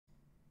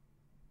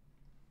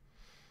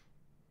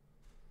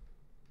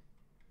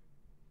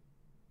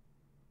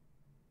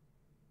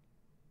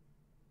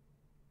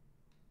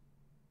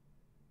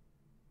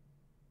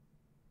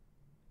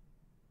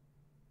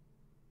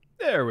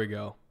There we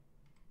go.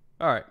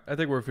 All right, I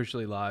think we're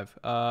officially live.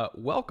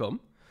 Welcome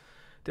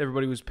to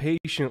everybody who's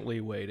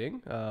patiently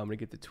waiting. I'm going to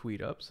get the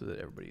tweet up so that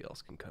everybody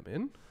else can come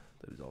in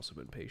that has also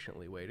been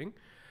patiently waiting.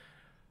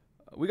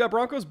 We got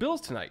Broncos Bills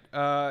tonight.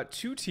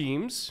 Two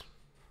teams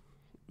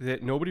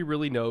that nobody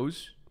really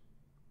knows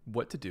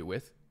what to do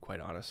with, quite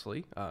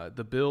honestly.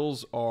 The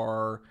Bills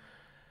are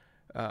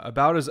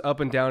about as up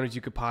and down as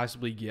you could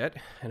possibly get.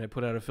 And I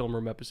put out a film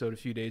room episode a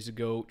few days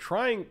ago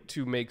trying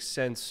to make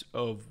sense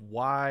of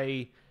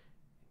why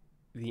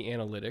the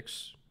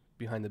analytics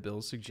behind the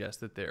Bills suggest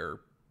that they're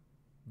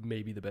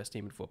maybe the best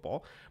team in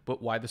football,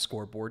 but why the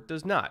scoreboard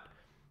does not.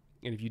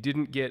 And if you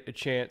didn't get a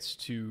chance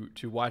to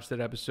watch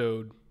that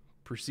episode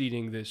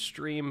preceding this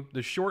stream,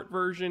 the short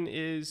version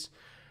is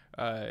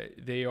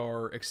they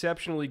are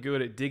exceptionally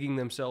good at digging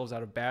themselves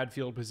out of bad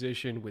field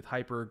position with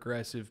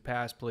hyper-aggressive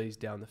pass plays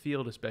down the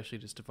field, especially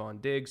to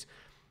Stephon Diggs.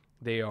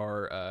 They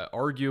are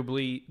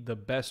arguably the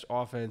best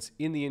offense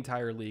in the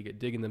entire league at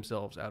digging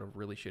themselves out of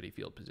really shitty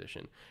field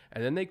position.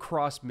 And then they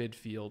cross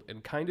midfield,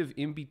 and kind of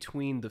in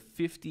between the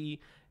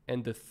 50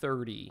 and the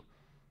 30,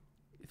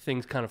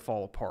 things kind of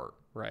fall apart,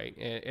 right?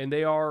 And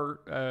they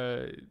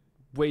are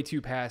way too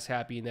pass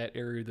happy in that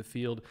area of the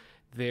field.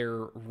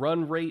 Their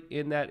run rate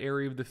in that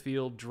area of the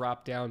field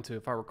dropped down to,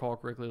 if I recall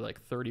correctly,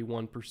 like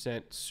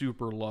 31%,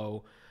 super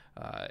low.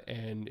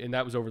 And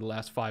that was over the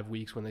last 5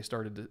 weeks when they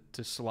started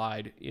to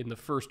slide. In the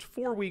first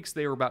 4 weeks,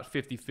 they were about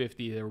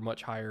 50-50. They were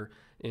much higher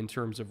in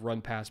terms of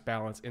run-pass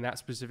balance. In that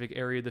specific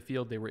area of the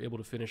field, they were able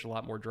to finish a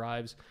lot more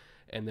drives.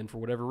 And then for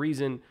whatever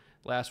reason,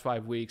 last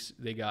 5 weeks,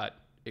 they got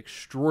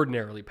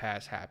extraordinarily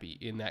pass-happy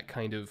in that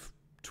kind of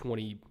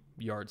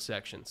 20-yard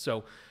section.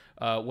 So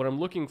what I'm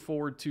looking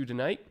forward to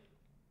tonight,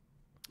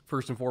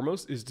 first and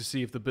foremost, is to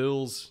see if the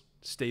Bills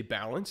stay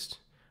balanced.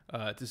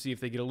 To see if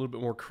they get a little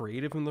bit more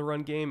creative in the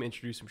run game,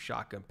 introduce some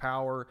shotgun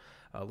power,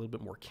 a little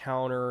bit more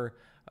counter,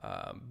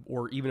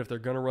 or even if they're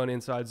going to run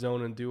inside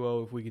zone and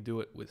duo, if we could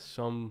do it with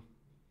some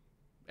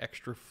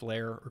extra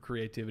flair or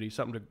creativity,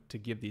 something to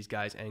give these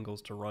guys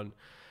angles to run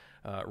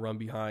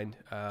behind.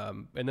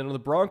 And then on the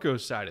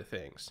Broncos side of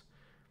things,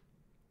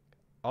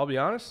 I'll be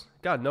honest,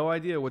 got no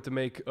idea what to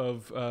make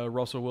of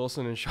Russell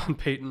Wilson and Sean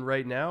Payton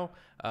right now.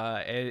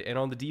 And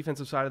on the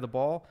defensive side of the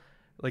ball,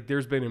 like,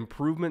 there's been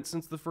improvement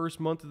since the first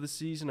month of the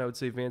season. I would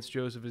say Vance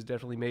Joseph has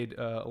definitely made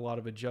a lot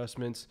of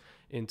adjustments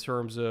in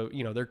terms of,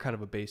 they're kind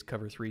of a base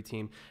cover 3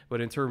 team,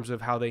 but in terms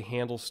of how they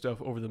handle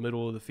stuff over the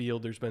middle of the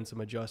field, there's been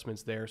some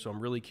adjustments there. So I'm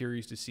really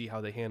curious to see how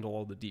they handle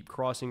all the deep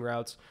crossing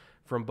routes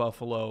from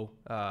Buffalo.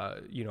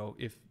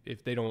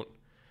 If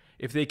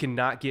they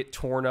cannot get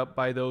torn up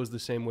by those the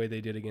same way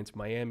they did against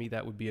Miami,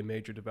 that would be a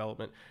major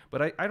development.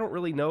 But I don't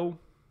really know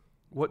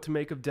what to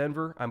make of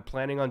Denver. I'm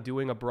planning on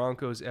doing a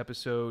Broncos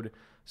episode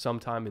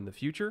sometime in the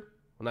future.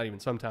 Well, not even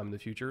sometime in the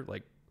future,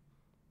 like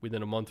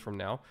within a month from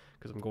now,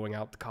 because I'm going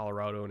out to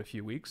Colorado in a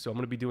few weeks. So I'm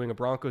going to be doing a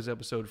Broncos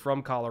episode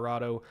from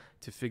Colorado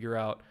to figure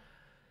out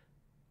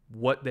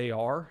what they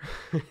are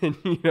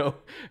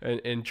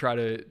and try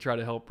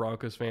to help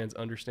Broncos fans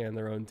understand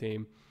their own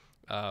team.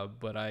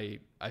 But I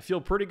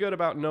feel pretty good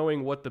about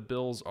knowing what the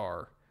Bills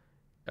are.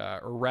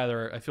 Or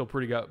rather, I feel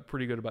pretty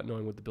good about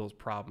knowing what the Bills'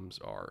 problems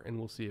are, and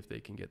we'll see if they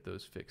can get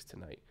those fixed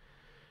tonight.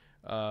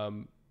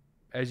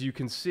 As you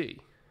can see,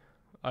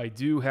 I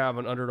do have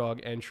an underdog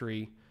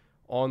entry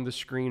on the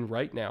screen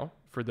right now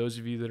for those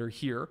of you that are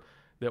here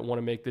that want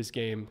to make this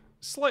game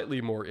slightly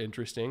more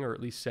interesting, or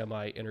at least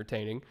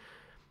semi-entertaining.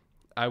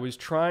 I was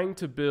trying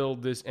to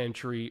build this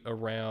entry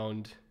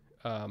around...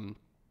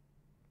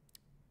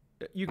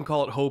 you can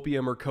call it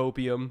hopium or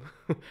copium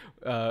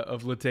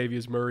of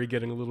Latavius Murray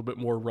getting a little bit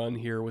more run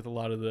here with a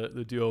lot of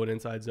the duo and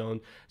inside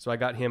zone. So I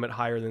got him at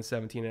higher than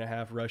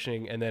 17.5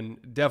 rushing, and then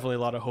definitely a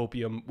lot of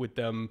hopium with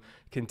them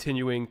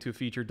continuing to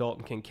feature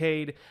Dalton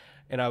Kincaid.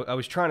 And I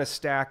was trying to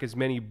stack as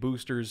many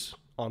boosters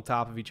on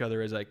top of each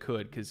other as I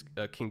could, because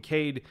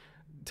Kincaid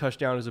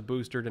touchdown as a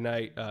booster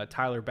tonight.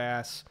 Tyler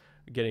Bass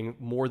getting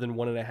more than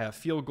 1.5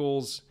 field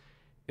goals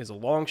is a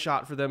long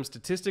shot for them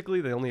statistically.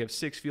 They only have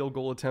 6 field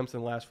goal attempts in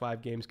the last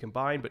 5 games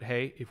combined. But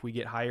hey, if we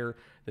get higher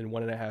than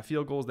 1.5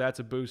 field goals, that's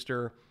a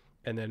booster.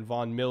 And then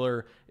Von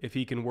Miller, if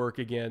he can work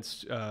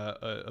against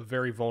a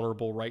very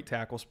vulnerable right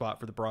tackle spot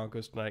for the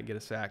Broncos tonight and get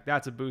a sack,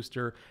 that's a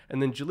booster.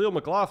 And then Jaleel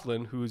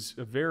McLaughlin, who's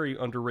a very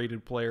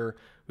underrated player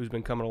who's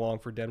been coming along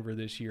for Denver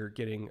this year,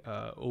 getting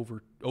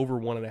over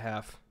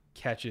 1.5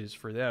 catches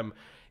for them.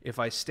 If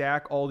I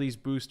stack all these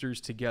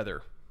boosters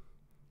together,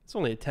 it's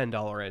only a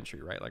 $10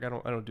 entry, right? Like I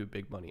don't do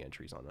big money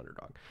entries on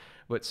Underdog.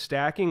 But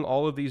stacking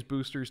all of these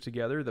boosters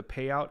together, the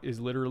payout is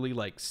literally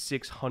like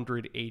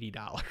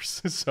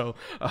 $680. So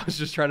I was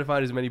just trying to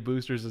find as many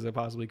boosters as I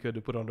possibly could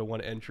to put onto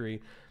one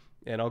entry.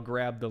 And I'll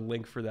grab the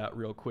link for that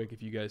real quick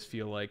if you guys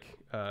feel like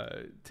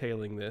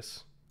tailing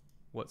this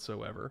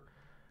whatsoever.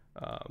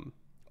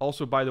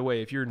 Also, by the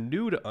way, if you're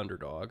new to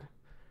Underdog,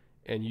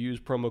 and use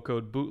promo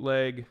code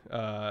BOOTLEG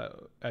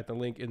at the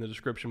link in the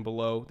description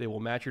below. They will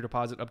match your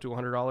deposit up to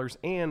 $100.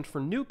 And for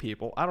new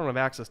people, I don't have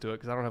access to it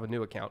because I don't have a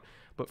new account,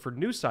 but for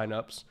new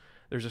signups,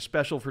 there's a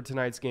special for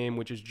tonight's game,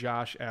 which is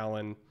Josh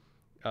Allen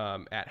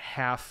at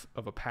half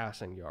of a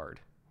passing yard,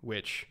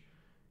 which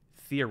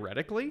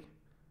theoretically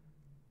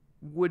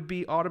would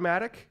be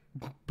automatic.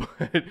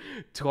 But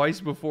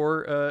twice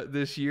before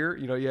this year,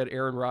 you had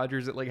Aaron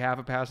Rodgers at like half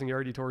a passing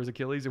yard. He tore his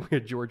Achilles. And we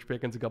had George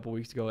Pickens a couple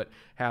weeks ago at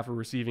half a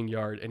receiving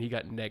yard, and he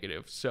got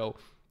negative. So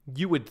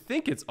you would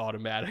think it's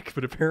automatic,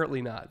 but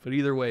apparently not. But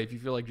either way, if you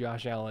feel like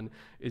Josh Allen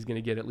is going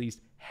to get at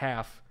least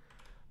half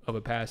of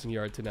a passing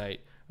yard tonight,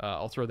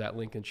 I'll throw that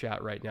link in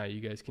chat right now. You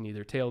guys can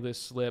either tail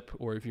this slip,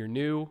 or if you're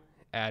new,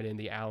 add in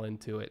the Allen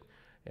to it.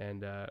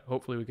 And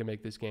hopefully we can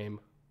make this game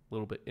a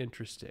little bit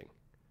interesting.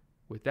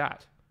 With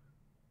that,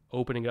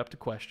 opening up to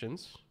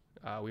questions.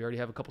 We already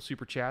have a couple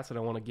super chats that I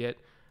want to get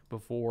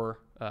before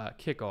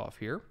kickoff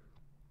here.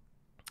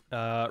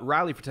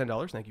 Riley for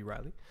 $10. Thank you,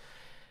 Riley.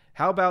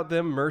 How about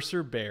them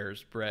Mercer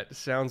Bears, Brett?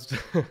 Sounds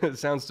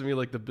to me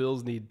like the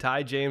Bills need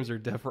Ty James or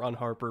Devron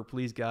Harper.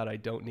 Please, God, I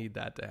don't need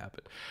that to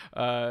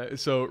happen.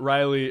 So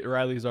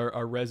Riley's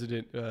our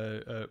resident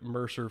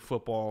Mercer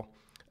football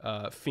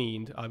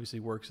fiend. Obviously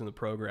works in the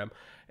program,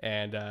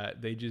 and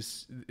they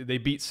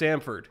beat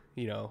Samford.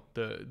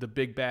 The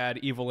big bad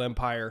evil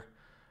empire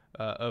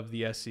of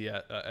the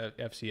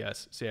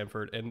FCS,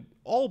 Samford, and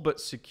all but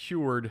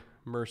secured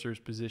Mercer's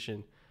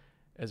position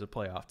as a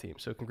playoff team.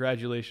 So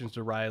congratulations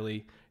to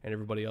Riley and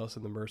everybody else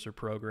in the Mercer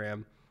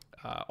program.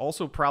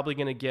 Also probably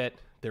going to get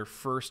their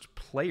first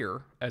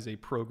player as a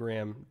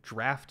program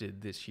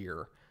drafted this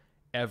year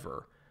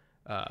ever.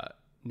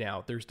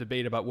 Now, there's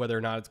debate about whether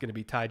or not it's going to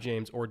be Ty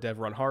James or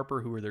Devron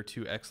Harper, who are their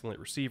two excellent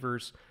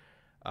receivers.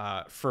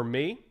 For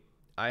me,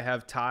 I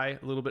have Ty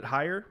a little bit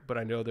higher, but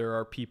I know there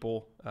are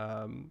people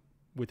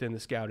within the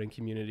scouting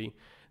community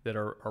that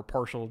are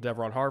partial to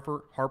Devron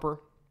Harper.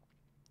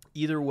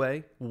 Either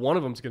way, one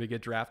of them is going to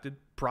get drafted,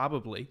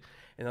 probably,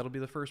 and that'll be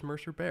the first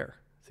Mercer Bear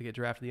to get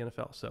drafted in the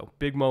NFL. So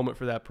big moment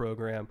for that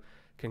program.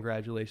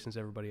 Congratulations,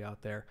 everybody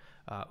out there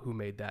who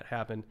made that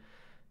happen.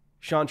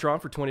 Sean Tron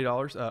for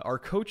 $20. Are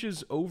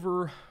coaches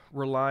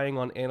over-relying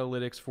on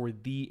analytics for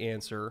the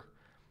answer,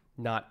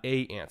 not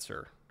a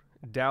answer?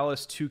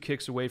 Dallas 2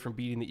 kicks away from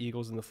beating the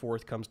Eagles in the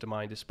fourth comes to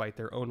mind, despite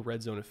their own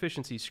red zone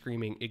efficiency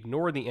screaming,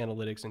 ignore the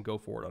analytics and go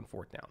for it on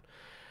fourth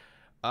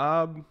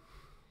down.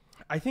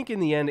 I think in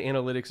the end,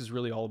 analytics is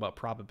really all about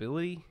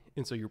probability,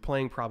 and so you're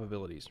playing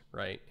probabilities,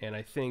 right? And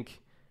I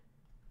think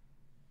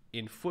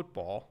in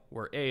football,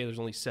 where A, there's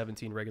only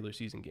 17 regular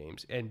season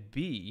games, and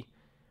B,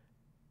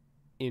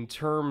 in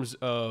terms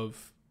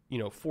of,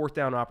 fourth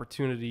down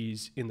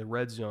opportunities in the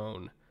red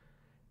zone,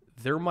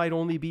 there might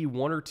only be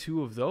 1 or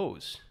 2 of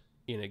those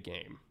in a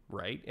game,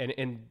 right?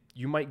 And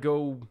you might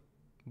go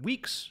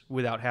weeks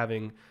without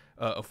having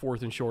a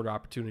fourth and short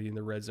opportunity in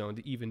the red zone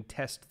to even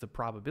test the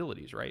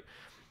probabilities, right?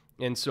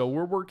 And so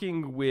we're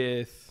working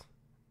with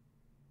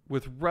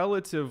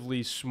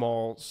relatively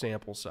small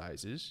sample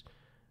sizes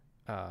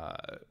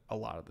a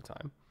lot of the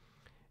time,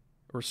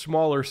 or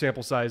smaller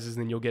sample sizes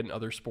than you'll get in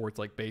other sports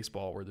like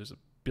baseball, where there's a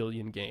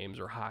billion games,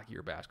 or hockey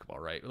or basketball,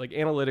 right? Like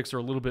analytics are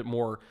a little bit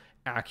more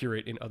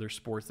accurate in other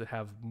sports that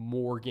have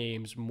more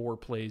games, more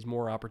plays,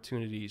 more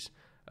opportunities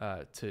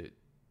to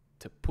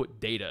put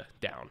data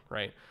down,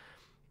 right?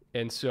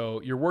 And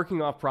so you're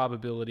working off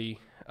probability,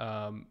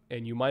 and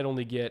you might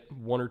only get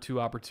 1 or 2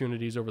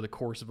 opportunities over the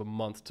course of a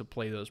month to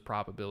play those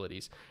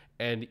probabilities.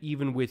 And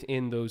even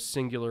within those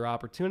singular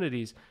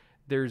opportunities,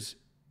 there's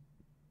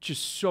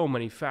just so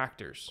many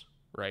factors,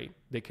 right,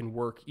 that can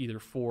work either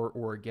for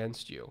or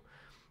against you.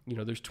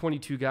 There's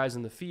 22 guys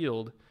in the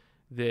field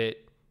that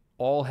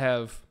all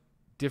have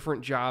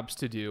different jobs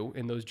to do,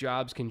 and those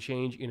jobs can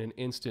change in an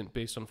instant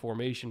based on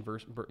formation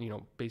versus,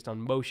 based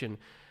on motion,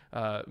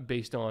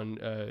 based on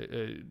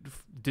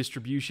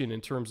distribution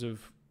in terms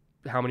of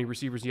how many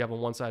receivers you have on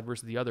one side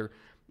versus the other.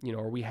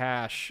 Are we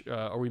hash?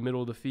 Are we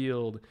middle of the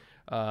field?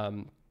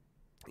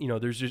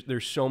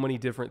 There's so many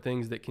different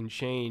things that can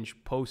change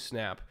post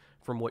snap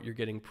from what you're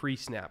getting pre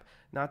snap.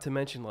 Not to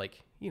mention,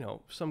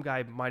 some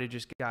guy might have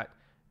just got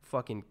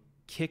fucking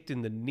kicked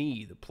in the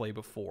knee the play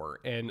before,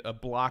 and a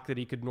block that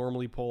he could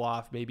normally pull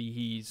off, maybe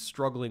he's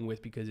struggling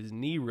with because his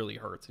knee really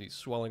hurts and he's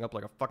swelling up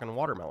like a fucking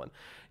watermelon.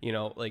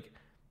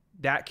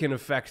 That can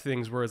affect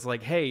things where it's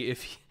like, hey,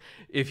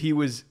 if he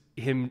was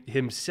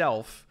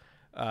himself,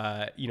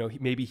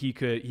 maybe he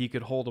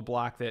could hold a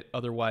block that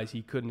otherwise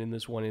he couldn't in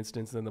this one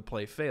instance, and then the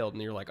play failed,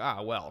 and you're like,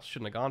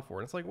 shouldn't have gone for it.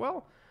 And it's like,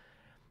 well,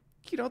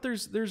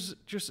 there's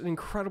just an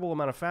incredible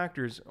amount of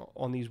factors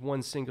on these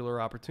one singular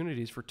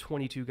opportunities for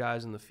 22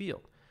 guys in the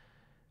field.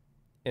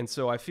 And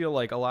so I feel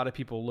like a lot of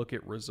people look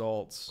at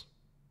results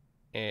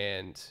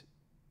and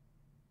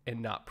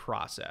not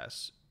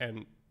process.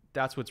 And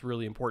that's what's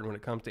really important when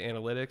it comes to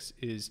analytics,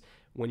 is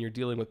when you're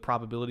dealing with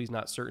probabilities,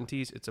 not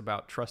certainties, it's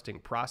about trusting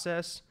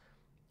process,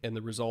 and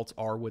the results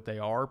are what they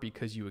are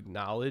because you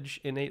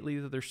acknowledge innately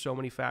that there's so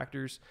many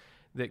factors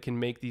that can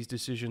make these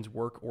decisions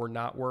work or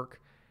not work.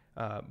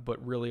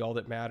 But really all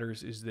that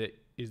matters is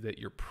that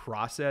your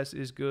process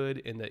is good,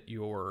 and that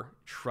you're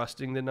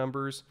trusting the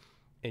numbers,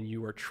 and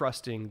you are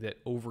trusting that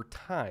over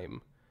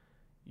time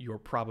your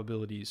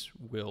probabilities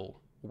will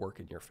work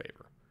in your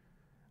favor.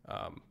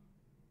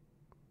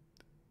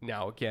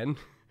 Now, again,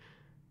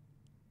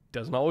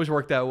 doesn't always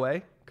work that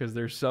way because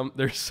there's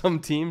some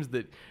teams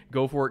that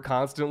go for it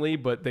constantly,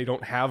 but they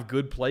don't have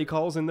good play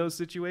calls in those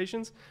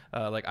situations.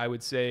 Like I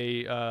would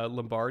say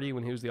Lombardi,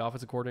 when he was the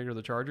offensive coordinator of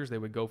the Chargers, they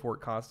would go for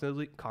it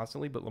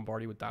constantly, but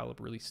Lombardi would dial up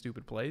really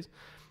stupid plays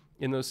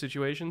in those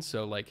situations.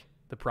 So like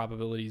the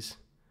probabilities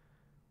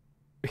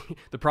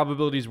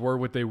were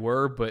what they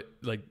were, but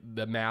like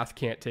the math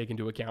can't take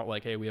into account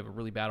like, hey, we have a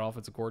really bad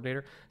offensive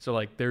coordinator. So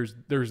like there's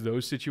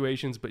those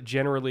situations, but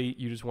generally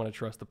you just want to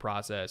trust the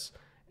process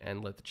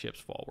and let the chips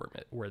fall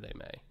where they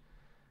may.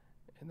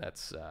 And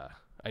that's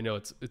I know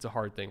it's a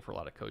hard thing for a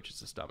lot of coaches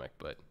to stomach,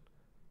 but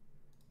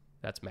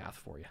that's math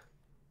for you.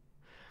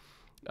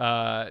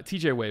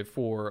 TJ Wave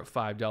for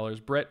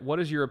 $5. Brett,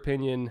 what is your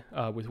opinion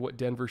with what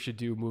Denver should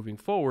do moving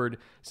forward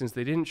since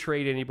they didn't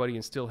trade anybody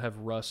and still have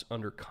Russ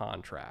under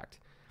contract?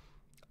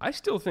 I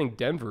still think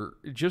Denver,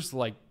 just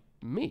like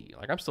me,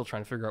 like I'm still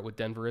trying to figure out what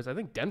Denver is. I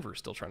think Denver's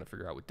still trying to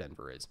figure out what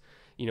Denver is.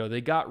 You know,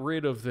 they got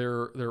rid of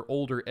their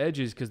older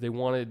edges because they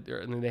wanted,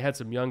 and then they had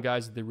some young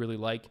guys that they really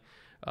like,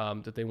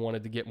 that they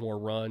wanted to get more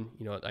run.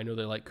 You know, I know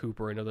they like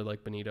Cooper, I know they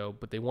like Benito,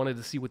 but they wanted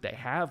to see what they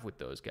have with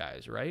those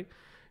guys, right?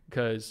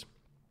 Because,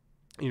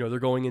 you know, they're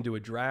going into a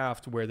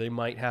draft where they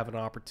might have an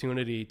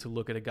opportunity to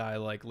look at a guy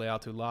like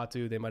Leatu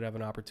Latu. They might have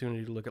an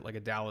opportunity to look at like a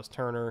Dallas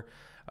Turner,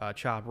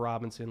 Chop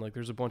Robinson. Like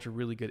there's a bunch of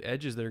really good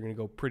edges that are going to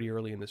go pretty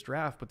early in this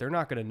draft, but they're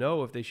not going to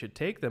know if they should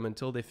take them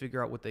until they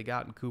figure out what they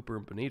got in Cooper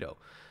and Benito.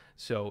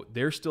 So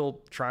they're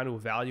still trying to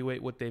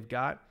evaluate what they've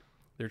got.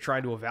 They're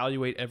trying to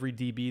evaluate every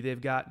DB they've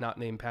got, not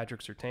named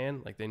Patrick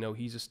Surtain. Like they know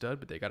he's a stud,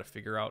 but they got to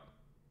figure out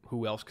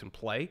who else can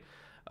play.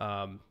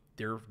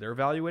 They're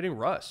evaluating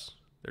Russ.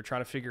 They're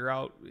trying to figure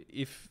out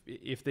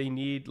if they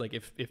need, like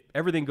if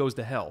everything goes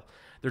to hell,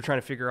 they're trying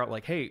to figure out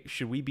like, hey,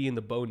 should we be in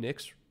the Bo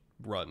Nix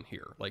run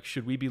here? Like,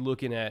 should we be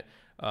looking at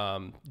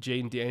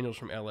Jaden Daniels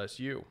from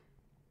LSU?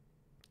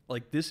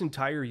 Like this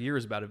entire year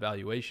is about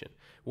evaluation.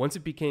 Once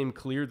it became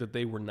clear that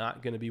they were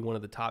not going to be one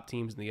of the top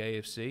teams in the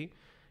AFC,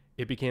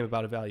 it became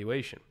about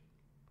evaluation.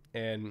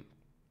 And,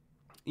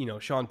 you know,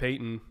 Sean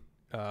Payton,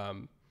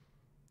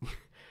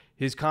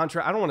 his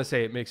contract, I don't want to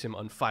say it makes him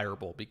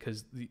unfireable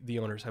because the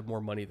owners have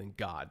more money than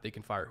God. They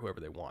can fire whoever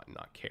they want and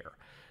not care.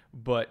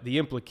 But the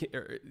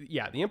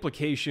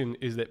implication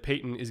is that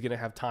Payton is going to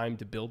have time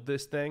to build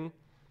this thing.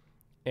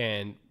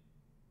 And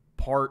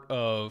part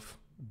of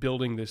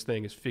building this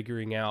thing is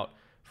figuring out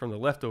from the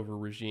leftover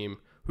regime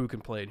who can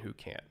play and who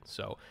can't.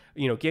 So,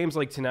 you know, games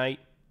like tonight,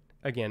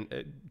 again,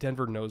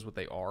 Denver knows what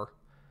they are.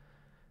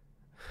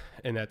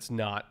 And that's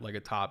not like a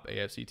top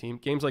AFC team.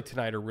 Games like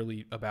tonight are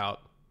really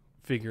about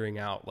figuring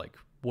out like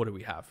what do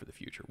we have for the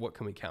future? What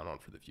can we count on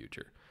for the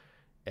future?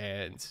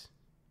 And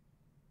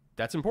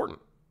that's important.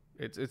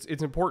 It's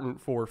important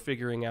for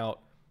figuring out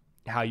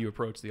how you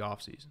approach the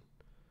offseason.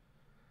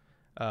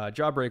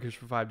 Jawbreakers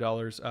for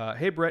 $5.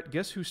 Hey Brett,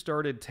 guess who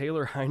started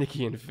Taylor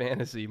Heineke in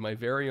fantasy? My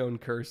very own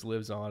curse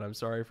lives on. I'm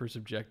sorry for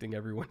subjecting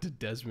everyone to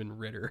Desmond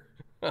Ridder.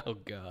 Oh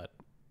God.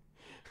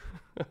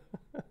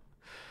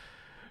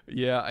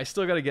 Yeah, I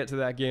still got to get to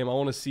that game. I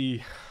want to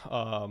see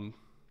how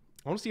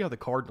the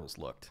Cardinals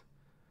looked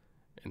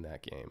in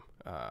that game.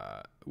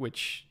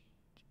 Which,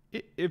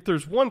 if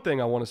there's one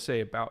thing I want to say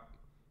about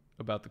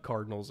the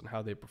Cardinals and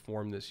how they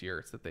perform this year,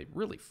 it's that they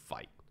really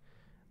fight.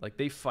 Like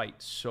they fight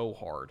so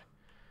hard.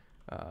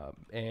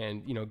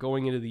 And you know,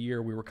 going into the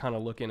year, we were kind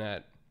of looking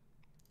at,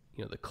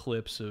 you know, the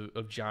clips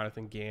of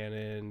Jonathan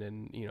Gannon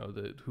and, you know,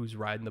 the who's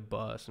riding the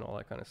bus and all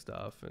that kind of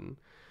stuff. And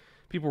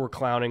people were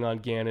clowning on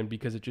Gannon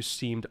because it just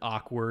seemed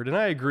awkward. And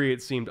I agree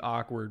it seemed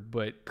awkward,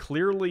 but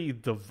clearly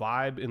the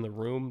vibe in the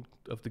room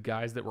of the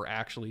guys that were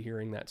actually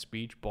hearing that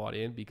speech bought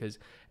in, because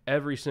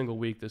every single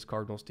week this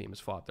Cardinals team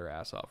has fought their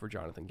ass off for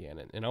Jonathan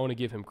Gannon. And I want to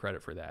give him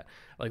credit for that.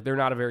 Like, they're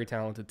not a very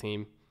talented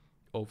team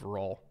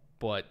overall,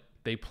 but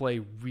they play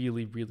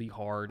really, really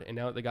hard. And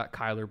now that they got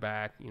Kyler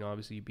back, you know,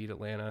 obviously you beat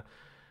Atlanta.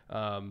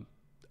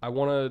 I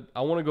want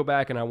to go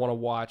back and I want to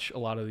watch a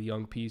lot of the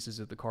young pieces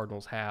that the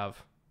Cardinals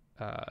have,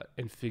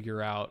 and figure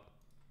out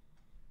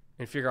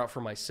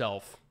for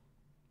myself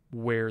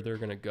where they're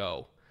going to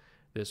go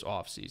this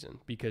offseason,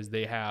 because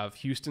they have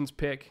Houston's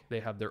pick. They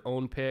have their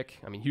own pick.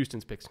 I mean,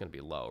 Houston's pick is going to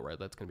be low, right?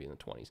 That's going to be in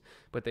the 20s.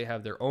 But they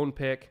have their own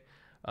pick.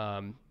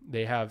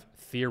 They have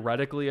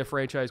theoretically a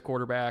franchise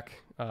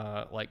quarterback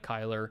like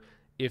Kyler.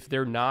 If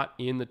they're not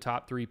in the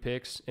top 3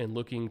 picks and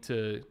looking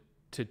to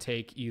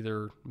take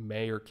either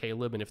May or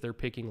Caleb, and if they're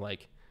picking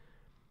like,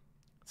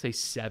 say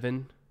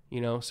 7,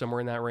 you know, somewhere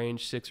in that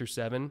range, 6 or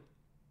 7,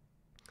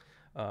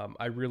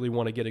 I really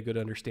want to get a good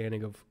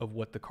understanding of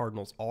what the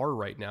Cardinals are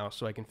right now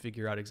so I can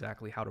figure out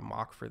exactly how to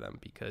mock for them,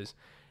 because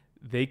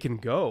they can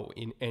go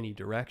in any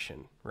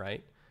direction,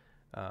 right?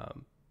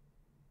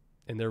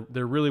 And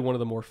they're really one of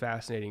the more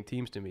fascinating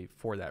teams to me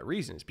for that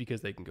reason, is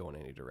because they can go in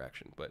any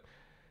direction. But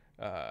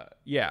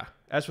yeah,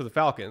 as for the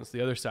Falcons,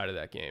 the other side of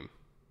that game,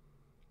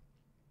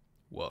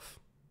 woof.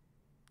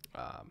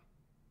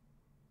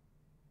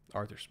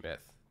 Arthur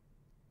Smith,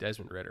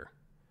 Desmond Ridder.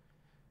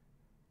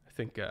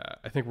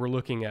 I think we're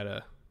looking at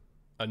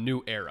a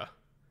new era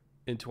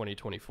in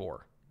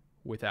 2024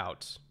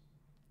 without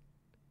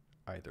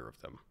either of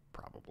them,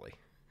 probably.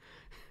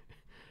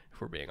 If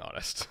we're being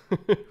honest.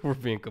 We're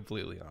being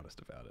completely honest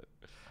about it.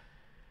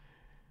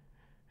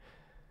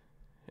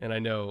 And I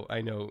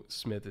know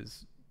Smith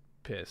is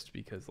pissed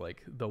because,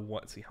 like,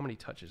 see, how many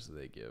touches do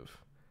they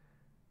give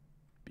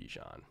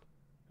Bijan?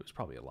 It was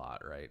probably a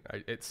lot, right?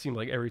 It seemed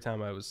like every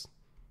time I was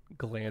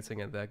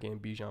glancing at that game,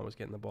 Bijan was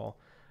getting the ball.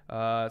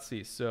 Let's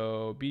see.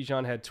 So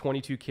Bijan had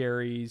 22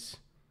 carries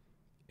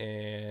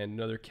and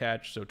another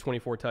catch, so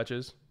 24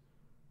 touches.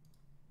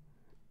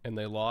 And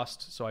they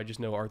lost, so I just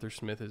know Arthur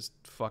Smith is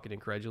fucking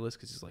incredulous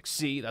because he's like,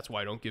 see, that's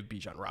why I don't give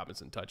Bijan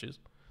Robinson touches.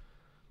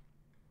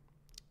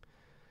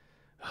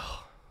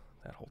 Oh,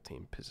 that whole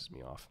team pisses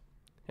me off.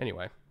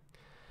 Anyway.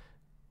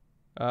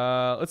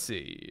 Let's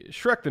see.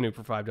 Shrek the Noob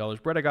for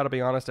 $5. Brett, I gotta be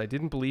honest, I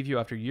didn't believe you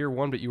after year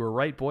one, but you were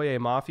right. Boye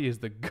Mafi is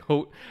the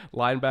GOAT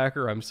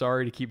linebacker. I'm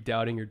sorry to keep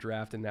doubting your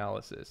draft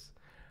analysis.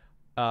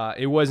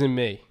 It wasn't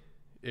me.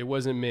 It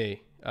wasn't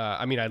me.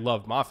 I mean, I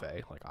loved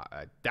Mafe. Like,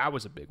 that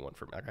was a big one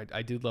for me. Like,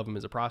 I did love him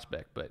as a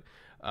prospect, but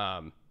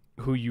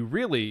who you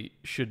really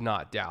should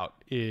not doubt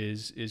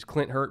is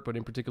Clint Hurt, but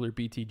in particular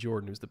BT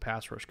Jordan, who's the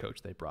pass rush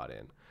coach they brought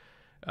in.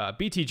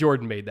 BT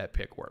Jordan made that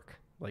pick work.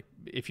 Like,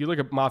 if you look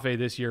at Mafe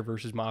this year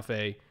versus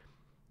Mafe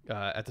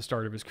at the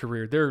start of his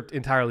career, they're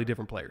entirely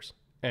different players,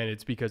 and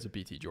it's because of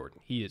BT Jordan.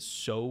 He is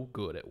so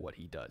good at what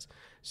he does.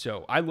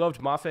 So I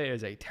loved Mafe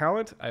as a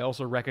talent. I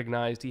also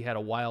recognized he had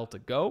a while to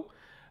go,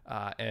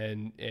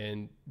 and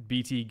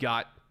BT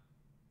like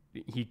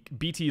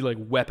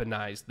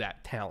weaponized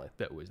that talent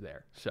that was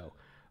there. So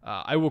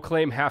I will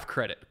claim half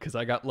credit because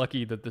I got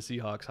lucky that the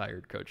Seahawks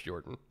hired Coach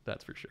Jordan.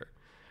 That's for sure.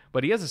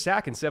 But he has a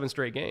sack in 7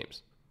 straight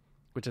games,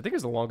 which I think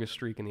is the longest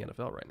streak in the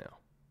NFL right now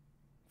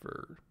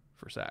for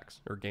sacks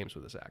or games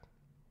with a sack.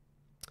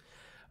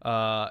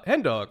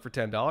 Hendog for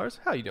 $10.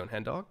 How you doing,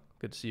 Hendog?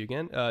 Good to see you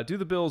again. Do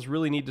the Bills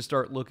really need to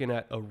start looking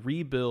at a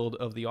rebuild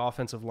of the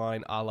offensive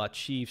line a la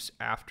Chiefs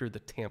after the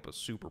Tampa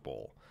Super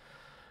Bowl?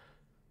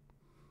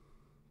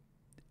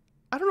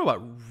 I don't know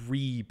about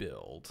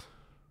rebuild.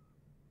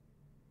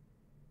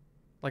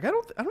 Like, I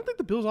don't think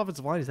the Bills'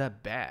 offensive line is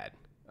that bad.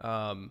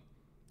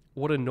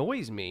 What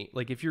annoys me,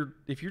 like, if you're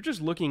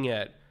just looking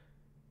at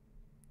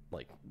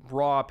like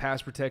raw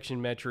pass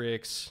protection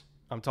metrics,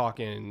 I'm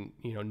talking,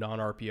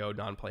 non-RPO,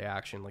 non-play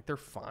action, like, they're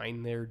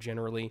fine there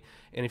generally.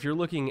 And if you're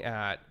looking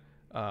at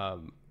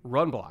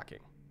run blocking,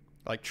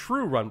 like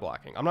true run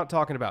blocking, I'm not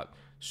talking about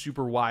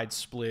super wide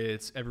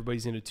splits,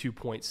 everybody's in a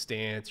 2-point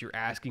stance, you're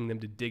asking them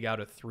to dig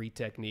out a 3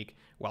 technique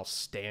while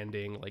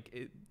standing.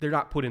 Like, they're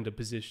not put into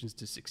positions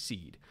to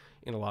succeed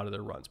in a lot of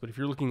their runs. But if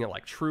you're looking at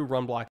like true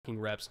run blocking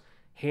reps,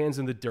 hands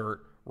in the dirt,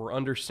 we're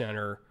under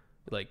center,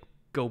 like,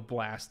 go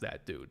blast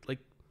that dude. Like,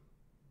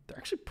 they're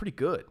actually pretty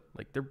good.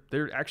 Like,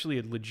 they're actually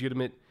a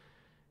legitimately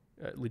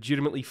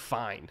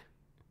fine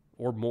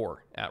or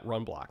more at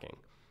run blocking.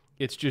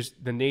 It's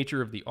just the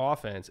nature of the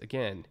offense.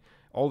 Again,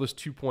 all this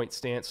 2-point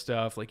stance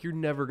stuff, like, you're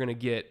never going to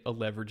get a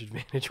leverage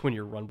advantage when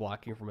you're run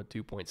blocking from a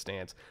 2-point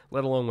stance,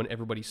 let alone when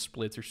everybody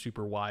splits or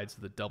super wide,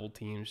 so the double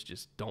teams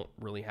just don't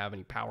really have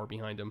any power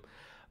behind them.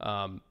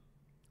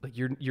 Like,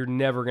 you're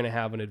never going to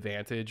have an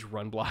advantage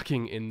run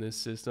blocking in this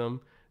system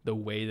the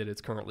way that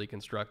it's currently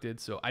constructed.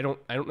 So I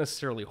don't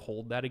necessarily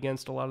hold that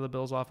against a lot of the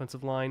Bills'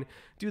 offensive line.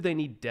 Do they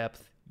need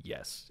depth?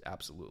 Yes,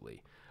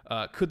 absolutely.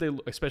 Could they,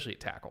 especially at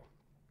tackle?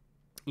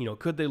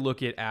 Could they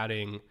look at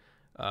adding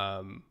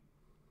a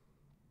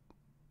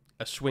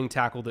swing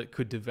tackle that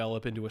could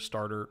develop into a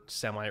starter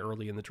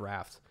semi-early in the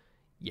draft?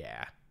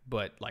 Yeah,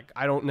 but like,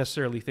 I don't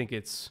necessarily think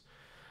it's,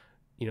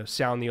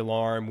 sound the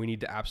alarm, we need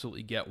to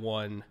absolutely get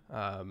one.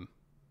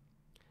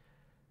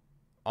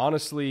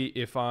 Honestly,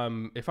 if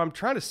I'm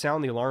trying to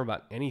sound the alarm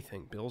about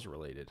anything Bills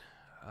related,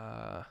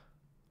 I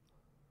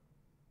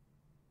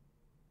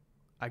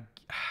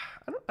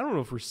don't know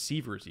if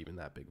receiver is even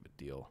that big of a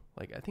deal.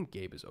 Like, I think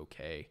Gabe is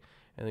okay.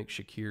 I think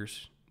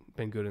Shakir's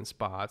been good in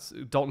spots.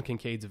 Dalton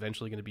Kincaid's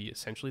eventually going to be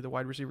essentially the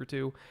wide receiver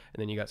too,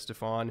 and then you got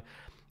Stephon.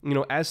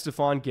 As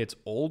Stephon gets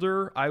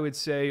older, I would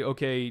say,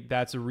 okay,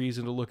 that's a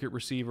reason to look at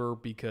receiver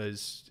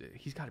because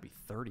he's got to be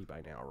 30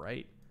 by now,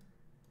 right?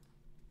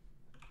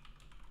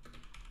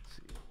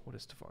 What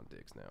is Stephon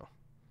Diggs now?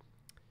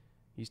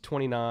 He's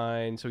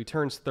 29, so he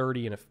turns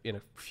 30 in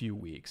a few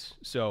weeks.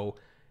 So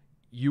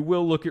you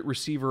will look at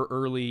receiver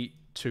early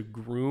to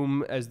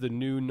groom as the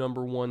new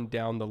number 1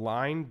 down the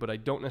line, but I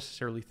don't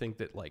necessarily think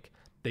that, like,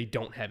 they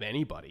don't have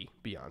anybody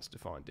beyond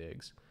Stephon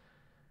Diggs.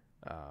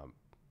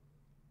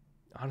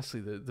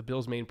 Honestly, the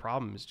Bills' main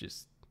problem is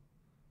just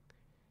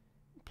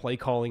play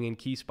calling in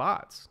key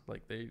spots.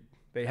 Like, they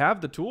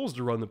have the tools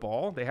to run the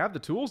ball. They have the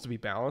tools to be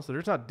balanced. They're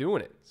just not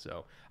doing it.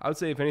 So I would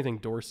say, if anything,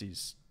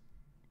 Dorsey's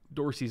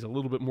a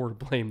little bit more to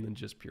blame than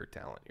just pure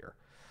talent here.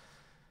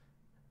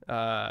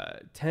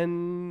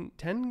 10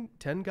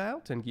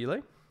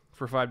 Gile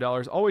for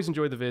 $5. Always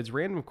enjoy the vids.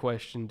 Random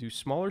question: Do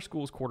smaller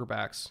school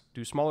quarterbacks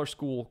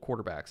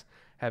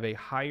have a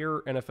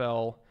higher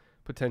NFL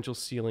potential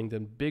ceiling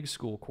than big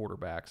school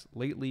quarterbacks?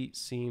 Lately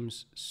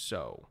seems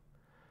so.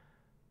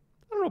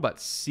 I don't know about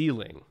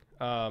ceiling.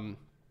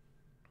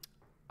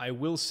 I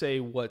will say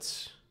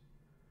what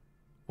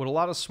a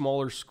lot of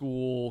smaller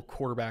school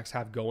quarterbacks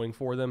have going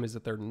for them is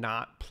that they're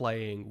not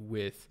playing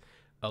with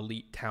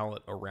elite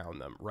talent around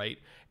them, right?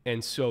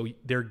 And so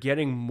they're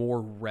getting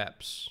more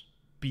reps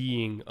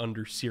being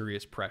under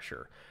serious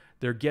pressure.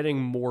 They're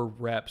getting more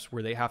reps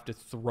where they have to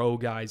throw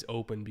guys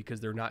open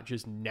because they're not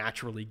just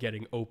naturally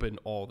getting open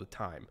all the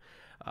time.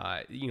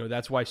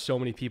 That's why so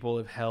many people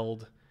have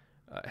held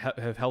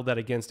that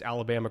against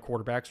Alabama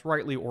quarterbacks,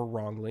 rightly or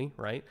wrongly,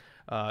 right?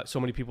 So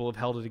many people have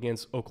held it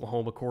against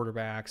Oklahoma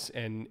quarterbacks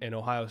and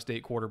Ohio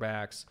State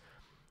quarterbacks.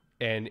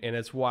 And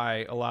that's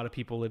why a lot of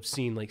people have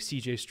seen like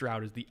CJ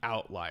Stroud as the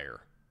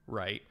outlier,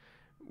 right?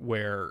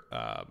 Where,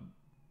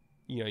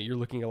 you're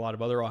looking at a lot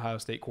of other Ohio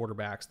State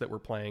quarterbacks that were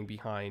playing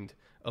behind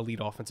elite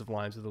offensive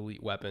lines with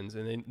elite weapons,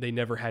 and they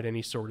never had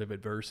any sort of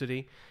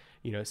adversity.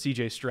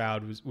 CJ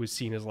Stroud was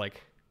seen as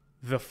like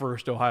the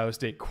first Ohio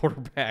State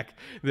quarterback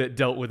that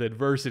dealt with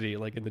adversity,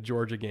 like in the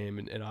Georgia game,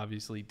 and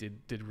obviously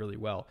did really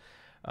well.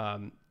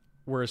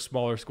 Whereas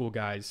smaller school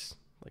guys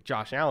like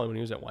Josh Allen, when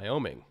he was at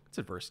Wyoming, it's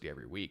adversity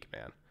every week,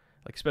 man.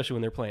 Like, especially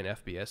when they're playing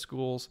FBS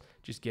schools,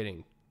 just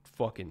getting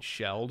fucking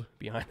shelled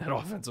behind that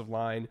offensive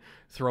line,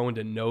 throwing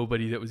to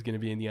nobody that was going to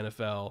be in the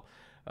NFL.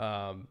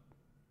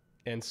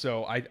 And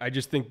so I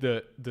just think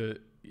the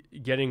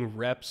getting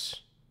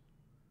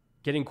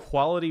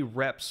quality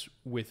reps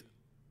with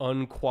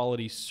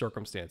unquality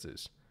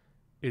circumstances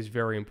is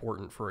very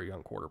important for a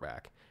young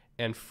quarterback.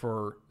 And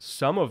for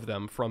some of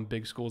them from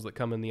big schools that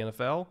come in the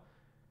NFL,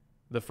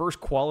 the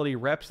first quality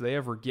reps they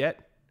ever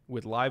get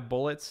with live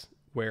bullets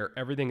where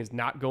everything is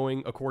not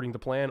going according to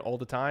plan all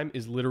the time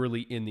is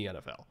literally in the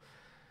NFL.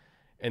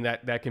 And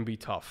that can be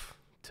tough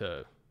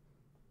to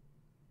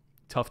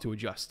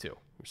adjust to.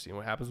 We're seeing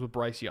what happens with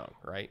Bryce Young,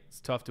 right? It's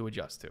tough to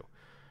adjust to.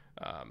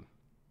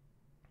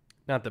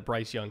 Not that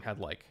Bryce Young had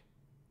like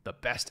the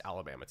best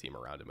Alabama team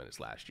around him in his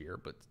last year,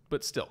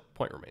 but still,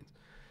 point remains.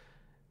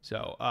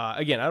 So,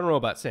 again, I don't know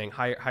about saying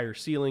higher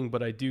ceiling,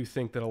 but I do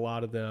think that a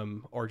lot of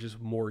them are just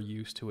more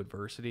used to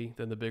adversity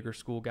than the bigger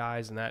school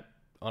guys, and that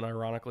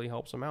unironically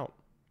helps them out.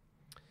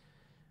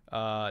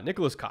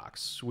 Nicholas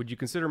Cox, would you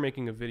consider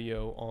making a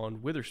video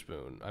on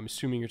Witherspoon? I'm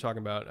assuming you're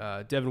talking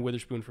about Devin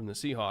Witherspoon from the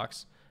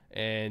Seahawks.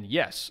 And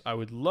yes, I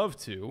would love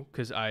to,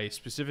 because I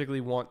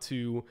specifically want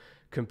to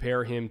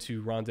compare him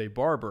to Rondé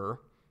Barber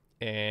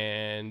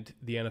and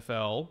the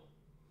NFL.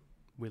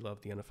 We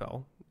love the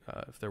NFL.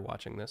 If they're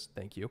watching this,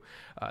 thank you.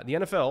 The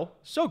NFL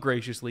so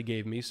graciously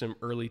gave me some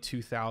early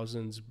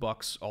 2000s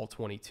Bucks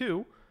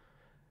All-22,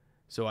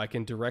 so I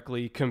can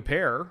directly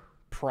compare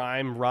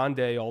prime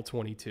Rondé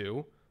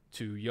All-22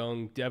 to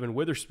young Devin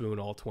Witherspoon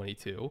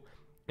All-22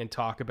 and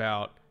talk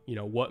about,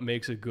 what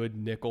makes a good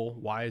nickel?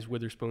 Why is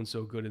Witherspoon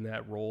so good in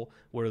that role?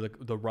 What are the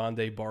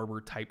Rondé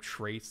Barber type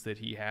traits that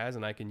he has?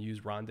 And I can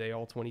use Rondé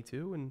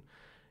All-22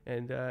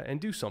 and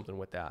do something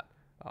with that.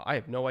 I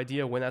have no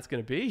idea when that's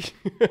going to be,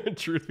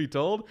 truth be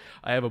told.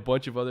 I have a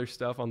bunch of other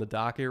stuff on the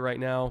docket right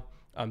now.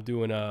 I'm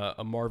doing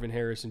a Marvin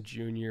Harrison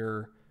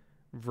Jr.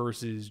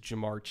 versus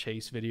Jamar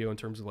Chase video in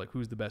terms of like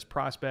who's the best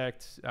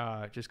prospect,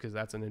 just because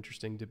that's an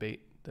interesting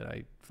debate that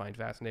I find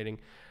fascinating.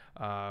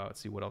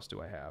 Let's see, what else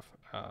do I have?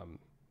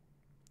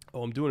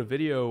 I'm doing a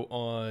video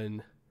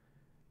on,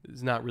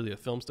 it's not really a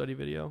film study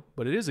video,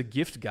 but it is a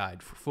gift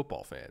guide for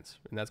football fans,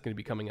 and that's going to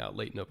be coming out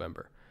late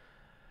November.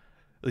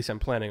 At least I'm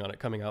planning on it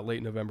coming out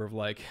late November of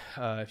like,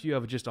 if you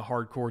have just a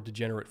hardcore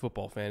degenerate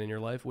football fan in your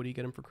life, what do you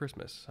get him for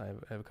Christmas? I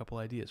have a couple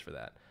ideas for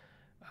that.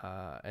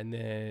 And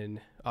then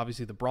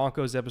obviously the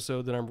Broncos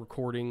episode that I'm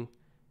recording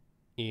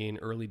in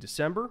early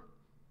December.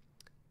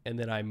 And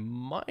then I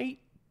might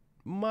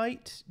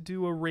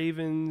do a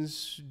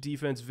Ravens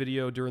defense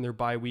video during their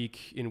bye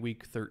week in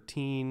week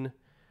 13.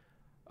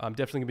 I'm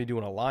definitely going to be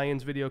doing a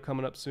Lions video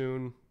coming up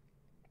soon.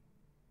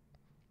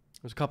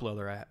 There's a couple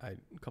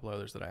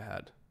others that I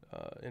had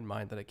in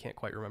mind that I can't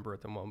quite remember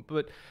at the moment.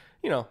 But,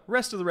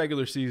 rest of the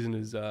regular season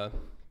is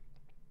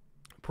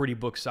pretty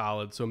book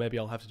solid, so maybe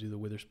I'll have to do the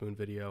Witherspoon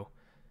video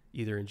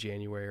either in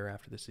January or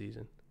after the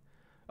season.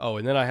 Oh,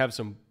 and then I have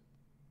some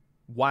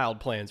wild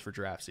plans for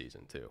draft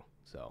season too,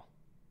 so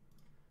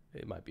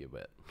it might be a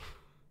bit.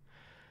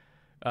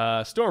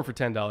 Storm for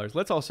 $10.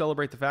 Let's all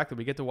celebrate the fact that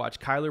we get to watch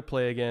Kyler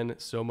play again.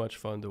 So much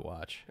fun to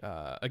watch.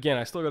 Again,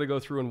 I still got to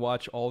go through and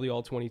watch all the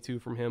All-22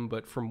 from him,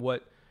 but from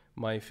what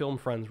my film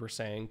friends were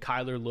saying,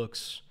 Kyler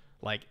looks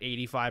like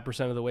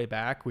 85% of the way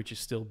back, which is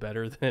still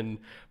better than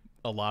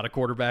a lot of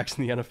quarterbacks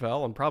in the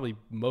NFL and probably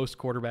most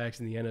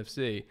quarterbacks in the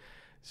NFC.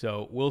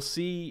 So we'll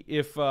see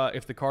if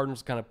the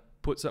Cardinals kind of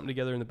put something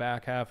together in the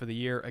back half of the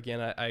year.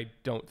 Again, I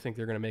don't think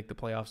they're going to make the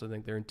playoffs. I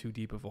think they're in too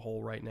deep of a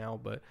hole right now.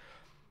 But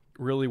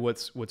really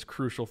what's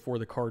crucial for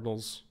the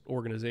Cardinals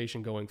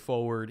organization going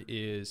forward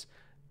is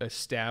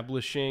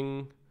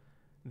establishing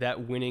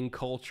that winning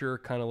culture,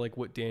 kind of like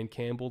what Dan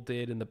Campbell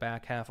did in the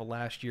back half of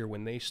last year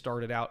when they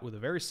started out with a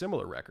very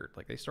similar record.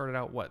 Like they started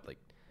out,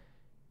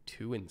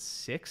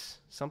 2-6,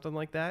 something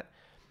like that.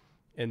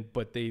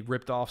 But they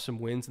ripped off some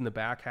wins in the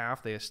back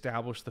half. They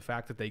established the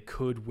fact that they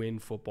could win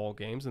football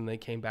games, and they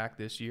came back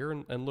this year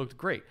and looked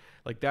great.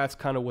 Like, that's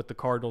kind of what the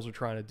Cardinals are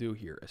trying to do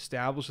here.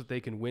 Establish that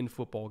they can win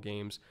football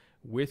games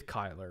with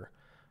Kyler.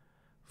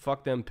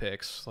 Fuck them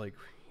picks. Like,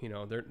 you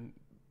know,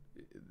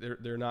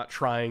 they're not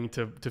trying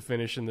to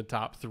finish in the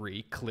top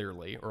 3,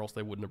 clearly, or else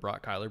they wouldn't have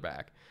brought Kyler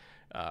back.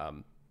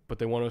 But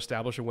they want to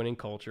establish a winning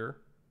culture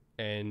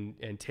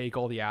and take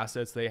all the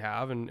assets they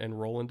have and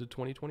roll into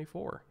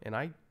 2024. And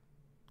I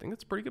think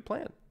that's a pretty good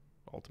plan,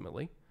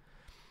 ultimately.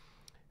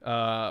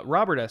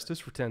 Robert Estes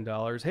for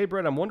 $10. Hey,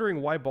 Brett, I'm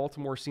wondering why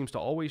Baltimore seems to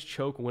always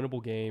choke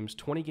winnable games.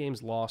 20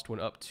 games lost when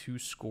up 2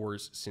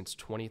 scores since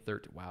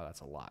 2013. Wow, that's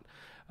a lot.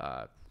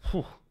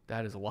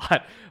 That is a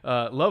lot.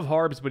 Love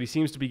Harbs, but he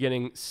seems to be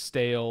getting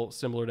stale,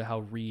 similar to how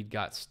Reed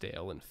got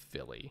stale in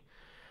Philly.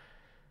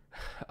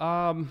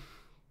 I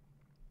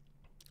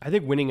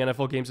think winning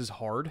NFL games is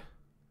hard,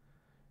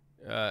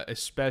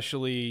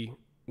 especially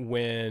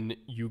when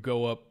you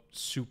go up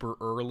super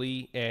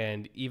early,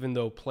 and even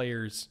though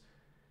players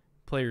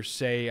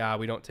say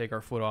we don't take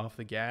our foot off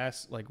the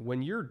gas, like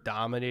when you're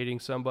dominating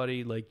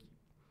somebody, like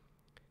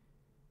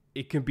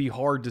it can be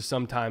hard to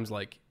sometimes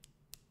like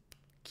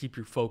keep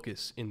your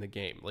focus in the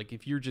game. Like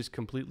if you're just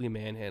completely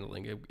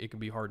manhandling, it can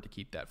be hard to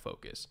keep that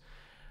focus.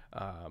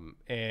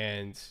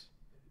 And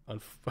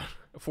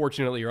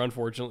fortunately or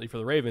unfortunately for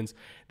the Ravens,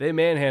 they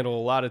manhandle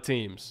a lot of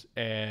teams,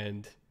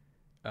 and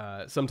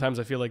sometimes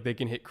I feel like they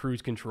can hit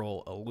cruise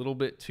control a little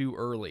bit too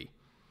early.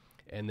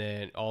 And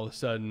then all of a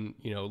sudden,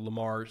 you know,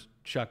 Lamar's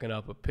chucking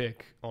up a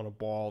pick on a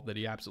ball that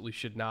he absolutely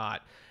should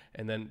not.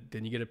 And then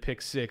you get a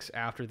pick 6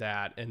 after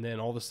that. And then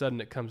all of a sudden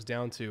it comes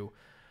down to,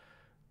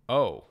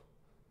 oh,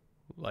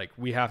 like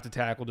we have to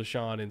tackle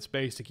Deshaun in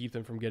space to keep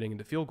them from getting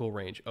into field goal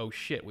range. Oh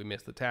shit, we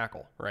missed the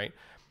tackle, right?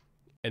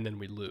 And then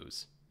we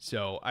lose.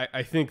 So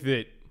I think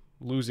that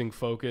losing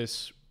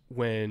focus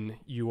when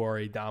you are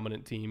a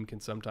dominant team can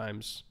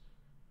sometimes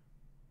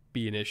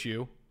be an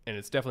issue, and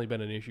it's definitely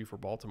been an issue for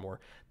Baltimore.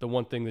 The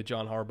one thing that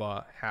John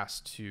Harbaugh has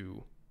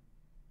to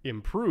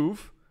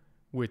improve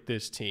with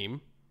this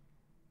team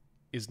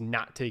is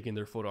not taking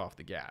their foot off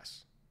the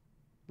gas.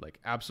 Like,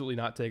 absolutely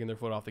not taking their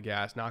foot off the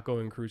gas, not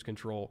going cruise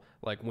control.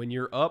 Like, when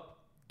you're up,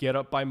 get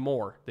up by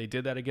more. They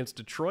did that against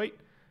Detroit,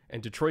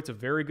 and Detroit's a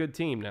very good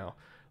team now.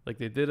 Like,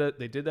 they did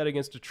that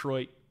against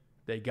Detroit.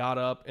 They got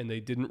up, and they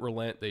didn't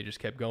relent. They just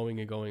kept going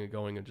and going and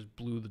going and just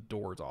blew the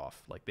doors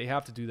off. Like, they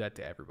have to do that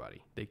to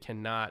everybody. They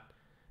cannot,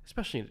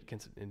 especially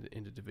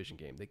in a division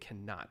game, they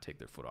cannot take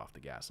their foot off the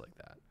gas like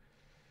that.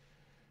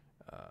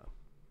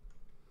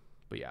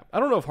 But, yeah, I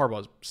don't know if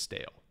Harbaugh's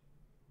stale,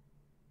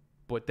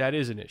 but that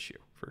is an issue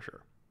for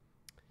sure.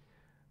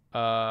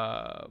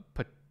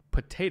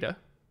 Potato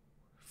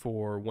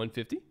for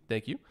 $150.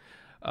 Thank you.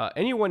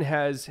 Anyone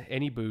has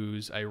any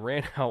booze? I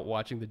ran out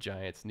watching the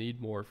Giants. Need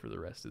more for the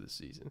rest of the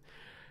season.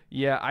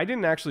 Yeah, I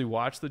didn't actually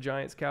watch the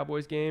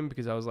Giants-Cowboys game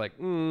because I was like,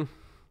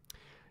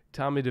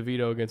 Tommy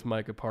DeVito against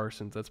Micah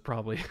Parsons. It's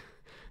probably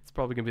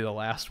going to be the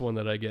last one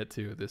that I get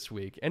to this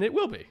week. And it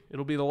will be.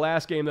 It'll be the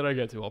last game that I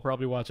get to. I'll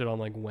probably watch it on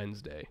like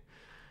Wednesday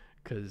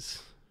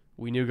because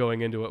we knew going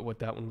into it what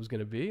that one was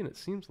going to be, and it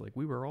seems like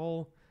we were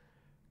all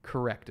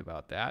correct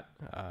about that.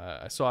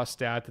 I saw a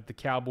stat that the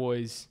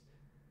Cowboys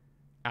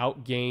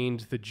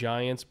outgained the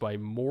Giants by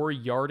more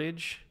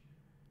yardage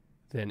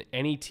than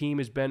any team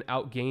has been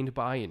outgained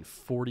by in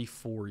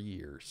 44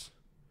 years.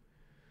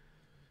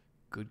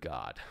 Good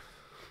God.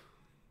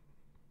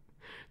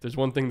 If there's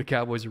one thing the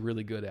Cowboys are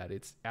really good at,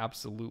 it's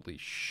absolutely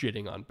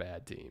shitting on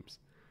bad teams.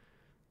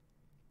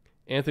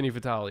 Anthony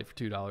Vitale for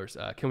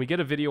 $2. Can we get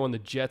a video on the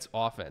Jets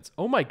offense?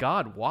 Oh my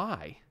God,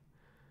 why?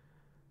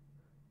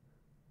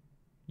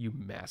 You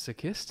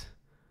masochist?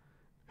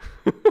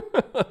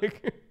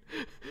 Like,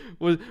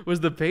 was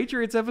the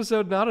Patriots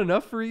episode not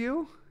enough for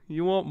you?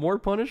 You want more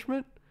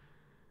punishment?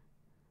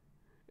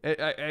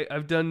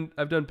 I've done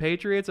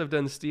Patriots, I've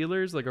done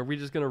Steelers. Like, are we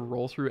just gonna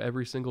roll through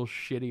every single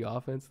shitty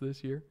offense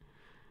this year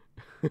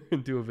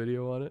and do a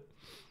video on it?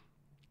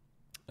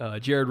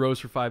 Jared Rose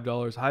for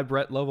 $5. Hi,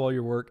 Brett. Love all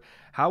your work.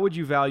 How would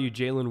you value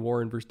Jalen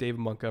Warren versus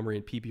David Montgomery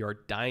in PPR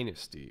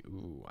Dynasty?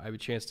 Ooh, I have a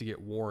chance to get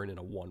Warren in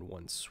a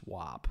 1-1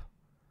 swap.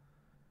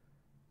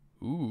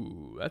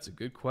 Ooh, that's a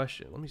good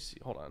question. Let me see.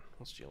 Hold on.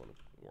 What's Jalen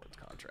Warren's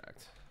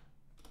contract?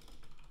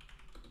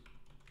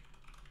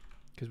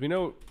 Because we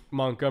know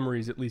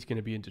Montgomery's at least going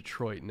to be in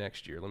Detroit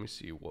next year. Let me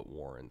see what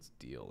Warren's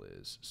deal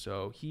is.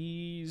 So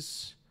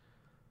he's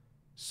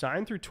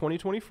signed through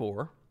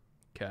 2024.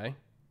 Okay.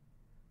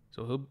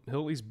 So he'll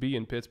at least be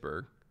in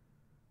Pittsburgh.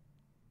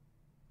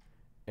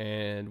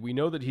 And we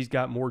know that he's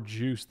got more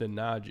juice than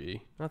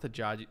Najee. Not that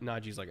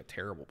Najee's like a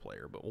terrible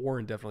player, but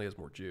Warren definitely has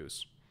more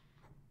juice.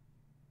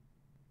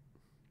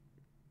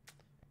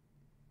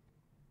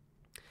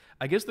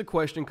 I guess the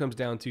question comes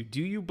down to,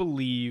 do you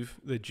believe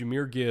that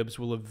Jahmyr Gibbs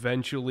will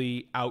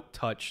eventually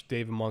outtouch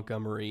David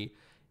Montgomery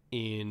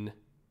in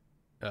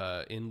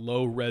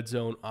low red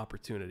zone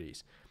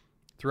opportunities?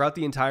 Throughout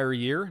the entire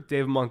year,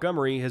 David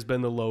Montgomery has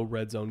been the low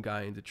red zone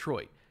guy in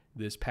Detroit.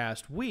 This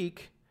past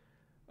week,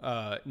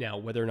 Now,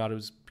 whether or not it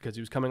was because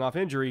he was coming off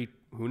injury,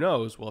 who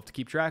knows? We'll have to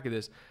keep track of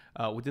this.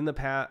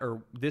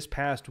 This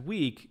past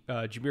week,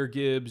 Jahmyr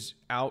Gibbs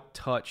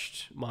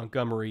out-touched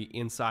Montgomery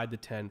inside the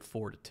 10,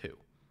 4-2.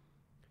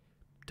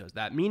 Does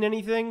that mean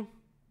anything?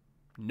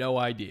 No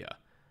idea.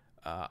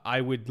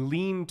 I would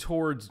lean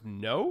towards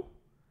no,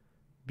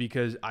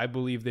 because I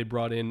believe they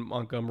brought in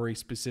Montgomery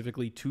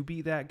specifically to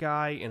be that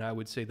guy, and I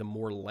would say the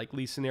more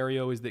likely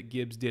scenario is that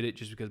Gibbs did it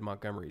just because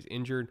Montgomery is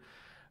injured,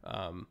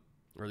 or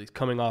at least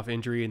coming off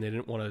injury, and they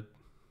didn't want to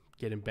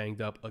get him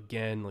banged up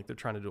again. Like, they're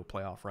trying to do a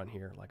playoff run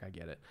here. Like, I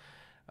get it.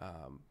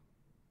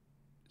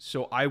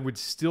 So I would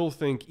still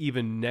think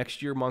even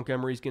next year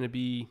Montgomery's going to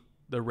be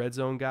the red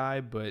zone guy,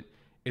 but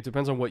it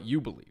depends on what you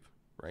believe,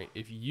 right?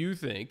 If you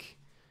think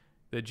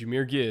that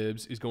Jahmyr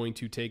Gibbs is going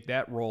to take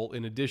that role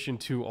in addition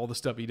to all the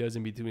stuff he does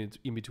in between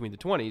the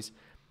 20s,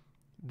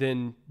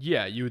 then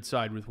yeah, you would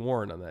side with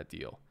Warren on that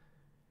deal.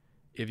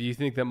 If you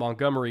think that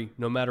Montgomery,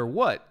 no matter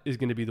what, is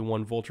going to be the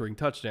one vulturing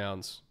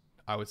touchdowns,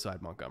 I would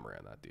side Montgomery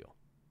on that deal.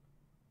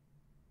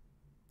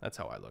 That's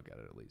how I look at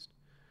it, at least.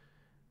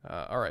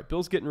 All right,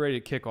 Bills getting ready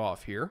to kick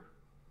off here.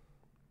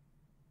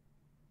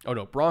 Oh,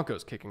 no,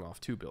 Broncos kicking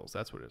off 2 Bills.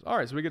 That's what it is. All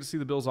right, so we get to see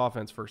the Bills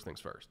offense first things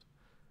first.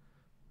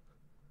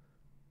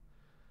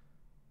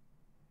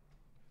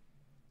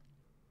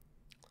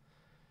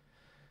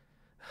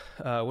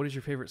 What is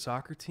your favorite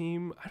soccer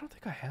team? I don't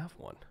think I have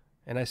one.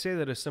 And I say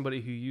that as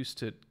somebody who used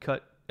to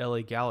cut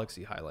LA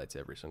Galaxy highlights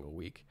every single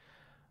week.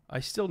 I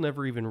still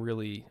never even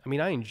really... I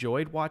mean, I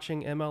enjoyed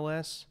watching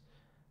MLS,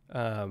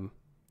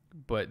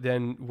 but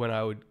then when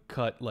I would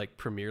cut like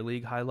Premier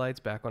League highlights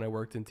back when I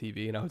worked in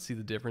TV and I would see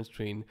the difference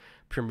between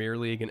Premier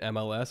League and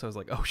MLS, I was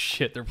like, oh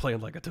shit, they're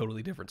playing like a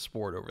totally different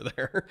sport over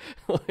there.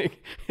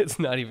 Like, it's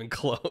not even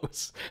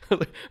close. I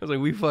was like,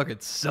 we fucking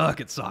suck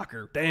at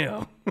soccer.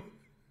 Damn.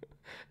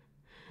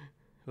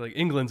 Like,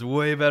 England's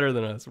way better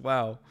than us.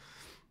 Wow.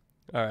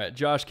 All right,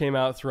 Josh came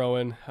out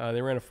throwing.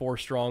 They ran a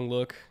 4-strong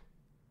look.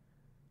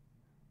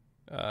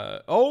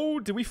 Oh,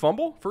 did we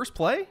fumble? First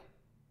play?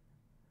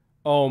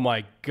 Oh,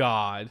 my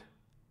God.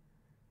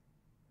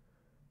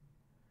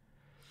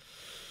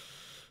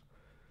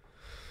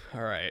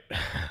 All right.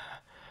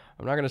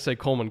 I'm not going to say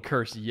Coleman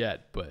cursed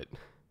yet, but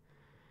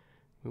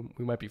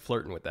we might be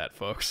flirting with that,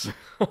 folks.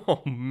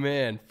 Oh,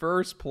 man.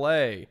 First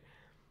play,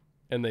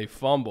 and they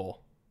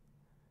fumble.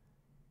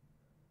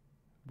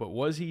 But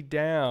was he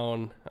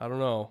down? I don't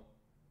know.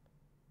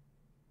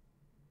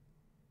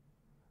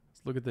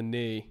 Let's look at the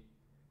knee.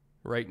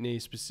 Right knee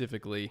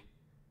specifically.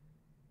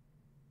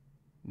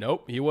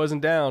 Nope, he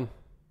wasn't down.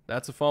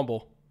 That's a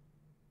fumble.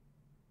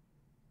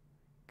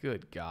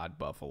 Good God,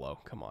 Buffalo.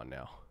 Come on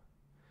now.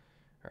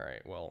 All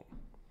right, well,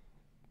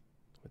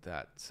 with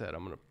that said,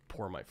 I'm going to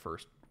pour my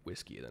first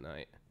whiskey of the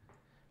night.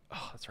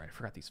 Oh, that's right. I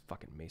forgot these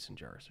fucking mason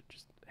jars are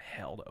just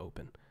hell to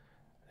open.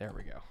 There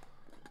we go.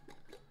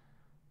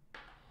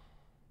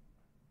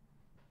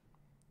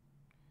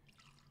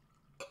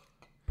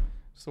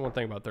 That's the one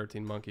thing about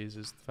 13 Monkeys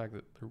is the fact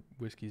that the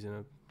whiskey's in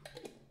a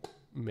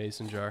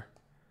mason jar.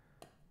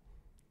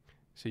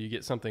 So you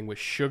get something with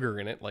sugar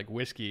in it, like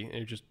whiskey, and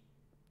it just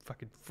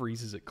fucking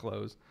freezes it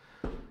closed.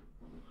 All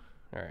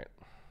right.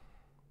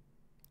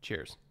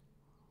 Cheers.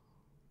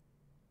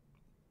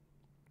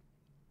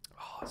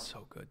 Oh, it's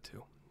so good,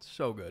 too.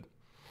 So good.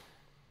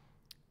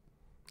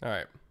 All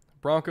right.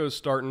 Broncos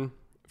starting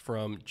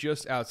from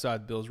just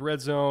outside the Bills' red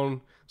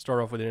zone.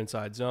 Start off with an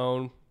inside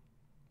zone.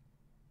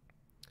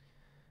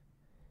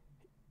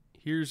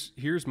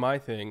 Here's my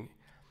thing.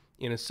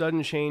 In a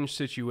sudden change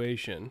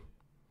situation,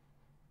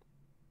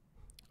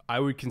 I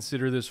would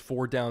consider this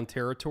 4-down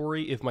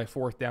territory if my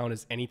 4th down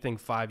is anything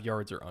 5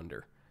 yards or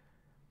under.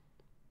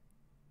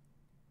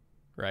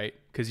 Right?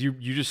 Because you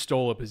just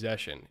stole a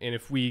possession. And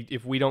if we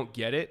don't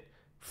get it,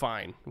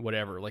 fine,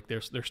 whatever. Like,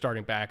 they're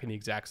starting back in the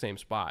exact same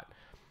spot.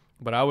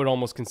 But I would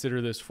almost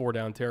consider this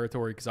 4-down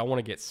territory because I want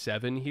to get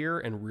 7 here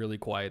and really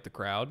quiet the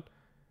crowd.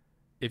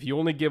 If you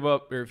only give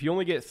up, or if you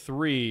only get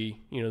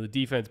 3, you know, the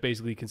defense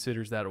basically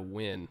considers that a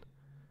win.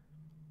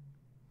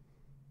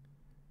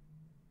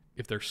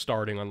 If they're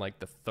starting on like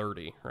the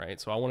 30, right?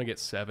 So I want to get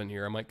 7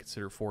 here. I might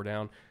consider 4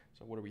 down.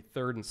 So what are we,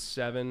 3rd and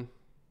 7? Let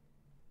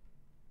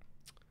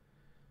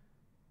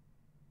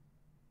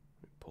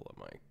me pull up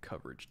my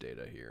coverage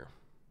data here.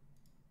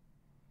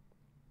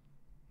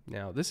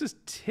 Now, this is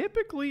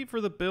typically for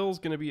the Bills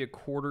going to be a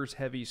quarters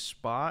heavy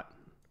spot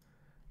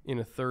in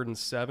a 3rd and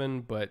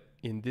 7, but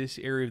in this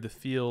area of the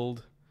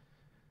field,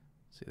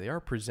 see, they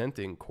are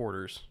presenting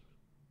quarters.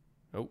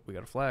 Oh, we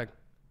got a flag.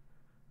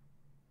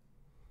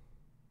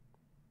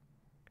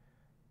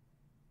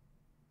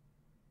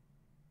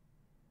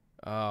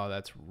 Oh,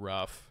 that's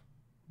rough.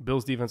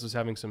 Bills defense was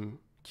having some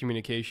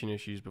communication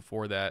issues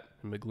before that,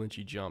 and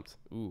McGlinchey jumped.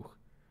 Ooh.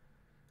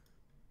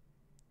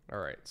 All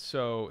right,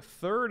 so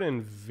 3rd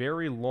and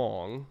very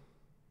long.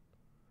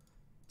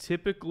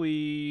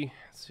 Typically,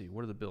 let's see,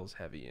 what are the Bills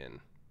heavy in?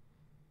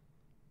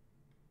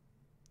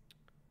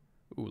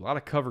 Ooh, a lot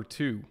of cover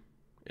 2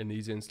 in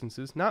these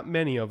instances. Not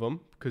many of them,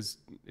 because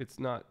it's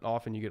not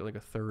often you get like a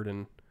 3rd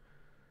and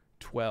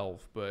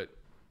 12, but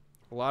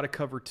A lot of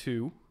cover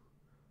 2.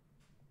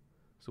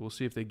 So we'll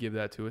see if they give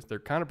that to us. They're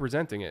kind of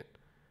presenting it.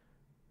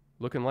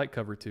 Looking like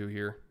cover 2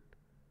 here.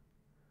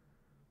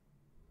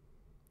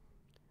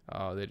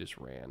 Oh, they just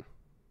ran.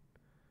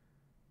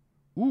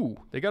 Ooh,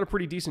 they got a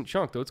pretty decent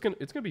chunk, though. It's gonna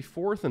be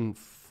 4th and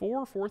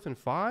 4, 4th and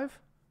 5.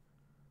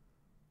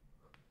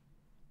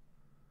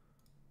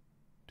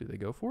 Do they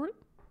go for it?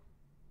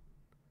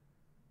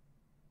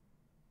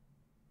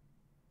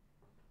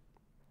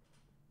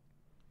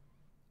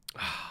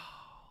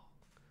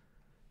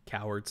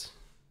 Cowards.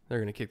 They're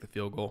going to kick the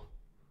field goal.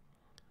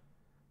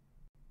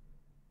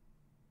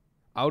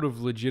 I would have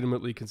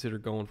legitimately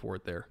considered going for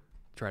it there.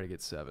 Try to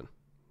get 7.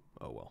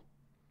 Oh,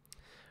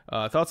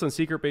 well. Thoughts on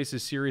Secret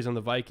Base's series on the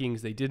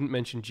Vikings? They didn't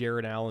mention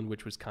Jared Allen,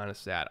 which was kind of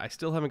sad. I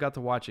still haven't got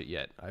to watch it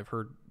yet. I've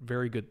heard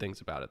very good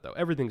things about it, though.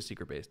 Everything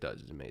Secret Base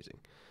does is amazing.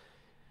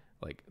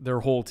 Like,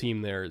 their whole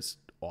team there is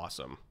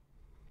awesome.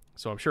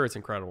 So I'm sure it's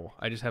incredible.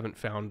 I just haven't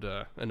found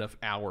enough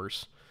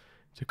hours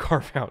to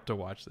carve out to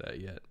watch that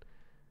yet.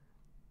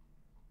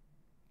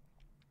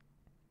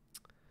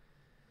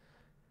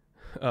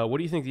 What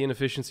do you think the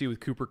inefficiency with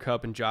Cooper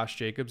Kupp and Josh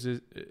Jacobs is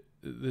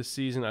this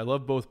season? I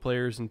love both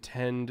players and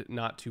tend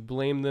not to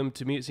blame them.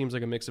 To me, it seems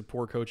like a mix of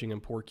poor coaching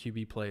and poor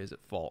QB play is at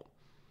fault.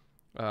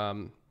 I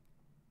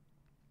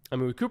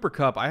mean, with Cooper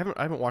Kupp, I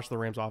haven't watched the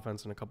Rams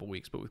offense in a couple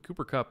weeks, but with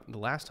Cooper Kupp, the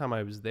last time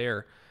I was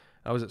there,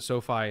 I was at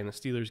SoFi in the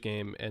Steelers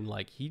game, and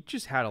like he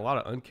just had a lot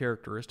of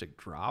uncharacteristic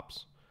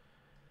drops.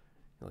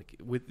 Like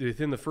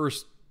within the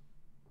first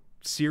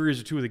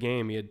series or 2 of the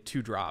game, he had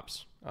 2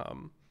 drops.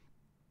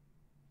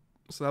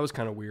 So that was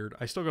kind of weird.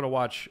 I still got to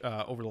watch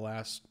over the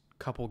last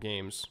couple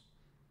games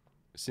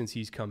since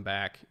he's come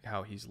back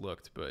how he's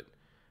looked, but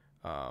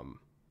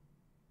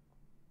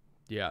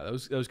yeah, that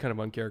was kind of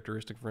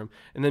uncharacteristic for him.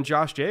 And then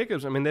Josh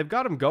Jacobs, I mean, they've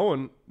got him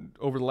going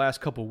over the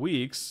last couple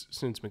weeks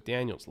since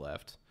McDaniels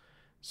left.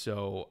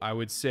 So I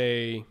would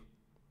say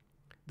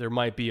there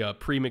might be a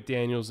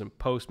pre-McDaniels and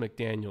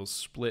post-McDaniels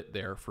split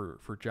there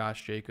for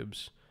Josh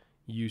Jacobs'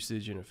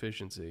 usage and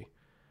efficiency.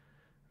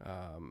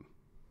 I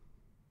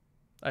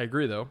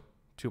agree, though.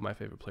 2 of my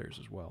favorite players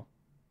as well.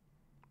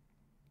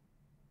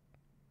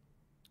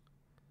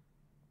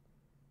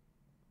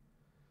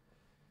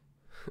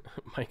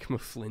 Mike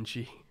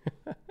McGlinchey.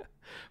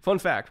 Fun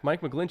fact,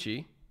 Mike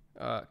McGlinchey,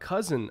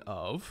 cousin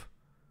of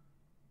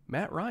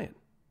Matt Ryan,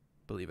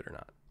 believe it or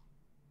not.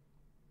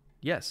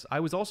 Yes, I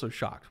was also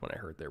shocked when I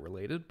heard they're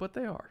related, but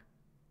they are.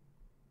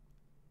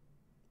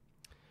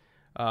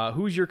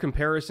 Who's your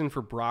comparison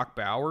for Brock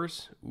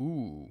Bowers?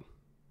 Ooh.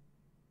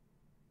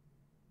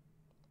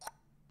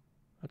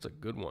 That's a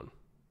good one.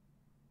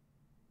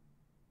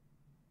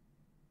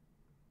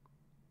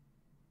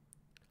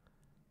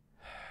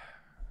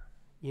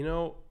 You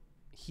know,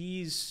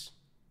 he's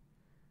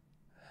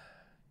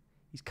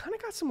kind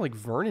of got some like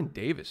Vernon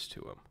Davis to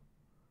him.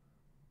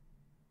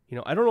 You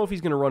know, I don't know if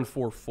he's going to run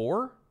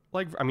 4.4.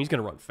 He's going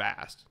to run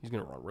fast. He's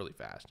going to run really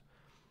fast.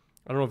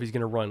 I don't know if he's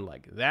going to run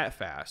like that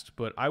fast,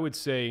 but I would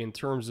say in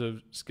terms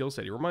of skill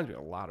set, he reminds me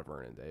a lot of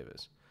Vernon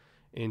Davis.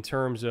 In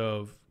terms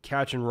of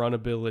catch and run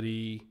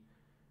ability,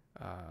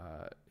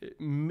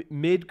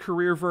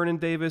 mid-career Vernon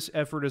Davis,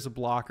 effort as a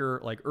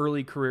blocker, like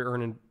early career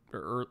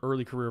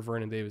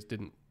Vernon Davis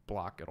didn't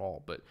block at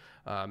all, but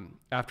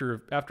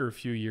after a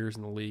few years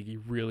in the league, he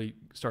really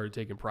started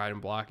taking pride in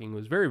blocking,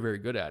 was very, very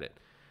good at it.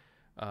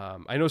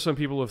 I know some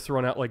people have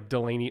thrown out like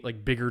Delaney,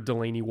 like bigger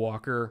Delaney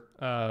Walker.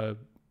 I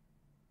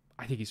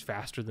think he's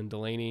faster than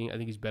Delaney. I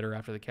think he's better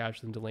after the catch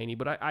than Delaney,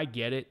 but I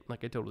get it.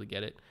 Like, I totally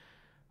get it.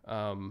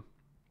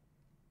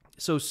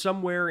 So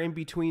somewhere in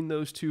between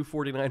those two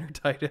 49er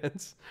tight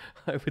ends,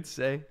 I would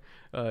say,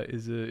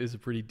 is a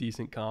pretty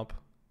decent comp.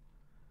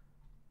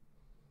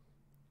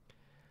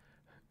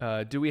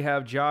 Do we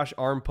have Josh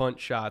arm punt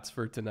shots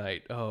for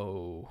tonight?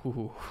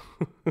 Oh,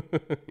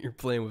 you're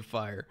playing with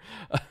fire.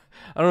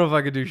 I don't know if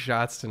I could do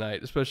shots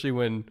tonight, especially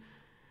when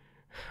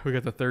we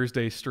got the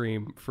Thursday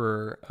stream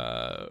for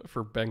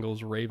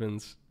Bengals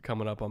Ravens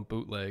coming up on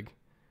Bootleg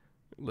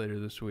later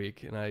this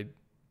week. And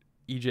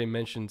EJ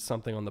mentioned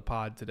something on the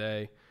pod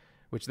today,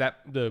 which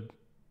the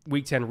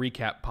Week 10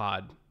 recap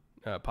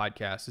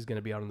podcast is going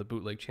to be out on the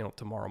Bootleg channel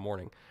tomorrow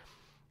morning.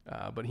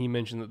 But he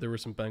mentioned that there were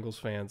some Bengals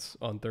fans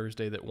on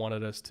Thursday that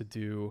wanted us to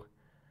do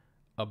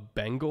a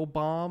Bengal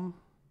bomb,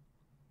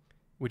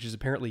 which is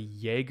apparently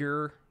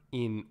Jaeger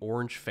in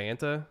orange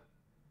Fanta,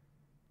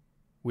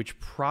 which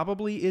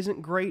probably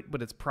isn't great, but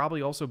it's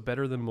probably also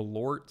better than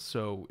Malort,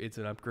 so it's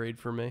an upgrade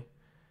for me.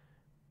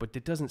 But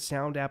it doesn't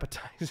sound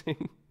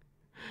appetizing,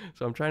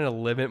 so I'm trying to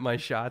limit my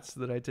shots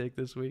that I take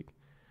this week.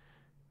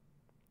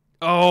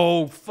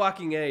 Oh,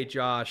 fucking A,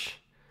 Josh.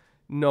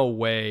 No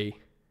way.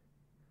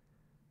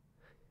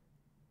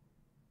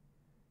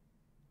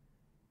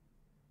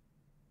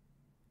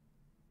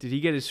 Did he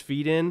get his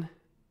feet in?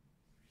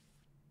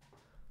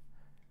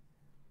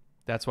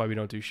 That's why we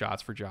don't do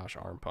shots for Josh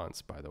arm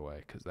punts, by the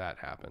way, because that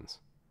happens.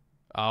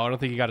 Oh, I don't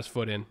think he got his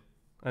foot in.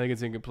 I think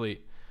it's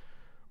incomplete.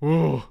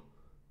 Ooh.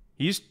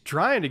 He's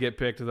trying to get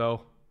picked,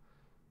 though.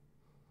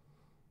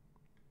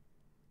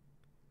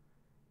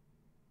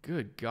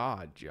 Good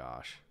God,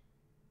 Josh.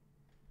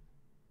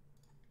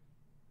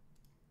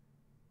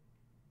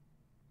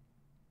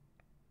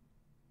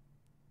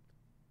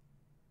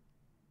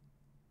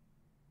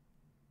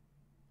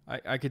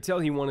 I could tell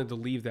he wanted to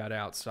leave that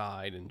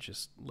outside and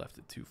just left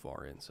it too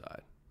far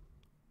inside.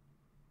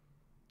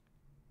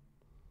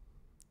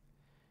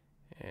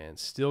 And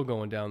still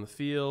going down the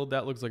field.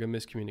 That looks like a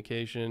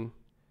miscommunication.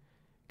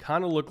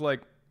 Kind of looked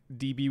like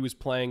DB was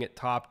playing it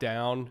top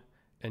down,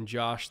 and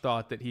Josh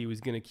thought that he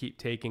was going to keep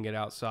taking it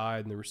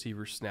outside, and the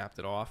receiver snapped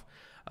it off.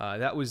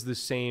 That was the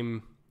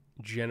same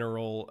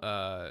general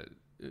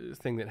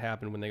thing that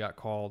happened when they got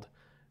called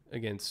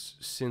against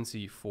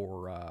Cincy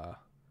for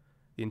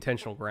the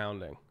intentional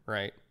grounding,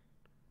 right?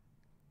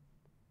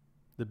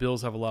 The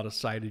Bills have a lot of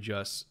side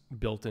adjusts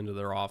built into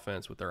their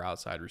offense with their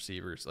outside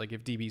receivers. Like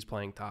if DB's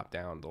playing top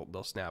down,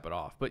 they'll snap it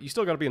off. But you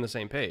still got to be on the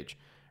same page,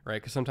 right?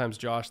 Because sometimes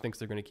Josh thinks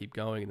they're going to keep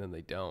going and then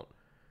they don't.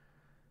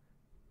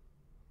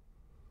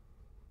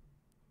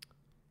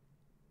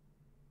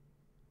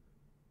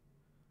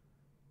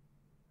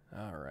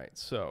 All right,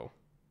 so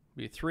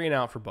be a 3 and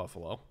out for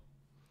Buffalo.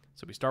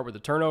 So we start with a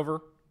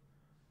turnover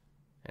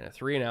and a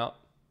 3 and out.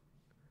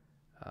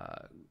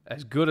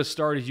 As good a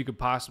start as you could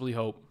possibly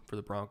hope for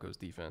the Broncos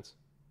defense.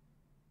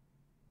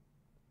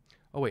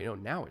 Oh wait, no,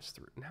 now it's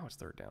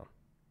third down.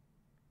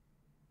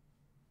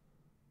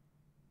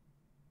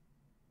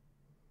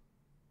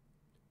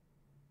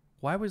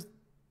 Why was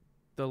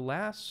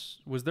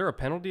there a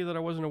penalty that I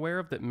wasn't aware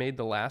of that made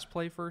the last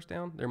play first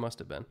down? There must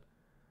have been.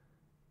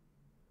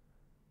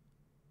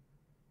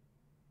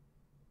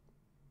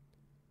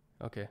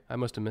 Okay, I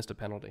must have missed a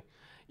penalty.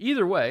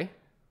 Either way,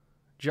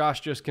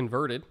 Josh just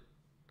converted.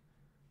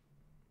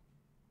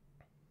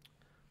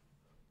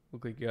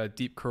 Looked like a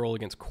deep curl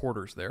against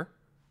quarters there.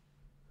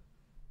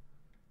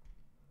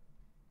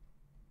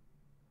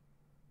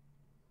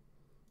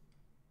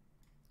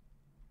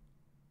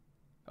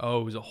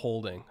 Oh, it was a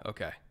holding.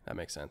 Okay, that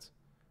makes sense.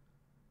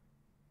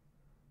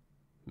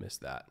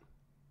 Missed that.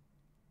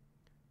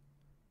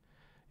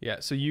 Yeah,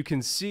 so you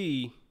can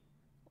see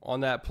on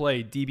that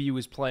play, DB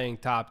was playing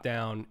top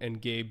down and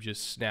Gabe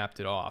just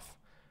snapped it off.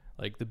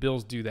 Like the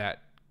Bills do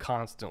that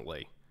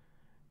constantly.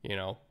 You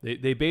know,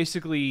 they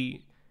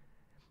basically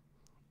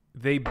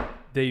they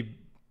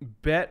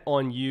bet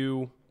on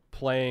you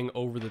playing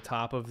over the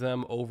top of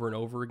them over and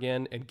over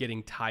again and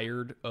getting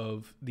tired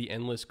of the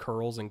endless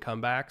curls and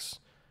comebacks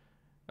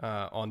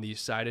on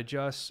these side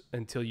adjusts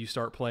until you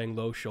start playing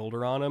low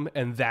shoulder on them,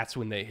 and that's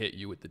when they hit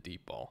you with the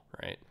deep ball,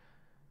 right?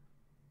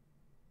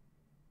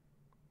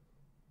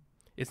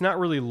 It's not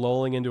really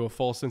lulling into a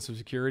false sense of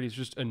security. It's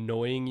just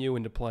annoying you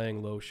into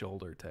playing low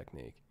shoulder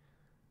technique,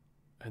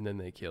 and then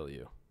they kill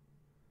you.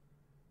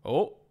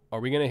 Oh, are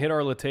we going to hit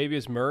our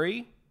Latavius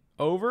Murray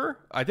over?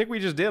 I think we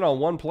just did on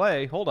one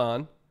play. Hold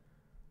on.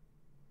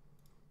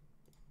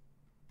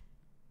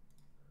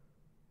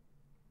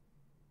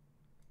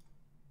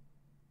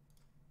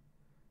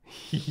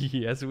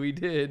 Yes, we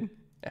did.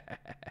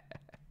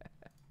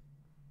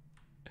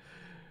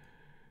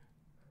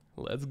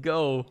 Let's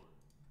go.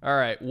 All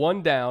right,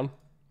 one down.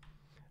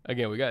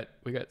 Again, we got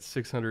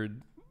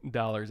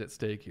 $600 at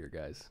stake here,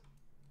 guys.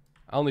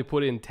 I only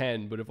put in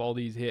 10, but if all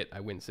these hit, I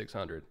win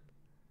 600.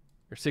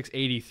 Or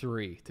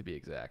 683 to be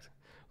exact.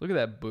 Look at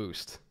that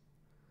boost.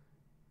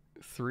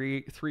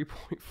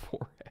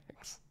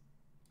 3.4x.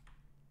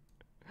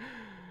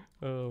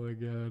 Oh my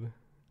god.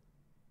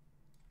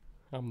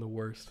 I'm the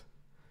worst.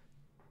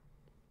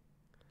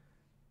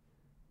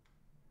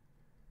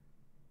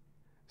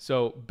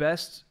 So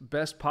best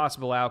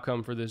possible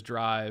outcome for this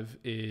drive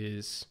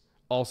is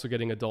also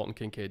getting a Dalton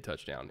Kincaid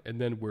touchdown, and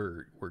then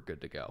we're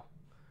good to go.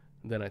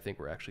 Then I think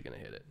we're actually going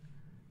to hit it.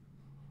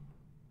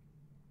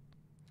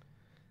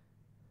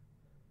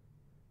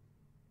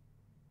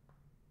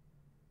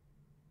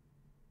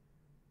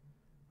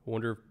 I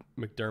wonder if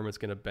McDermott's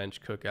going to bench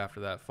Cook after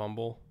that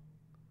fumble.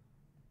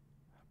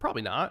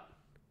 Probably not.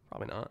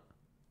 Probably not.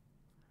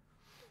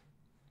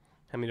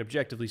 I mean,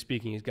 objectively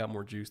speaking, he's got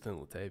more juice than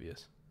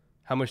Latavius.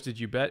 How much did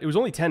you bet? It was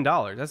only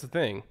 $10. That's the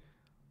thing.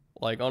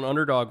 Like on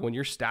Underdog, when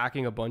you're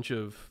stacking a bunch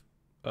of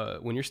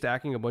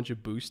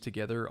boosts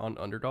together on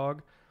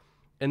Underdog,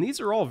 and these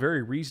are all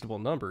very reasonable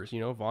numbers. You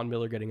know, Von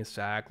Miller getting a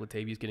sack,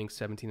 Latavius getting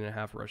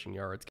 17.5 rushing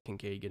yards,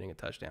 Kincaid getting a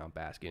touchdown,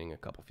 Bass getting a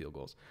couple field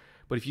goals.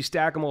 But if you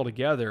stack them all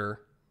together,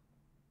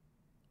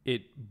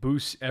 it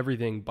boosts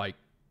everything by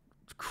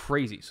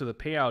crazy. So the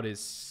payout is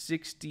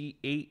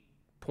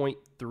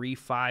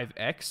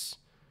 68.35x.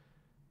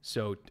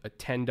 So a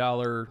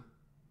 $10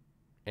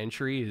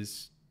 entry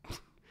is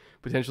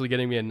potentially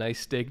getting me a nice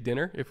steak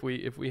dinner if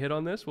we hit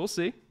on this. We'll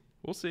see.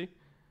 We'll see.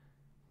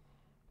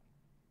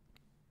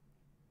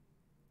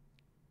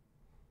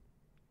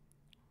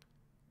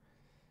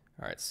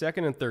 All right,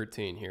 2nd and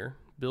 13 here.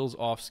 Bills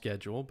off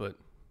schedule, but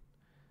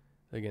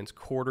against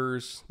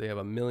quarters, they have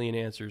a million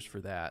answers for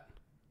that.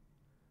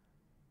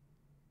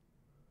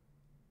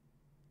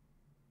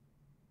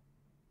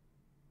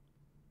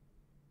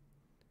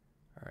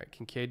 All right,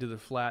 Kincaid to the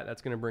flat.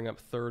 That's going to bring up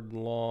 3rd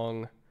and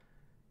long.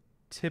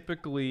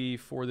 typically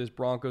for this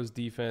Broncos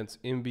defense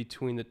in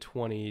between the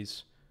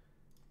 20s,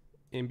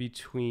 in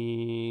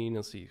between,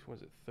 let's see,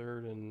 was it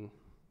third and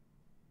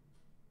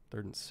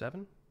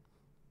 7?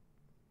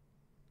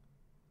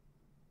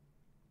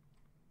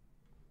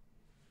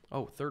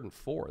 Oh, 3rd and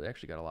 4. They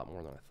actually got a lot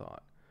more than I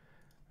thought.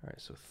 All right,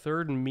 so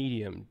 3rd and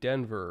medium,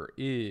 Denver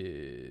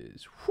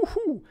is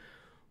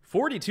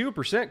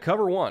 42%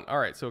 cover 1. All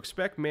right, so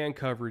expect man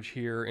coverage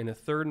here in a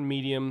 3rd and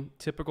medium.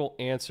 Typical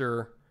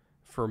answer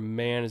for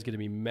man is going to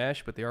be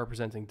mesh, but they are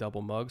presenting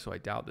double mug, so I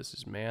doubt this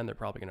is man. They're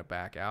probably going to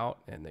back out,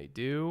 and they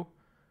do.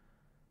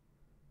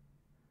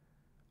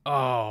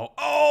 Oh,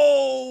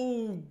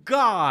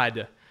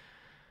 God.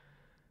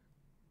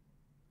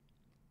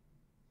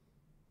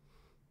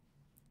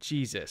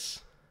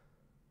 Jesus.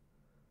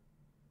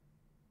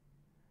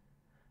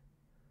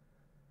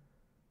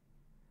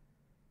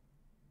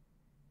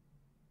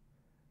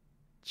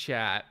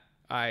 Chat,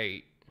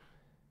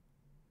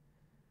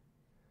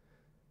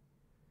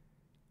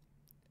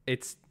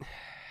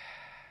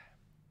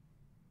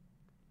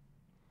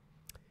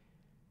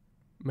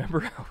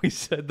 remember how we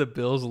said the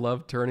Bills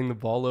love turning the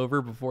ball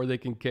over before they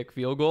can kick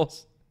field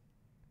goals?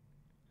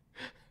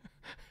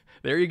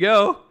 There you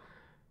go.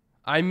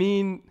 I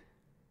mean,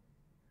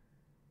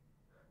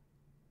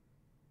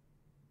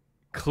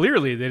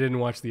 clearly they didn't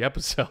watch the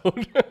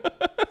episode.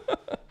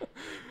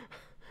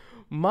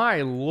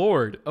 My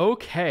Lord.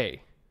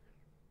 Okay.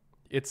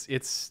 It's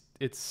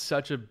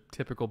such a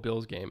typical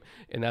Bills game,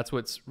 and that's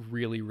what's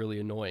really, really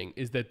annoying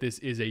is that this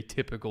is a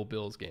typical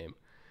Bills game.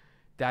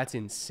 That's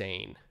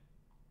insane.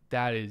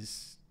 That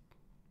is,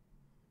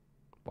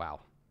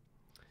 wow.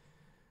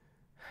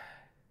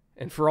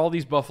 And for all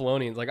these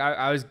Buffalonians, like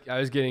I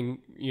was getting,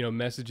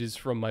 messages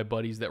from my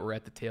buddies that were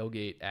at the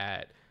tailgate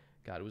at,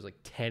 God, it was like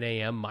 10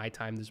 a.m. my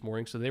time this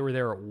morning. So they were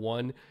there at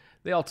 1.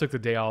 They all took the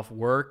day off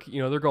work.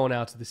 They're going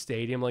out to the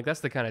stadium. Like,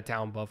 that's the kind of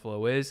town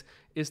Buffalo is.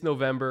 It's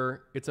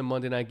November. It's a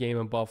Monday night game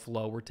in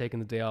Buffalo. We're taking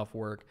the day off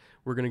work.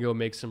 We're going to go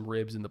make some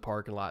ribs in the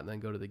parking lot and then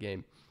go to the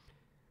game.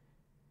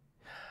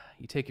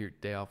 You take your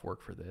day off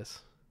work for this?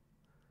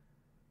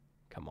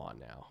 Come on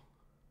now.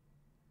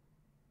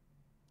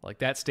 Like,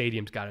 that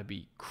stadium's got to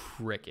be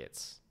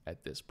crickets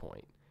at this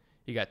point.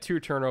 You got 2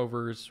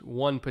 turnovers,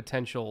 1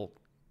 potential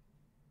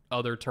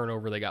other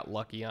turnover they got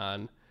lucky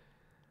on.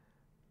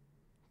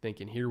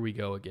 Thinking, here we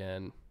go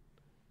again.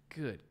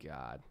 Good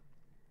God.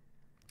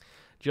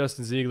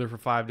 Justin Ziegler for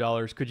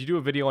 $5. Could you do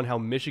a video on how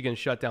Michigan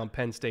shut down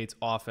Penn State's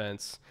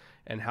offense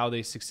and how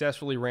they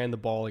successfully ran the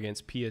ball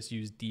against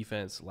PSU's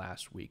defense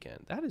last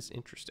weekend? That is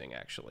interesting,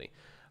 actually.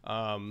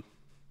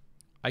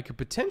 I could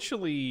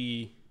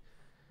potentially,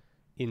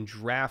 in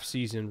draft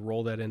season,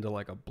 roll that into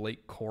like a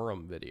Blake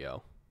Corum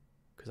video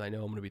because I know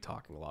I'm going to be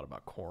talking a lot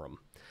about Corum.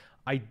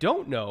 I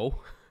don't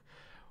know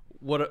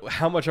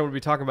how much I'm going to be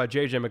talking about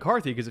J.J.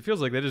 McCarthy because it feels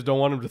like they just don't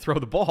want him to throw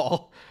the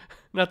ball.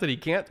 Not that he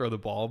can't throw the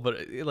ball,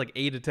 but like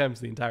 8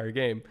 attempts the entire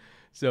game.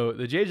 So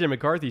the J.J.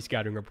 McCarthy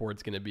scouting report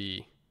is going to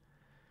be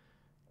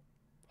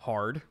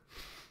hard.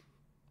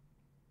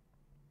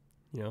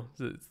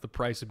 It's the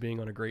price of being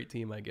on a great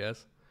team, I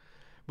guess.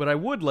 But I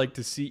would like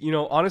to see,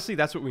 honestly,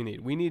 that's what we need.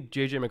 We need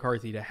J.J.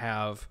 McCarthy to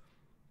have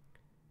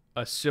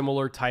a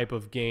similar type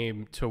of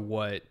game to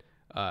what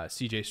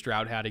C.J.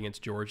 Stroud had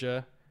against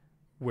Georgia,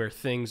 where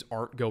things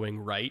aren't going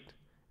right.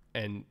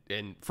 And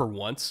for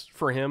once,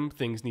 for him,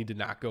 things need to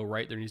not go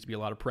right. There needs to be a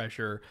lot of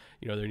pressure.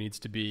 There needs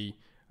to be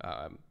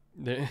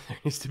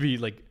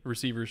like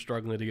receivers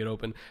struggling to get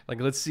open. Like,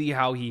 let's see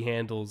how he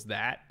handles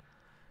that.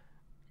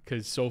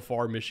 Because so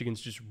far,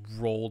 Michigan's just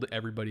rolled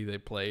everybody they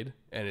played,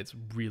 and it's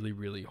really,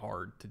 really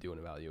hard to do an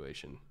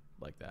evaluation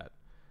like that.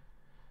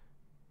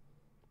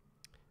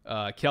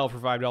 Kel for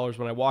 $5.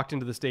 When I walked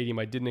into the stadium,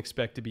 I didn't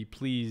expect to be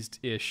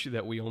pleased-ish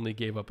that we only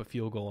gave up a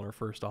field goal on our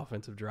first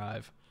offensive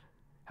drive.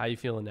 How you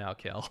feeling now,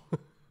 Kel?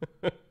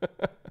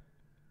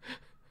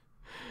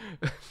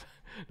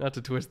 Not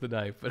to twist the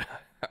knife, but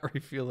how are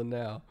you feeling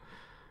now?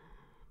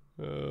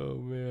 Oh,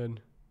 man.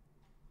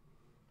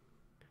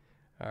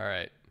 All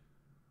right.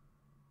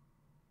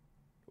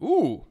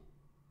 Ooh.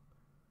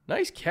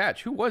 Nice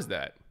catch. Who was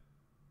that?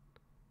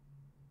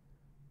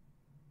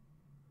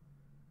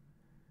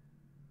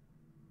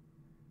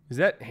 Is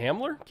that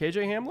Hamler?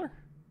 KJ Hamler?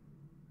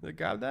 That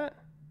got that?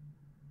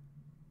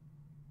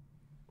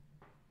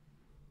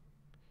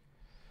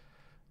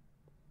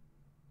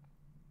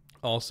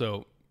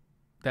 Also,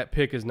 that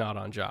pick is not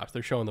on Josh.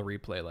 They're showing the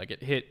replay like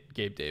it hit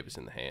Gabe Davis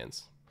in the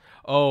hands.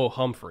 Oh,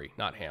 Humphrey,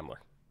 not Hamler.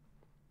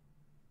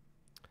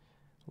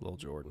 Lil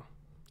Jordan.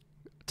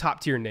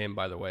 Top tier name,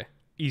 by the way.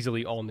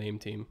 Easily all name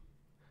team.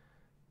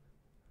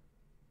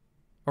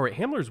 All right,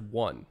 Hamler's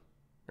 1.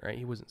 All right,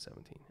 he wasn't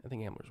 17. I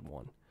think Hamler's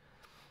 1.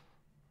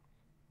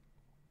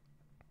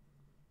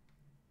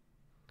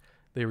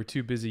 They were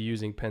too busy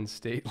using Penn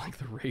State like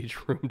the rage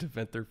room to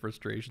vent their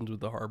frustrations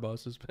with the Harbaugh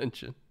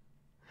suspension.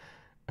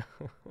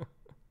 All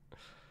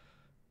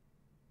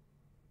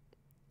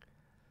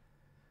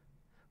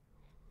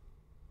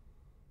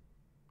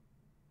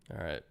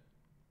right.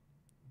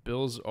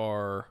 Bills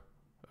are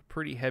a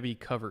pretty heavy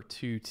cover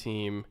 2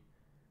 team.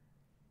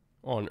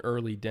 on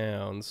early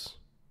downs.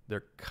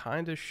 They're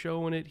kind of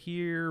showing it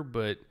here,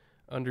 but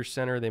under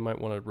center, they might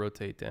want to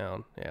rotate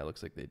down. Yeah, it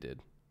looks like they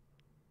did.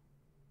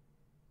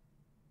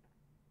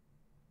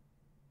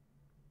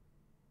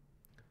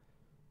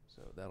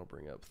 So that'll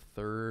bring up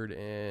third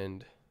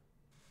and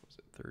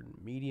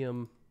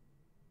medium.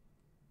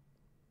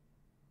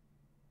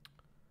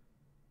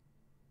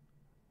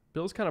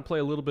 Bills kind of play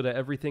a little bit of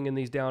everything in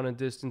these down and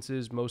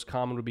distances. Most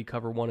common would be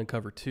cover 1 and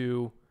cover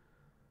 2.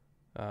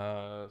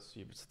 So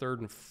if it's 3rd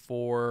and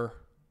 4,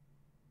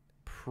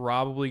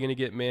 probably going to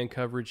get man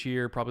coverage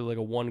here. Probably like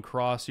a 1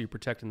 cross, so you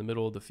protect in the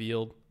middle of the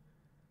field.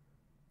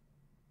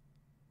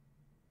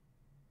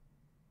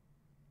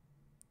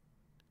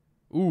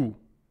 Ooh.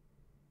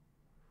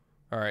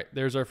 All right,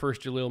 there's our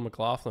first Jaleel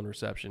McLaughlin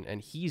reception,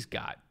 and he's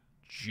got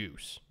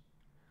juice.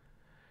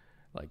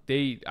 Like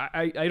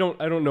I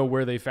don't know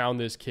where they found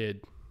this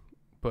kid,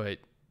 but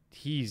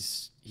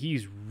he's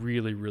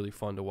really, really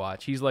fun to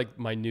watch. He's like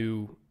my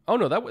new. Oh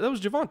no, that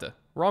was Javonte.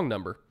 Wrong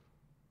number.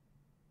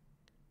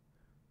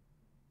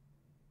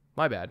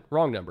 My bad.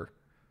 Wrong number.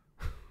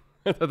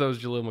 I thought that was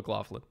Jaleel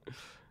McLaughlin.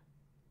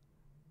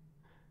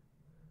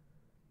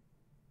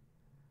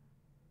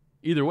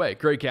 Either way,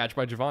 great catch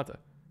by Javonte.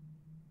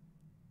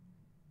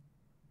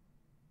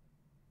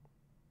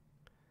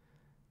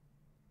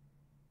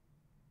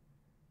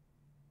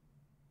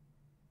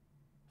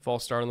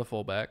 False start on the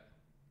fullback.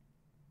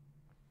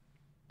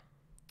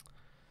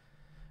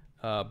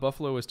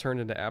 Buffalo has turned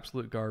into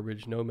absolute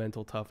garbage. No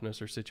mental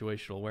toughness or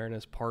situational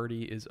awareness.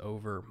 Party is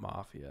over,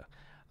 Mafia.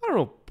 I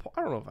don't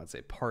know if I'd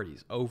say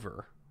party's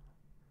over.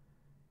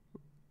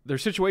 Their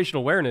situational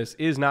awareness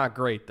is not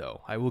great,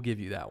 though. I will give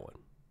you that one.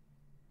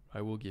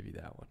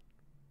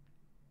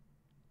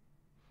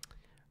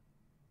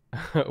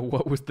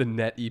 What was the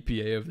net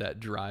EPA of that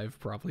drive?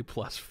 Probably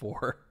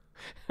 +4.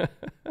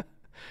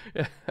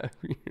 Yeah,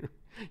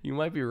 you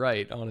might be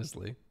right,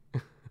 honestly.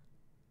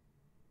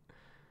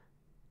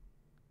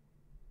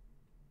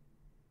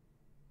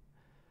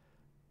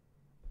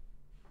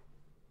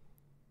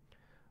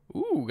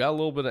 Ooh, got a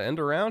little bit of end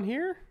around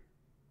here.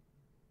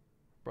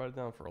 Brought it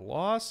down for a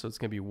loss, so it's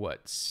gonna be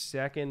what?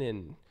 Second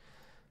and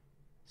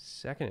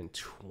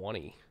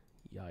 20.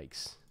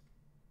 Yikes.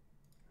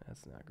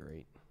 That's not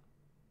great.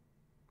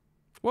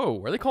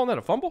 Whoa, are they calling that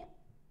a fumble?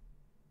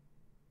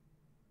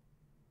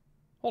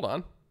 Hold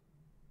on.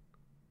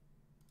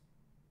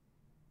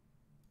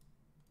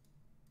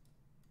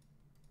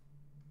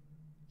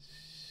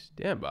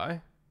 Stand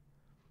by.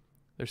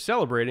 They're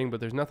celebrating, but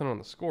there's nothing on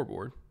the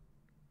scoreboard.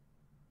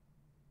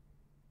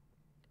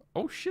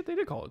 Oh, shit, they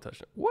did call it a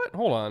touchdown. What?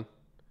 Hold on.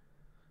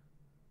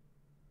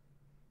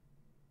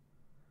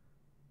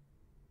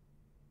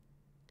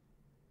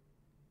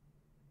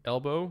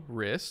 Elbow,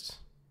 wrist.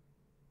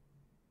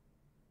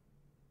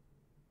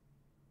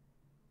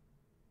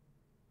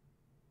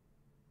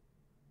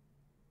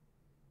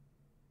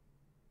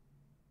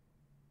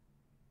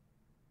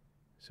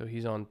 So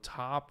he's on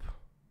top.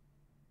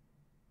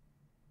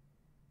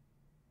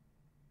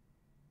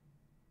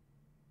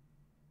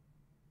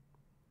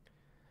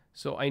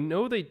 So I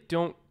know they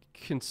don't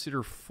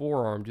consider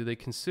forearm. Do they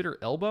consider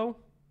elbow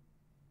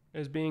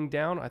as being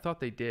down? I thought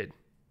they did.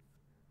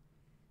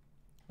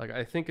 Like,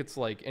 I think it's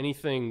like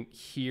anything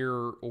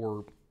here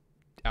or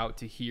out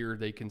to here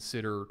they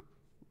consider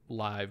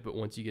live, but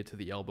once you get to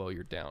the elbow,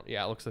 you're down.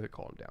 Yeah, it looks like they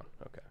call him down.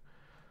 Okay.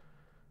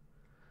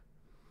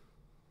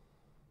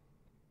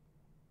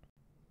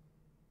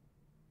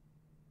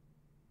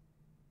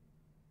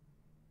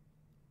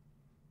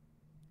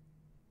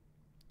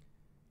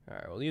 All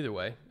right, well, either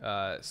way,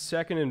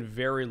 second and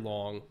very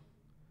long.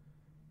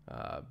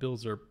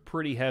 Bills are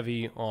pretty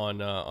heavy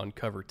on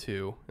cover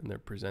 2, and they're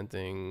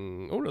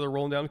presenting. Oh, no, they're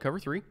rolling down to cover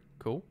 3.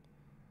 Cool.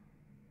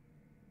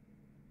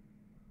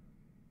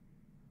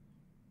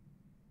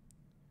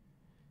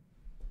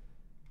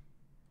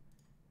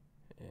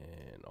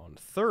 And on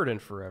third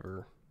and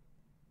forever,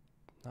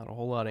 not a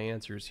whole lot of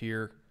answers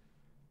here.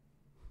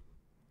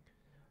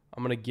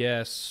 I'm gonna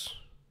guess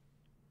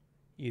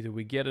either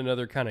we get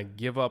another kind of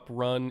give up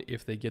run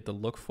if they get the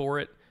look for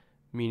it.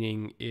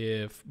 Meaning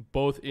if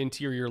both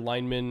interior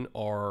linemen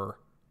are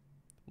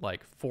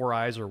like 4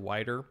 eyes or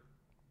wider,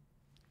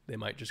 they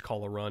might just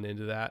call a run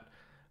into that.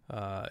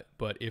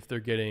 But if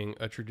they're getting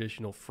a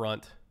traditional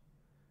front,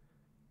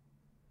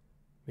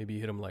 maybe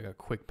you hit them like a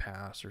quick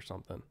pass or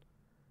something.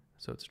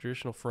 So it's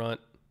traditional front.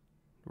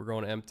 We're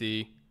going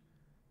empty.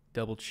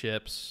 Double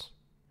chips.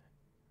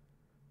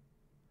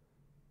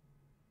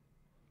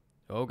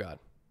 Oh, God.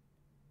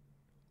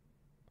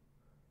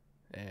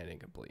 And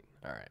incomplete.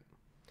 All right.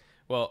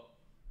 Well,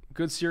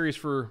 good series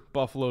for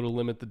Buffalo to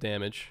limit the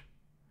damage.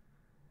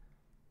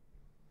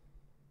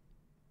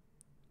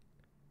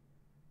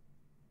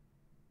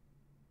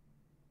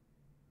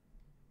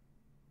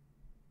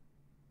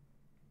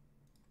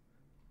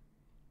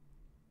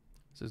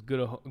 It's as good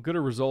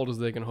a result as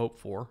they can hope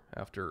for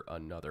after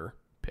another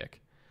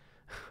pick.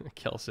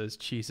 Kel says,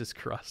 Jesus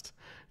Christ.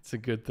 It's a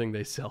good thing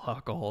they sell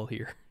alcohol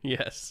here.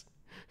 Yes.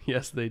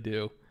 Yes, they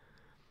do.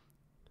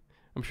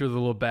 I'm sure the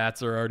little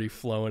bats are already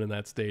flowing in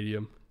that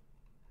stadium.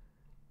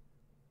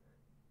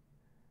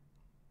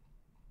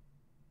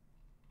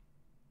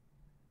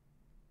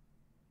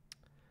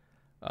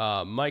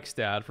 Mike's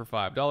dad for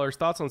 $5.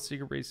 Thoughts on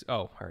Secret Base?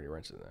 Oh, I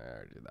already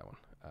did that one.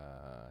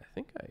 I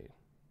think I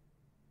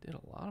did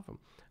a lot of them.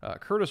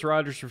 Curtis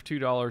Rogers for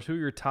 $2. Who are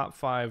your top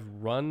 5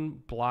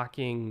 run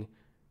blocking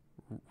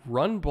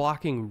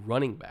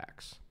running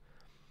backs?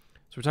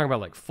 So we're talking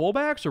about like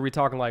fullbacks, or are we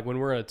talking like when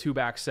we're in a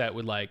 2-back set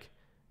with like,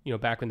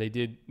 back when they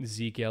did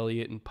Zeke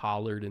Elliott and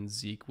Pollard, and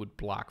Zeke would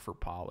block for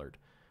Pollard?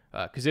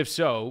 Because if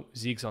so,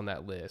 Zeke's on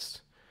that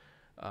list.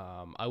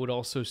 I would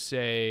also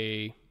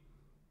say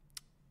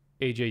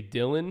A.J.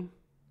 Dillon,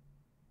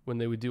 when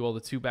they would do all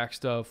the 2-back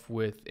stuff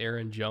with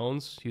Aaron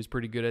Jones. He was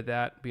pretty good at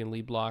that, being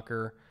lead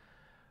blocker.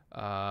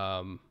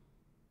 God,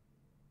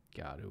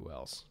 who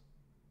else?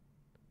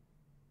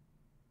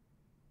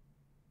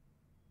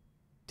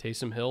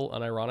 Taysom Hill,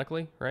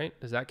 unironically, right?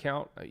 Does that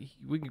count?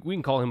 We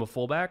can call him a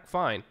fullback.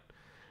 Fine.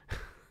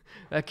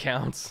 That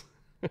counts.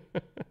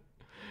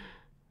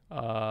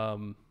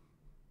 I'm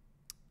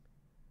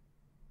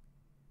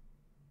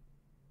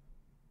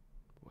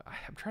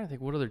trying to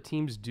think what other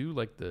teams do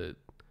like the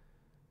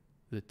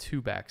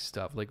 2-back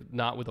stuff, like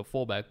not with a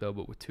fullback though,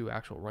 but with 2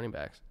 actual running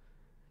backs.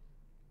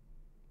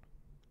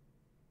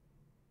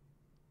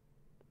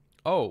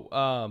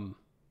 Raheem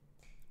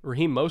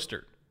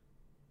Mostert.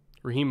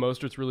 Raheem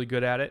Mostert's really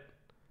good at it.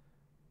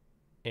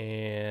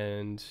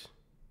 And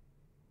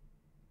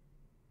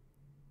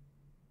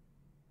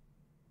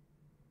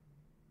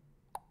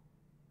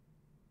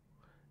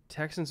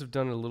Texans have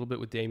done it a little bit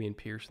with Dameon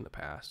Pierce in the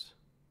past.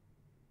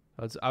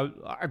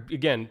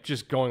 Again,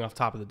 just going off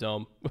top of the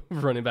dome,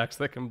 running backs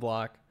that can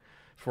block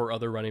for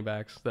other running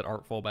backs that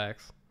aren't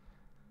fullbacks.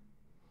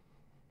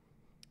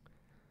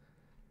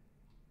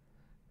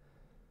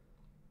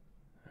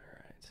 All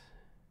right.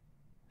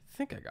 I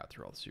think I got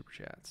through all the super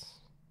chats.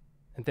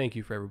 And thank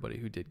you for everybody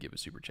who did give a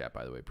super chat,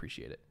 by the way.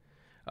 Appreciate it.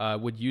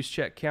 Would use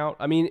check count?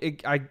 I mean,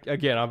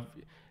 I'm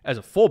as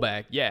a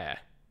fullback, yeah.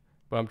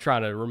 But I'm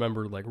trying to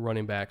remember like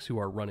running backs who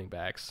are running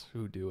backs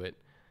who do it.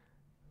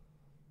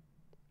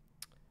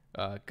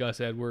 Gus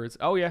Edwards.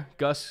 Oh yeah,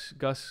 Gus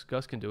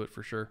can do it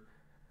for sure.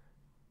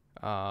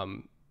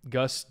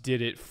 Gus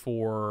did it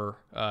for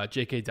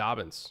J.K.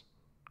 Dobbins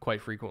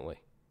quite frequently.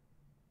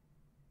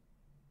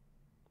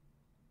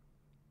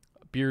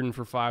 Bearden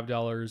for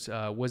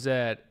 $5. Was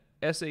at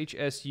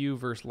SHSU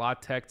versus La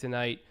Tech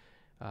tonight.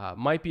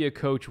 Might be a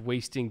coach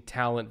wasting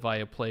talent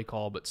via play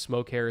call, but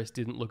Smoke Harris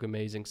didn't look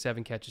amazing.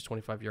 7 catches,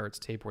 25 yards,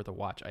 tape worth a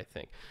watch, I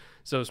think.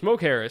 So Smoke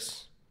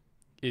Harris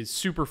is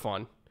super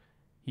fun.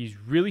 He's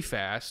really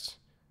fast.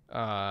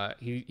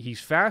 He's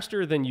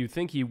faster than you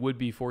think he would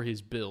be for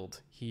his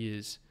build.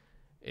 He's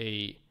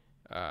a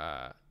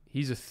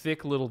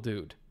thick little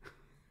dude.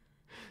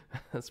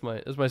 That's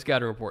my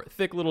scouting report.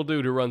 Thick little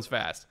dude who runs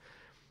fast.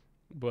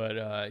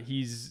 But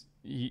he's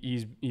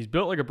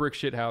built like a brick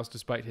shit house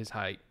despite his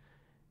height.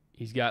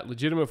 He's got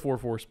legitimate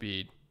 4.4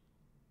 speed.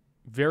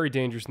 Very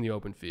dangerous in the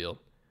open field.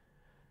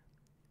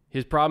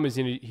 His problem is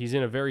he's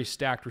in a very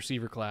stacked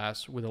receiver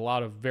class with a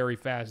lot of very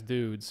fast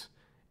dudes.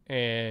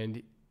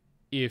 And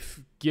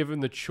if given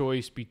the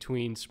choice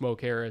between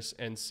Smoke Harris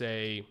and,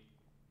 say,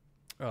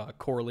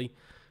 Corley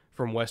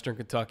from Western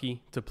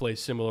Kentucky to play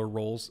similar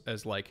roles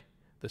as, like,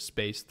 the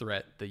space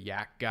threat, the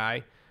yak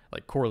guy,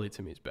 like, Corley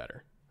to me is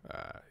better.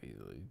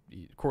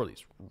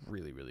 Corley's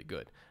really, really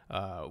good.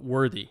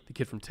 Worthy, the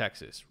kid from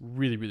Texas,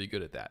 really, really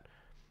good at that.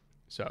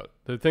 So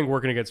the thing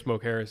working against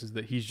Smoke Harris is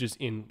that he's just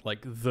in, like,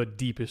 the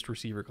deepest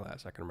receiver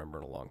class I can remember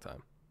in a long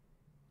time.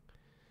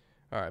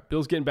 All right,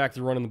 Bill's getting back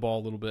to running the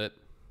ball a little bit.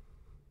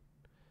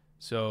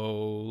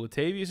 So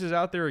Latavius is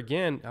out there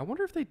again. I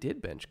wonder if they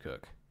did bench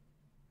Cook.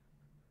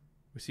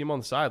 We see him on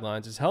the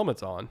sidelines. His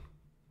helmet's on.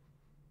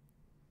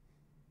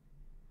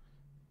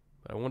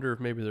 But I wonder if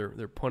maybe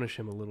they're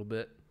punishing him a little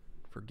bit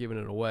for giving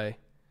it away.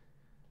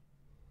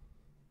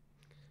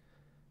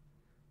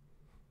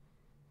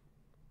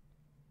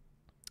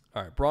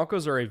 All right,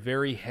 Broncos are a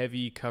very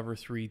heavy cover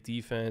 3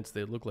 defense.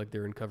 They look like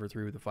they're in cover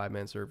 3 with a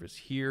 5-man service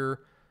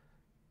here.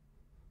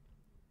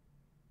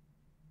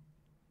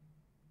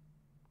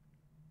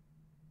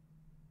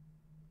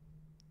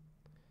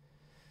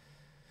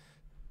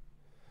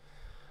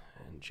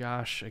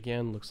 Josh,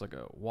 again, looks like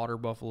a water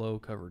buffalo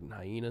covered in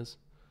hyenas.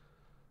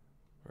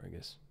 Or I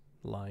guess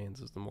lions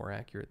is the more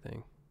accurate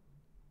thing.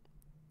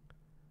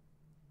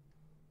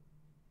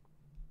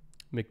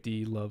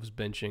 McD loves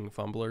benching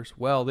fumblers.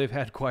 Well, they've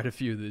had quite a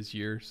few this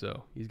year,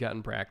 so he's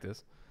gotten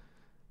practice.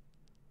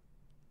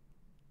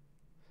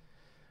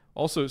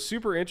 Also,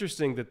 super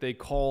interesting that they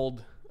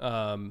called,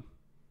 it's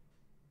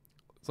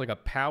like a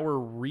power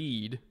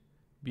read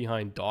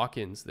behind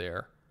Dawkins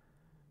there,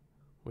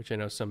 which I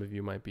know some of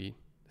you might be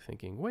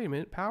thinking, wait a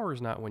minute, power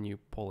is not when you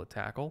pull a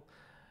tackle.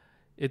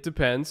 It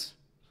depends.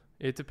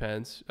 It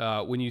depends.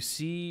 When you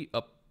see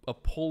a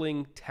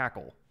pulling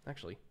tackle,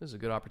 actually, this is a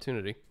good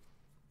opportunity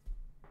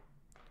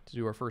to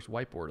do our first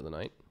whiteboard of the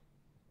night,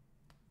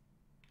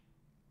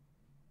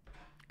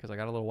 because I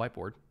got a little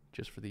whiteboard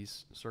just for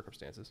these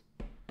circumstances.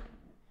 So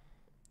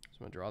I'm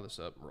going to draw this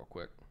up real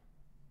quick.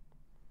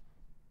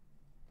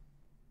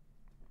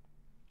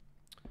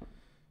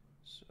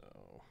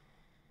 So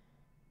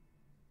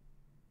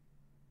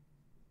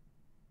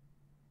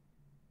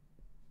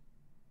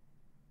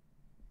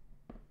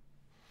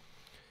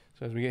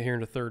So as we get here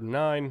into 3rd and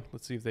 9,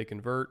 let's see if they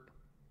convert.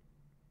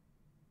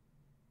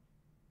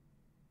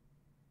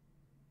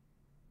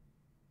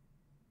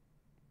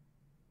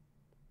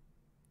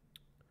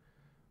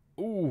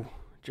 Ooh,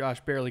 Josh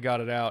barely got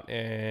it out,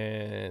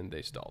 and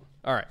they stalled.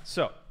 All right,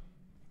 so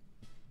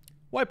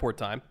whiteboard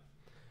time.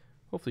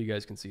 Hopefully you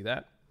guys can see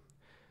that.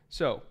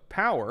 So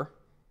power,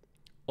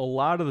 a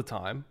lot of the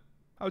time,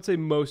 I would say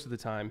most of the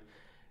time,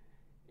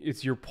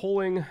 it's you're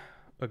pulling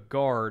a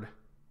guard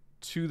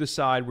to the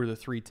side where the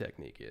 3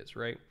 technique is,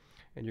 right?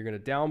 And you're going to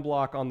down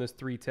block on this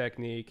 3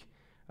 technique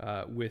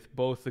with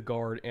both the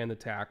guard and the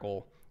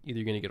tackle. Either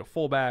you're going to get a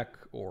fullback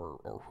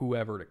or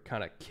whoever to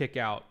kind of kick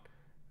out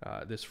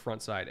this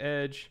front side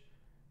edge,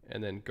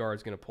 and then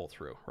guard's going to pull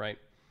through, right?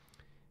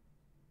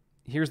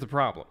 Here's the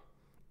problem.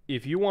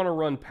 If you want to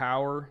run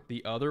power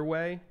the other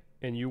way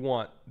and you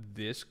want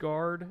this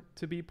guard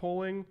to be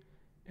pulling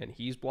and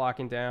he's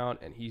blocking down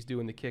and he's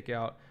doing the kick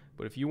out,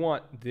 but if you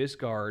want this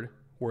guard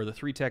where the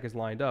 3 tech is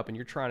lined up and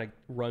you're trying to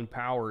run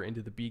power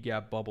into the B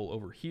gap bubble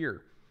over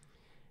here,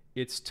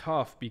 it's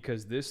tough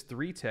because this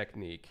 3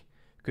 technique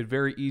could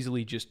very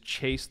easily just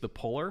chase the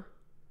puller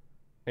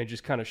and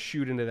just kind of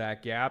shoot into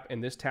that gap.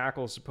 And this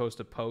tackle is supposed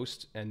to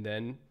post, and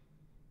then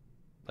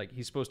like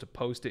he's supposed to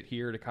post it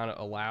here to kind of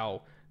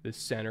allow the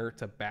center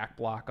to back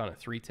block on a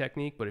 3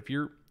 technique. But if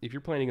you're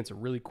playing against a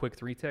really quick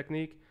 3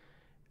 technique,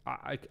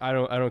 I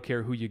don't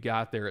care who you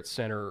got there at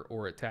center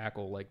or at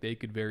tackle, like they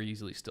could very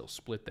easily still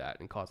split that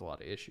and cause a lot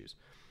of issues.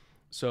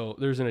 So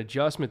there's an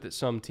adjustment that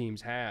some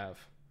teams have.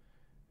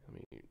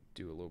 Let me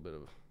do a little bit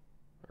of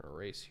an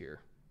erase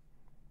here.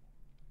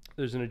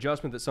 There's an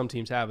adjustment that some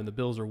teams have, and the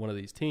Bills are one of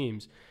these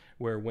teams,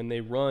 where when they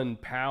run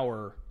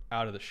power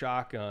out of the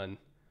shotgun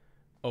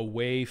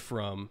away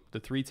from the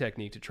 3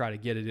 technique to try to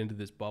get it into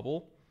this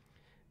bubble,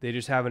 they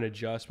just have an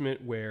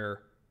adjustment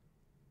where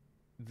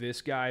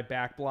this guy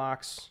back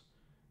blocks,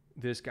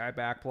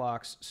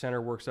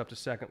 center works up to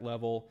 2nd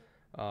level,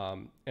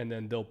 and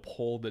then they'll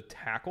pull the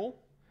tackle,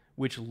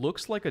 which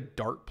looks like a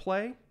dart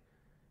play,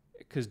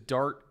 because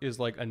dart is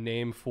like a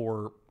name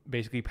for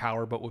basically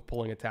power but with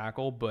pulling a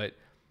tackle, but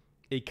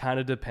it kind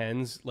of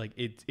depends. Like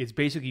it's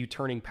basically you're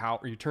turning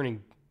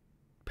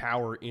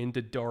power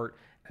into dart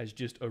as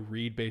just a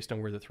read based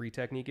on where the 3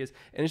 technique is.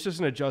 And it's just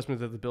an adjustment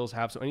that the Bills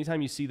have. So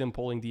anytime you see them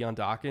pulling Deion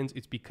Dawkins,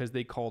 it's because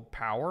they called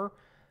power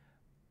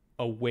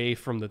away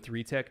from the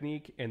 3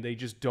 technique, and they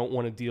just don't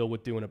want to deal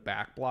with doing a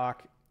back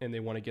block, and they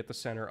want to get the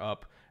center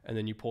up, and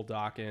then you pull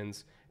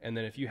Dawkins. And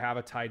then if you have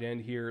a tight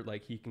end here,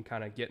 like he can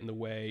kind of get in the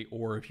way,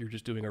 or if you're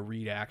just doing a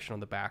read action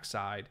on the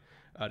backside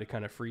to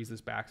kind of freeze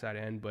this backside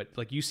end. But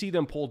like you see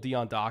them pull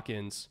Deion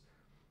Dawkins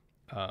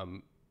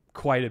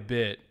quite a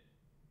bit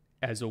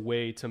as a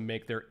way to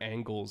make their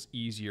angles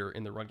easier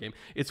in the run game.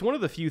 It's one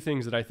of the few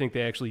things that I think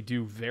they actually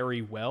do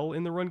very well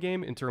in the run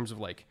game in terms of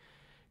like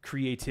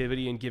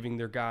creativity and giving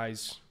their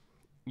guys,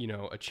 you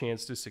know, a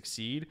chance to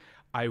succeed.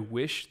 I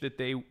wish that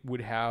they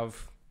would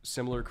have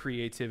similar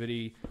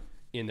creativity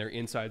in their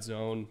inside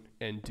zone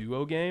and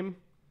duo game.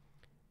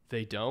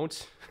 They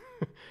don't.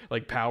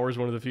 Like power is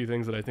one of the few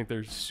things that I think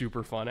they're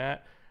super fun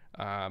at,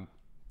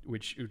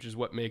 which is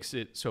what makes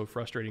it so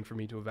frustrating for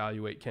me to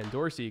evaluate Ken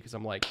Dorsey, because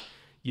I'm like,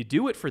 you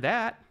do it for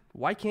that.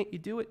 Why can't you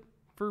do it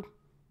for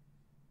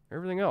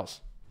everything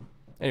else?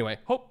 Anyway,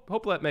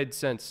 hope that made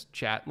sense,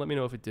 chat. Let me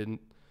know if it didn't.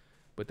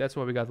 But that's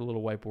why we got the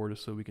little whiteboard,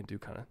 so we can do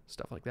kind of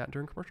stuff like that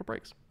during commercial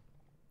breaks.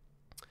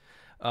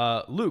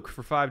 Luke,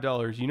 for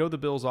 $5, you know the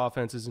Bills'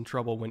 offense is in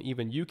trouble when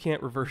even you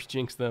can't reverse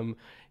jinx them.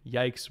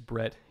 Yikes,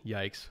 Brett.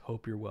 Yikes.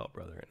 Hope you're well,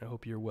 brother. And I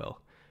hope you're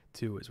well,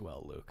 too, as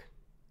well, Luke.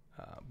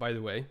 By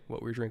the way,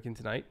 what we're drinking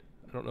tonight,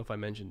 I don't know if I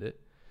mentioned it,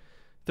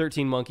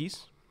 13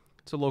 Monkeys.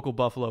 It's a local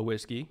Buffalo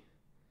whiskey,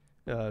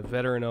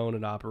 veteran-owned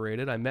and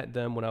operated. I met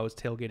them when I was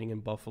tailgating in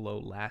Buffalo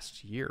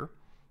last year.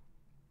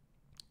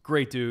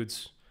 Great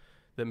dudes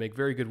that make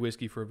very good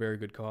whiskey for a very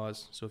good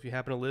cause. So if you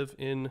happen to live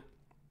in,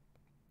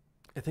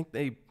 I think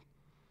they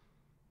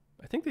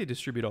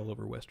distribute all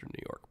over Western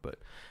New York. But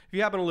if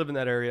you happen to live in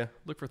that area,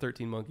 look for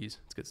 13 Monkeys.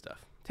 It's good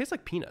stuff. Tastes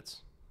like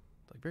peanuts.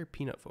 It's like very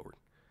peanut forward.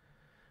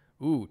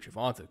 Ooh,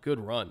 Javonte, good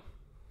run.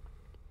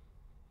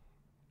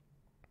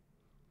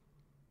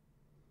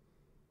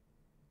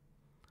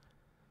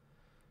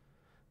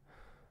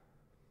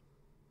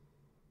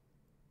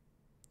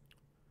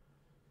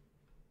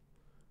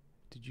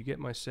 Did you get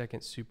my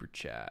second super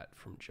chat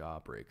from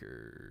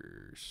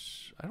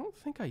Jawbreakers? I don't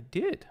think I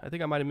did. I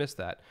think I might have missed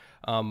that.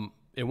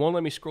 It won't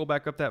let me scroll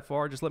back up that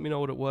far. Just let me know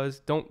what it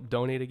was. Don't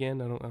donate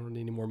again. I don't need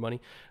any more money.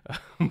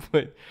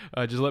 But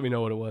just let me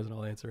know what it was and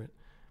I'll answer it.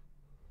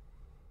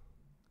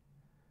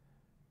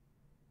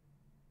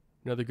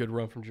 Another good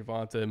run from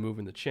Javonte,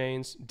 moving the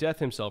chains. Death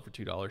himself for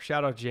 $2.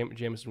 Shout out to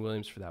Jameson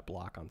Williams for that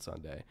block on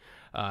Sunday.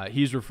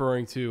 He's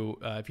referring to,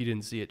 if you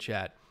didn't see it,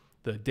 chat,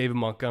 the David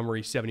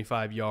Montgomery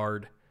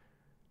 75-yard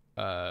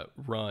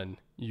run.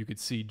 You could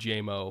see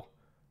JMO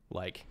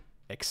like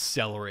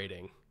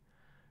accelerating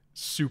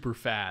super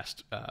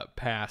fast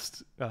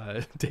past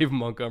David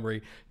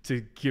Montgomery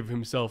to give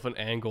himself an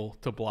angle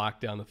to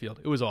block down the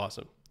field. It was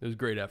awesome. It was a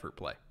great effort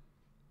play.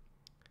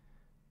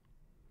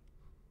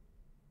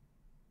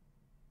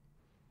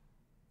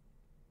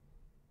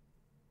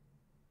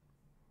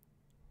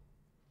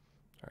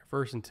 All right,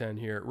 1st and 10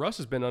 here. Russ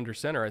has been under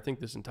center, I think,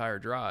 this entire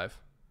drive.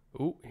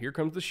 Ooh, here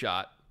comes the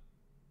shot.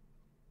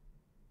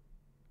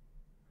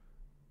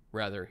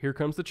 Rather, here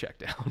comes the check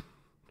down.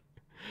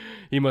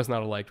 He must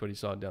not have liked what he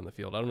saw down the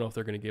field. I don't know if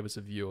they're going to give us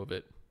a view of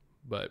it,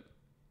 but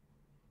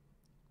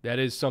that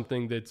is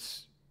something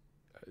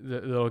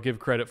they'll give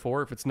credit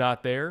for. If it's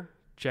not there,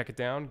 check it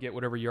down, get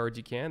whatever yards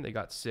you can. They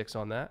got 6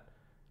 on that.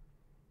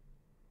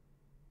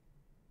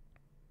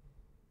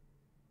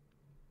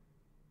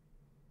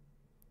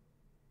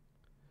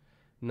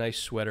 Nice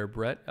sweater,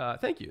 Brett.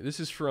 Thank you. This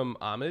is from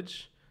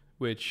Homage,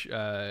 which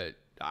I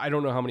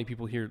don't know how many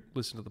people here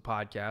listen to the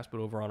podcast, but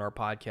over on our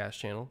podcast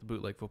channel, the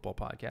Bootleg Football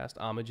Podcast,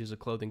 Homage is a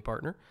clothing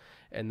partner,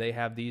 and they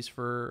have these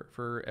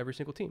for every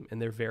single team,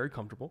 and they're very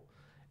comfortable,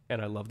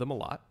 and I love them a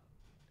lot.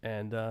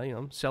 And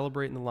I'm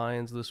celebrating the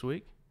Lions this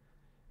week.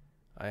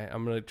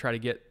 I'm going to try to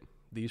get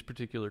these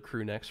particular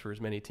crew necks for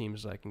as many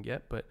teams as I can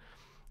get. But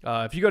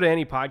if you go to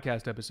any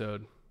podcast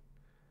episode,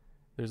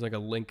 there's like a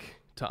link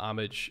to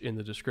Homage in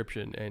the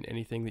description, and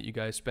anything that you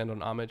guys spend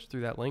on Homage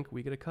through that link,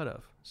 we get a cut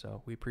of.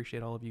 So we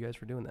appreciate all of you guys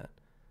for doing that.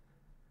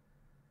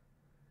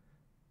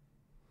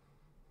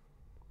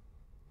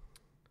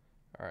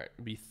 All right,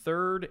 it'd be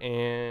third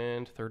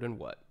and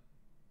what?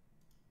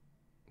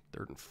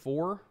 3rd and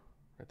 4.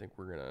 I think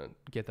we're going to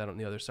get that on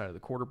the other side of the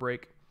quarter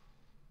break.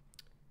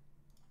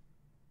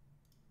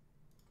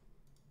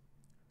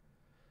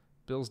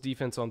 Bills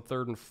defense on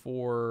 3rd and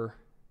 4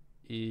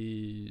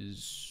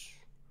 is,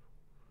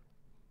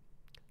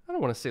 I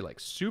don't want to say like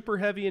super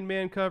heavy in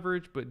man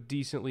coverage, but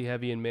decently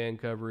heavy in man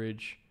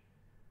coverage.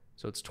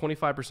 So it's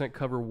 25%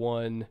 cover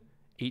 1,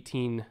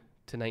 18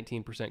 to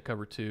 19%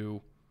 cover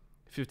 2,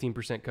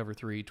 15% cover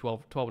 3,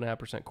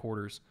 12.5%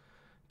 quarters,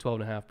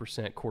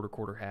 12.5%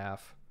 quarter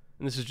half.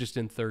 And this is just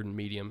in 3rd and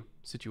medium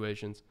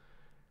situations.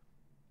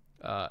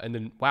 And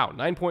then, wow,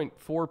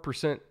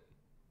 9.4%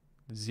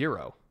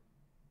 0.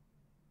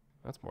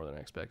 That's more than I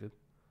expected.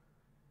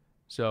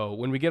 So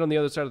when we get on the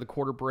other side of the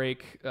quarter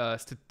break,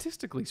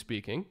 statistically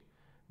speaking,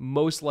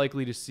 most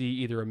likely to see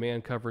either a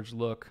man coverage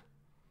look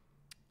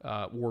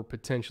or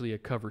potentially a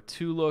cover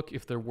 2 look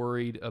if they're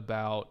worried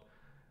about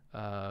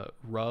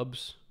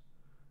rubs.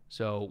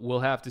 So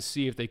we'll have to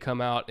see if they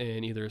come out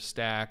in either a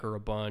stack or a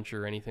bunch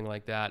or anything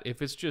like that.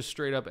 If it's just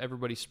straight up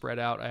everybody spread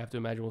out, I have to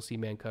imagine we'll see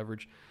man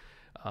coverage.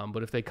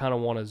 But if they kind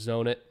of want to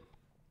zone it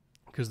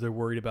because they're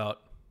worried about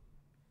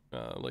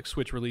like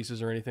switch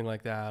releases or anything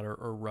like that,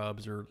 or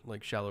rubs or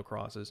like shallow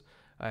crosses,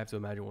 I have to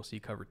imagine we'll see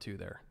cover 2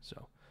 there.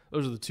 So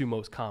those are the 2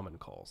 most common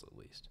calls, at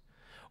least.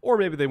 Or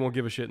maybe they won't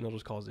give a shit and they'll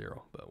just call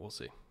 0, but we'll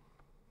see.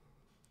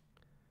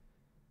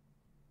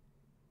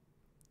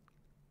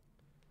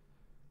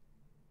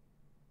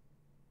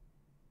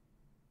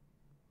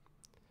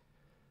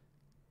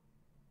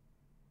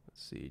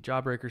 See,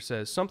 Jawbreaker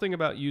says, something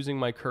about using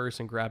my curse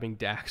and grabbing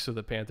Dak so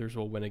the Panthers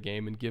will win a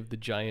game and give the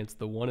Giants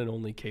the one and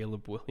only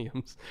Caleb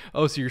Williams.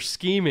 Oh, so you're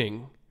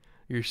scheming.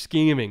 You're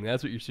scheming.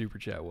 That's what your super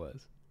chat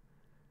was.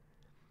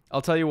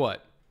 I'll tell you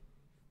what,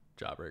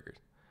 Jawbreakers.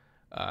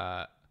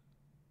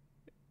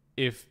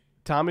 If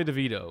Tommy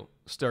DeVito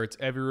starts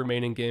every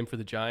remaining game for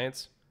the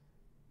Giants,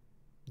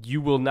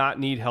 you will not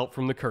need help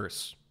from the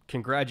curse.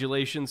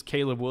 Congratulations,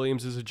 Caleb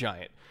Williams is a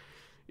Giant.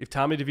 If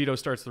Tommy DeVito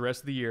starts the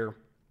rest of the year,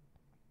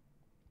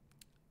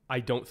 I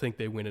don't think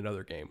they win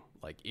another game.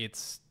 Like,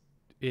 it's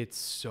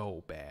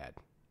so bad.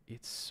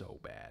 It's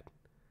so bad.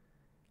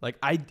 Like,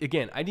 I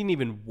didn't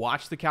even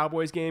watch the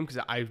Cowboys game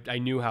because I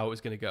knew how it was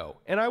going to go.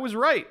 And I was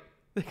right.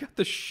 They got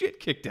the shit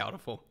kicked out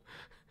of them.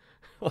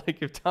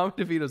 Like, if Tom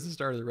DeVito's the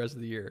starter the rest of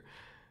the year,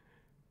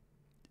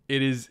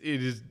 it is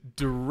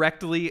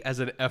directly as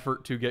an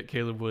effort to get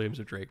Caleb Williams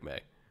or Drake May.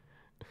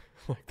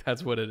 Like,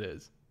 that's what it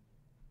is.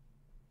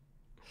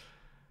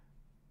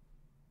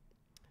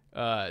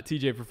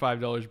 TJ for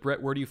 $5.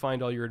 Brett, where do you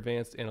find all your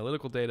advanced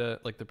analytical data,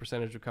 like the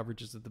percentage of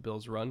coverages that the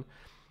Bills run?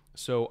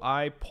 So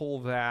I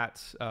pull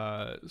that.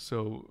 There's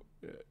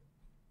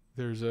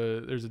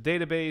a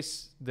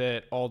database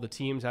that all the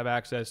teams have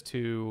access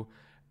to,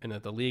 and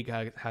that the league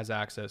has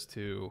access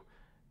to.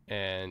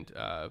 And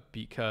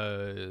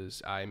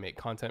because I make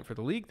content for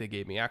the league, they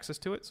gave me access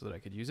to it so that I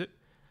could use it.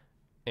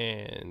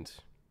 And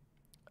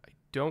I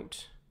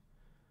don't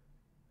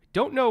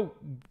know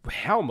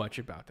how much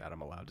about that I'm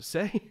allowed to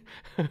say,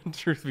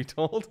 truth be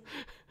told,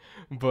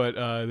 but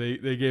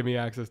they gave me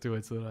access to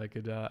it so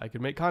that I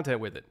could make content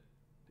with it,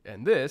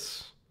 and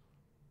this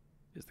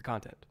is the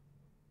content,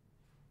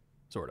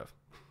 sort of,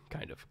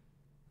 kind of.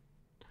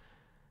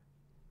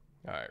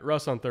 All right,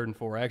 Russ on 3rd and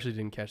 4. I actually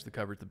didn't catch the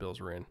coverage the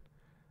Bills were in,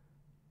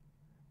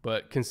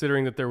 but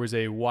considering that there was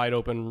a wide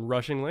open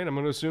rushing lane, I'm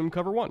going to assume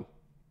cover 1,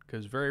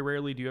 because very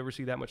rarely do you ever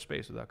see that much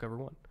space without cover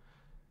 1.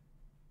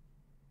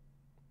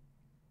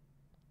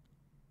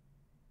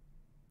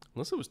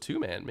 Unless it was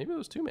 2-man. Maybe it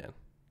was 2-man.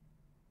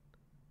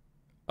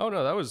 Oh,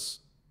 no, that was...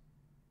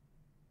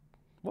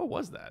 What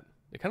was that?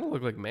 It kind of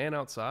looked like man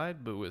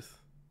outside, but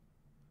with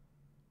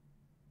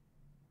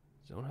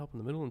zone help in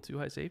the middle and 2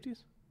 high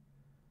safeties?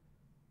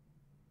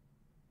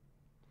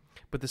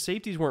 But the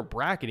safeties weren't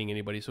bracketing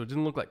anybody, so it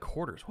didn't look like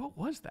quarters. What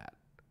was that?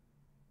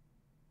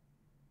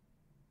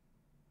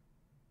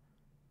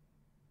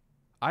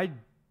 I'm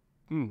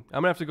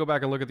gonna have to go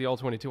back and look at the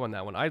all-22 on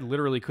that one. I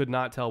literally could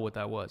not tell what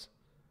that was.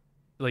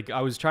 Like,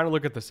 I was trying to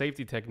look at the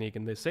safety technique,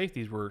 and the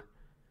safeties were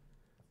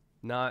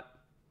not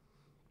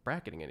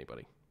bracketing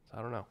anybody. So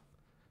I don't know.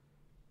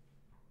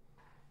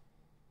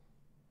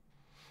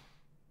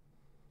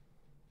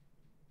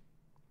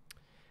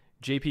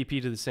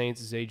 JPP to the Saints,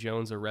 Zay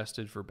Jones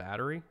arrested for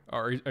battery.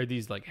 Are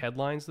these like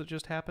headlines that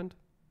just happened?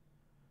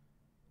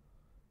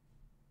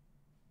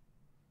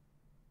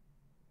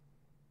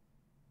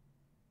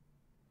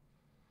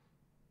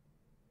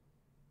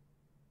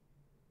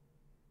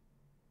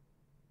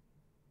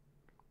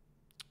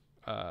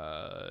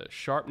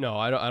 Sharp? No,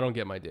 I don't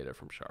get my data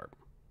from Sharp.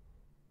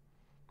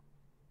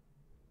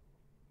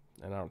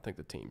 And I don't think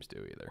the teams do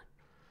either.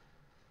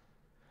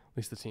 At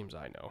least the teams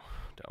I know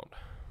don't.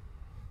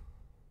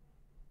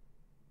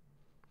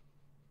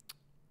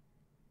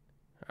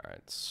 All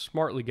right,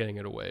 smartly getting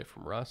it away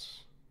from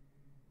Russ.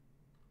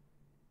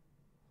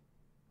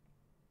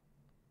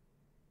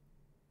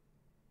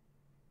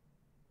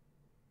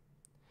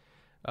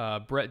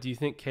 Brett, do you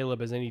think Caleb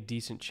has any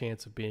decent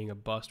chance of being a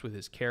bust with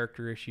his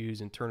character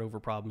issues and turnover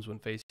problems when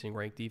facing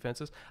ranked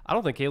defenses? I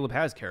don't think Caleb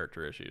has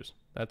character issues.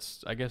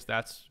 I guess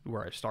that's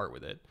where I start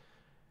with it.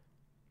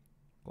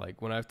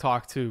 Like, when I've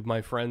talked to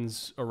my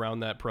friends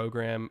around that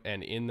program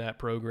and in that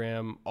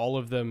program, all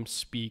of them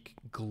speak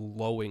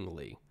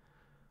glowingly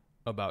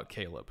about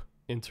Caleb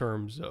in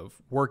terms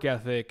of work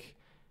ethic,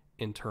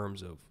 in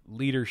terms of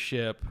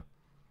leadership.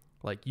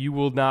 Like, you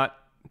will not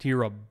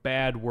hear a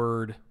bad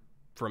word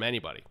from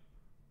anybody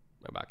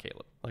about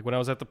Caleb. Like, when I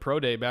was at the pro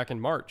day back in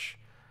March,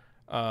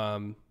 it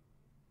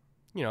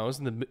was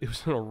on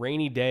a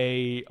rainy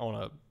day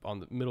on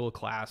the middle of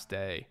class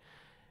day,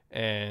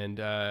 and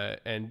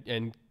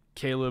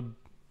Caleb,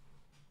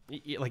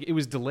 like, it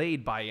was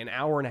delayed by an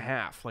hour and a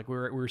half. Like, we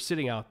were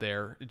sitting out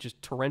there,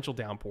 just torrential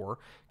downpour,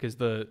 because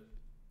the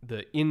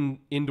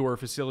indoor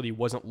facility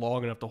wasn't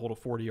long enough to hold a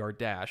 40-yard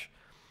dash.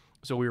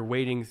 So we were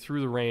waiting through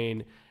the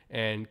rain,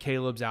 and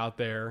Caleb's out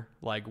there,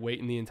 like,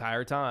 waiting the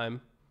entire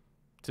time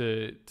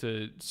to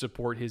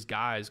support his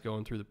guys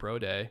going through the pro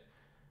day.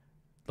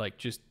 Like,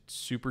 just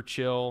super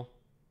chill,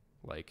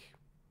 like,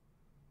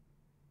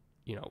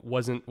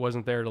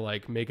 wasn't there to,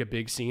 like, make a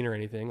big scene or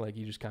anything. Like,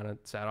 he just kind of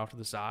sat off to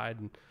the side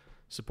and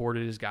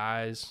supported his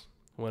guys,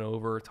 went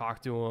over,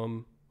 talked to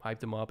him,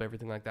 hyped him up,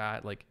 everything like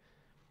that. Like,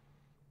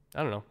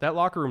 I don't know. That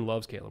locker room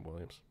loves Caleb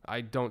Williams. I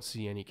don't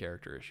see any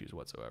character issues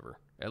whatsoever.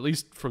 At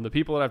least from the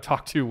people that I've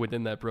talked to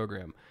within that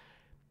program,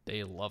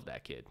 they love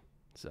that kid.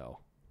 So,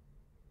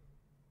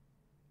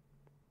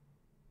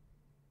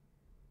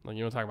 like,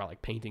 you don't talk about,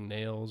 like, painting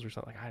nails or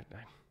something. Like,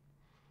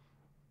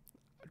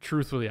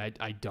 truthfully,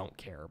 I don't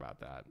care about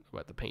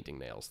the painting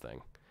nails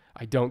thing.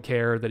 I don't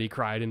care that he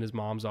cried in his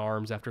mom's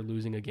arms after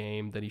losing a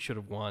game that he should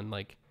have won.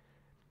 Like,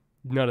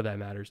 none of that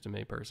matters to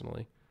me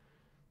personally.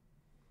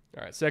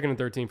 All right, 2nd and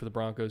 13 for the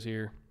Broncos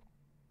here.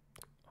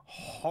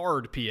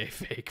 Hard PA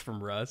fake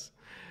from Russ.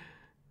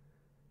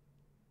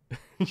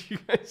 You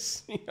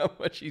guys see how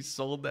much he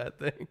sold that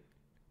thing?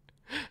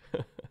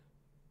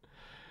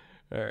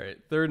 All right,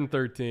 3rd and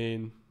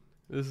 13.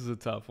 This is a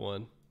tough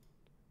one.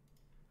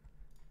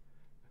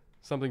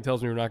 Something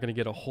tells me we're not going to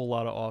get a whole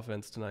lot of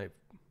offense tonight.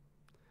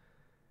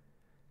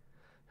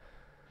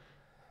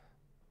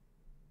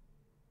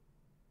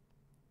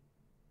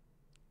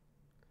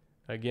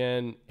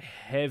 Again,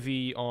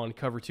 heavy on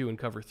cover 2 and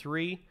cover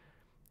 3.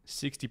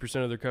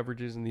 60% of their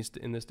coverages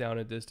in this down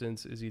and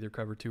distance is either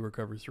cover 2 or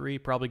cover 3.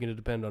 Probably going to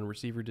depend on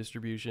receiver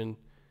distribution.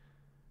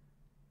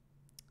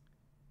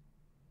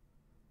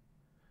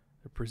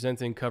 They're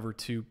presenting cover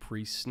 2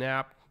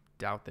 pre-snap.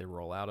 Doubt they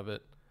roll out of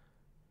it.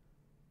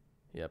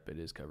 Yep, it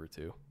is cover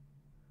 2.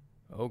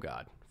 Oh,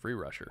 God. Free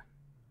rusher.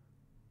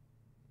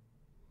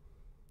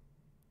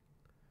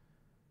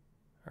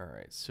 All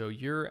right, so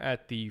you're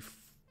at the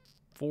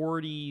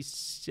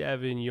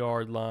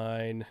 47-yard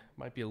line.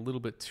 Might be a little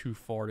bit too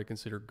far to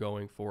consider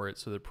going for it,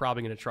 so they're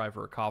probably going to try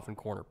for a coffin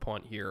corner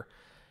punt here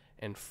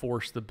and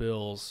force the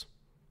Bills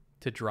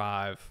to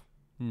drive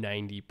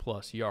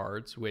 90-plus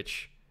yards,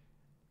 which,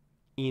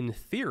 in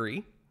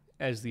theory,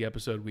 as the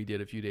episode we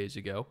did a few days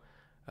ago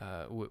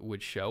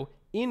would show,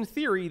 in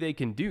theory, they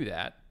can do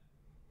that.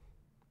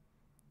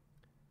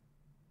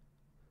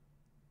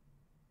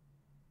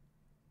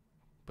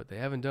 But they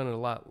haven't done it a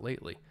lot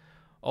lately.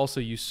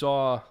 Also, you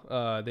saw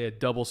they had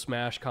double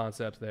smash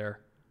concepts there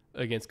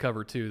against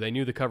cover 2. They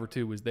knew the cover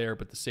 2 was there,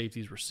 but the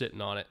safeties were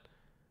sitting on it.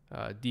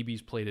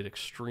 DBs played it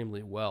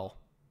extremely well.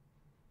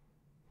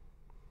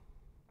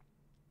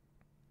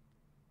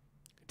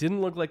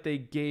 Didn't look like they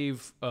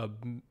gave a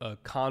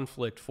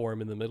conflict for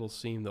him in the middle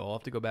seam, though. I'll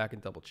have to go back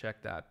and double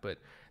check that. But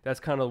that's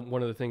kind of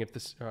one of the things. If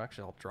this,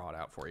 actually, I'll draw it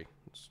out for you.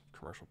 It's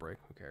commercial break.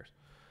 Who cares?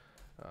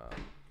 All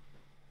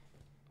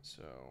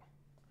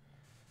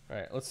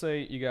right. Let's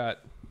say you got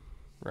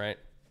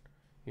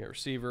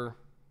receiver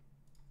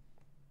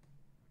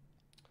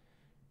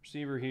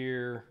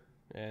here,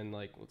 and,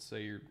 like, let's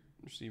say your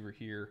receiver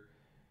here.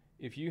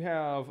 If you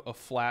have a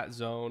flat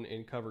zone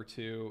in cover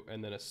 2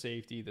 and then a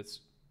safety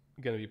that's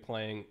going to be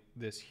playing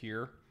this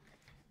here,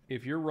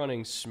 if you're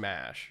running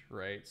smash,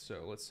 right?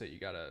 So let's say you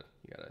got a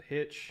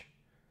hitch,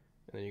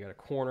 and then you got a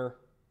corner.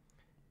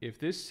 If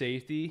this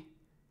safety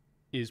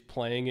is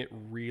playing it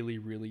really,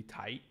 really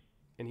tight,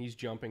 and he's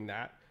jumping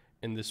that,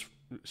 and this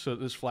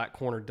flat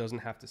corner doesn't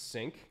have to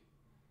sink,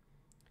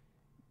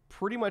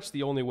 pretty much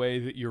the only way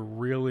that you're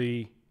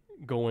really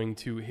going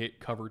to hit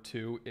cover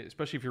two,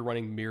 especially if you're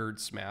running mirrored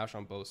smash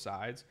on both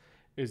sides,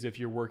 is if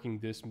you're working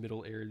this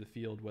middle area of the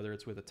field, whether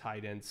it's with a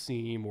tight end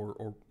seam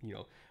or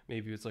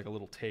maybe it's like a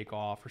little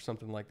takeoff or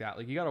something like that.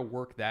 Like, you got to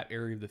work that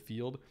area of the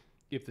field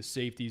if the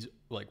safety's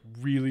like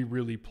really,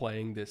 really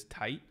playing this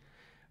tight.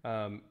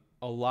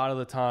 A lot of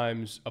the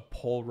times a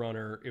pull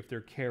runner, if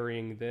they're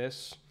carrying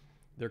this,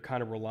 they're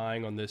kind of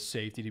relying on this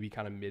safety to be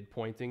kind of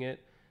midpointing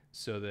it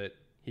so that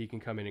he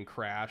can come in and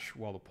crash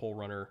while the pull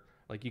runner,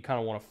 like, you kind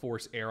of want to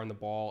force air on the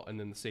ball and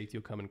then the safety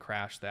will come and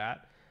crash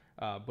that.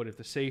 But if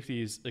the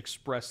safety is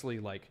expressly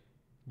like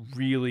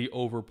really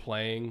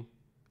overplaying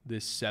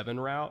this 7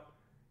 route,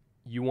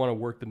 you want to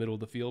work the middle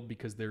of the field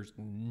because there's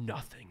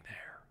nothing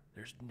there.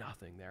 There's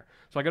nothing there.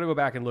 So I got to go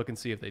back and look and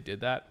see if they did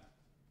that.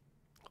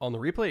 On the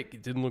replay,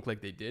 it didn't look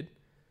like they did.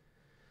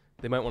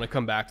 They might want to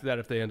come back to that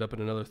if they end up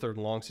in another 3rd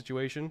and long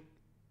situation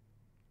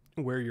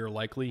where you're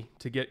likely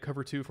to get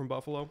cover 2 from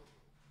Buffalo.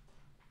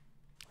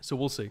 So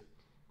we'll see.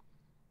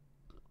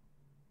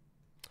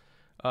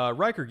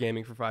 Riker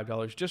Gaming for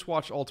 $5. Just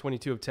watched all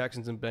 22 of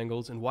Texans and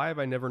Bengals, and why have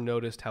I never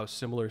noticed how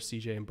similar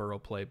CJ and Burrow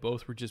play?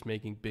 Both were just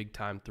making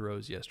big-time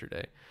throws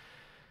yesterday.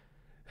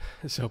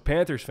 So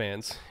Panthers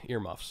fans,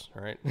 earmuffs,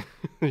 all right?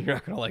 You're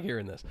not going to like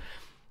hearing this.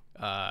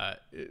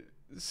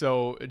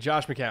 So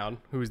Josh McCown,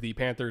 who is the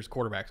Panthers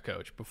quarterbacks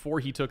coach, before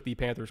he took the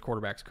Panthers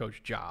quarterbacks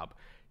coach job,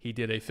 he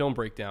did a film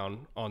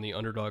breakdown on the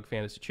Underdog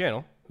Fantasy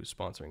channel, who's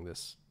sponsoring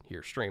this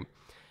here stream.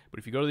 But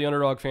if you go to the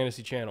Underdog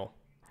Fantasy channel,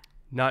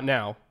 not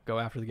now, go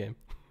after the game,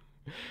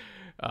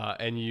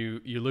 and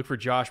you look for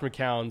Josh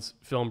McCown's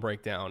film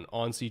breakdown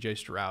on CJ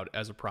Stroud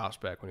as a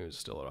prospect when he was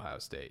still at Ohio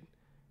State,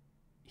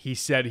 he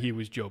said he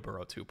was Joe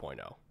Burrow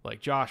 2.0.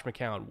 Like, Josh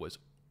McCown was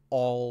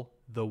all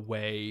the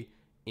way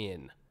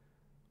in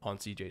on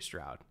CJ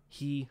Stroud.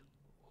 He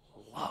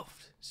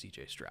loved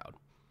CJ Stroud.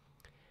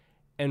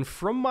 And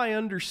from my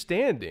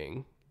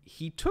understanding,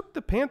 he took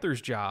the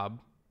Panthers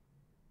job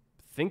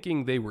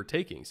thinking they were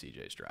taking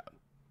CJ Stroud.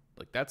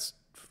 Like, that's,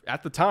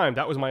 at the time,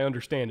 that was my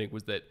understanding,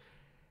 was that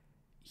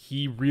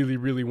he really,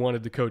 really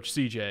wanted to coach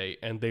CJ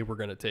and they were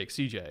going to take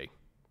CJ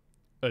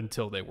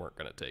until they weren't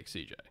going to take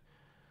CJ.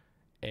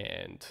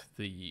 And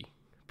the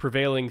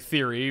prevailing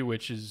theory,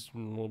 which is a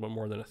little bit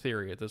more than a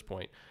theory at this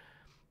point,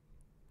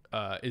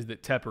 is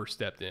that Tepper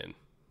stepped in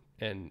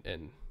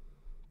and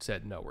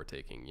said, no, we're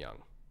taking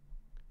Young.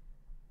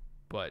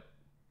 But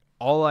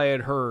all I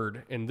had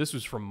heard, and this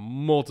was from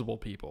multiple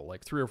people,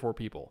 like 3 or 4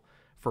 people,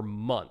 for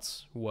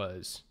months,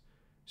 was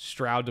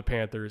Stroud to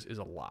Panthers is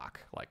a lock.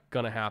 Like,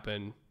 going to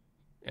happen,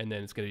 and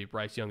then it's going to be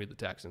Bryce Young to the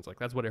Texans. Like,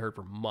 that's what I heard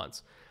for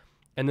months.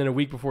 And then a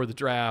week before the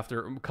draft,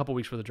 or a couple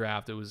weeks before the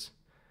draft, it was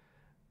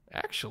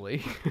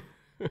actually...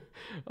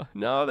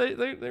 no,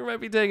 they might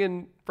be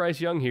taking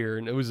Bryce Young here,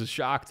 and it was a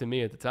shock to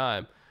me at the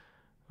time.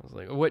 I was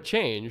like, what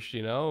changed,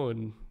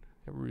 And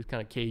everybody was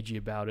kind of cagey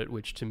about it,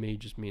 which to me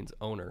just means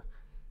owner.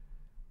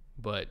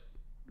 But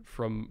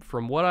from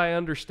what I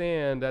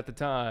understand at the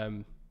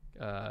time,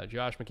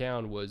 Josh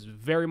McCown was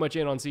very much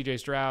in on C.J.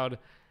 Stroud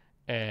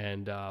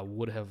and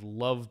would have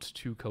loved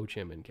to coach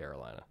him in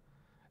Carolina.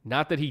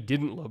 Not that he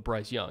didn't love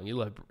Bryce Young. He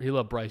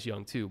loved Bryce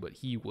Young too, but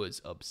he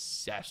was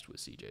obsessed with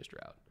C.J.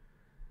 Stroud.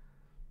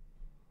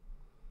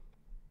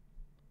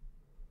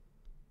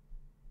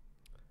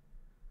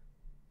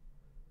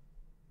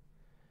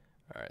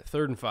 All right,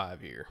 3rd and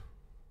 5 here.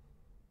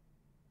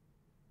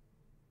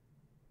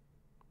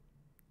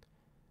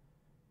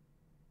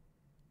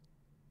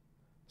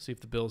 See if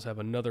the Bills have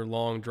another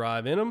long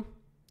drive in them.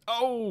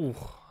 Oh,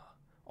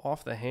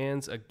 off the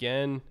hands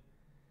again.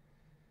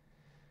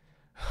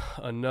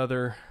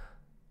 Another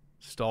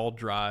stalled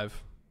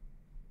drive.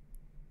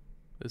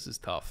 This is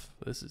tough.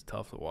 This is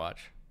tough to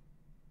watch.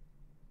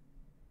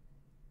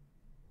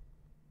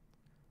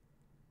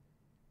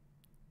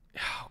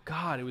 Oh,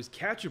 God, it was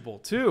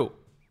catchable, too.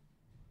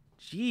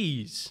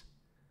 Jeez.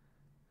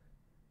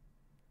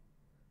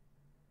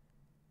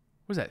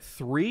 What is that,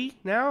 3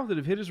 now that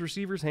have hit his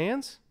receiver's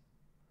hands?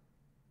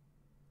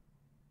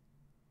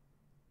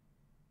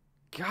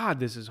 God,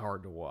 this is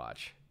hard to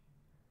watch.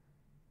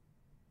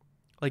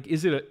 Like,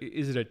 is it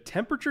a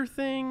temperature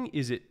thing?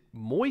 Is it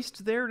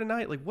moist there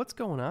tonight? Like, what's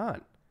going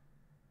on?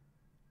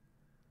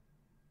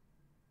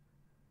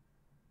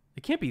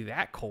 It can't be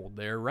that cold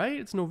there, right?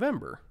 It's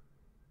November.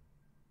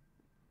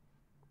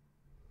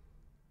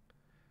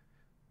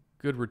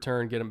 Good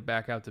return, get him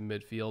back out to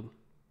midfield.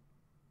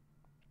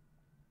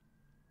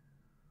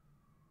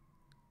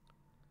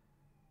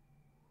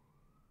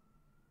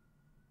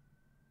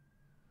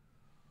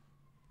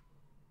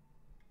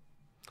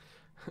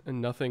 And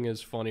nothing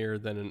is funnier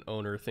than an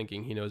owner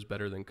thinking he knows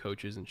better than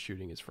coaches and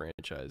shooting his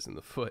franchise in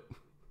the foot.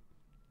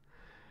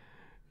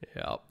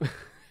 Yeah.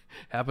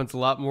 Happens a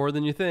lot more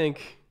than you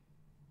think.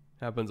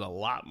 Happens a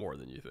lot more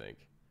than you think.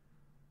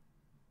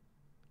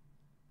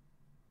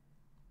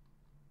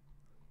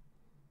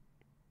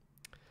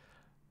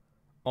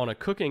 On a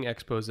cooking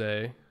expose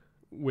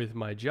with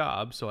my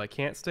job, so I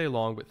can't stay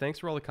long, but thanks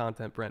for all the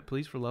content, Brent.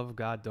 Please, for love of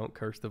God, don't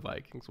curse the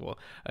Vikings. Well,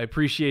 I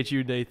appreciate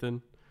you,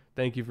 Nathan.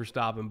 Thank you for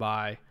stopping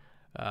by.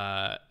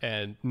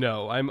 And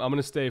no, I'm going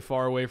to stay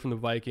far away from the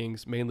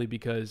Vikings, mainly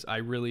because I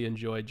really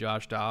enjoy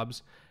Josh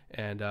Dobbs,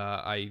 and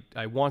I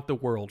want the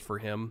world for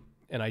him,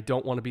 and I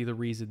don't want to be the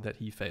reason that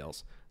he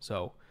fails.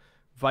 So,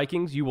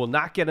 Vikings, you will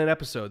not get an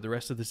episode the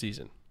rest of the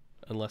season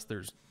unless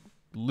there's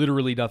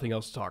literally nothing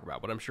else to talk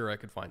about, but I'm sure I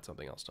could find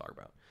something else to talk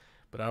about.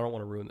 But I don't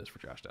want to ruin this for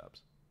Josh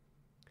Dobbs.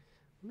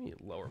 Let me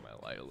lower my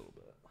light a little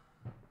bit.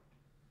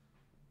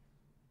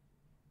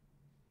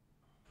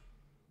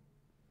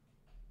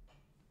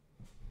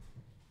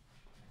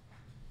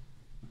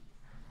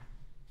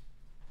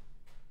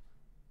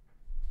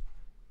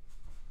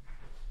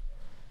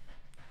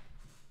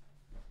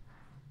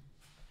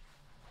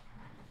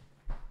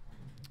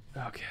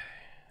 Okay,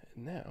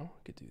 and now I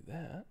could do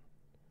that.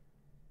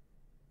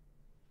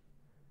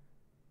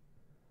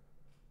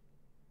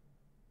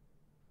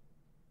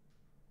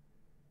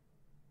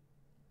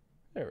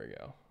 There we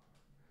go.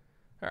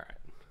 All right,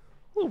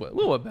 a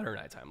little bit better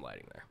nighttime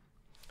lighting there.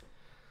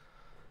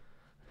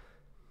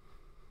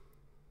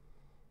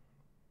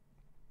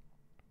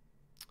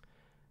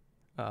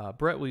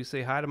 Brett, will you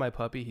say hi to my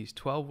puppy? He's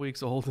 12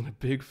 weeks old and a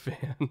big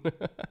fan.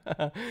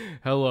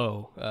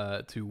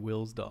 Hello to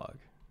Will's dog.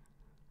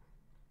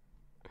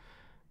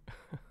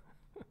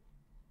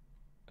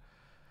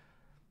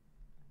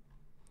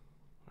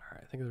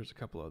 I think there's a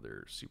couple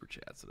other super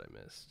chats that I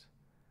missed.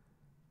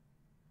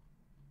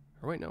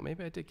 Or wait, no,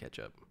 maybe I did catch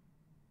up.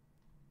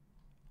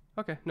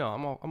 Okay, no,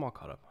 I'm all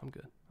caught up. I'm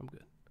good.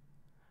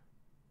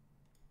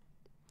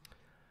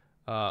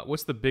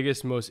 What's the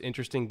biggest, most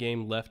interesting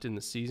game left in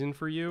the season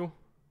for you?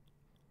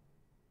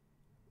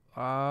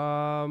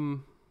 Probably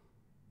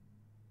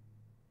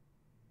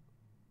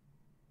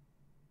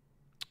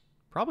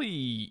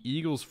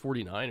Eagles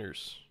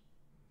 49ers.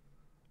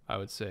 I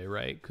would say,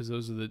 right? Because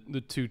those are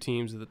the two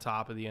teams at the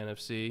top of the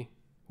NFC.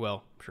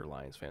 Well, I'm sure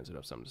Lions fans would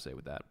have something to say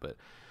with that. But,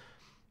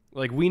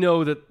 like, we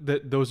know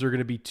that those are going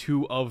to be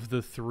two of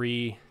the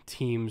three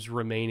teams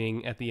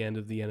remaining at the end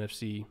of the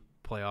NFC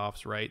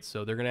playoffs, right?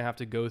 So they're going to have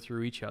to go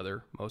through each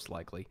other, most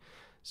likely.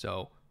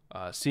 So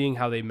seeing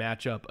how they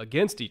match up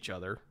against each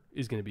other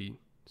is going to be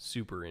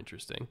super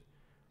interesting.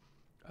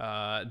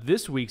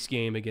 This week's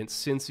game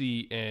against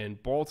Cincy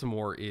and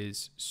Baltimore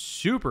is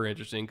super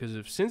interesting because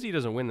if Cincy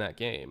doesn't win that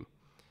game,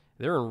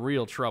 they're in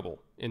real trouble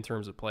in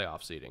terms of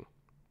playoff seeding.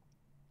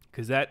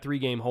 Because that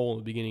 3-game hole in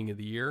the beginning of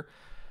the year,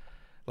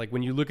 like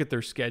when you look at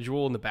their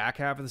schedule in the back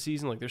half of the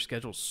season, like their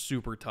schedule's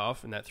super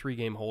tough, and that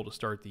 3-game hole to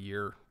start the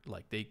year,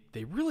 like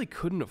they really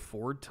couldn't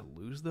afford to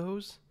lose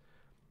those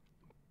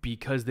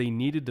because they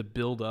needed to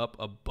build up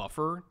a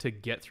buffer to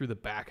get through the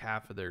back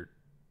half of their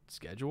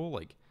schedule.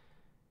 Like,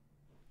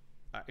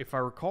 if I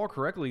recall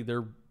correctly,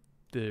 their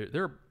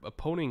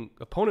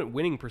opponent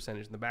winning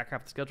percentage in the back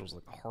half of the schedule is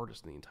like the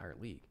hardest in the entire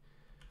league.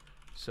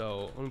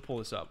 So let me pull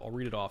this up. I'll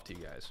read it off to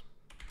you guys.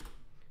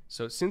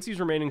 So Cincy's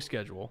remaining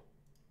schedule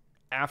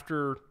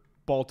after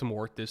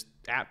Baltimore this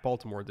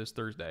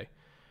Thursday,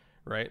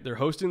 right? They're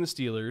hosting the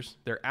Steelers.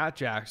 They're at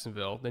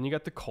Jacksonville. Then you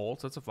got the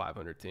Colts. That's a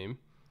 500 team.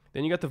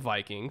 Then you got the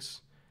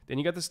Vikings. Then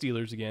you got the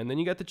Steelers again. Then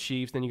you got the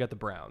Chiefs. Then you got the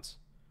Browns.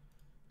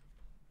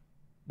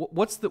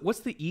 What's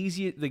the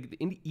easiest?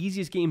 The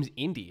easiest game is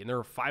Indy, and they're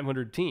a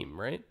 500 team,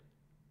 right?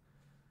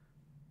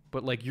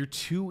 But, like, your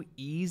two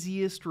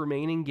easiest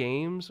remaining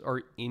games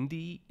are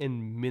Indy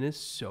and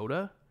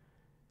Minnesota,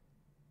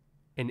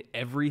 and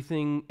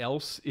everything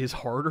else is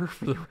harder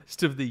for the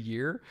rest of the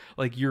year.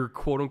 Like, your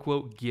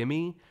quote-unquote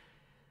gimme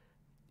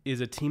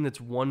is a team that's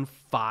won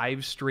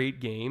 5 straight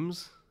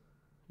games.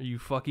 Are you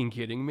fucking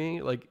kidding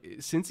me? Like,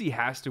 Cincy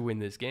has to win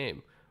this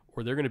game,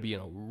 or they're going to be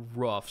in a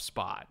rough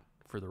spot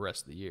for the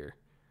rest of the year.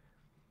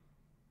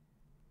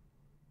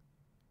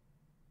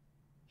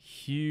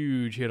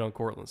 Huge hit on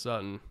Cortland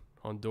Sutton.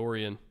 On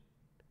Dorian.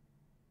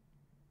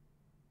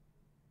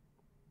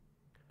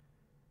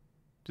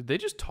 Did they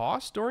just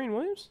toss Dorian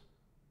Williams?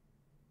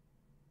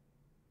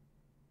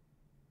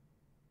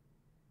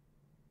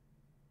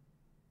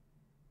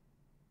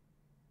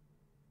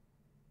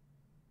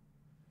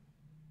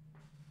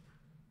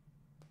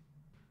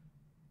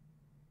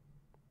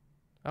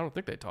 I don't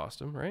think they tossed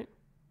him, right?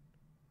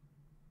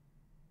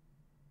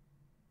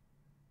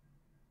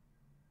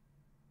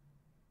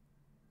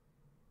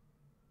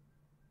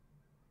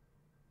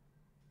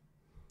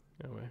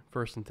 Anyway,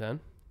 1st and 10.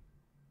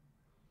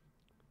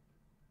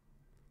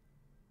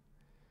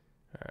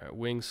 All right,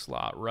 wing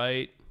slot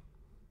right.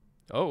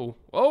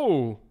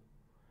 Oh,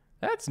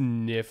 that's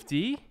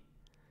nifty.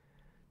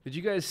 Did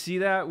you guys see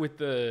that with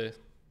the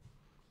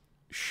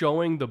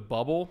showing the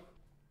bubble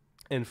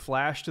and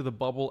flash to the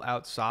bubble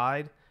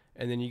outside,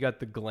 and then you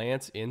got the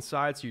glance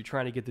inside, so you're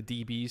trying to get the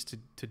DBs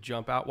to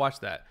jump out?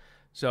 Watch that.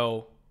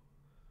 So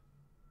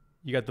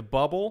you got the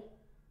bubble.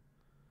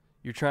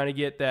 You're trying to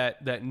get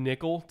that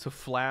nickel to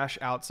flash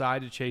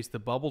outside to chase the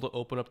bubble to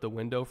open up the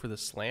window for the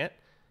slant.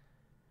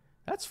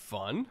 That's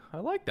fun. I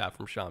like that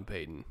from Sean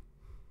Payton.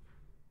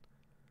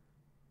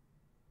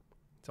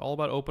 It's all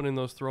about opening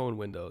those throwing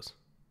windows.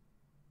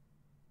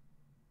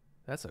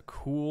 That's a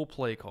cool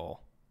play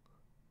call.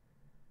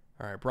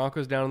 All right,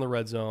 Broncos down in the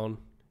red zone.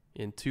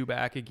 In 2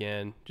 back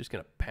again. Just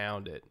going to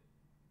pound it.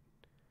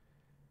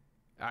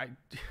 I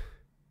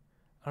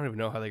don't even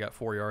know how they got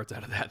 4 yards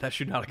out of that. That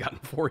should not have gotten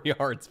 4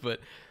 yards, but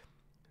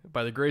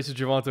by the grace of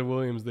Javonte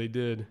Williams, they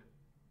did.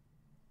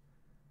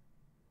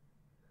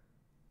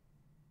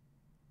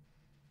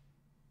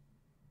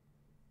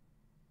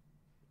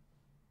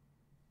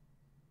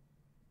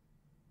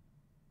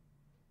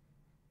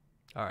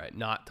 All right,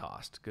 not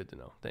tossed. Good to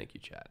know. Thank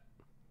you, chat.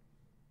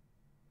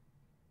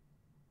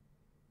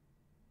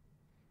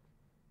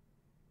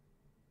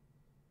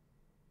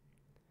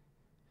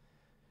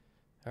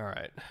 All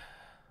right.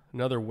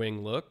 Another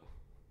wing look.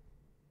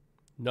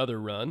 Another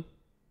run.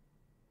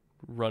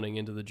 Running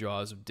into the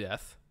jaws of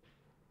death.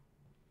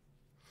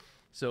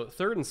 So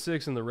 3rd and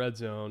 6 in the red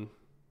zone.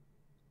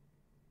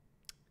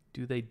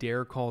 Do they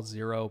dare call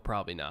 0?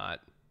 Probably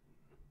not.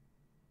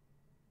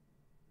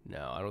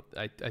 No,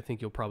 I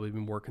think you'll probably be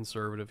more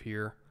conservative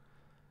here.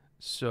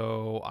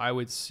 So I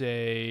would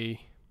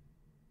say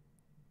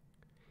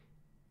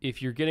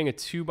if you're getting a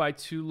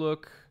 2x2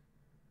 look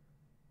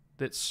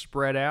that's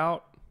spread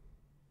out,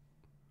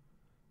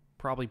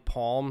 probably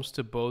palms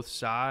to both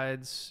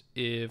sides.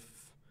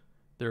 If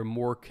they're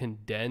more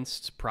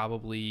condensed,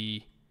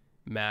 probably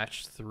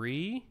match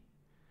 3.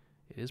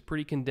 It is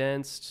pretty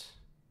condensed.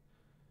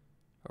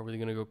 Are we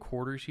going to go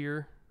quarters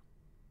here?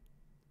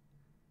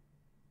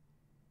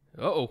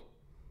 Uh-oh.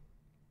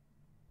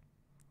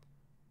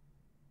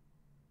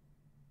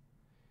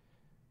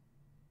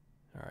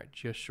 All right,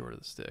 just short of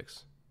the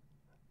sticks.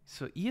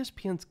 So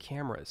ESPN's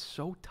camera is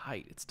so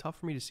tight, it's tough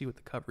for me to see what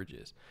the coverage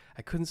is.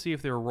 I couldn't see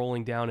if they were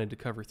rolling down into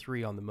cover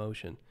 3 on the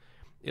motion.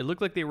 It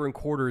looked like they were in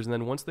quarters, and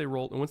then once they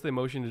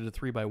motioned into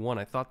 3x1,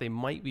 I thought they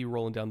might be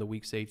rolling down the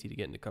weak safety to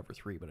get into cover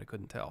 3, but I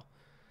couldn't tell.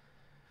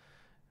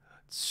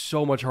 It's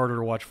so much harder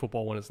to watch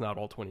football when it's not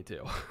all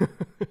 22.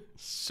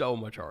 So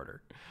much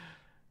harder.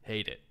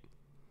 Hate it.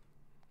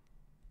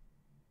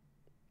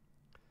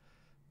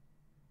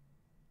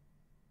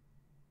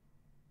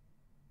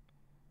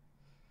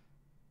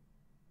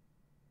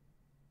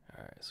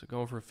 All right, so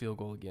going for a field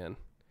goal again.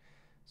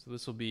 So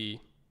this will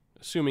be,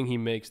 assuming he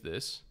makes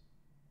this.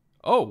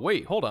 Oh,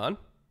 wait, hold on.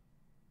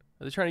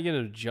 Are they trying to get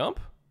him to jump?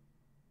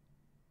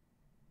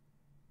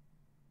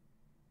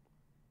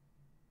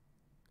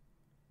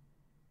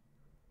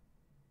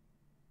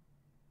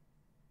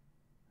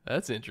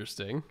 That's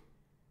interesting.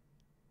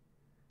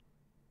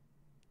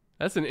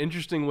 That's an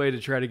interesting way to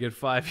try to get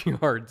 5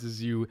 yards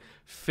is you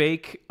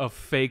fake a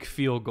fake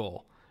field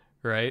goal,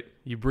 right?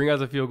 You bring out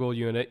the field goal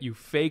unit, you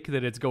fake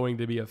that it's going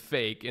to be a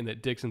fake and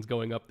that Dixon's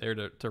going up there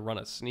to run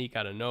a sneak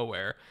out of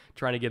nowhere,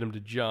 trying to get him to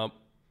jump.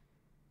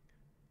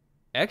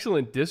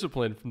 Excellent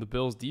discipline from the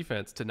Bills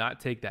defense to not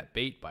take that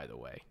bait, by the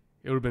way.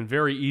 It would have been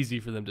very easy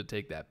for them to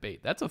take that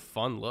bait. That's a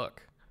fun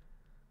look.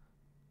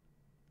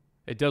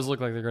 It does look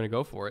like they're going to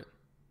go for it,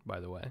 by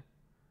the way.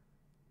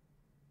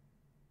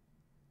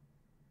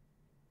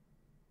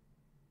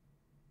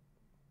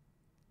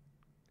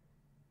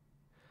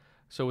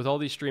 So with all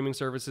these streaming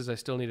services, I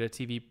still need a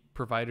TV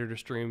provider to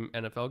stream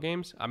NFL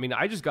games. I mean,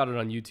 I just got it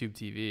on YouTube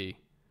TV,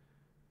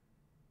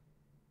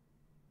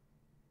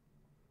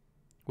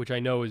 which I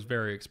know is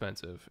very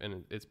expensive,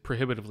 and it's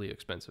prohibitively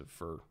expensive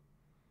for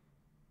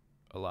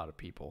a lot of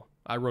people.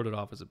 I wrote it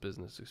off as a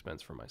business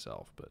expense for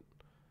myself, but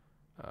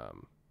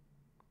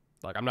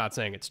like I'm not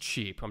saying it's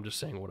cheap. I'm just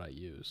saying what I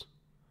use.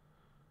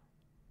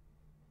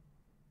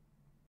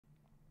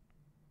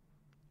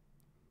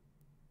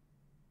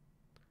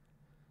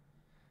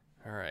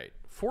 All right,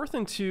 4th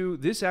and 2.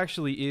 This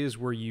actually is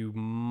where you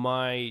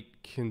might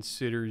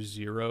consider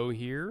 0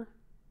 here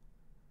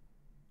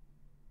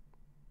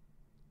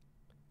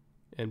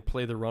and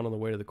play the run on the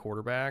way to the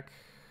quarterback.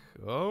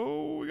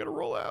 Oh, we got to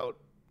roll out.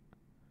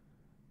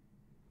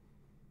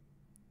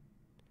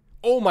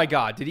 Oh, my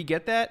God. Did he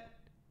get that?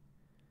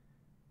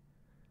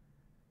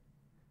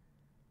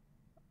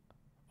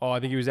 Oh, I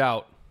think he was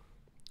out.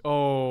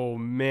 Oh,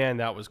 man,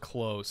 that was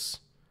close.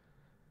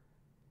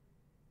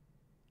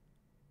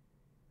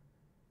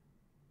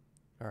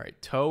 All right,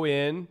 toe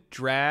in,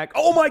 drag.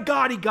 Oh, my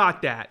God, he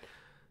got that.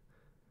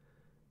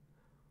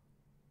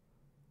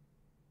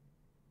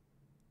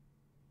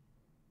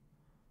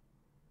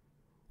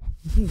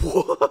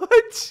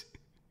 What?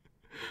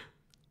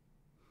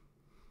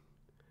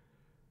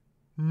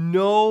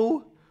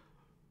 No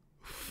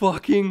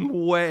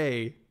fucking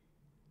way.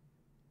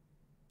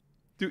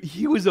 Dude,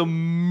 he was a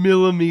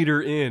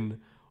millimeter in.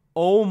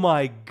 Oh,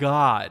 my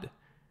God.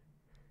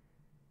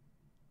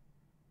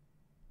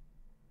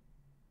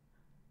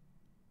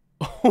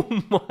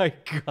 Oh my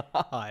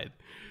God.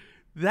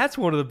 That's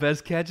one of the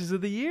best catches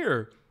of the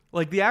year.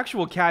 Like the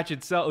actual catch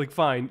itself, like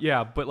fine,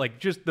 yeah, but like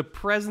just the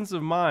presence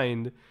of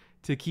mind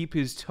to keep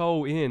his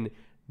toe in,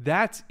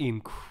 That's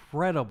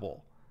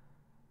incredible.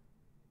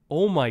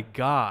 Oh my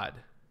God.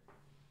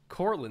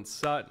 Cortland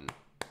Sutton.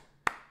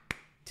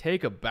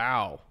 Take a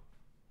bow.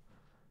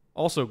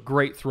 Also,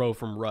 great throw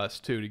from Russ,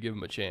 too, to give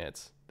him a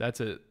chance. That's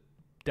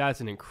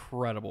an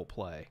incredible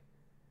play.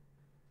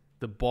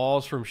 The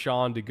balls from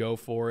Sean to go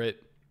for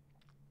it.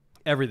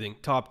 Everything.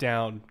 Top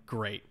down.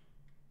 Great.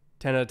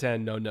 10 out of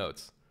 10. No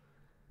notes.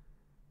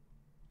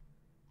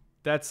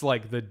 That's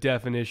like the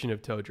definition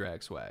of toe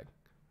drag swag.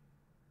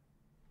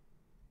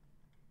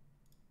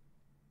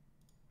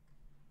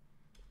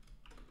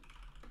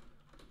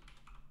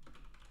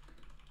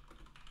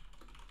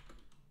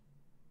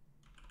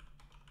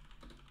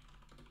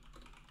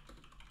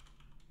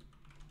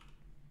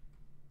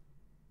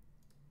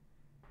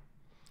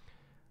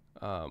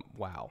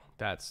 Wow,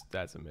 that's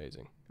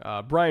amazing.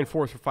 Brian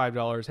Force for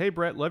 $5. Hey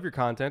Brett, love your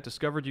content.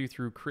 Discovered you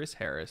through Chris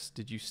Harris.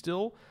 Did you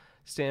still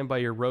stand by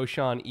your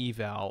Roshan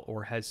eval,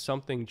 or has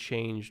something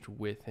changed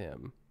with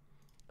him?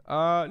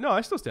 No, I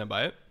still stand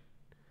by it.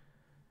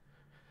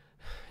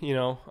 You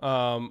know,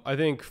 I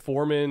think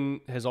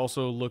Foreman has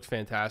also looked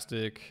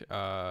fantastic.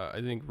 I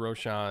think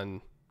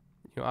Roshan,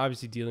 you know,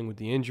 obviously dealing with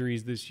the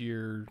injuries this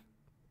year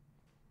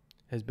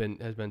has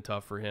been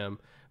tough for him.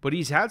 But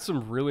he's had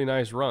some really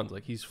nice runs.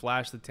 Like, he's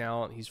flashed the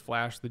talent, he's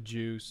flashed the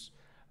juice.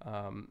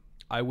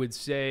 I would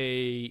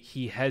say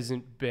he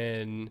hasn't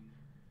been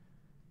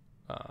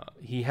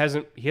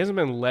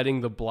been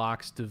letting the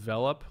blocks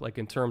develop, like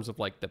in terms of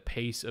like the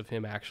pace of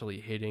him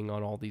actually hitting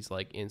on all these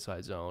like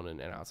inside zone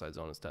and outside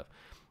zone and stuff.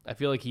 I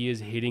feel like he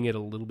is hitting it a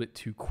little bit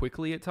too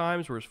quickly at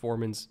times, whereas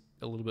Foreman's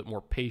a little bit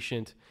more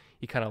patient.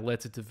 He kind of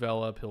lets it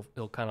develop.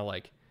 He'll kind of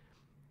like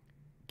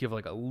give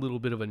like a little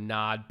bit of a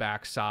nod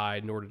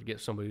backside in order to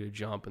get somebody to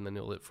jump, and then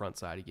he'll hit front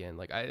side again.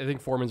 Like, I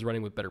think Foreman's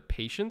running with better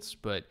patience,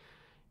 but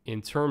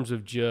in terms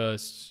of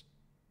just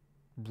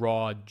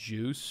raw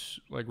juice,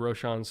 like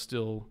Roshan's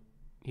still,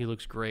 he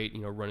looks great,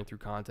 you know, running through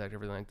contact,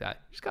 everything like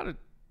that. He's got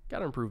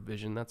to improve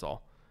vision, that's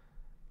all.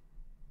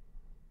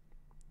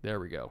 There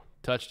we go.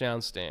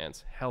 Touchdown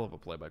stands. Hell of a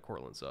play by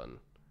Cortland Sutton.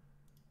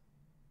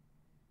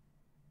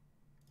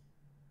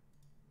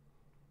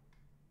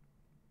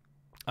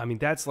 I mean,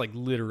 that's like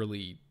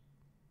literally,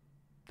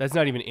 that's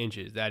not even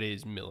inches. That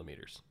is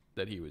millimeters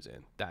that he was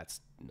in.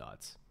 That's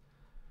nuts.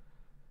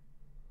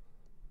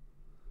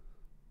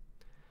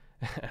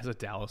 As a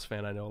Dallas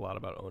fan, I know a lot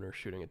about owners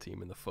shooting a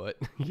team in the foot.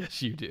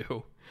 Yes, you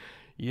do.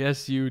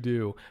 Yes, you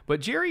do.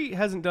 But Jerry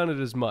hasn't done it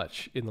as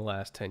much in the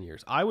last 10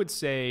 years. I would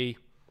say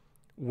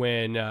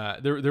when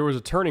there was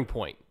a turning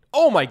point.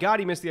 Oh, my God,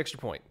 he missed the extra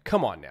point.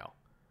 Come on now.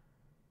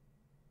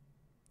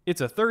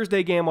 It's a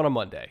Thursday game on a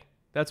Monday.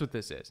 That's what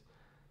this is.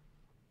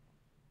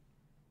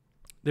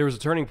 There was a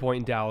turning point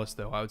in Dallas,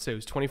 though. I would say it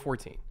was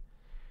 2014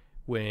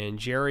 when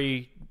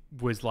Jerry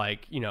was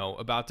like, you know,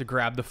 about to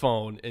grab the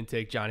phone and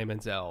take Johnny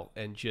Manziel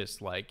and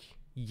just like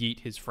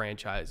yeet his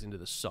franchise into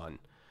the sun.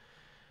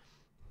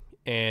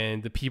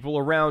 And the people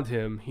around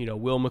him, you know,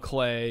 Will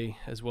McClay,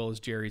 as well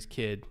as Jerry's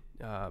kid,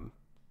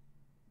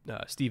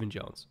 Stephen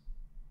Jones.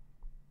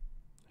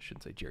 I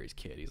shouldn't say Jerry's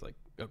kid. He's like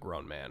a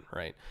grown man,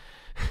 right?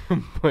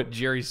 But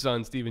Jerry's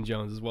son, Stephen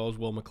Jones, as well as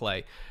Will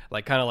McClay,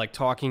 like kind of like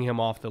talking him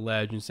off the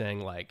ledge and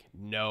saying like,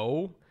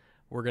 no,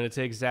 we're going to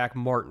take Zach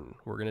Martin.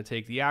 We're going to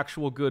take the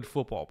actual good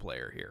football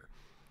player here.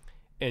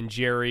 And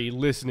Jerry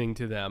listening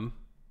to them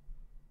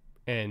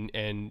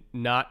and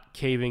not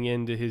caving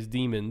into his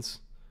demons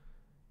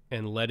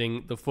and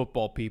letting the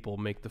football people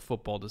make the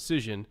football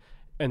decision.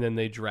 And then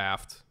they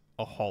draft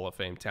a Hall of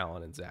Fame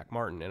talent in Zach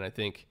Martin. And I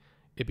think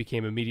it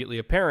became immediately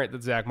apparent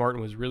that Zach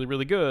Martin was really,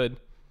 really good,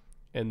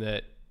 and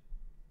that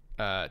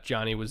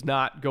Johnny was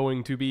not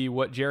going to be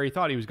what Jerry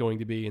thought he was going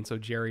to be. And so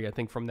Jerry, I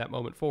think from that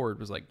moment forward,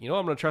 was like, you know,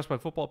 I'm going to trust my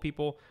football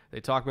people.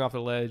 They talked me off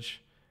the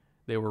ledge.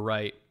 They were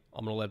right.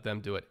 I'm going to let them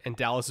do it. And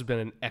Dallas has been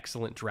an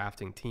excellent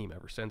drafting team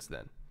ever since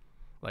then.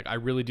 Like, I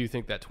really do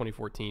think that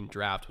 2014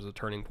 draft was a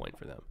turning point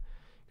for them.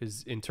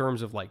 Because in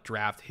terms of like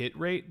draft hit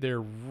rate,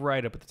 they're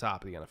right up at the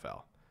top of the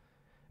NFL.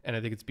 And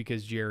I think it's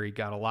because Jerry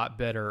got a lot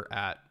better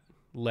at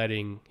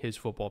letting his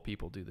football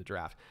people do the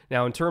draft.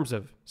 Now, in terms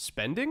of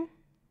spending,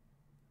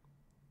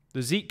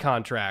 the Zeke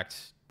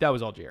contract, that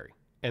was all Jerry.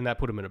 And that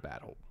put him in a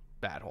bad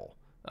hole.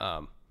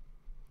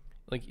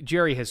 Like,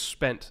 Jerry has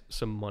spent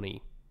some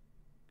money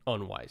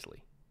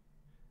unwisely.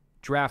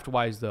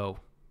 Draft-wise, though,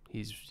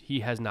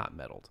 he has not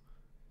meddled.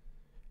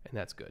 And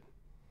that's good.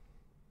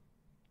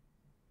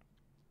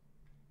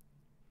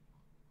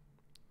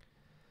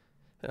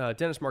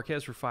 Dennis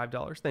Marquez for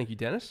 $5. Thank you,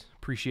 Dennis.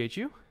 Appreciate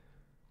you.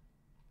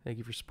 Thank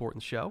you for supporting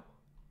the show.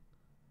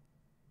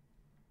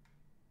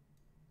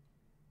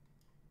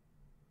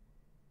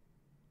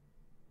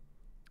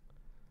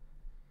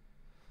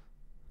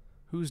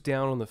 Who's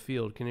down on the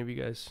field? Can any of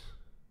you guys...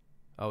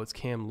 Oh, it's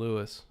Cam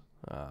Lewis.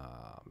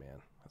 Ah,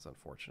 man. That's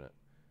unfortunate.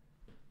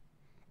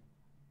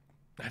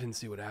 I didn't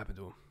see what happened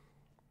to him.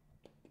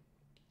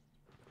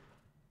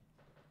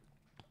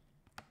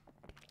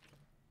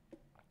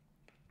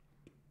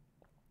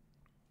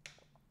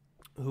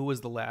 Who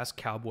was the last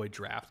Cowboy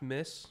draft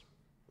miss?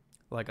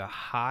 Like a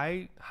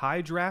high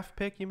draft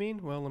pick, you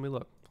mean? Well, let me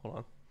look.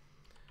 Hold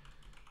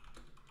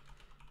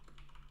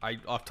on.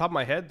 Off the top of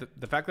my head,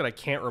 the fact that I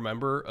can't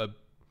remember a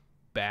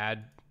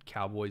bad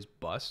Cowboys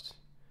bust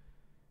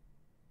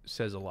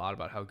says a lot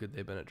about how good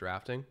they've been at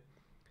drafting.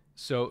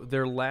 So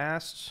their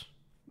last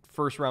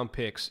first-round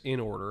picks in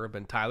order have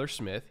been Tyler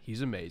Smith.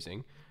 He's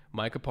amazing.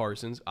 Micah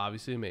Parsons,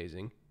 obviously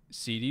amazing.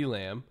 CeeDee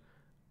Lamb,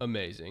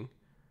 amazing.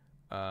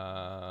 They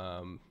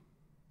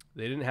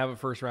didn't have a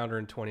first-rounder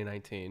in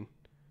 2019.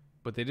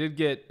 But they did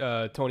get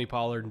Tony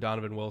Pollard and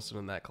Donovan Wilson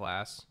in that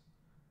class.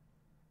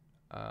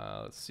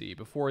 Let's see.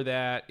 Before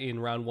that, in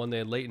round 1, they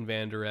had Leighton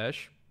Vander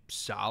Esch.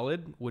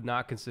 Solid. Would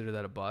not consider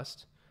that a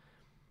bust.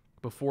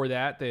 Before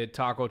that, they had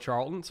Taco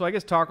Charlton. So I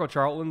guess Taco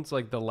Charlton's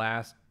like the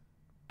last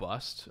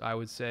bust, I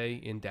would say,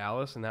 in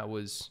Dallas. And that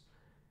was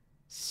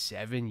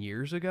 7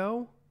 years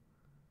ago.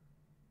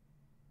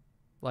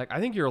 Like, I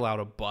think you're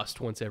allowed a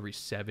bust once every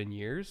 7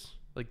 years.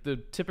 Like, the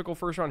typical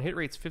first-round hit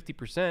rate's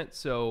 50%.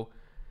 So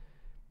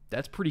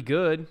that's pretty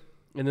good.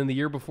 And then the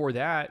year before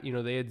that,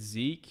 they had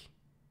Zeke.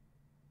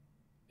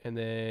 And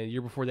then the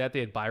year before that, they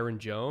had Byron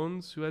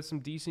Jones, who had some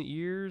decent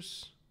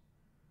years.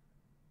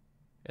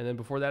 And then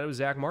before that, it was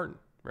Zach Martin,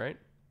 right?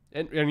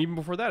 And even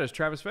before that, it's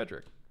Travis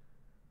Frederick.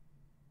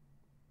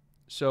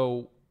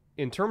 So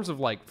in terms of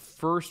like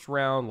first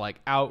round,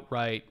 like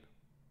outright,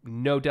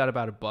 no doubt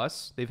about a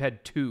bust, they've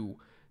had 2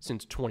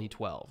 since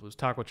 2012. It was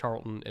Taco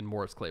Charlton and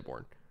Morris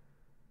Claiborne.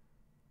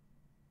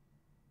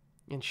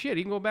 And shit,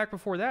 you can go back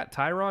before that.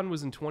 Tyron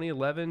was in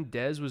 2011.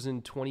 Dez was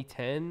in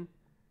 2010.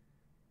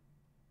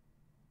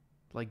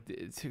 Like,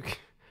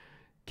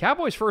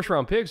 Cowboys'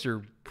 first-round picks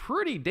are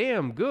pretty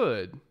damn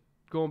good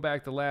going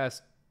back the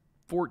last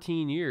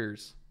 14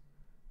 years.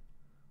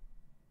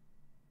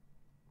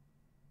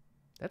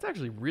 That's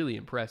actually really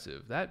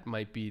impressive. That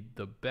might be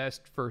the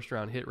best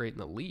first-round hit rate in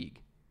the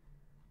league.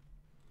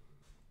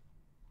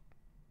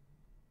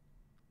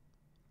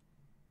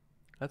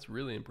 That's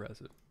really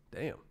impressive.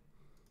 Damn.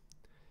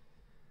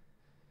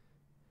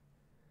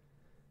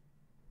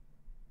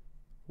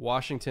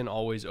 Washington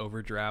always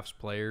overdrafts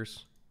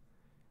players.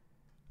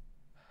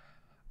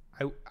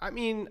 I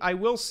mean, I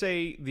will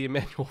say the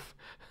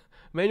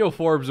Emmanuel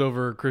Forbes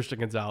over Christian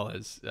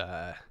Gonzalez,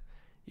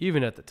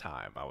 even at the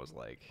time, I was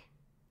like,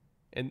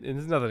 and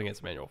there's nothing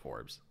against Emmanuel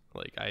Forbes.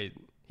 Like,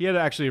 he had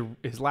actually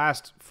his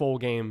last full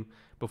game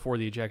before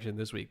the ejection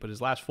this week, but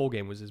his last full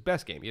game was his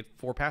best game. He had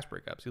 4 pass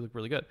breakups. He looked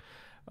really good.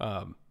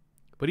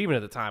 But even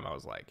at the time, I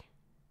was like,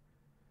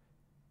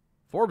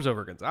 Forbes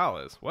over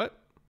Gonzalez? What?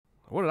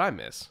 What did I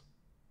miss?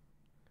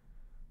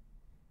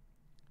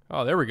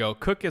 Oh, there we go.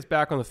 Cook gets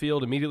back on the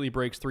field, immediately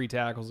breaks 3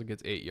 tackles and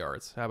gets 8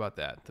 yards. How about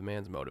that? The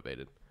man's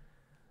motivated.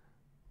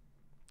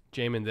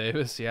 Jamin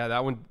Davis, yeah,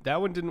 that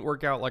one didn't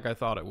work out like I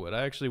thought it would.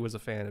 I actually was a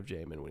fan of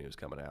Jamin when he was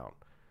coming out.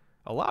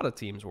 A lot of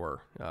teams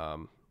were.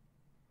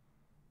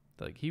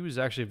 Like, he was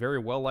actually a very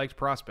well-liked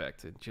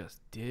prospect. It just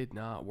did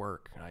not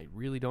work. I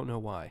really don't know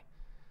why.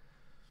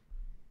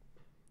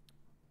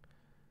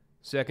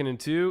 2nd and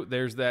 2.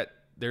 There's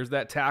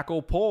that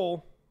tackle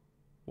pull.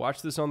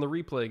 Watch this on the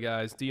replay,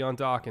 guys. Deion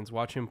Dawkins,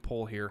 watch him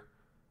pull here.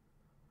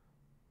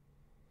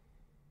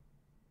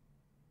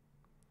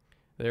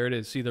 There it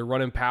is. See, they're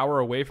running power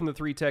away from the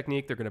 3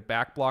 technique. They're going to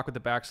back block with the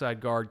backside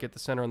guard, get the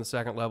center on the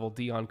 2nd level.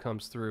 Deion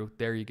comes through.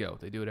 There you go.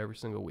 They do it every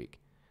single week.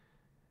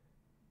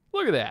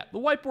 Look at that. The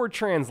whiteboard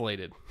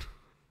translated.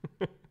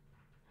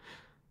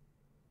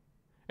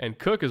 And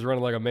Cook is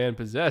running like a man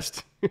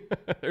possessed.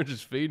 They're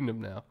just feeding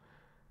him now.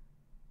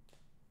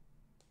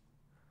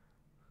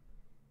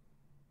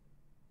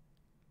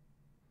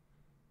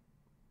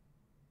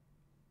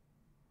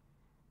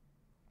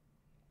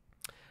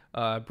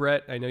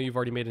 Brett, I know you've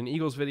already made an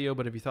Eagles video,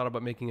 but have you thought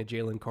about making a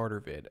Jalen Carter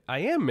vid? I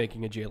am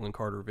making a Jalen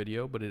Carter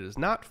video, but it is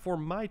not for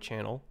my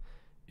channel.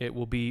 It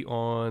will be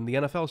on the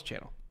NFL's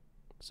channel.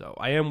 So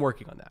I am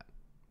working on that,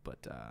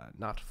 but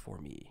not for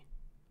me.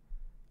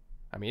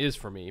 I mean, it is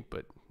for me,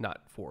 but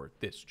not for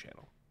this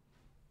channel.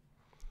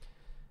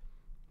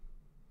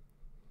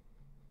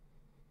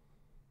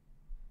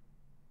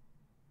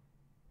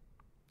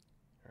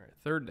 All right,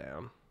 3rd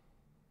down.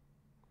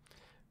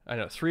 I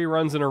know, 3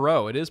 runs in a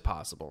row. It is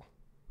possible.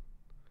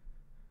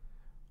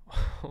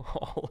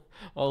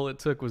 All it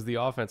took was the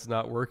offense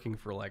not working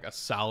for like a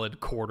solid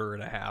quarter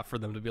and a half for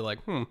them to be like,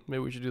 maybe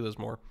we should do this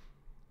more.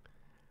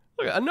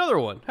 Look, another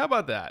one. How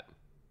about that?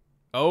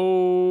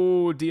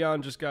 Oh,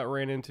 Deion just got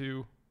ran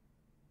into,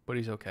 but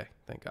he's okay.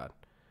 Thank God.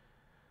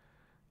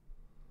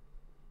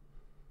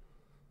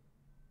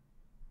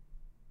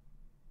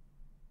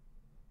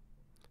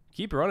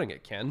 Keep running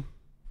it, Ken.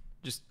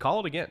 Just call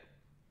it again.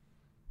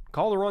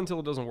 Call the run until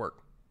it doesn't work.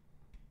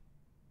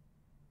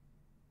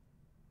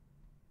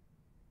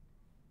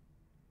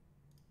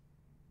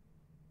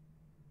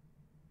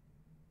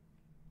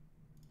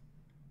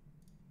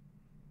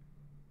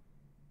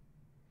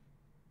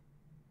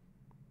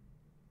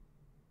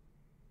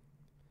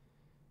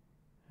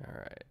 All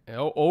right.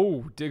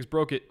 Oh, Diggs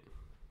broke it.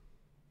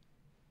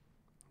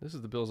 This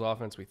is the Bills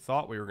offense we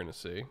thought we were going to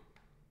see.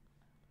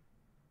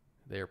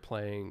 They are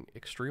playing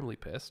extremely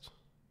pissed.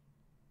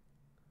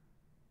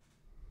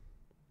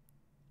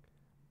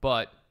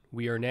 But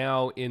we are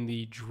now in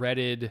the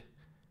dreaded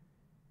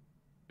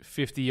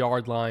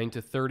 50-yard line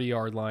to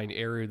 30-yard line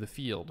area of the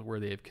field where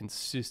they have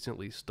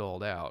consistently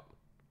stalled out.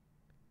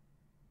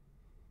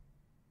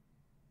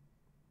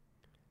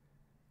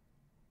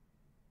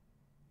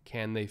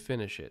 Can they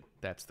finish it?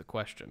 That's the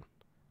question.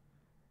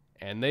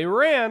 And they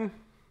ran.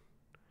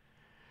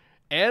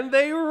 And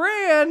they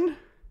ran.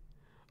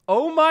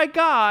 Oh my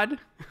God.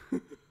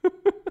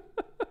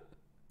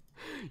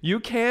 You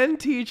can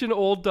teach an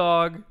old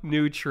dog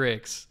new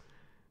tricks.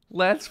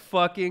 Let's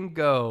fucking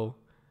go.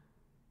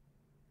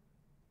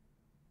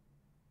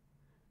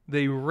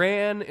 They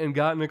ran and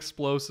got an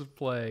explosive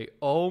play.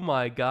 Oh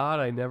my God,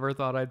 I never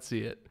thought I'd see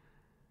it.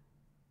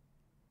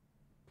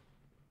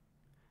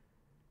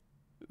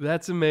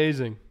 That's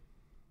amazing.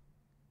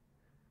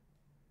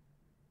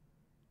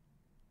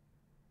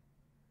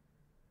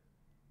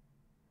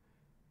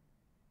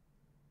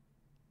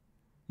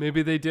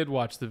 Maybe they did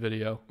watch the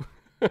video.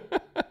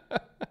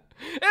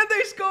 And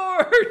they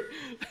scored!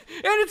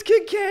 And it's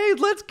Kincaid!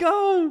 Let's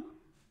go!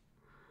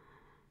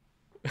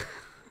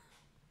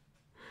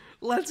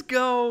 Let's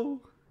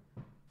go!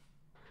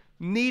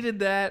 Needed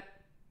that.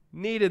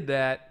 Needed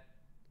that.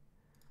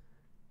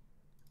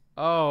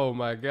 Oh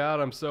my God,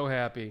 I'm so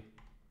happy.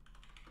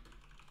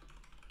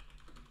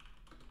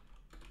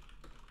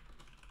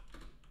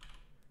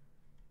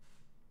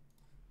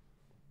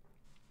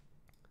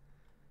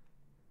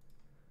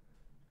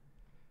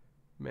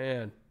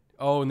 Man.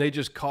 Oh, and they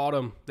just caught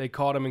him. They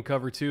caught him in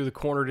cover 2. The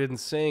corner didn't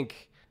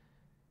sink.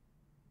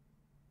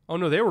 Oh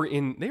no, they were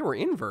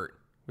invert.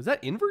 Was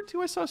that invert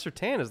too? I saw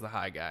Surtain as the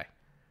high guy.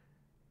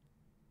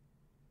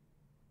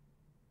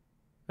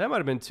 That might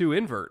have been 2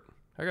 invert.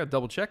 I gotta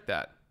double check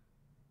that.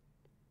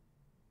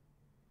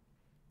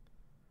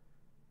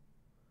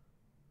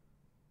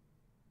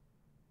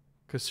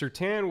 Because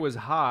Surtain was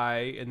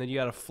high, and then you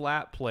got a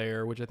flat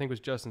player, which I think was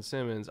Justin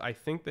Simmons. I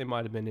think they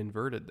might have been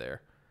inverted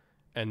there.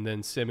 And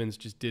then Simmons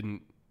just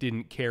didn't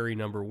carry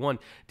number 1.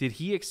 Did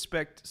he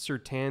expect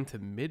Surtain to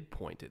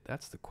midpoint it?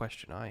 That's the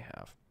question I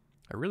have.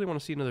 I really want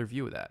to see another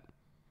view of that.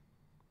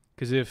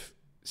 Because if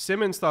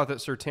Simmons thought that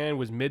Surtain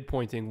was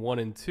midpointing 1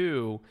 and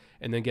 2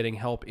 and then getting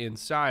help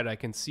inside, I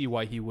can see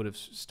why he would have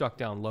stuck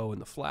down low in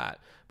the flat.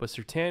 But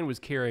Surtain was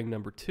carrying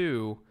number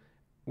 2,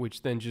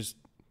 which then just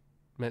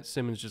meant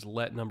Simmons just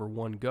let number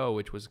 1 go,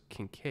 which was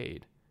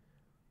Kincaid.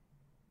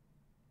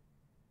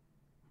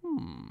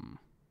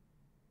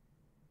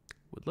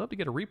 Would love to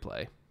get a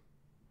replay.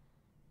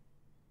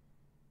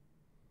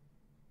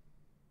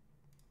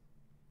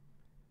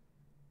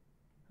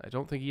 I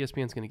don't think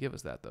ESPN's going to give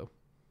us that, though.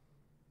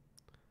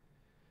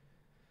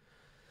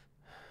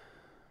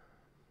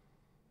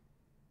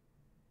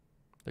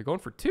 They're going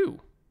for 2.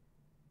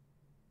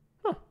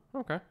 Huh,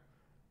 okay.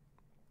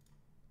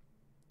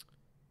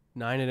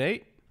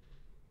 9-8.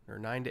 Or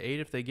 9-8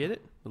 if they get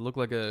it. It'll look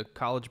like a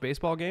college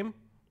baseball game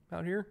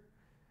out here.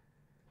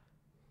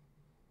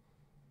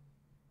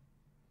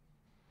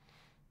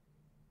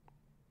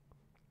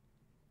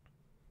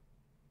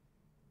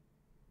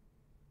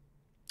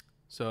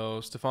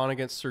 So Stefan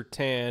against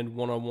Surtain,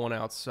 1-on-1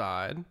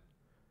 outside.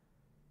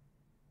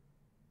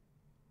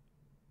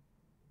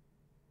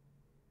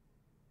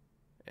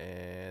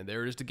 And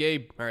there it is to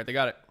Gabe. All right, they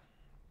got it.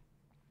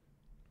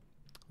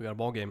 We got a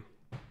ball game.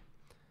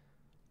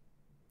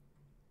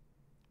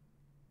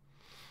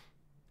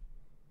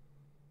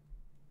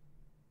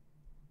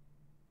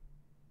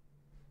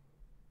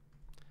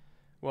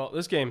 Well,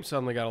 this game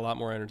suddenly got a lot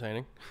more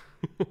entertaining.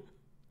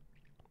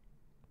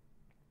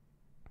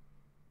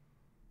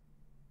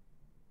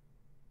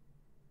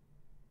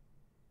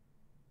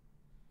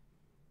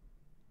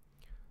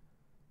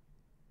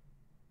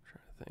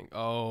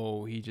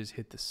 Oh, he just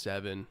hit the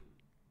 7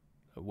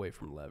 away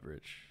from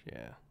leverage.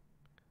 Yeah.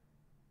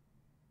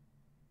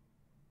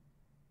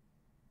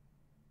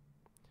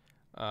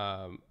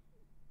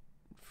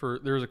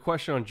 There was a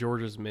question on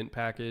Georgia's mint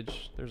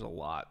package. There's a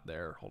lot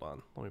there. Hold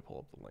on. Let me pull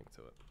up the link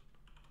to it.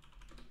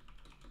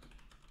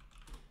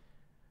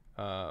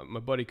 My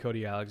buddy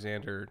Cody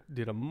Alexander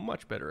did a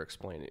much better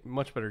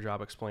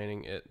job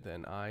explaining it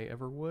than I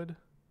ever would.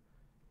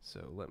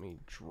 So let me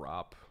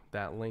drop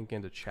that link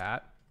into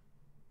chat.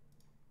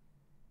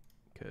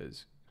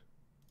 Because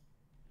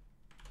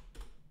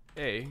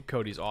A,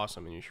 Cody's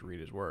awesome and you should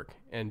read his work,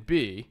 and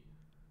B,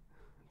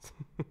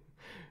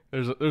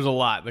 there's a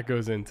lot that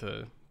goes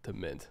into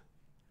mint.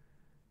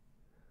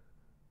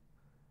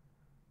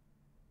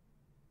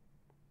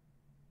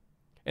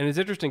 And it's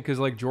interesting because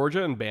like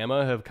Georgia and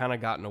Bama have kind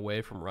of gotten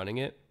away from running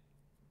it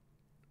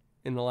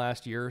in the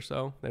last year or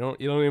so. You don't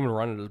even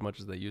run it as much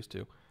as they used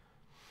to.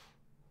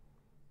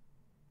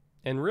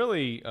 And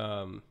really,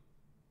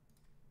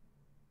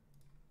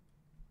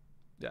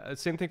 yeah,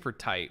 same thing for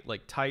tight.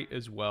 Like tight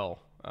as well.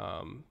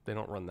 They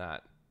don't run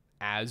that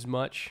as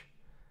much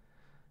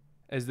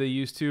as they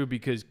used to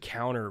because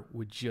counter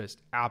would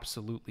just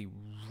absolutely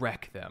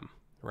wreck them,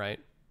 right?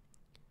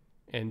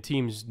 And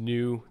teams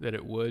knew that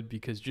it would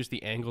because just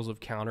the angles of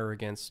counter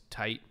against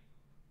tight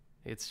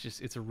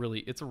It's a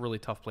really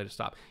tough play to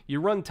stop. You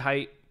run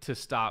tight to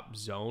stop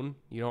zone.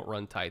 You don't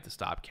run tight to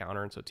stop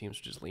counter, and so teams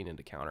just lean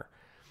into counter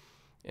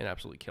and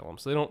absolutely kill them.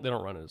 So they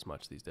don't run it as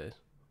much these days.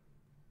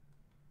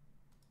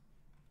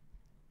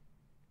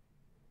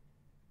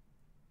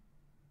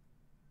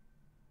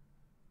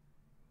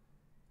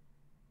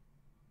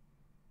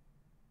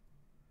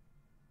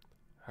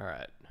 All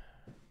right.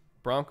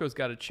 Broncos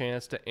got a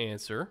chance to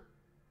answer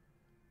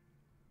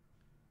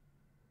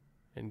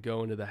and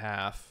go into the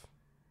half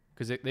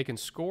because they can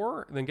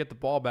score and then get the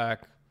ball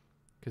back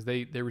because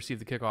they receive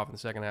the kickoff in the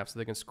second half. So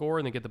they can score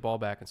and then get the ball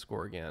back and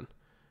score again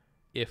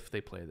if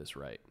they play this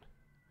right.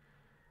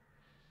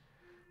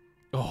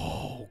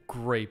 Oh,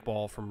 great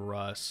ball from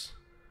Russ.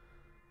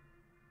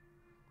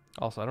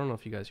 Also, I don't know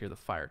if you guys hear the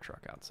fire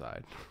truck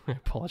outside. I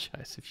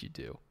apologize if you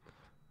do.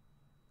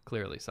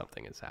 Clearly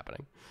something is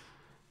happening.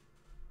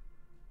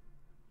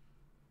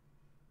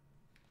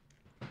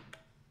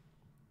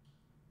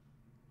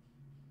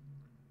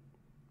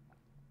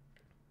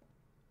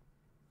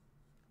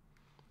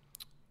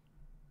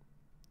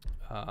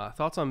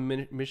 Thoughts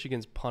on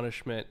Michigan's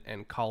punishment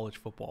and college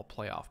football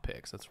playoff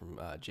picks? That's from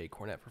Jay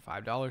Cornett for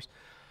 $5.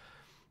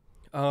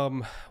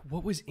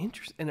 What was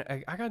interesting,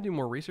 and I got to do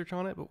more research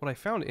on it, but what I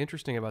found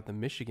interesting about the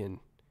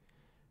Michigan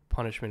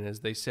punishment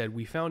is they said,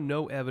 we found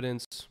no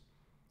evidence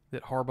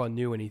that Harbaugh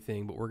knew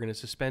anything, but we're going to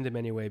suspend him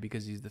anyway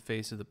because he's the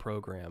face of the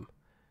program.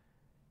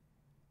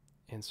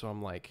 And so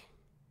I'm like,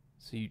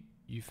 so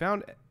you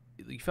found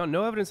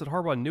no evidence that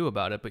Harbaugh knew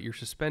about it, but you're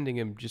suspending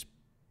him just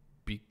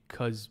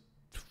because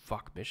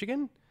fuck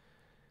Michigan?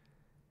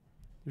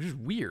 It was just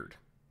weird.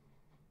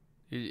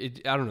 I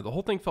don't know. The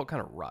whole thing felt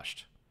kind of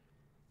rushed.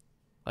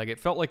 Like it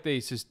felt like they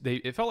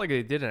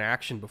did an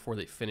action before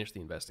they finished the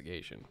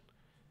investigation.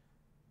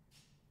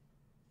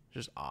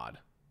 Just odd.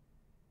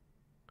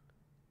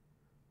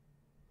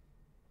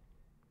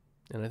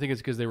 And I think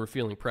it's because they were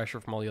feeling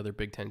pressure from all the other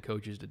Big Ten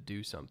coaches to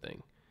do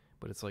something.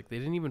 But it's like they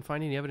didn't even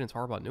find any evidence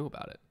Harbaugh knew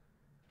about it.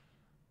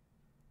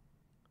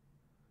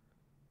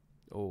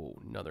 Oh,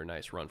 another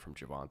nice run from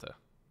Javonte.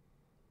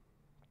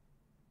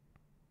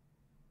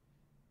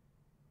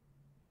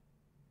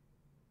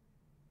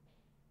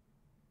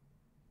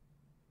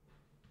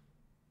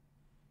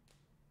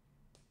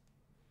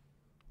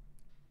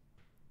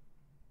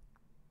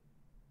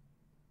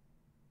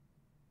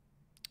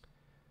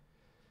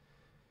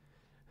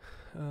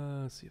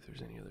 Let's see if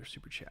there's any other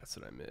super chats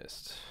that I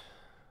missed.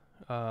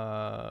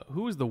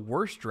 Who was the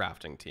worst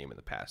drafting team in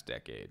the past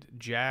decade?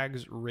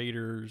 Jags,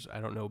 Raiders,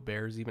 I don't know,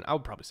 Bears even. I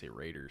would probably say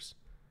Raiders.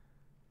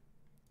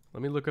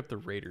 Let me look up the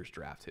Raiders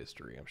draft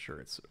history. I'm sure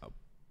it's a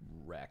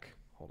wreck.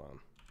 Hold on.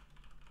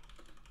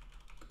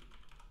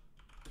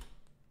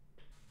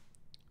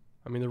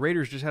 I mean, the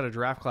Raiders just had a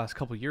draft class a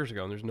couple years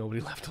ago, and there's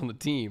nobody left on the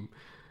team.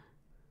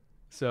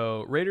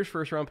 So, Raiders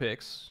first-round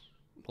picks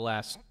the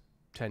last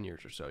 10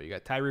 years or so. You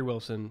got Tyree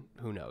Wilson,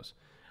 who knows.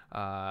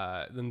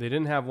 Then they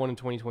didn't have one in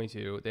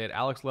 2022. They had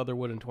Alex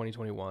Leatherwood in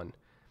 2021.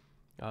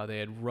 They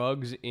had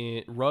Ruggs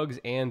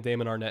and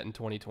Damon Arnett in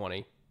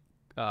 2020.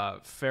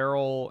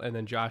 Farrell and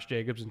then Josh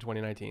Jacobs in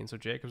 2019. So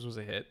Jacobs was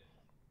a hit.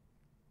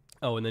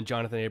 Oh, and then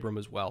Jonathan Abram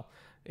as well.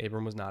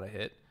 Abram was not a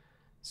hit.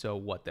 So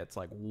what? That's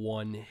like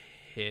one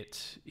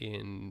hit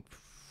in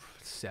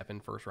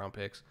 7 first-round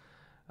picks.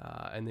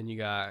 And then you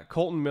got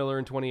Colton Miller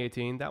in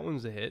 2018. That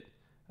one's a hit.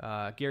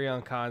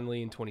 Garyon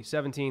Conley in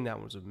 2017, that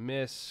was a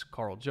miss.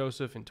 Carl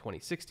Joseph in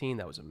 2016,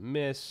 that was a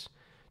miss.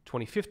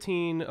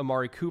 2015,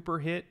 Amari Cooper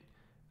hit.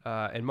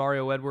 And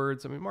Mario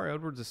Edwards. I mean, Mario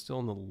Edwards is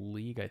still in the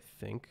league, I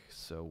think.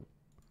 So,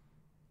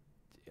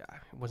 yeah,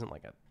 it wasn't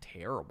like a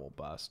terrible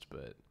bust,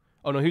 but...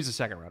 Oh, no, he was a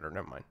second rounder.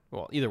 Never mind.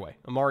 Well, either way,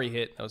 Amari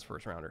hit. That was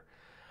first rounder.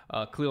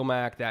 Khalil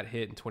Mack, that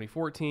hit in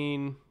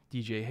 2014.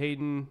 DJ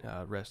Hayden,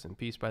 rest in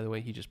peace, by the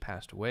way. He just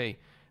passed away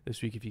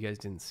this week. If you guys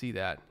didn't see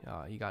that,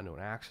 he got into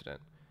an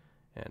accident.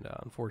 And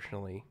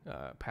unfortunately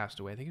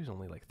passed away. I think he was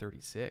only like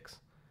 36.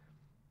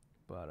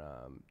 But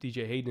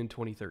DJ Hayden in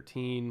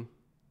 2013,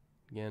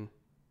 again,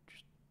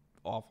 just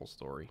awful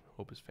story.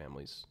 Hope his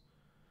family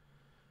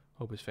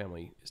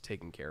is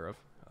taken care of.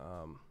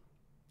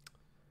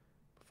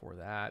 Before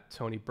that,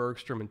 Tony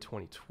Bergstrom in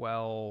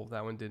 2012.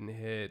 That one didn't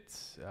hit.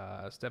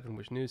 Stefan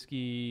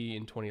Wisniewski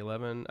in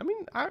 2011. I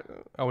mean,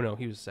 oh no,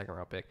 he was a second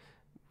round pick.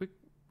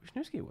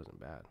 Wisniewski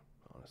wasn't bad,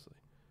 honestly.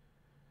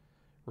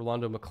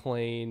 Rolando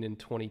McClain in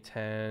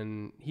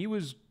 2010. He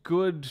was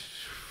good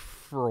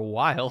for a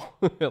while,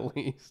 at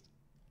least.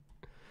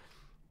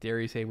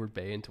 Darius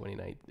Hayward-Bay in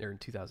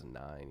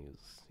 2009.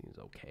 He was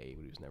okay,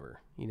 but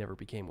he never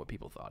became what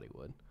people thought he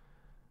would.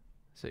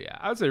 So yeah,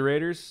 I would say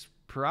Raiders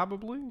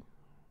probably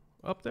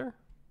up there.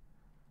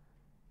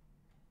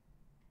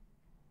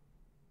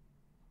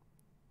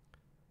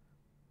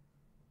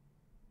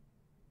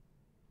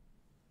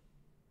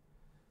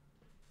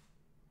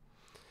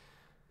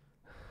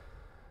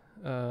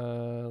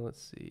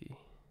 Let's see.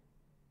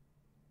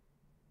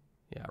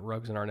 Yeah,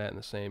 Ruggs and Arnett in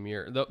the same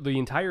year. The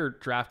entire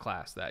draft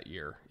class that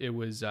year, it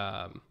was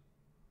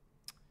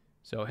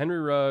So Henry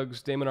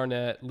Ruggs, Damon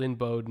Arnett, Lynn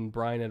Bowden,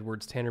 Brian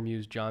Edwards, Tanner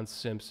Muse, John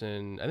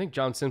Simpson. I think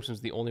John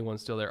Simpson's the only one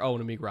still there. Oh,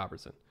 and Amik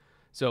Robertson.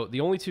 So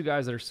the only two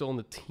guys that are still on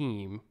the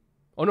team.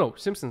 Oh, no,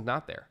 Simpson's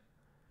not there.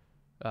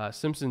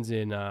 Simpson's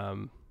in,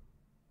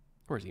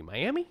 where is he,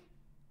 Miami?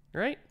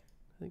 Right?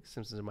 I think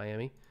Simpson's in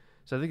Miami.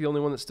 So I think the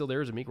only one that's still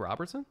there is Amik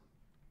Robertson.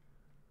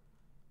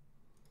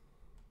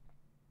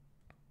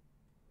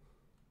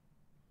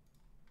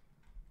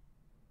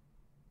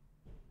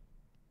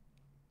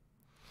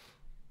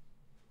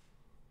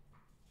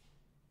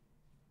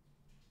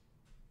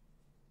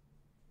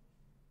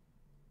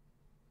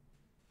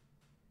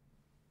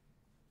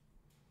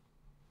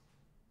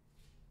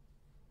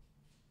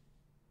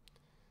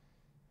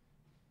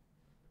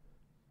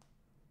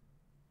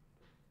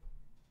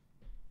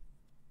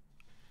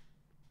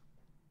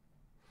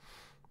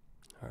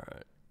 All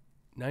right.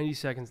 90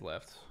 seconds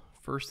left.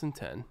 1st and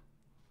 10.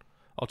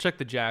 I'll check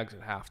the Jags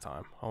at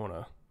halftime. I want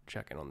to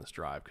check in on this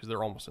drive because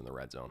they're almost in the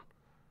red zone.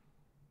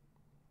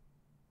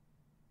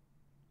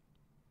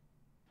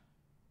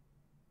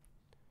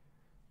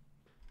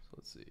 So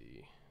let's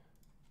see.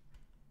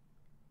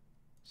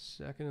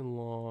 2nd and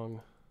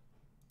long.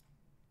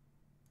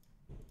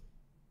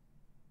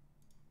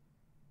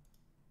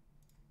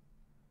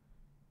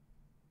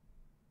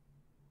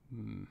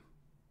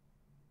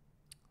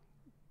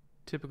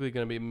 Typically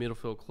going to be middle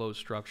field closed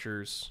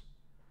structures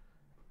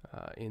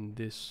in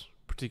this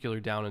particular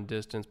down and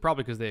distance,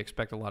 probably because they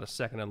expect a lot of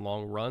 2nd and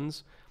long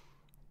runs.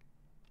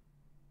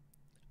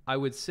 I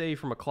would say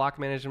from a clock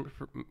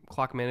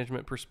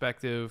management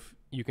perspective,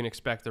 you can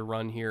expect a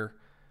run here,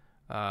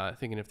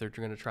 thinking if they're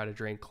going to try to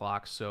drain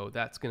clocks. So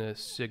that's going to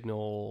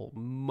signal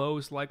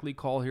most likely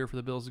call here for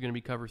the Bills is going to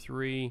be cover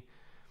 3.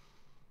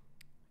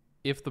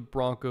 If the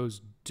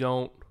Broncos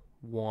don't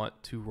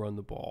want to run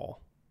the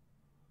ball,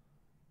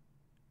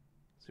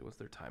 let's see what's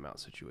their timeout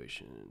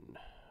situation.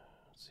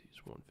 Let's see, it's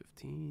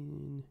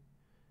 1:15.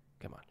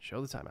 Come on, show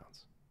the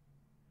timeouts.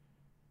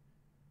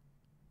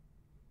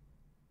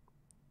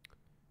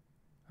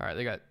 All right,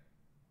 they got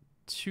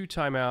 2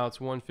 timeouts,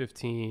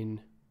 1:15.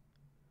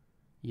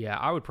 Yeah,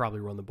 I would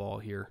probably run the ball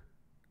here.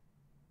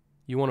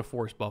 You want to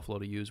force Buffalo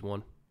to use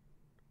one.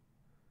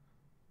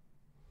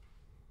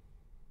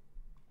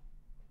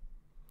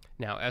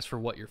 Now, as for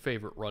what your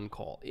favorite run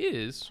call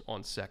is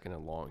on 2nd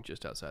and long,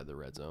 just outside the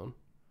red zone.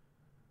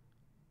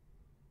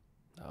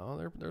 Oh,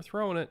 they're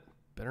throwing it.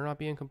 Better not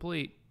be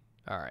incomplete.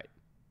 All right.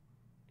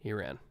 He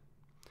ran.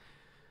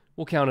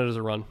 We'll count it as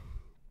a run.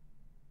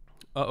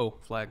 Uh-oh,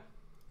 flag.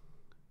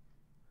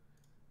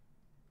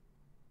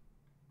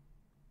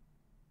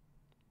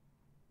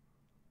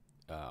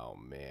 Oh,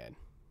 man.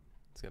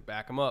 It's going to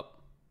back him up.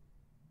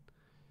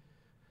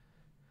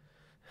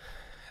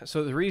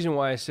 So the reason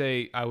why I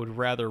say I would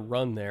rather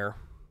run there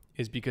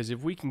is because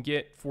if we can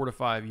get 4 to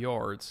 5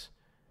 yards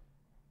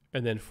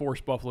and then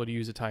force Buffalo to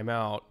use a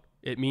timeout,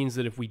 it means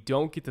that if we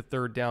don't get the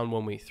 3rd down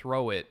when we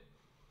throw it,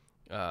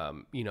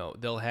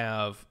 they'll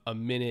have a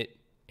minute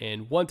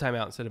and 1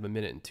 timeout instead of a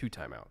minute and 2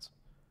 timeouts.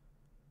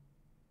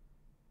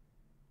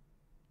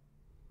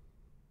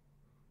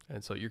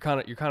 And so you're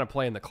kind of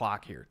playing the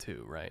clock here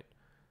too, right?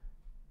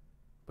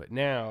 But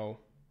now,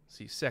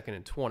 see, 2nd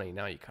and 20,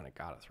 now you kind of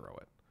got to throw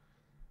it.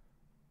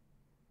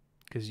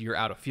 Because you're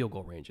out of field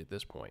goal range at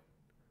this point.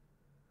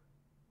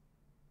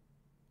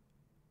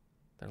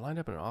 They're lined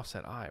up in an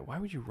offset eye. Why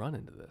would you run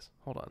into this?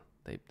 Hold on.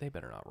 They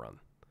better not run.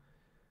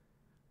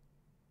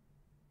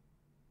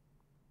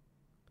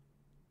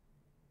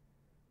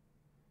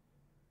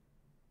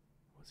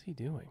 What's he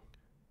doing?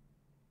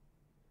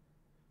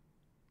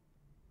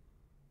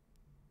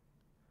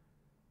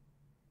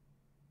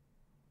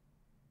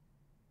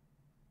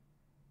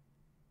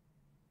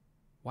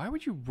 Why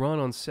would you run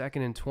on 2nd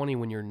and 20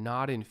 when you're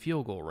not in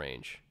field goal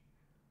range?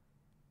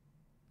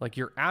 Like,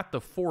 you're at the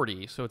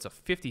 40, so it's a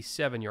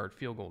 57-yard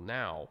field goal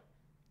now.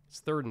 It's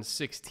 3rd and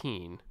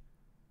 16.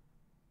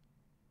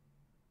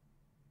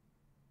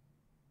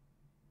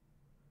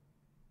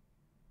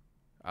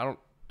 I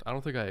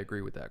don't think I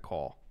agree with that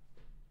call.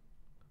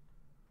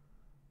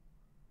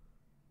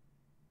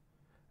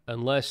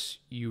 Unless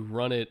you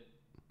run it,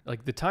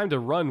 like, the time to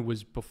run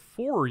was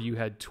before you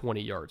had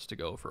 20 yards to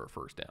go for a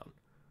 1st down.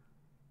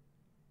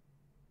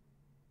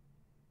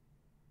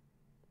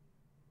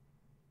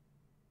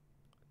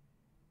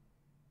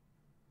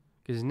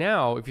 Because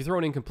now, if you throw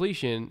an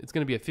incompletion, it's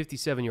going to be a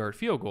 57-yard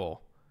field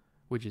goal,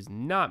 which is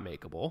not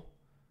makeable.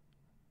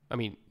 I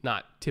mean,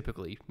 not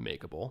typically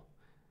makeable.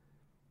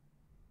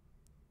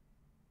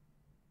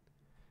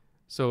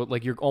 So,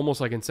 like, you're almost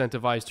like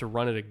incentivized to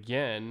run it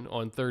again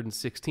on 3rd and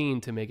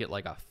 16 to make it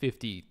like a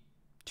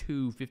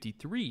 52,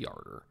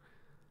 53-yarder.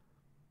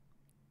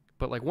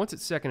 But, like, once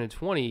it's 2nd and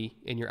 20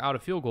 and you're out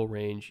of field goal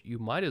range, you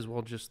might as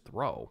well just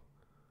throw.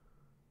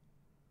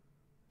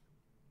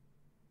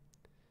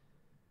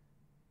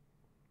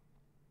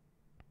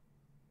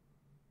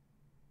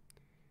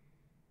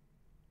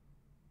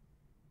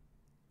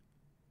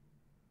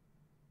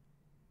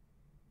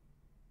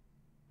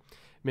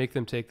 Make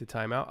them take the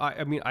timeout.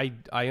 I mean,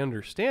 I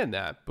understand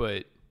that,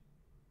 but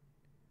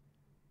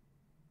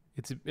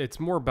It's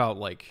more about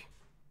like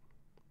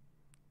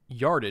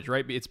yardage,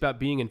 right? It's about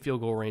being in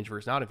field goal range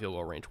versus not in field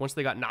goal range. Once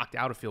they got knocked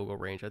out of field goal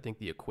range, I think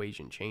the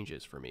equation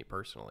changes for me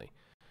personally.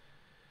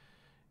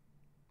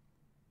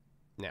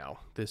 Now,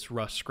 this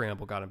rush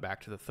scramble got him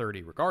back to the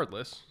 30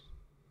 regardless,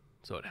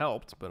 so it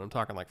helped. But I'm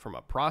talking like from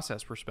a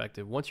process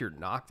perspective, once you're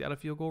knocked out of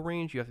field goal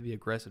range, you have to be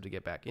aggressive to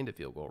get back into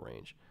field goal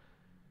range.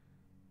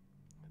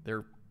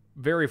 They're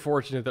very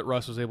fortunate that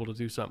Russ was able to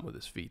do something with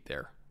his feet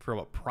there. From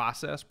a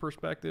process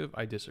perspective,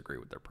 I disagree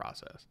with their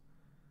process.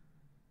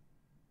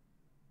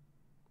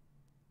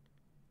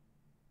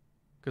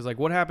 Because, like,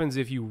 what happens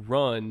if you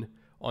run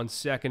on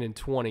 2nd and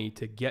 20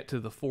 to get to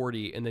the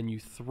 40 and then you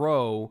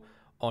throw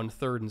on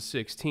 3rd and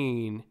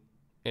 16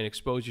 and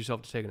expose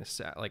yourself to taking a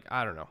sack? Like,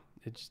 I don't know.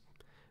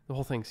 The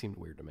whole thing seemed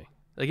weird to me.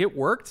 Like, it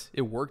worked.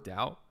 It worked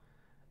out.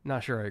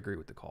 Not sure I agree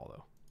with the call,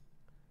 though.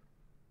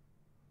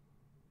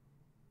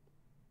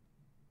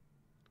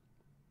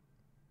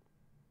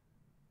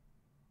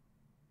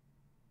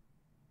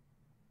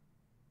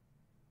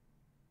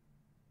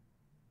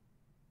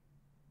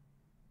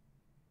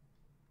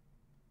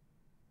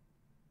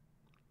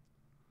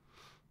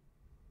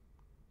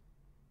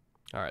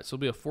 All right, so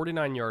it'll be a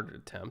 49-yard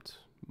attempt.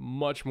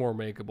 Much more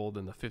makeable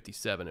than the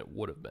 57 it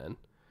would have been.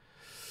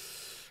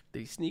 Did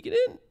he sneak it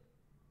in?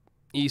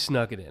 He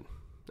snuck it in.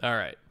 All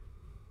right.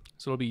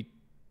 So it'll be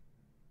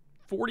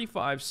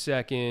 45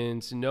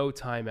 seconds, no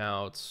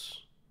timeouts.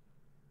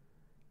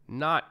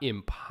 Not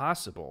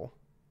impossible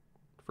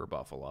for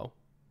Buffalo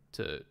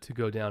to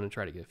go down and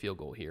try to get a field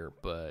goal here,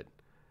 but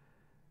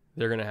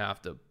they're going to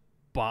have to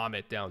bomb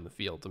it down the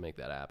field to make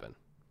that happen.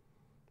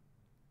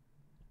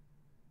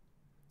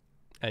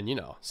 And, you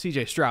know,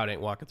 C.J. Stroud ain't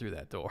walking through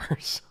that door.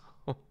 So,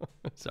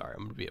 sorry,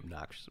 I'm going to be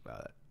obnoxious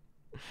about it.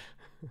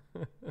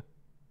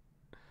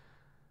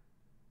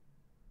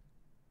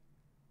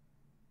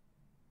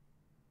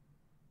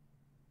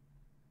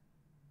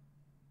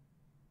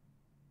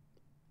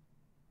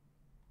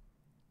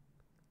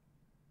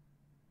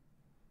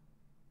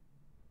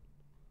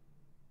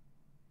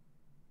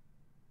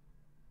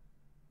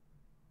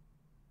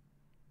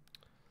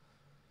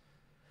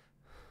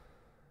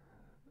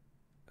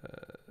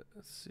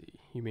 Let's see.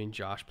 You mean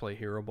Josh play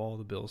hero ball,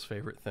 the Bills'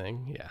 favorite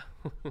thing? Yeah,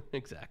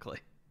 exactly.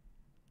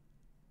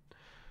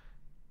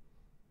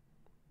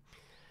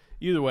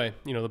 Either way,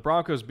 you know, the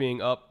Broncos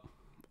being up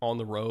on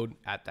the road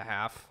at the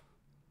half,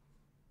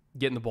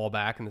 getting the ball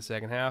back in the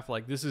second half,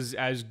 like this is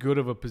as good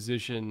of a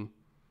position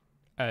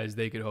as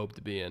they could hope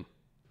to be in.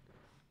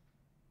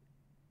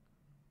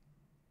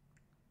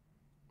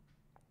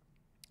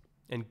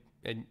 And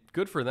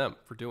good for them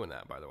for doing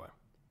that, by the way.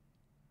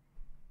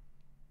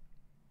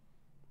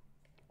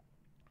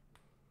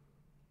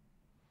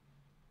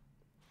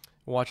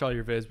 Watch all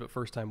your vids, but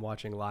first time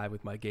watching live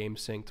with my game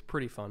synced.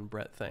 Pretty fun,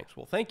 Brett. Thanks.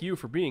 Well, thank you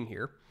for being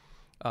here.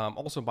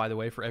 Also, by the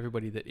way, for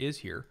everybody that is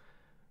here,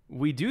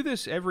 we do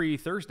this every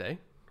Thursday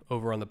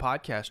over on the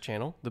podcast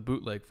channel, the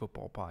Bootleg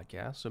Football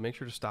Podcast. So make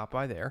sure to stop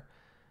by there.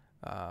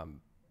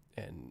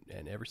 And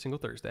every single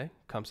Thursday,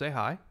 come say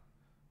hi.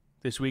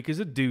 This week is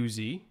a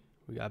doozy.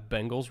 We got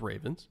Bengals,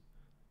 Ravens.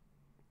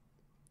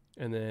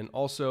 And then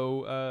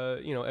also,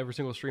 every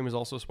single stream is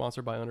also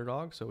sponsored by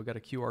Underdog. So we got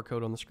a QR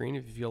code on the screen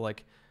if you feel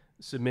like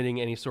submitting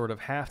any sort of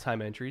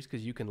halftime entries,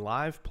 because you can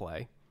live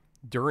play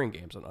during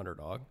games on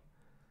Underdog.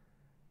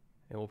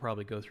 And we'll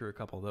probably go through a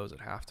couple of those at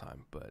halftime.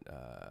 But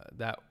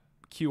that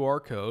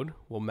QR code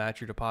will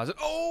match your deposit.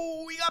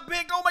 Oh, we got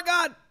big. Oh, my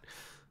God.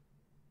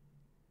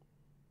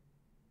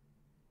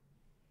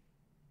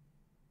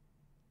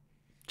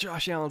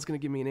 Josh Allen's going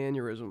to give me an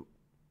aneurysm.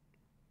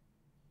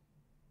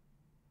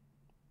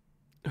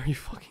 Are you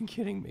fucking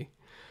kidding me?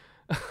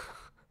 I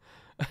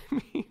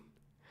mean,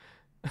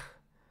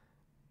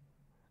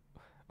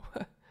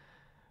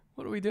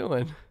 what are we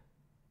doing?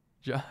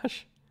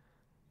 Josh,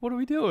 what are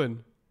we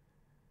doing?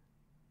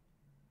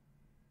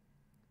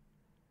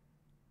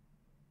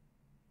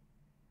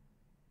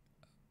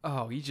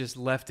 Oh, he just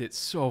left it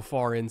so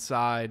far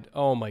inside.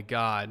 Oh, my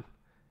God.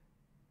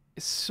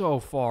 It's so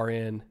far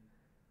in.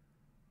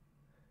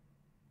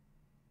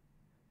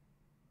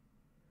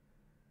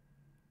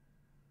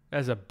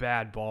 That's a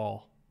bad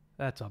ball.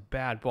 That's a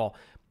bad ball.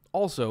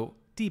 Also,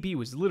 DB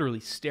was literally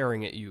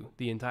staring at you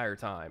the entire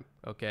time,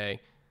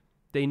 okay?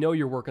 They know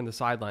you're working the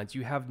sidelines.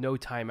 You have no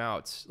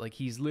timeouts. Like,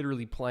 he's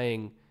literally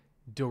playing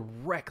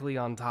directly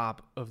on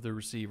top of the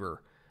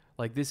receiver.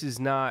 Like, this is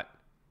not,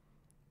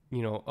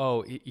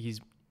 he's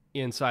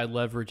inside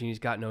leverage and he's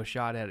got no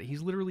shot at it.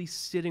 He's literally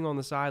sitting on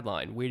the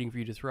sideline waiting for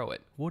you to throw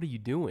it. What are you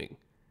doing?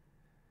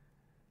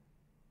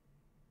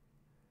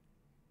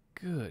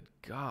 Good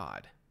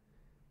God.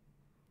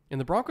 And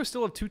the Broncos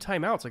still have 2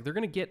 timeouts. Like, they're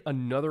going to get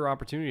another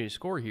opportunity to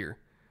score here.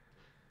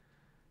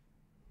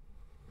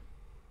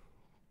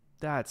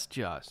 That's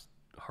just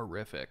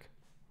horrific.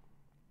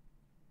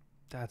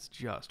 That's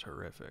just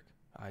horrific.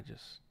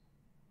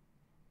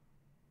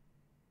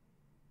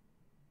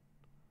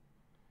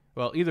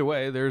 Well, either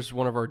way, there's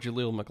one of our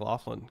Jaleel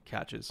McLaughlin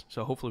catches.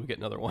 So hopefully we get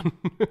another one.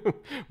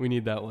 We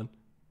need that one.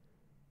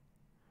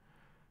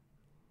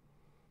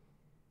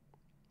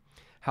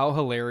 How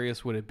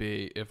hilarious would it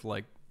be if,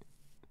 like,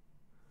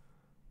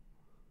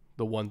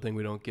 the one thing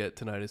we don't get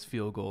tonight is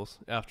field goals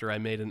after I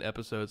made an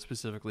episode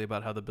specifically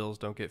about how the Bills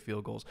don't get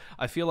field goals?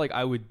 I feel like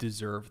I would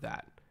deserve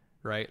that,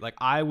 right? Like,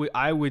 I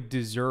would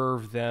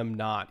deserve them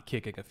not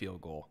kicking a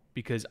field goal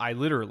because I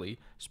literally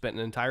spent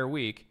an entire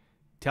week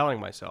telling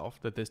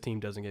myself that this team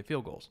doesn't get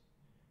field goals.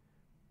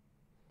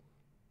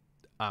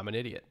 I'm an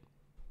idiot.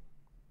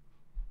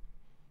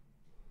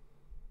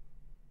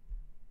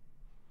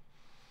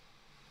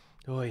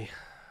 Oy.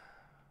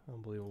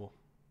 Unbelievable.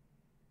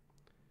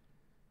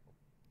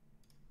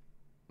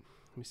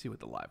 Let me see what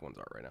the live ones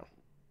are right now.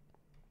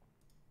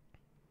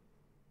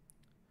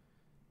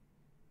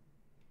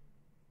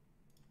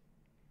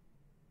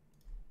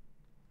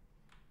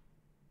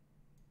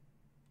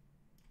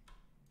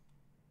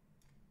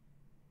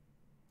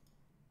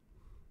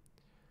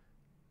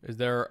 Is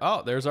there...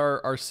 Oh, there's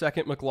our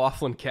second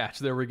McLaughlin catch.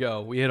 There we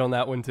go. We hit on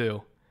that one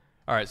too.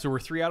 All right, so we're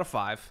 3 out of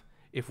 5.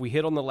 If we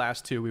hit on the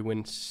last two, we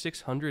win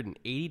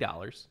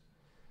 $680.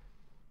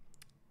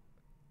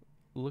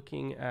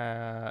 Looking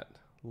at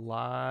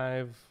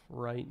live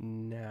right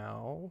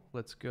now.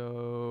 Let's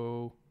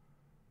go.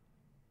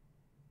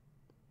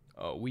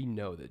 Oh, we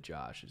know that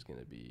Josh is going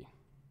to be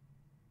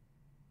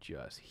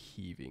just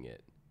heaving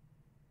it.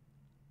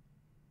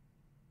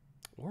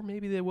 Or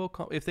maybe they will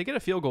come. If they get a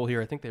field goal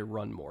here, I think they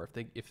run more.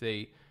 If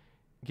they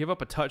give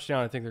up a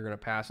touchdown, I think they're going to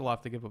pass a lot.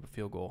 If they give up a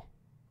field goal,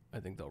 I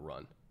think they'll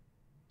run.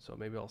 So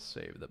maybe I'll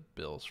save the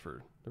Bills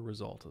for the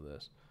result of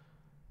this.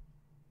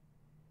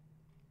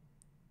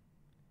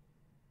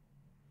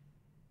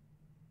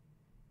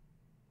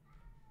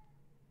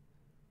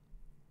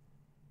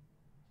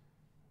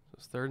 So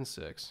it's 3rd and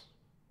 6.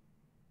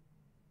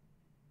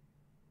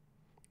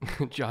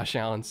 Josh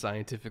Allen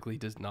scientifically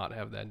does not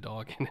have that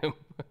dog in him.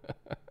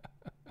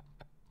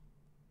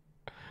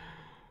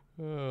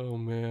 Oh,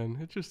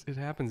 man. It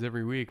happens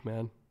every week,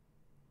 man.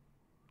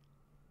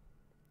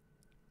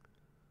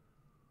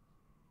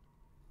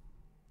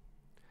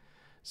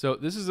 So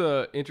this is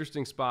a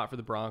interesting spot for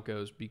the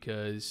Broncos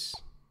because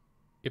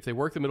if they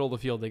work the middle of the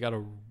field, they got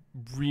to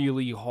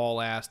really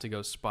haul ass to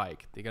go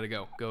spike. They got to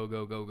go.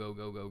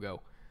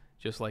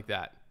 Just like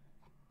that.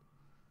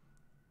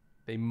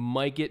 They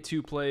might get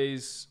 2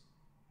 plays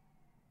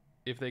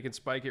if they can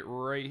spike it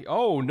right.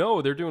 Oh,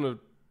 no, they're doing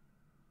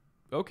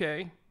a...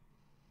 Okay.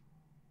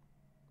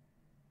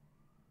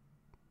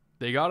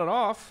 They got it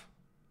off.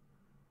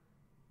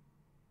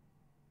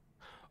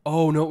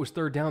 Oh, no, it was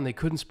 3rd down. They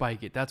couldn't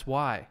spike it. That's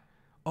why.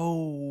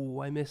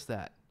 Oh, I missed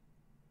that.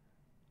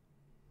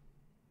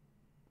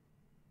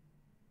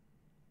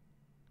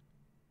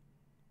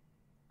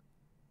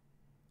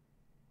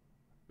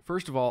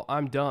 First of all,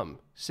 I'm dumb.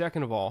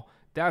 Second of all,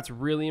 that's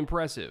really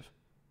impressive.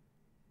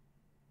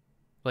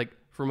 Like,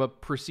 from a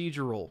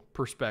procedural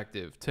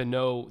perspective, to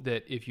know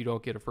that if you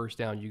don't get a first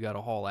down, you got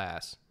to haul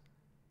ass.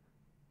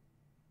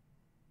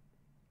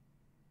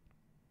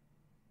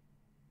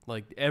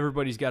 Like,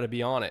 everybody's got to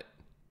be on it.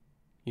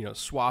 You know,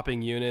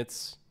 swapping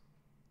units.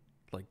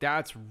 Like,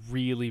 that's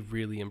really,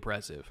 really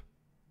impressive.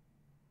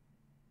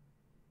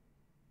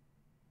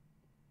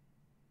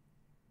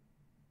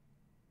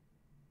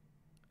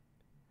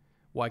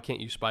 Why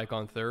can't you spike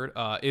on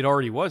 3rd? It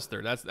already was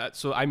 3rd. That's that.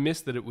 So I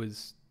missed that it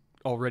was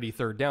already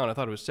 3rd down. I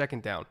thought it was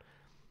 2nd down.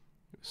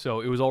 So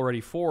it was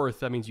already 4th.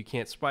 That means you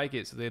can't spike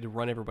it. So they had to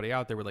run everybody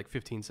out there with like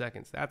 15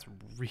 seconds. That's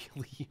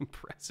really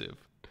impressive.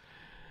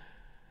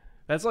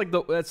 That's like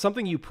that's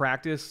something you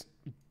practice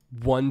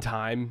one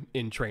time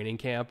in training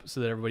camp so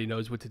that everybody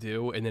knows what to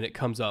do, and then it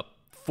comes up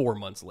 4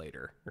 months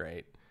later,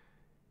 right?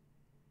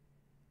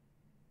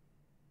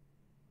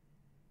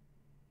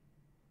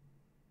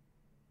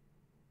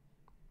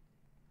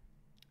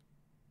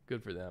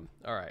 Good for them.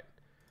 All right.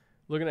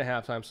 Looking at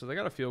halftime, so they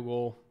got a field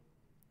goal.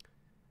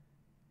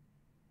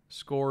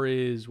 Score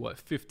is, what,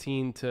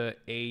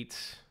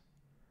 15-8.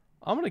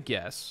 I'm going to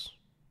guess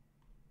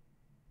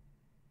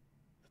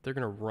that they're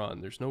going to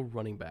run. There's no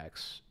running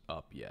backs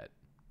up yet.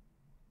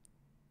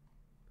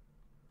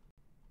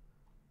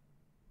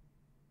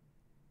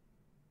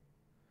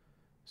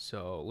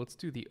 So let's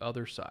do the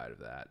other side of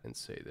that and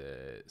say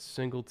that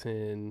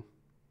Singleton.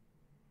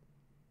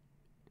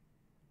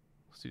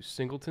 Let's do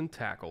Singleton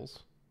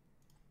tackles.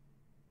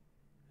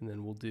 And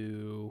then we'll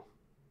do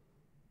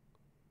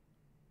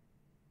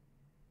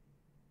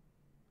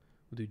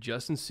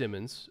Justin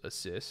Simmons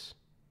assists.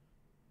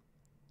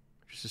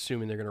 Just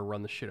assuming they're going to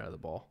run the shit out of the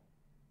ball.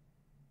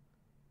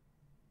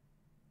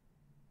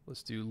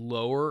 Let's do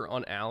lower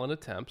on Allen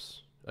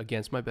attempts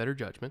against my better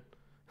judgment.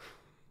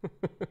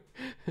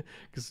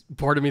 Because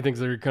part of me thinks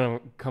they're going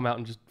to come out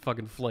and just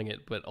fucking fling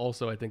it. But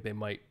also I think they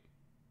might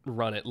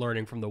run it,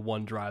 learning from the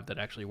one drive that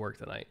actually worked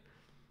tonight.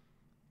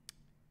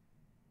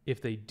 If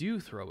they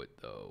do throw it,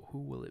 though, who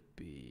will it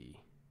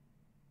be?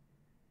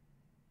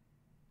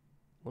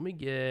 Let me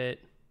get...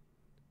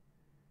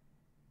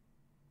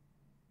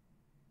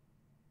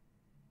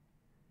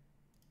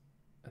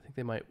 I think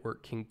they might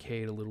work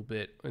Kincaid a little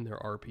bit in their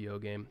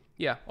RPO game.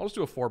 Yeah, I'll just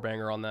do a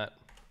 4-banger on that.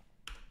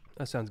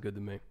 That sounds good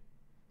to me.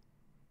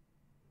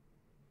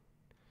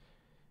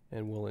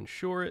 and we'll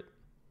insure it.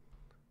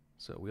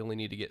 So we only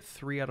need to get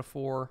 3 out of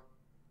 4.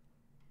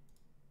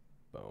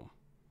 Boom.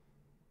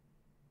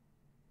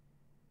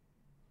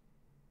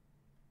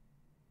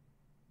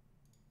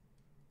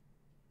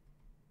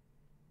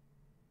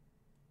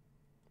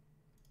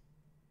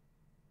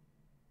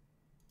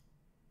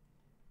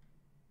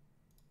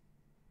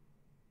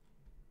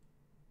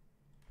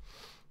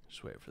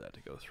 Just wait for that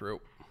to go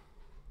through.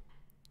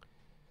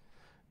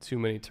 Too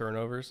many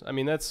turnovers. I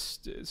mean, that's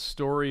the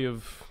story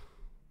of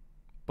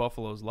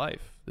Buffalo's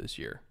life this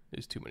year,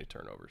 is too many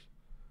turnovers.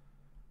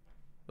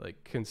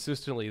 Like,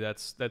 consistently,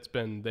 that's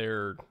been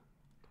their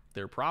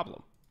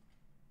problem.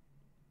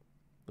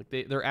 Like,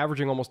 they're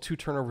averaging almost 2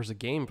 turnovers a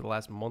game for the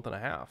last month and a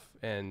half,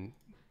 and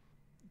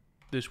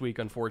this week,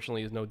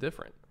 unfortunately, is no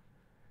different.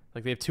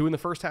 Like, they have 2 in the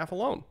first half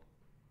alone.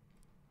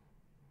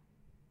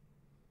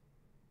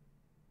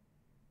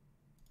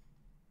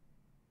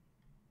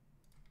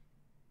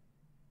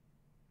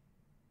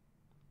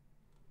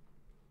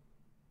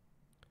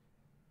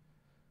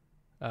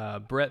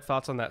 Brett,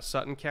 thoughts on that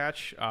Sutton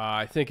catch?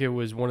 I think it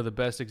was one of the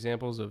best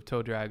examples of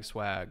toe drag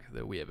swag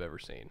that we have ever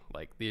seen.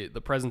 Like, the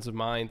presence of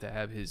mind to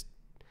have his,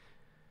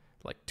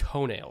 like,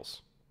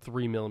 toenails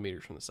 3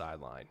 millimeters from the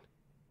sideline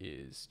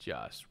is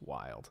just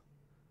wild.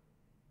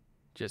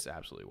 Just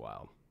absolutely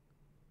wild.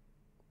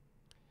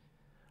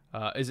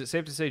 Is it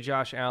safe to say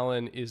Josh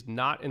Allen is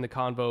not in the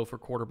convo for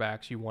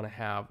quarterbacks you want to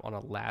have on a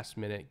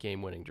last-minute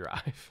game-winning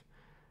drive?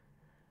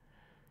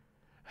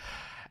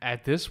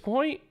 At this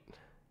point,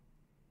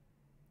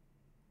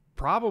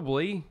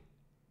 probably.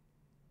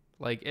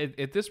 Like,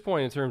 at this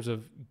point, in terms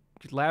of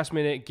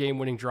last-minute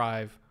game-winning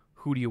drive,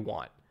 who do you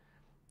want?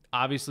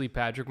 Obviously,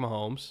 Patrick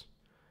Mahomes.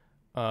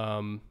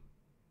 I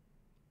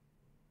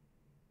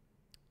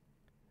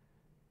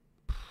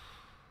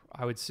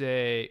would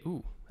say,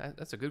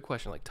 that's a good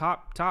question. Like,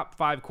 top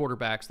 5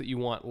 quarterbacks that you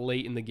want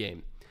late in the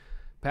game.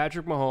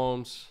 Patrick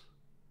Mahomes,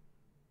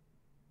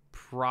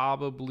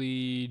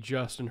 probably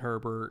Justin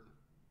Herbert.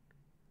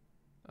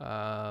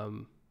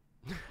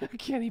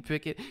 Can he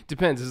pick it?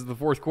 Depends. Is it the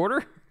fourth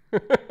quarter?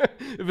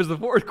 If it's the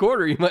fourth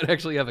quarter, you might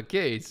actually have a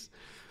case.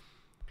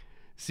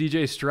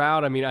 CJ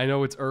Stroud, I mean, I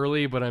know it's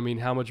early, but I mean,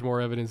 how much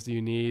more evidence do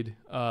you need?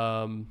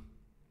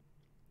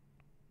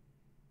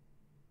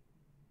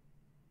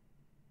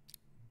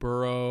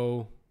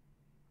 Burrow.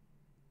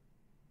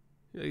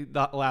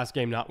 The last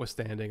game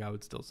notwithstanding, I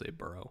would still say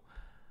Burrow.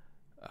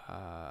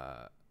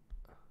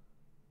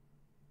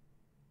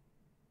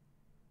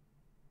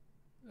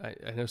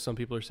 I know some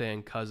people are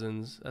saying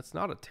Cousins. That's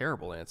not a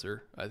terrible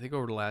answer. I think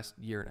over the last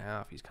year and a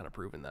half, he's kind of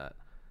proven that.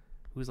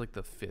 Who's like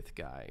the 5th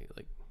guy?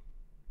 Like,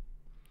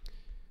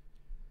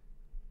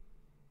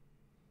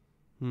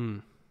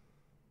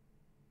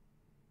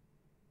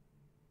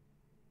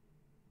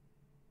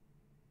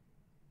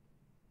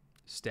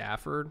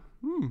 Stafford?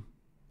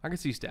 I can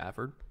see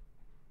Stafford.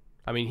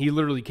 I mean, he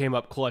literally came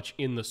up clutch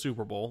in the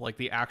Super Bowl, like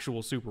the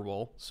actual Super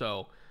Bowl.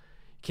 So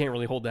you can't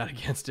really hold that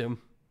against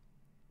him.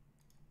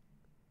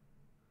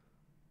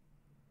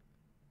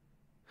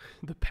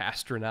 The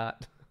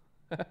Pastronaut.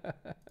 There we go.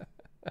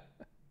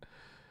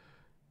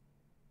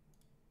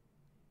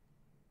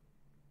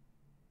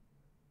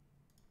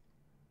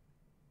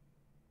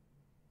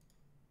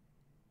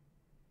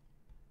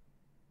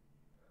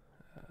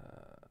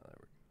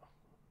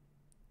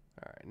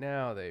 All right,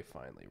 now they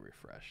finally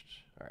refreshed.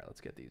 All right, let's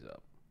get these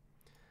up.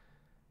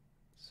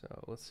 So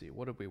let's see.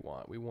 What did we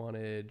want? We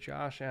wanted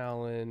Josh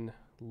Allen,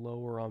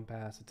 lower on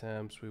pass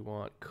attempts. We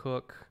want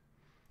Cook,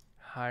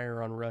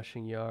 higher on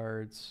rushing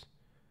yards.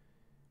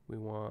 We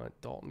want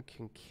Dalton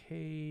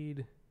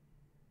Kincaid.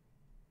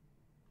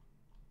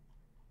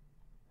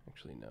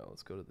 Actually, no.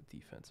 Let's go to the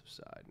defensive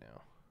side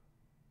now.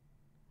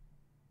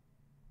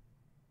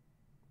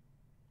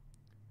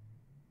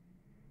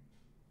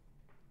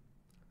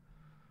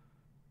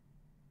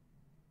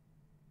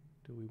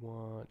 Do we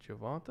want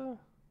Javonte?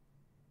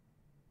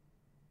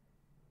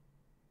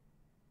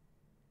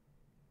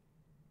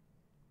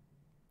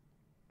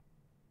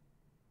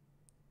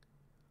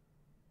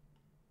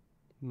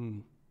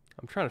 I'm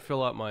trying to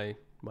fill out my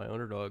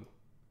underdog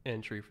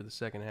entry for the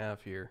second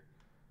half here.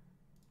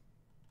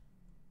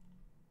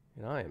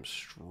 And I am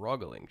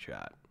struggling,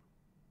 chat.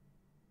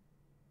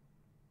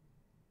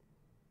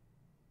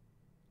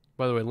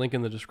 By the way, link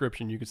in the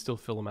description. You could still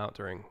fill them out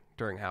during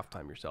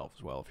halftime yourself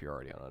as well if you're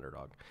already on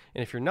Underdog.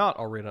 And if you're not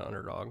already on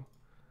Underdog,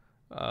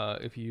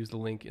 if you use the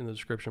link in the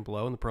description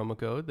below and the promo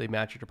code, they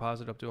match your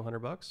deposit up to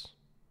 $100. I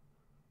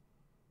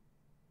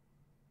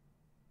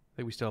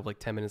think we still have like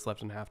 10 minutes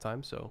left in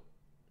halftime, so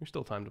there's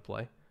still time to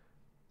play.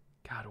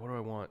 God, what do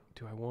I want?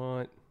 Do I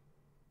want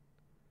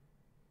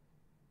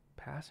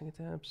passing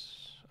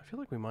attempts? I feel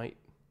like we might.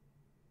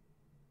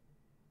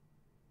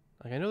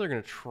 Like, I know they're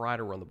going to try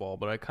to run the ball,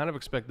 but I kind of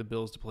expect the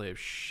Bills to play a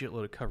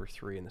shitload of cover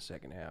 3 in the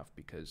second half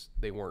because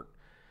they weren't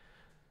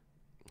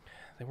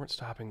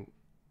stopping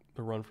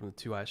the run from the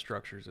 2-eye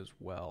structures as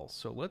well.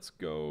 So let's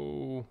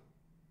go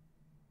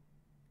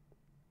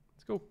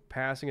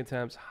passing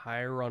attempts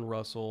higher on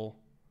Russell,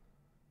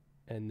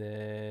 and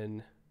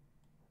then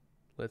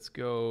let's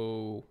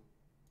go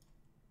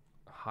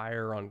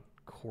higher on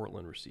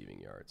Cortland receiving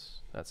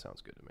yards. That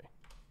sounds good to me.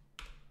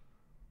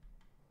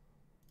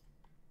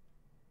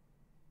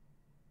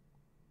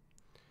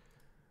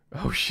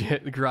 Oh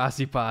shit, the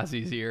Grassi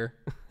Posse's here.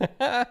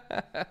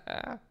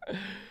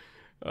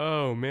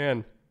 Oh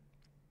man.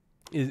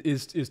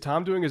 Is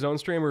Tom doing his own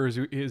stream, or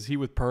is he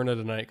with Perna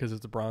tonight because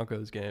it's a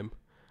Broncos game?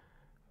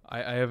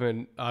 I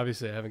haven't got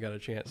a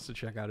chance to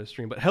check out his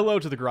stream, but hello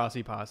to the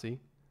Grassi Posse.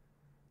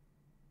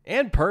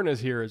 And Perna's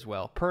here as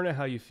well. Perna,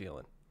 how you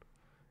feeling?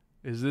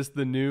 Is this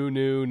the new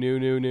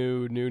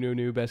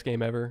best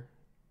game ever?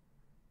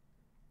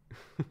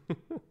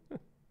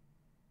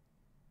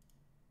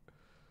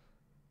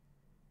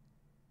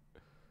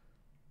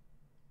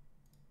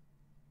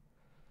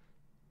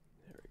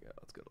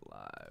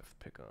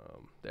 Pick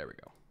 'em. There we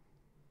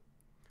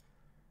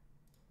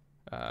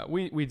go.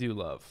 We do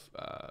love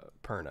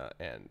Perna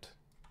and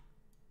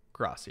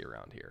Grassi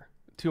around here.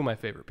 Two of my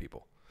favorite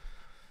people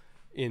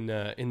in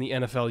the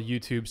NFL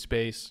YouTube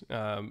space.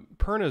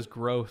 Perna's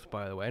growth,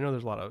 by the way, I know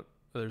there's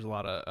a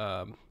lot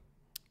of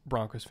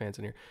Broncos fans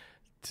in here.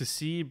 To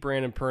see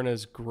Brandon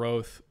Perna's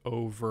growth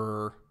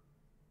over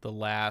the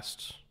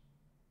last,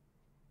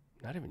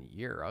 not even a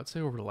year, I would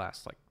say over the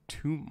last like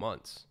 2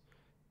 months.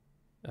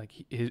 Like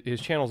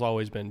his channel's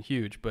always been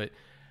huge, but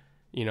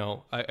you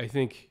know, I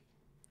think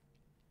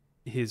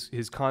his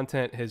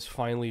content has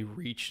finally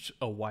reached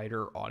a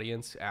wider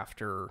audience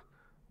after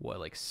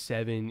like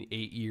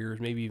 7-8 years,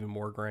 maybe even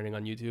more grinding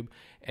on YouTube.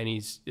 And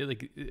he's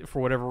like,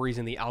 for whatever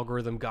reason, the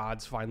algorithm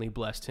gods finally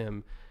blessed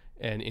him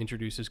and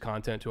introduced his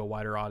content to a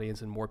wider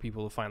audience, and more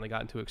people have finally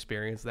gotten to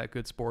experience that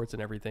good sports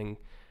and everything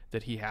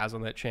that he has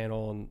on that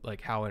channel, and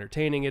like how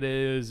entertaining it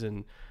is,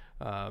 and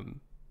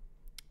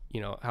you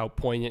know, how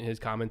poignant his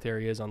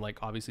commentary is on like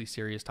obviously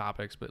serious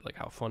topics, but like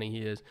how funny he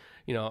is.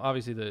 You know,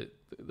 obviously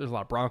there's a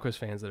lot of Broncos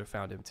fans that have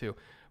found him too,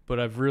 but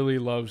I've really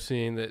loved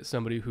seeing that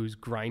somebody who's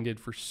grinded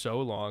for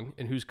so long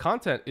and whose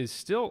content is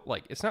still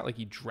like, it's not like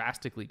he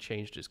drastically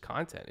changed his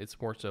content.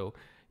 It's more so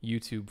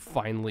YouTube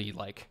finally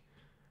like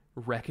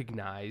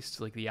recognized,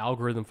 like the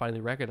algorithm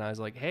finally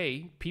recognized, like,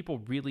 hey, people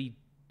really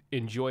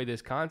enjoy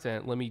this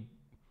content. Let me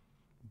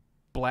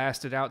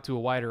blast it out to a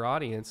wider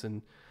audience.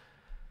 And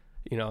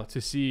you know, to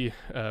see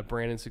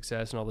Brandon's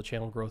success and all the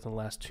channel growth in the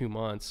last 2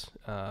 months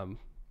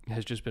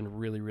has just been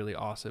really, really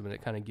awesome. And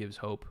it kind of gives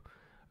hope,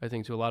 I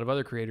think, to a lot of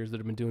other creators that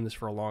have been doing this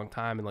for a long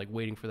time and like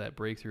waiting for that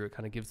breakthrough. It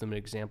kind of gives them an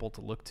example to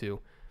look to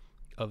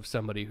of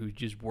somebody who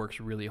just works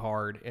really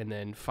hard, and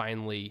then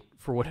finally,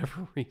 for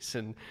whatever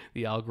reason,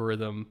 the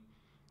algorithm,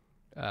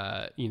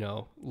 you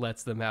know,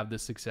 lets them have the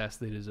success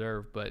they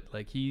deserve. But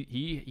like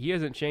he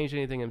hasn't changed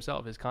anything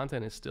himself. His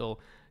content is still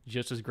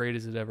just as great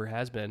as it ever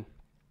has been.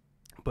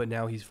 But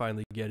now he's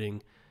finally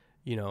getting,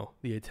 you know,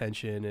 the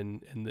attention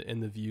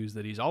and the views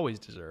that he's always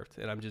deserved.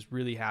 And I'm just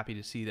really happy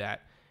to see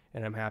that.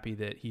 And I'm happy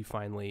that he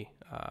finally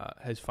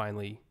has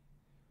finally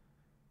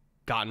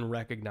gotten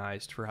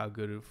recognized for how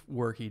good of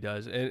work he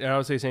does. And I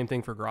would say the same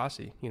thing for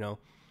Grassi. You know,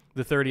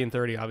 the 30 and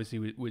 30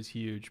 obviously was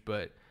huge,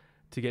 but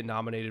to get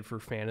nominated for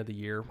Fan of the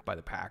Year by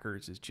the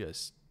Packers is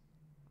just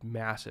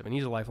massive. And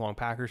he's a lifelong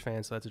Packers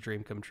fan, so that's a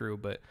dream come true.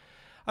 But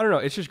I don't know.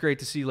 It's just great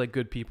to see like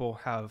good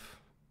people have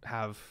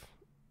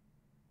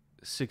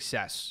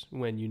success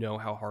when you know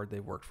how hard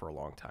they've worked for a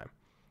long time.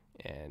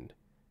 And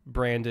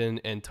Brandon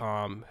and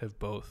Tom have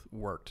both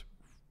worked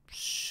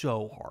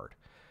so hard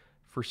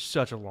for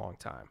such a long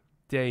time,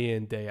 day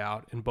in, day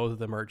out, and both of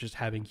them are just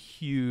having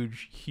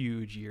huge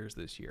years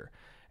this year,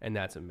 and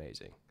that's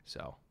amazing.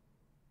 So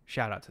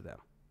shout out to them.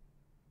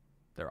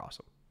 They're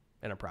awesome,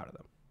 and I'm proud of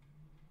them.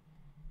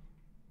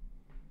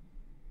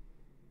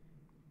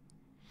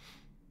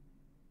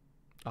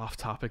 Off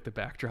topic, the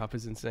backdrop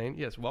is insane.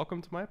 Yes,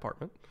 welcome to my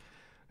apartment.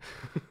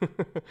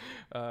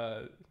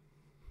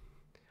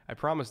 I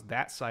promise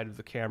that side of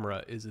the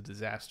camera is a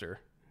disaster.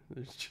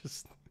 There's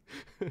just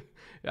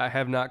I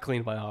have not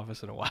cleaned my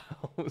office in a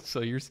while,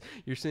 so you're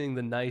seeing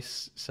the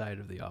nice side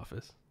of the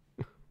office.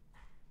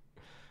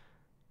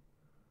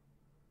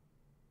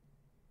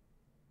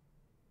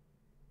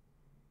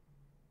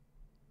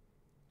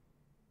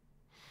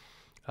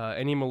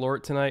 Any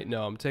Malort tonight?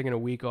 No, I'm taking a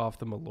week off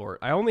the Malort.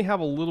 I only have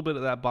a little bit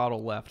of that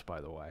bottle left,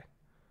 by the way.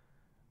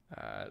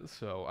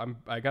 So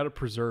I gotta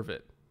preserve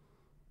it.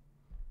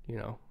 You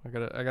know,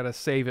 I gotta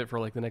save it for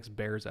like the next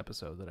Bears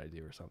episode that I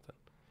do or something.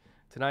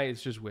 Tonight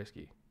it's just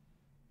whiskey.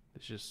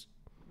 It's just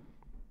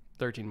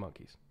 13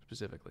 Monkeys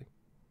specifically.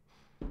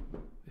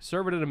 They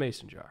serve it in a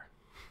mason jar.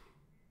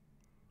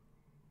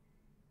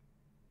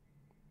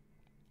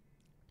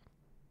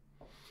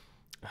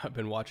 I've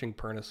been watching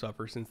Perna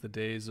suffer since the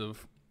days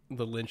of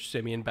the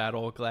Lynch-Simeon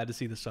battle. Glad to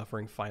see the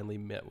suffering finally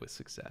met with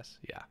success.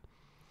 Yeah.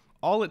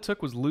 All it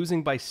took was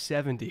losing by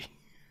 70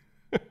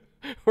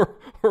 or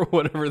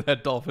whatever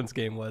that Dolphins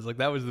game was. Like,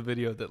 that was the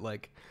video that,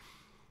 like,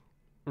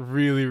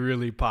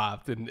 really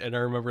popped. And I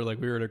remember, like,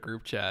 we were in a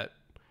group chat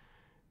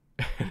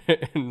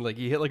and, like,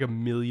 he hit, like,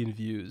 1 million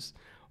views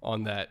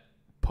on that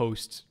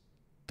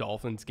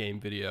post-Dolphins game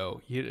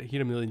video. He hit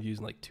 1 million views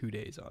in, like, 2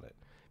 days on it.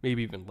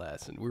 Maybe even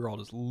less. And we were all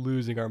just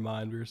losing our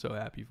mind. We were so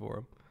happy for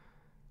him.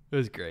 It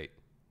was great.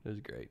 It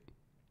was great.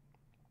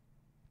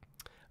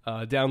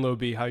 Download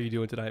B, how you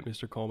doing tonight,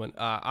 Mr. Coleman?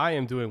 I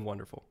am doing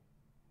wonderful.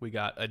 We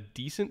got a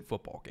decent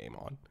football game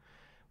on.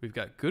 We've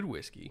got good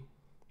whiskey.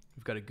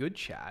 We've got a good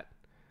chat.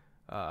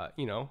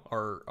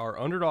 Our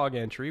underdog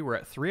entry, we're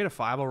at 3 out of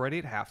 5 already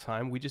at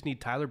halftime. We just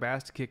need Tyler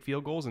Bass to kick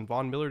field goals and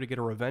Von Miller to get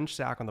a revenge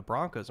sack on the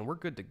Broncos, and we're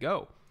good to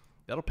go.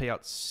 That'll pay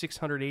out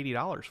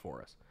 $680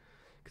 for us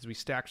because we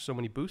stacked so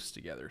many boosts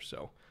together.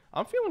 So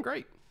I'm feeling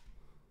great.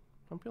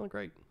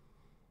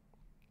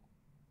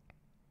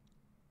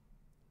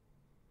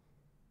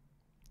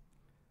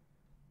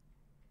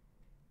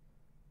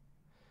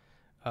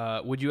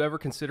 Would you ever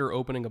consider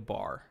opening a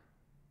bar?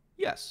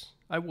 Yes,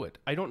 I would.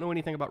 I don't know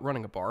anything about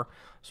running a bar,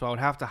 so I would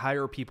have to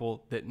hire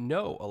people that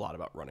know a lot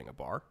about running a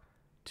bar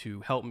to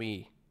help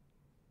me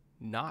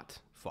not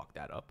fuck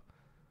that up.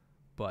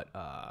 But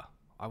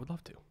I would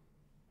love to.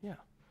 Yeah.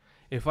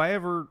 If I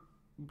ever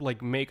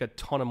make a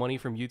ton of money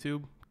from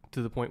YouTube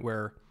to the point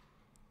where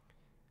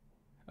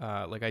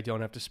I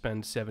don't have to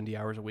spend 70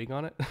 hours a week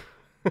on it,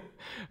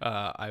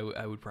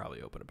 I would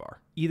probably open a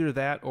bar. Either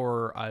that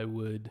or I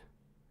would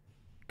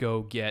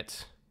go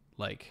get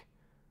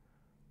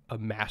a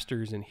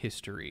master's in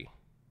history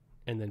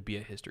and then be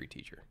a history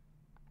teacher.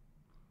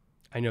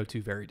 I know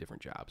 2 very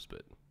different jobs,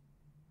 but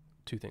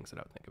 2 things that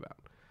I would think about.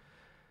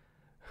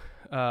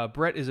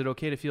 Brett, is it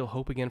okay to feel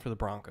hope again for the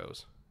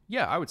Broncos?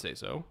 Yeah, I would say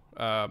so.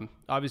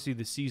 Obviously,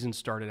 the season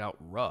started out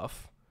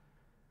rough,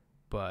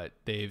 but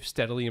they've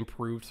steadily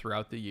improved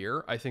throughout the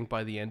year. I think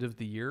by the end of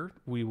the year,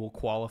 we will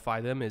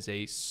qualify them as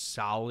a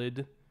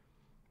solid,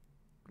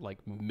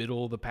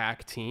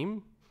 middle-of-the-pack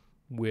team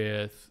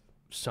with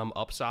some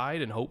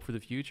upside and hope for the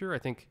future. I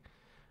think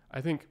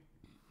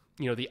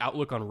the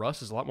outlook on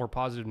Russ is a lot more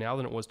positive now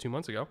than it was 2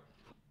 months ago.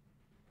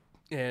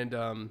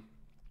 And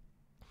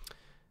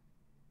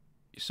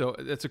so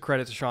that's a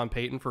credit to Sean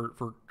Payton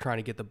for trying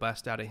to get the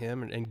best out of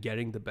him and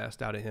getting the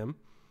best out of him.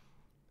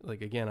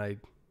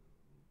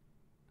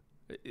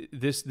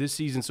 This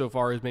season so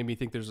far has made me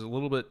think there's a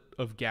little bit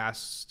of gas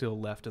still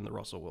left in the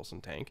Russell Wilson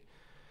tank.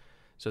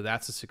 So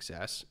that's a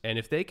success. And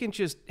if they can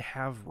just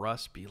have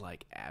Russ be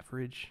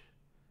average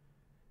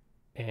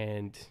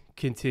and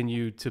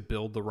continue to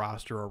build the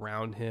roster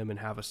around him and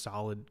have a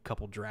solid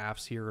couple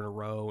drafts here in a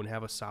row and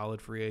have a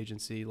solid free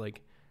agency,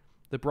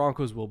 the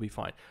Broncos will be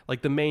fine.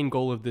 The main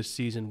goal of this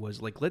season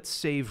was let's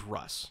save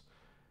Russ.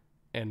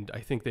 And I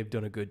think they've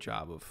done a good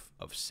job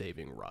of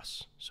saving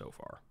Russ so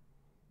far.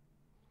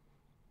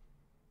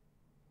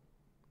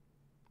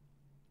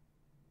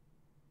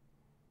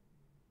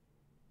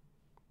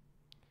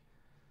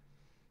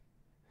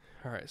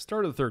 All right,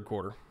 start of the third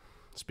quarter.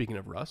 Speaking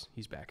of Russ,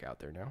 he's back out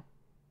there now.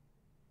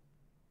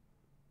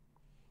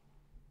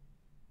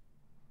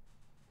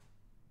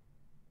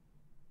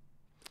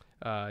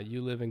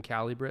 You live in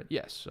Cali, Brett?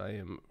 Yes, I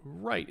am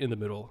right in the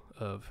middle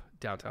of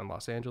downtown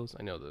Los Angeles.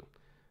 I know the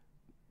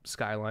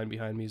skyline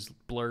behind me is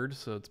blurred,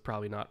 so it's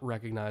probably not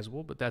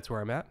recognizable, but that's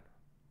where I'm at.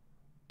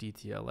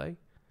 DTLA.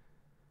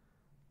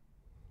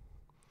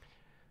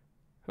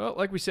 Well,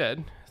 like we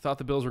said, thought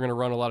the Bills were going to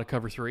run a lot of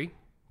cover 3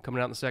 coming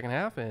out in the second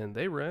half, and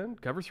they ran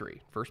cover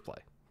 3, first play.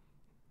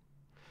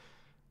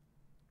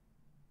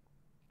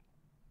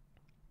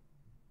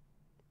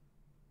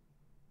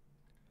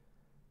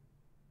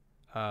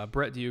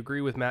 Brett, do you agree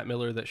with Matt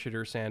Miller that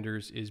Shadur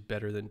Sanders is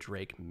better than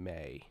Drake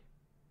May?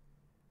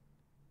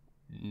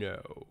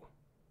 No.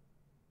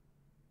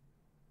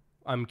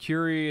 I'm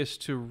curious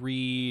to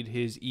read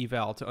his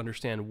eval to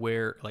understand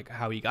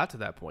how he got to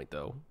that point,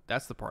 though.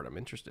 That's the part I'm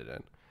interested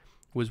in.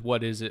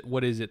 What is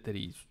it that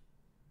he's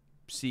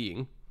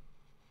seeing?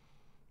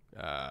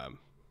 I've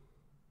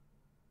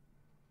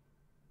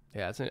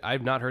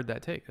not heard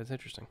that take. That's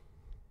interesting.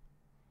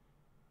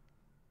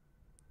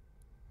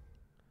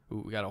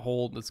 Ooh, we got a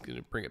hold. That's going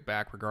to bring it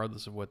back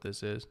regardless of what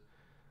this is.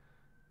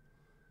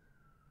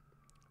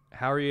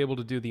 How are you able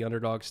to do the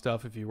underdog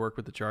stuff if you work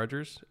with the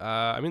Chargers?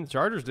 The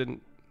Chargers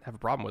didn't have a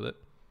problem with it.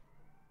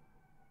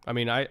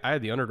 I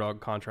had the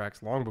underdog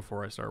contracts long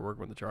before I started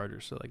working with the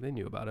Chargers, so they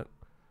knew about it.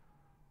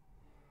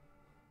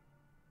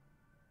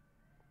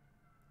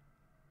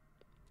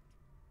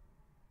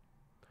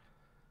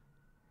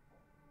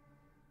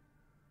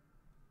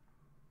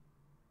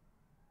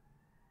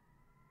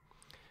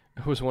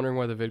 I was wondering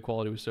why the vid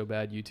quality was so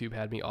bad. YouTube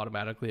had me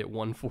automatically at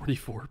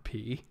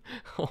 144p.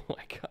 Oh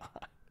my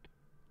god.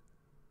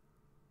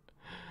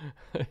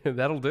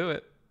 That'll do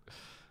it.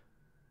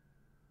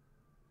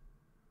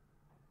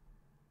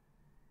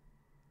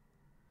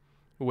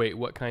 Wait,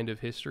 what kind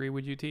of history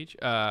would you teach?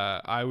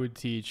 I would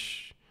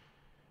teach...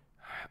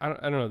 I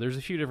don't know. There's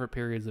a few different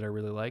periods that I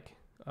really like.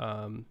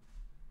 I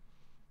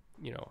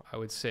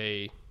would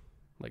say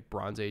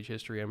Bronze Age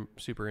history I'm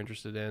super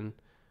interested in.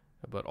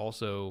 But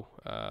also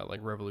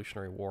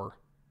Revolutionary War,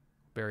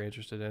 very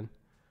interested in.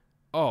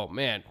 Oh,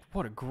 man,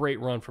 what a great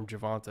run from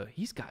Javonte.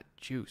 He's got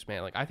juice,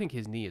 man. I think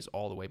his knee is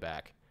all the way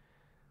back.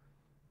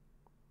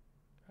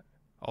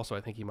 Also, I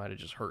think he might have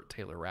just hurt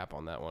Taylor Rapp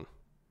on that one.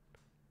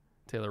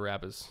 Taylor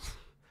Rapp is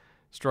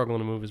struggling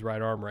to move his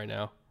right arm right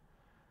now.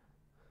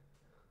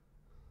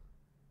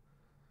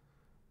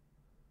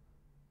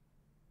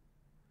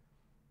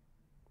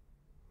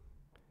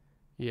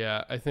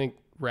 Yeah, I think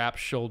Rapp's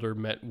shoulder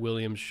met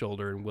Williams'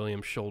 shoulder, and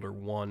Williams' shoulder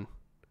won.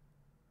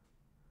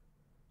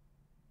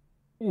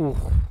 Ooh.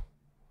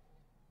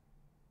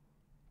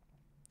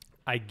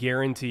 I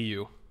guarantee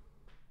you.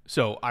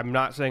 So I'm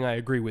not saying I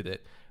agree with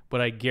it,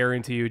 but I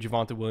guarantee you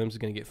Javonte Williams is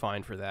going to get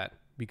fined for that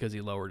because he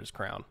lowered his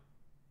crown.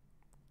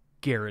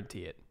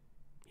 Guarantee it.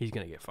 He's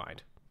going to get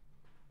fined.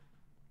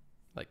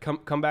 Like,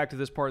 come back to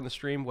this part in the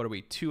stream. What are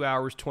we? 2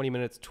 hours, 20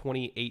 minutes,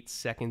 28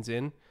 seconds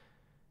in.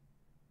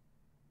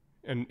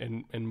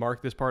 And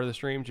mark this part of the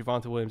stream.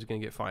 Javonte Williams is going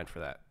to get fined for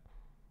that.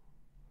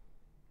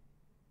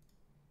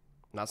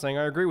 I'm not saying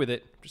I agree with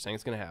it. I'm just saying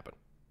it's going to happen.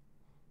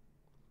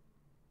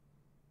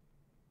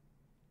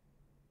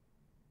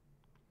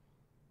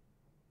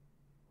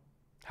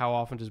 How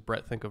often does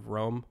Brett think of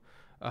Rome?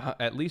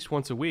 At least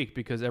once a week,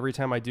 because every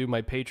time I do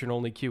my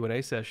patron-only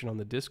Q&A session on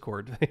the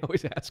Discord, they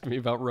always ask me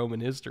about Roman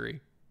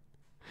history.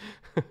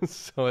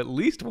 So at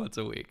least once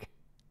a week.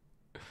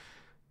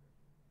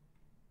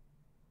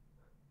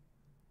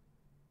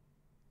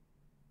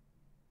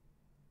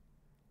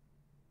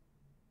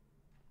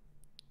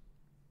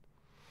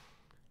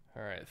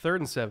 All right, 3rd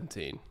and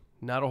 17.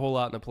 Not a whole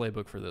lot in the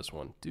playbook for this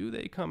one. Do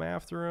they come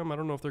after him? I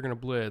don't know if they're going to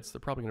blitz.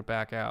 They're probably going to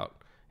back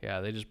out.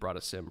 Yeah, they just brought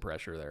a sim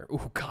pressure there.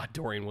 Oh, God,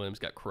 Dorian Williams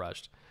got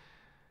crushed.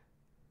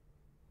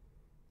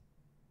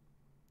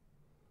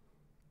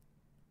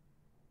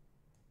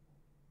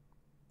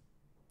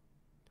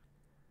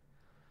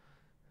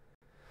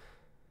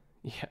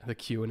 Yeah, the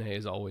Q&A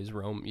is always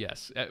Rome.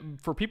 Yes.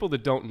 For people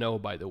that don't know,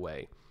 by the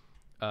way,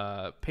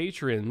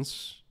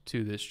 patrons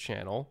to this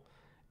channel,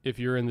 if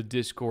you're in the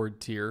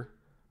Discord tier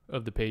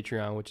of the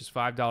Patreon, which is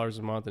 $5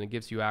 a month, and it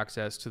gives you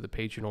access to the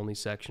patron-only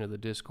section of the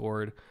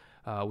Discord,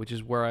 which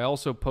is where I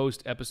also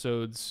post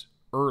episodes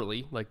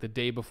early, like the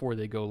day before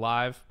they go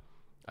live.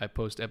 I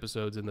post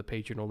episodes in the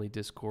patron-only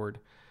Discord.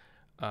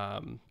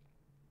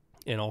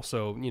 And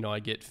also, I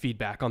get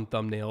feedback on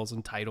thumbnails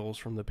and titles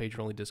from the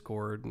patron-only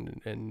Discord,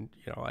 and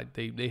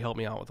they help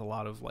me out with a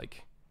lot of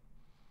like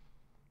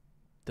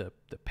the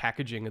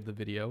packaging of the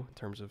video in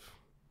terms of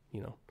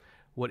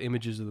what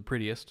images are the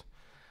prettiest.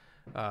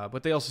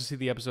 But they also see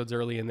the episodes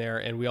early in there,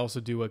 and we also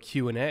do a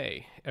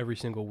Q&A every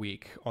single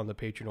week on the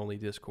patron-only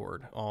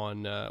Discord.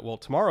 On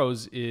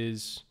tomorrow's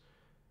is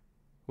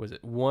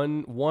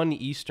 1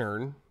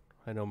 Eastern.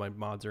 I know my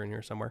mods are in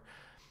here somewhere.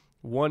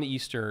 1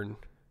 Eastern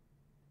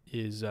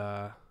is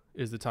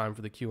the time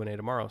for the Q&A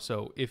tomorrow.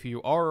 So if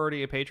you are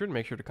already a patron,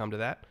 make sure to come to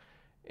that.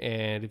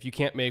 And if you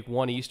can't make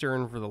 1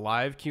 Eastern for the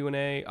live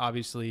Q&A,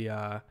 obviously,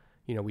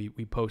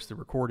 we post the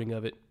recording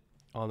of it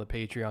on the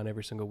Patreon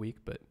every single week.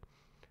 But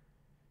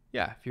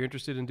yeah, if you're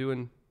interested in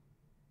doing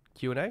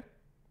Q&A,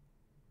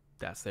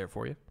 that's there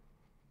for you.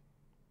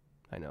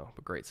 I know,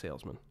 but great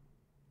salesman.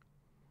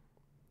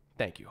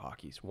 Thank you,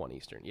 Hockey's 1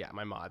 Eastern. Yeah,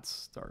 my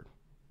mods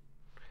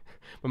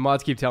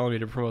keep telling me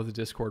to promote the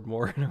Discord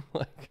more, and I'm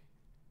like,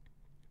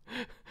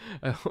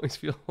 I always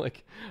feel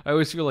like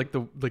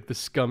the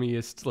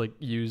scummiest like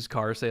used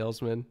car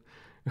salesman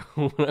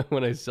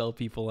when I sell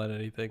people on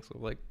anything. So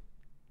I'm like,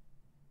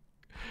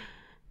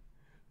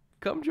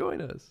 come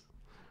join us.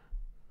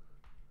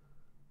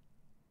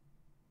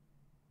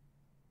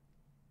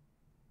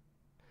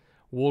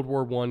 World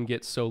War I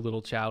gets so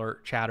little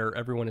chatter.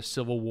 Everyone is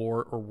Civil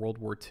War or World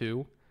War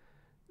II.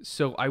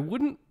 So I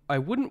wouldn't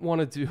want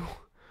to do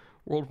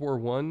World War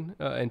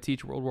I and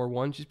teach World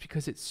War I just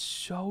because it's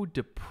so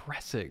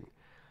depressing.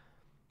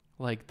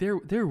 Like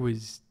there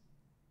was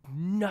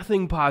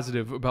nothing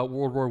positive about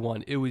World War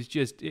I. It was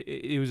just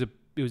it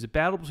was a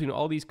battle between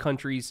all these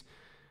countries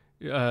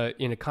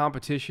in a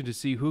competition to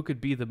see who could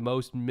be the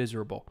most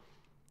miserable.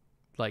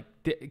 Like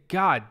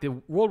the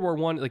World War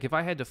I. Like if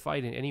I had to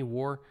fight in any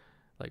war,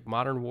 like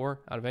modern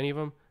war, out of any of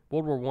them,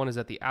 World War I is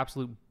at the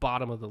absolute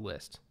bottom of the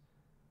list.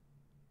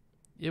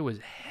 It was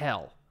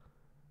hell.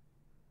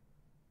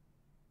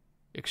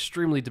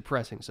 Extremely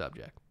depressing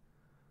subject.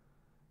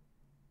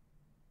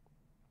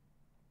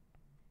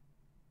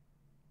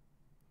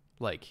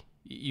 Like,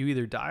 you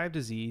either die of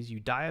disease, you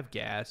die of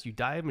gas, you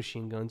die of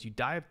machine guns, you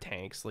die of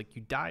tanks. Like,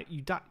 you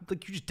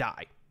just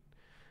die.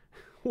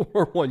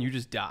 World War I, you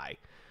just die.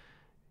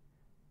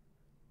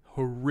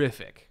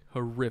 Horrific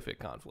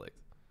conflict.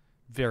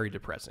 Very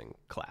depressing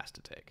class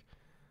to take.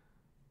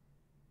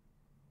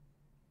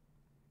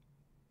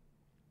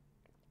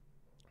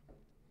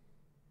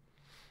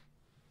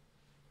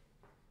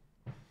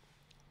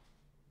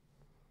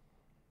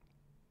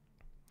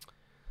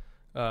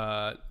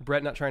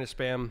 Brett, not trying to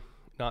spam,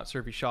 not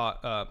Surfy Shot.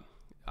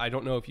 I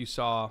don't know if you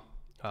saw,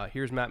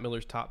 here's Matt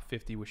Miller's top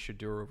 50 with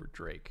Shadur over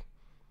Drake.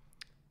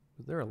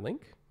 Is there a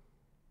link?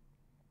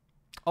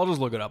 I'll just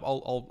look it up.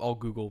 I'll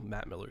Google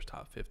Matt Miller's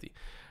top 50.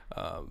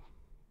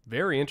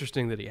 Very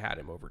interesting that he had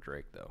him over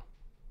Drake, though.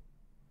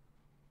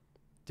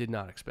 Did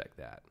not expect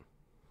that.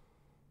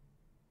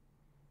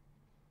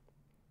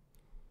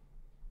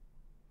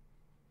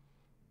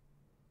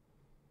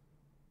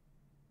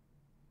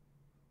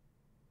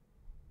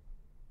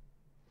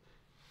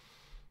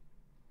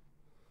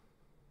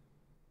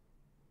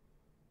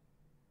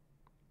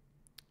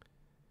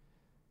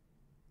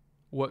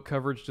 What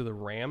coverage do the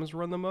Rams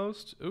run the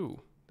most?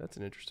 Ooh, that's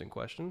an interesting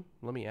question.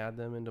 Let me add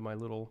them into my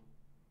little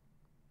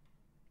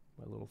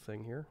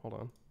thing here. Hold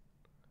on.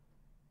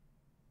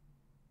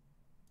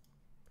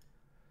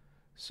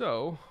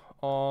 So,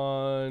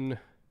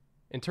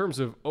 in terms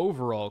of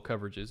overall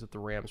coverages that the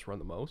Rams run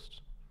the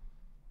most,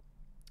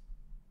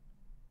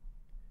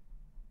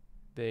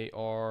 they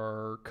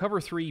are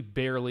cover 3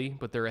 barely,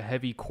 but they're a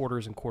heavy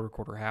quarters and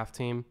quarter half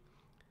team.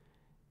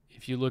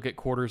 If you look at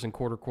quarters and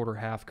quarter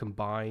half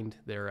combined,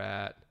 they're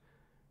at,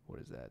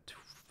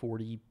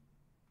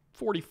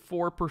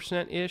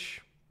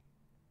 44%-ish,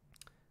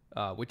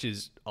 which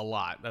is a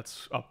lot.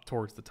 That's up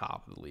towards the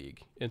top of the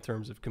league in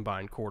terms of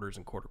combined quarters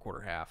and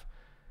quarter half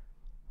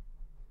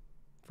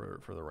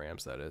for the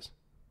Rams, that is.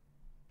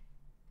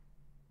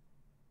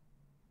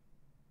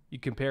 You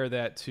compare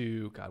that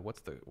to, God,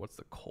 what's the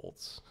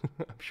Colts?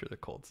 I'm sure the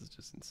Colts is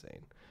just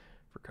insane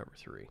for cover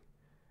 3.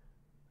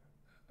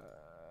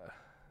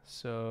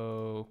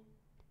 So,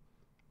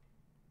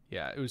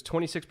 yeah, it was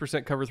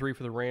 26% cover 3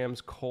 for the Rams.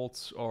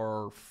 Colts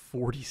are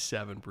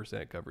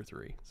 47% cover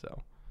 3.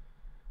 So,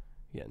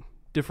 again,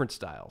 different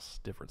styles.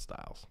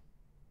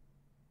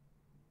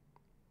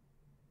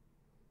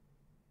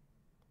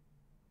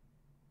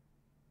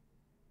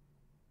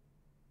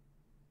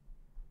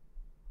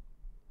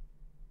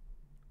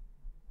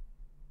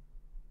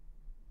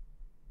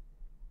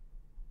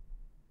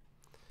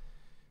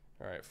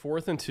 All right,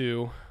 4th and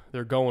 2.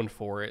 They're going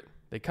for it.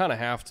 They kind of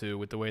have to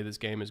with the way this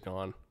game has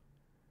gone.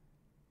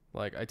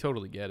 Like, I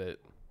totally get it.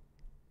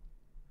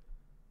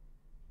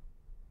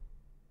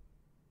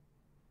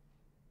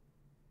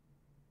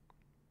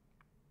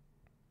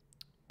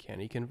 Can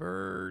he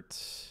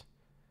convert?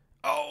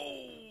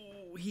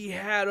 Oh, he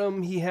had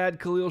him. He had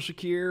Khalil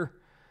Shakir.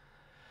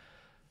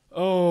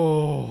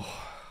 Oh.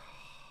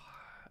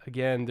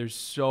 Again, there's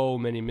so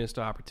many missed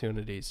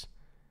opportunities.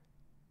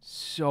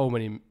 So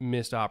many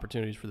missed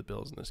opportunities for the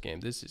Bills in this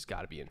game. This has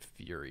got to be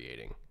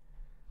infuriating.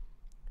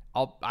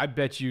 I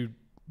bet you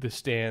the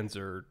stands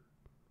are,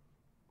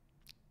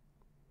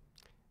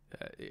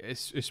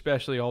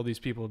 especially all these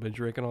people have been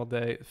drinking all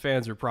day.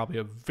 Fans are probably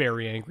a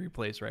very angry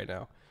place right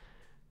now.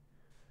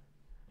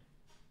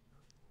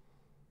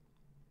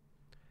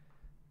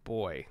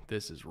 Boy,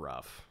 this is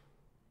rough.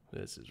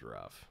 Just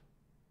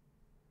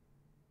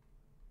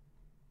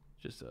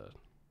a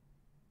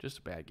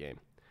bad game.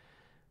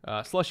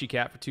 Slushy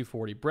Cat for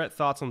 240. Brett,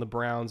 thoughts on the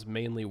Browns,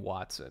 mainly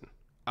Watson.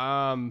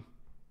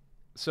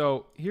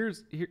 So here,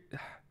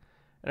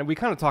 and we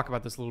kind of talk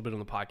about this a little bit on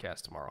the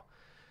podcast tomorrow,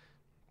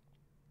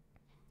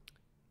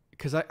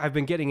 because I've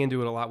been getting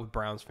into it a lot with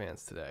Browns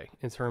fans today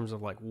in terms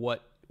of like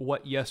what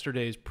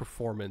yesterday's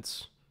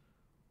performance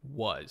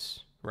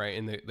was, right,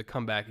 in the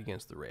comeback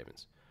against the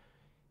Ravens.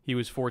 He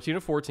was 14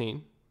 of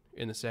 14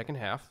 in the second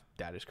half.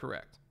 That is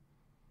correct.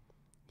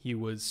 He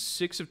was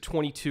 6 of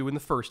 22 in the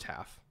first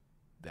half.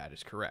 That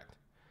is correct.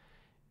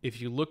 If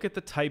you look at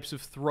the types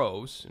of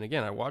throws, and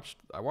again, I watched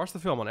the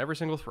film on every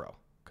single throw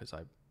because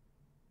I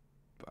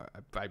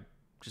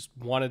just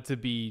wanted to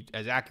be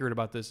as accurate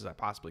about this as I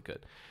possibly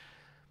could.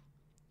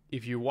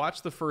 If you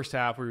watch the first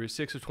half where he was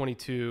 6 of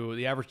 22,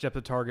 the average depth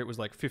of target was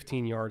like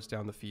 15 yards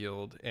down the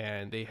field,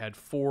 and they had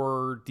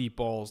 4 deep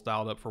balls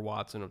dialed up for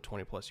Watson of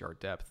 20-plus yard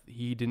depth.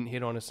 He didn't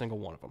hit on a single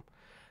one of them.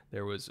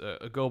 There was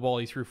a go ball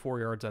he threw 4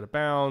 yards out of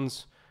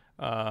bounds.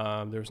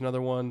 There was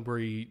another one where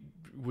he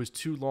was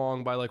too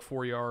long by like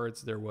 4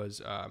 yards. There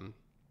was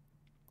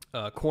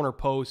a corner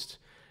post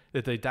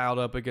that they dialed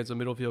up against a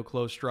middle field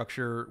close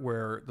structure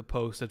where the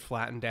post had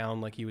flattened down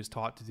like he was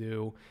taught to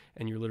do,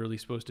 and you're literally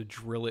supposed to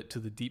drill it to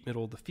the deep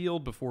middle of the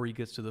field before he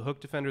gets to the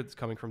hook defender that's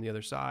coming from the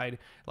other side.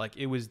 Like,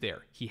 it was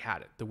there. He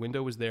had it. The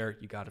window was there.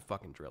 You got to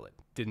fucking drill it.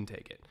 Didn't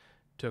take it.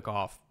 Took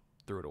off,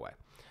 threw it away.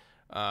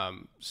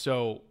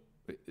 So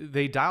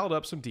they dialed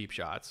up some deep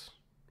shots.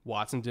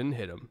 Watson didn't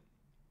hit him.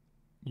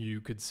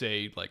 You could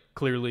say, like,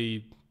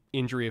 clearly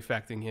injury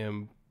affecting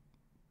him.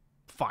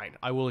 Fine.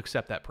 I will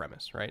accept that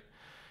premise, right?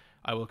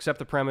 I will accept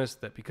the premise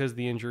that because of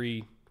the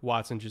injury,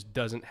 Watson just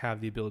doesn't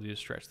have the ability to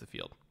stretch the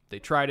field. They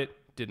tried it,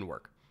 didn't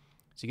work.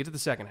 So you get to the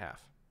second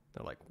half.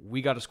 They're like,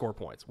 we got to score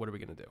points. What are we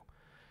going to do?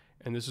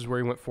 And this is where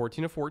he went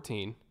 14 of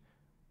 14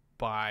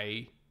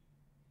 by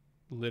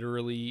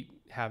literally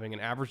having an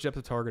average depth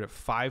of target of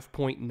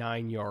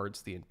 5.9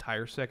 yards the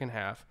entire second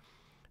half.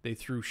 They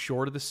threw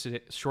short of the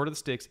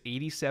sticks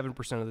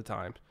 87% of the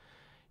time.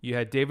 You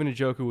had David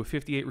Njoku with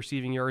 58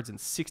 receiving yards and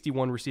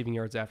 61 receiving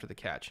yards after the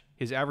catch.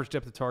 His average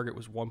depth of target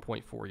was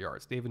 1.4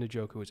 yards. David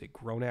Njoku is a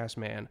grown-ass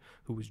man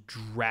who was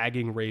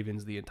dragging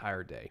Ravens the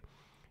entire day.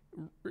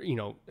 You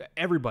know,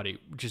 everybody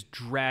just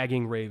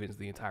dragging Ravens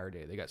the entire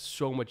day. They got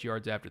so much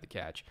yards after the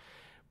catch.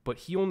 But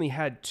he only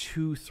had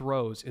 2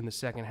 throws in the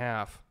second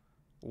half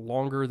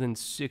longer than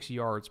 6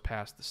 yards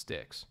past the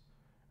sticks,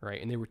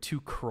 right? And they were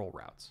 2 curl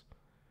routes.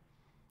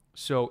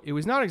 So it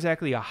was not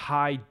exactly a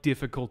high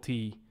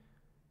difficulty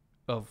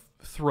of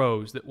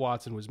throws that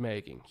Watson was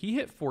making. He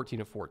hit 14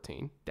 of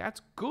 14.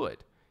 That's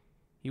good.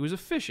 He was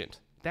efficient.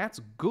 That's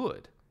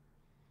good.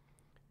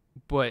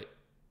 But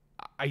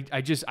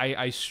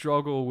I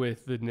struggle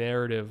with the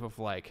narrative of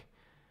like,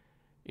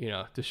 you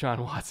know, Deshaun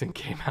Watson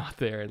came out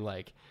there and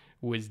like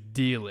was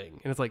dealing,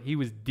 and it's like he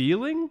was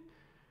dealing.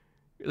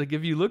 Like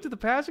if you looked at the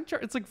passing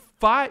chart, it's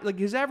like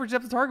his average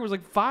depth of target was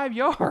like 5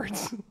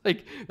 yards.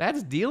 Like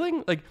that's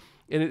dealing. Like,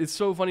 and it's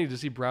so funny to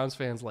see Browns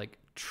fans like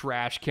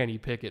trash Kenny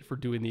Pickett for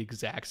doing the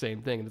exact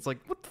same thing, and it's like,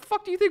 what the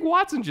fuck do you think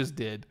Watson just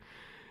did?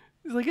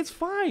 He's like, it's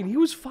fine. He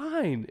was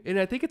fine, and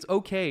I think it's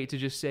okay to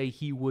just say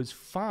he was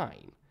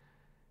fine.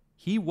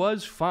 He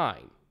was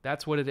fine.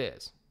 That's what it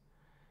is.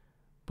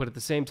 But at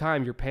the same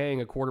time, you're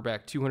paying a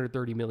quarterback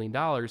 $230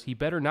 million. He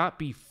better not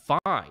be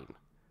fine.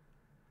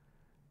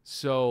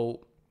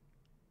 So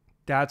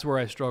that's where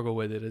I struggle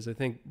with it, is I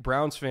think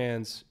Browns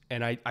fans,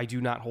 and I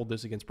do not hold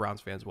this against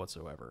Browns fans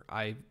whatsoever.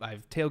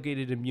 I've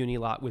tailgated in Muni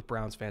a lot with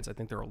Browns fans. I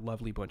think they're a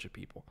lovely bunch of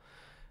people.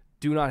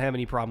 Do not have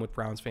any problem with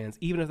Browns fans.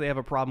 Even if they have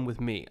a problem with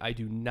me, I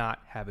do not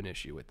have an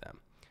issue with them.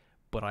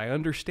 But I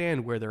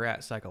understand where they're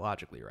at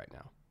psychologically right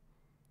now.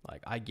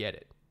 Like, I get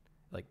it.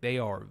 Like, they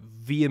are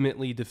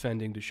vehemently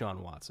defending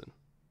Deshaun Watson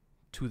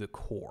to the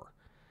core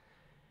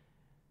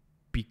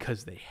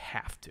because they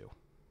have to.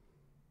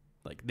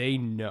 Like, they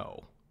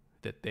know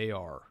that they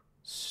are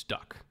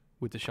stuck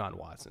with Deshaun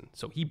Watson.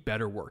 So he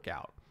better work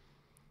out.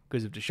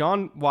 Because if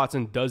Deshaun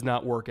Watson does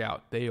not work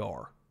out, they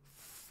are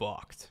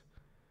fucked.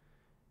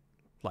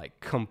 Like,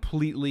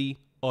 completely,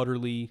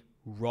 utterly,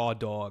 raw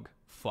dog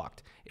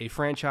fucked. A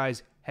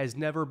franchise has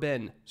never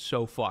been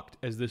so fucked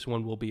as this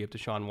one will be if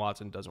Deshaun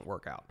Watson doesn't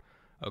work out.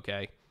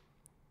 Okay?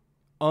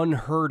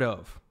 Unheard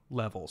of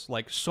levels.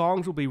 Like,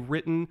 songs will be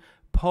written,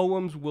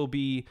 poems will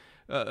be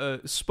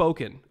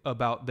spoken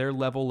about their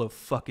level of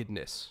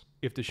fuckedness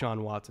if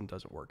Deshaun Watson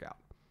doesn't work out.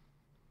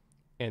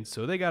 And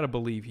so they got to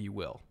believe he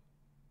will.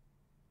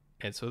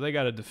 And so they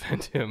got to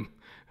defend him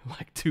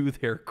like to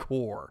their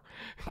core,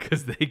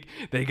 because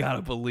they got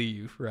to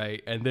believe,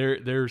 right? And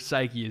their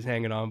psyche is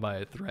hanging on by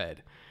a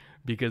thread,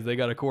 because they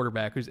got a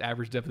quarterback whose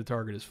average depth of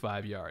target is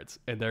 5 yards,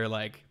 and they're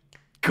like,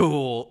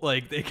 cool,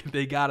 like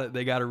they got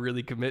to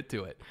really commit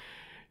to it,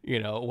 you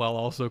know, while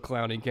also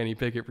clowning Kenny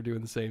Pickett for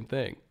doing the same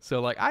thing.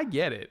 So like, I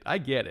get it.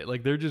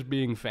 Like, they're just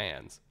being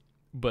fans.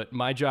 But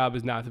my job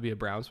is not to be a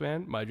Browns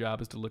fan. My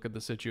job is to look at the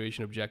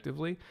situation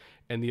objectively,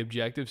 and the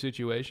objective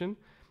situation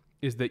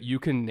is that you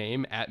can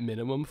name at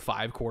minimum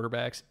 5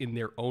 quarterbacks in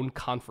their own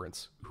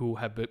conference who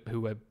have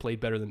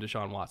played better than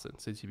Deshaun Watson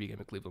since he became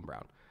a Cleveland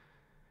Brown.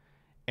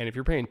 And if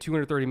you're paying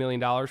 $230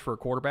 million for a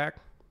quarterback,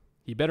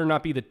 he better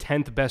not be the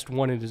 10th best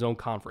one in his own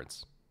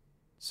conference.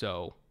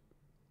 So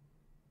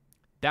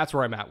that's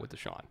where I'm at with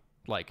Deshaun.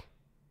 Like,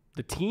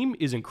 the team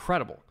is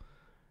incredible.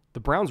 The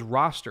Browns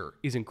roster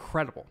is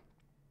incredible.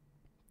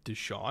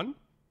 Deshaun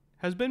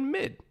has been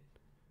mid.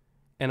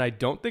 And I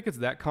don't think it's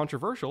that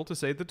controversial to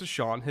say that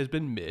Deshaun has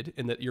been mid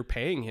and that you're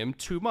paying him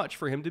too much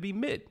for him to be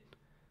mid.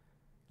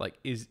 Like,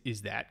 is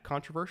that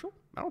controversial?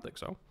 I don't think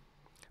so.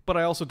 But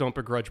I also don't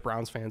begrudge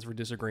Browns fans for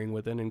disagreeing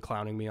with it and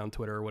clowning me on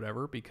Twitter or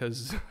whatever,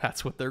 because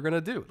that's what they're going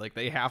to do. Like,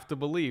 they have to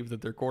believe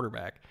that their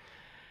quarterback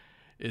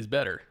is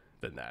better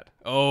than that.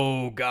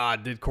 Oh,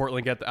 God, did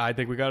Cortland get I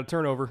think we got a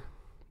turnover.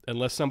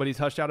 Unless somebody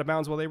touched out of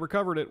bounds while they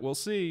recovered it. We'll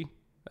see.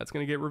 That's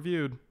going to get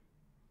reviewed.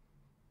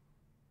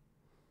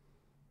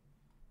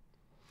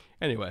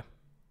 Anyway,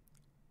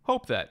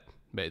 hope that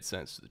made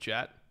sense to the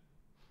chat.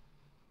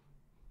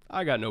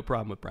 I got no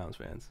problem with Browns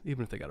fans,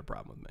 even if they got a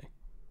problem with me.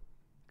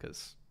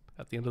 Because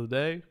at the end of the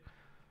day,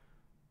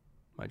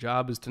 my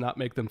job is to not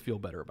make them feel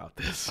better about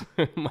this.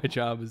 My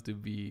job is to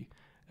be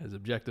as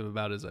objective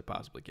about it as I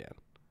possibly can.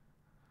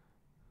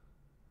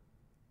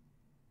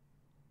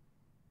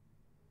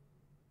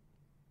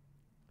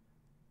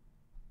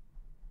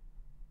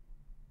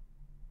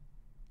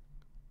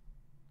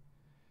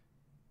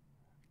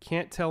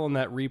 Can't tell on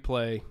that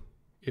replay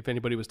if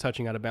anybody was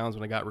touching out of bounds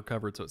when I got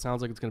recovered, so it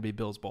sounds like it's going to be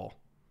Bill's ball,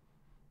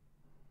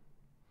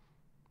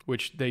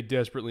 which they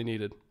desperately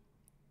needed.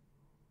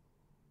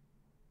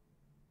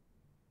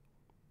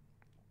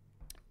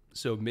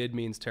 So mid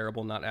means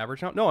terrible, not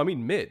average. No, I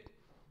mean mid.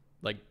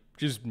 Like,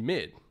 just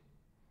mid.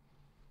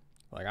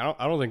 Like,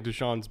 I don't think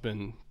Deshaun's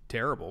been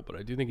terrible, but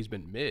I do think he's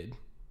been mid.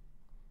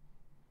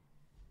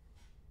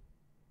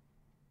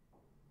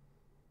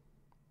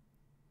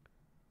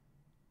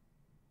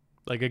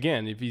 Like,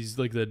 again, if he's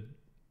like the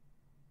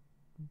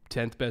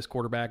 10th best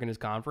quarterback in his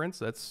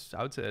conference,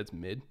 I would say that's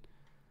mid.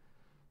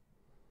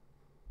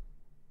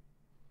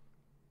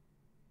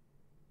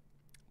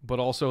 But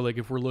also, like,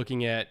 if we're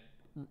looking at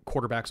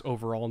quarterbacks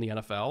overall in the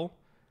NFL,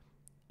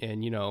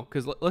 and, you know,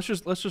 because let's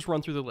just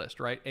run through the list,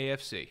 right?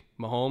 AFC,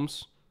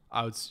 Mahomes.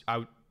 I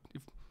would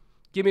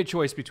give me a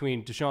choice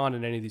between Deshaun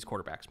and any of these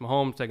quarterbacks.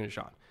 Mahomes, taking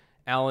Deshaun.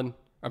 Allen,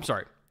 I'm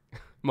sorry,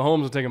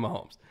 Mahomes, I'm taking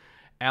Mahomes.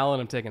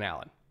 Allen, I'm taking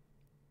Allen.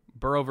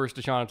 Burrow versus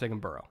Deshaun, I'm taking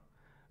Burrow.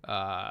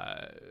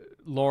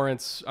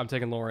 Lawrence, I'm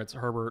taking Lawrence.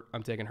 Herbert,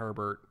 I'm taking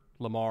Herbert.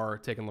 Lamar,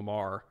 taking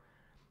Lamar.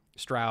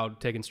 Stroud,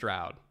 taking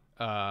Stroud.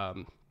 Who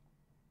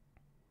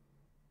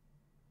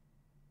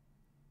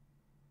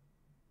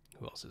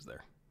else is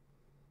there?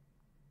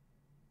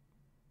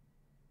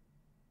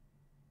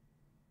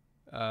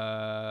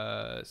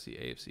 Let's see,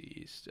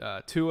 AFC East.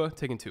 Tua,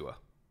 taking Tua.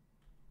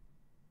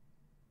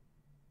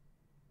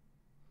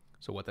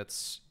 So what,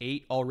 that's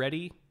 8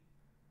 already?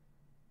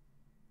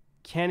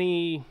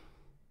 Kenny,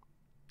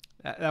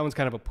 that one's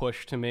kind of a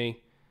push to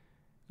me.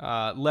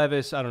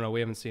 Levis, I don't know.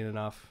 We haven't seen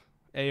enough.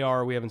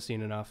 AR, we haven't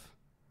seen enough.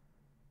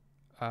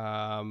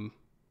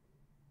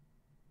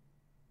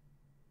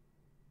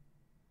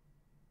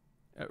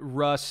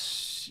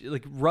 Russ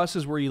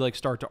is where you like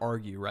start to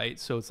argue, right?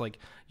 So it's like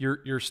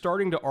you're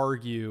starting to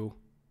argue.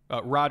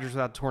 Rodgers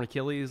without torn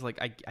Achilles, like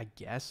I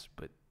guess,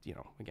 but you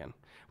know, again,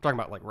 we're talking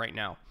about like right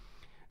now.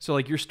 So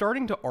like you're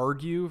starting to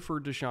argue for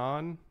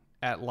Deshaun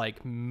at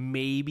like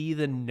maybe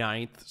the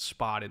 9th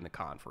spot in the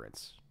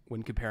conference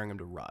when comparing him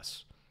to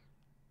Russ,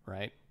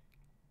 right?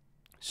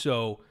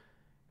 So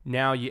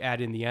now you add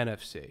in the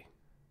NFC.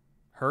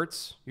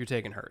 Hurts, you're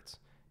taking Hurts.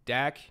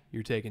 Dak,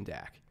 you're taking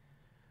Dak.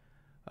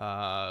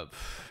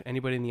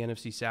 Anybody in the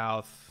NFC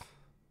South?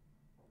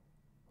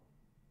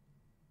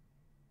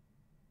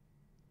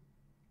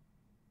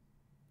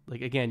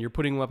 Like again, you're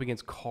putting them up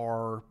against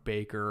Carr,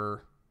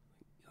 Baker.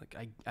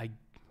 Like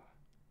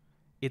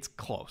it's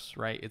close,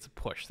 right? It's a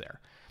push there.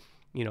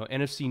 You know,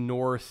 NFC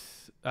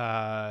North,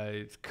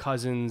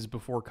 Cousins,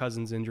 before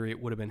Cousins' injury,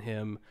 it would have been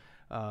him.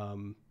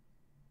 You're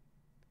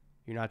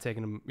not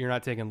taking him. You're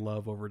not taking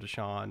Love over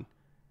Deshaun.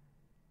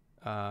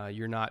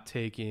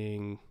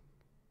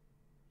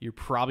 You're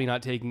probably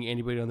not taking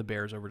anybody on the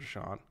Bears over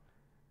Deshaun.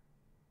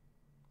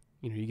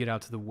 You know, you get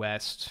out to the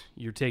West,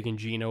 you're taking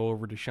Geno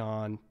over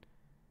Deshaun.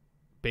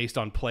 Based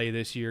on play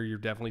this year, you're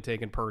definitely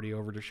taking Purdy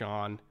over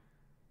Deshaun.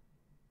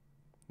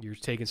 You're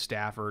taking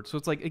Stafford. So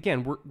it's like,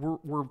 again,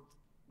 we're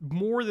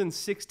more than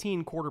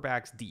 16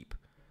 quarterbacks deep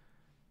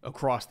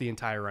across the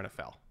entire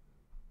NFL.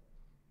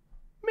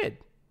 Mid.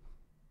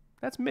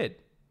 That's mid.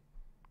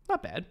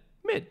 Not bad.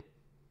 Mid.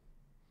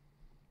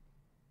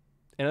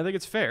 And I think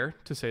it's fair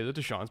to say that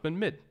Deshaun's been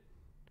mid.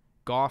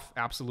 Goff,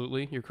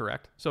 absolutely, you're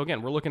correct. So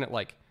again, we're looking at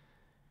like,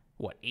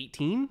 what,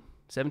 18?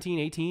 17,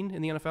 18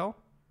 in the NFL?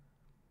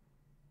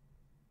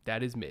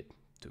 That is mid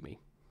to me.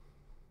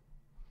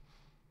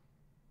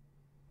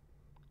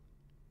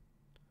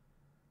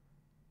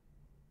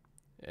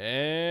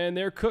 And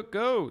there Cook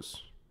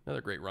goes.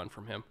 Another great run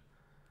from him.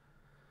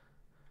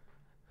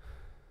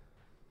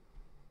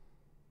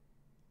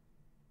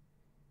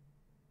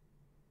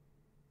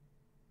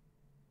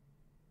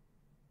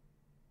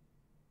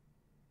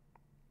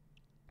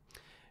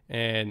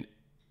 And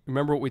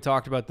remember what we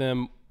talked about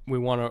them. We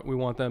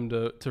want them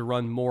to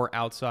run more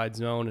outside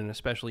zone and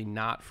especially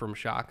not from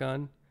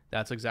shotgun.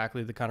 That's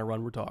exactly the kind of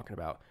run we're talking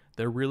about.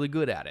 They're really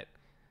good at it.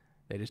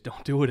 They just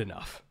don't do it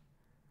enough.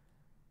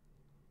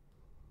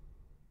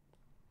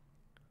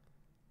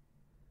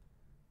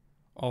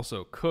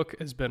 Also, Cook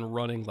has been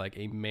running like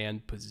a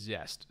man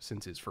possessed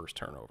since his first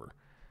turnover.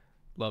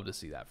 Love to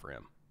see that for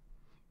him.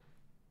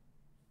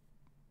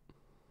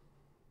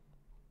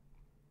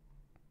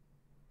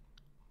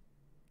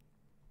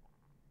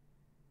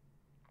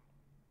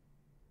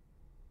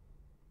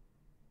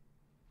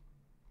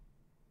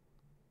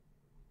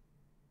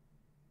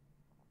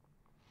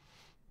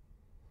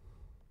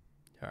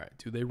 All right,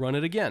 do they run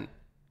it again?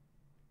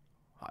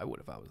 I would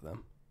if I was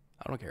them.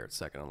 I don't care. It's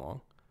 2nd and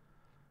long.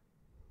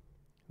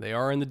 They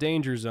are in the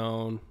danger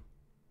zone.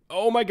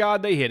 Oh my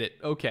God, they hit it.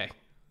 Okay.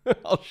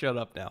 I'll shut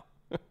up now.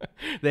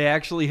 They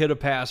actually hit a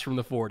pass from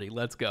the 40.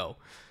 Let's go.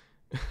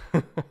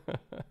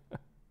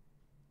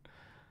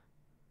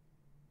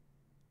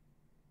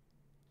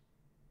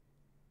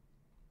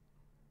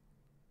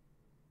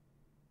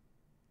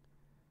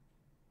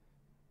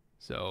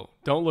 So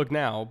don't look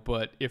now,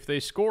 but if they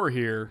score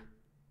here,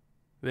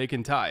 they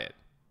can tie it.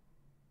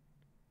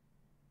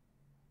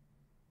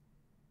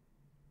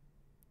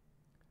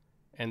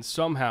 And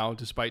somehow,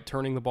 despite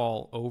turning the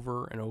ball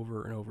over and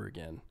over and over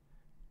again,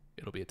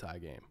 it'll be a tie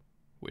game,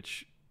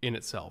 which in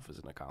itself is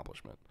an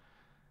accomplishment.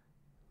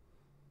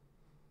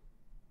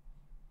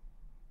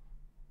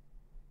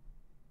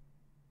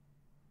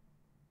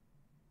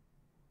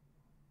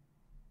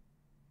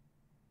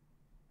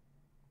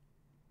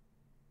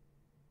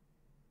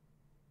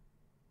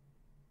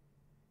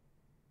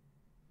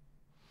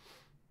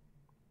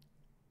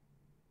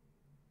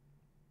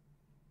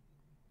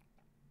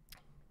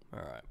 All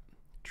right.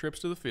 Trips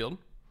to the field.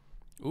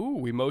 Ooh,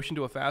 we motion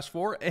to a fast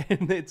 4,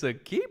 and it's a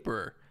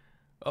keeper.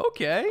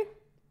 Okay.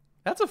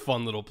 That's a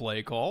fun little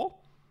play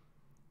call.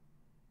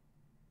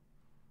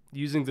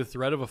 Using the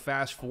threat of a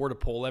fast 4 to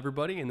pull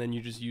everybody, and then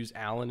you just use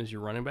Allen as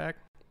your running back.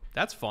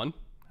 That's fun.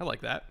 I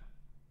like that.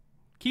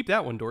 Keep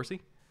that one, Dorsey.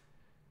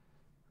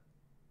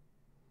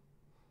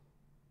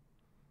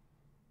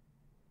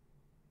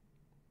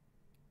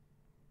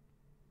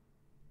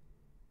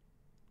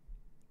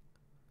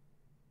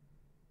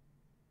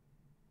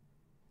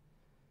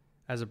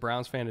 As a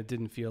Browns fan, it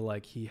didn't feel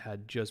like he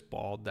had just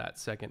balled that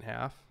second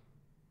half.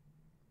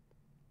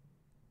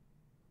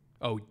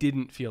 Oh,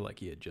 didn't feel like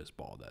he had just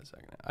balled that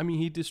second half. I mean,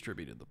 he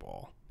distributed the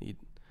ball.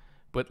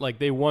 But like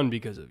they won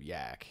because of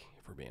Yak,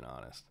 if we're being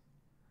honest.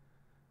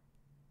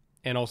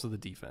 And also the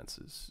defense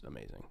is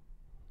amazing.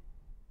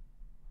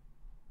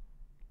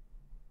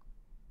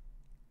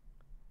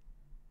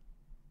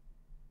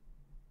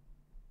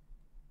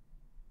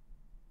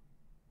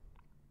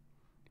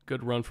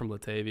 Good run from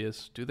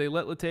Latavius. Do they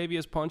let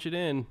Latavius punch it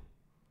in?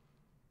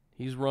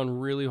 He's run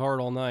really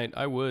hard all night.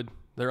 I would.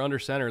 They're under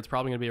center. It's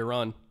probably going to be a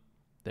run.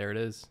 There it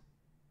is.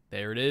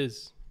 There it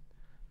is.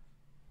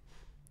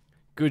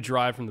 Good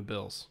drive from the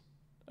Bills.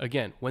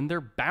 Again, when they're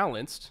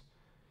balanced,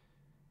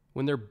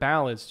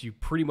 you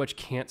pretty much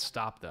can't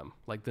stop them.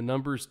 Like, the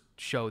numbers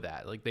show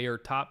that. Like, they are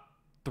top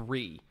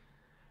 3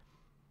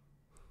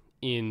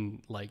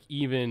 in, like,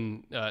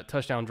 even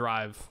touchdown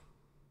drive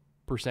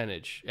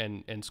percentage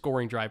and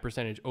scoring drive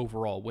percentage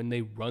overall when they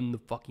run the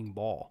fucking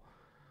ball.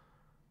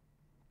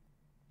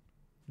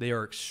 They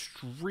are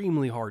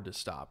extremely hard to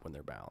stop when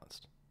they're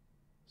balanced.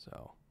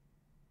 So,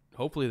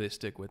 hopefully they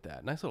stick with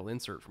that. Nice little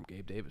insert from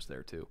Gabe Davis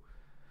there, too.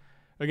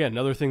 Again,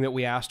 another thing that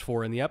we asked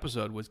for in the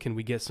episode was, can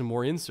we get some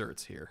more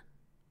inserts here?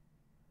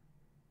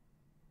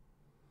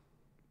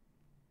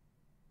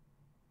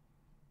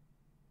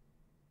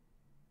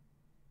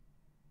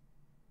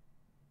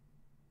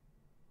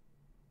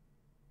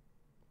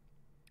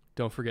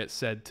 Don't forget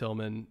said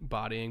Tillman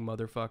bodying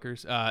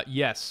motherfuckers.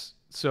 Yes.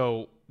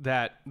 So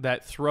that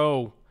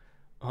throw,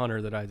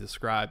 Hunter, that I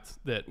described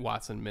that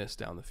Watson missed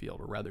down the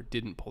field, or rather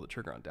didn't pull the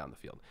trigger on down the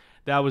field,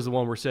 that was the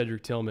one where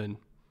Cedric Tillman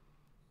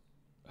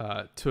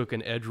took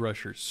an edge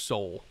rusher's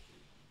soul.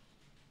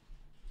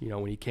 You know,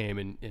 when he came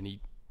and he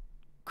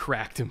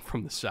cracked him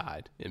from the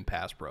side in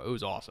pass pro. It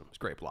was awesome. It was a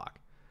great block.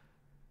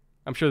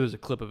 I'm sure there's a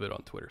clip of it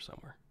on Twitter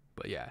somewhere.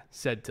 But yeah,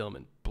 said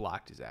Tillman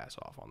blocked his ass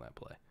off on that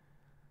play.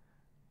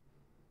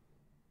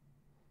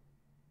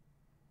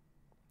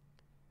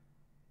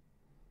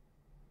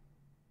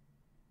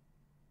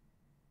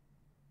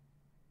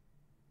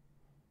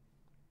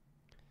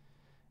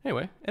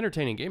 Anyway,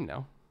 entertaining game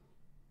now.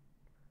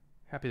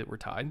 Happy that we're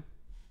tied.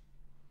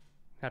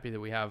 Happy that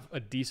we have a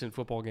decent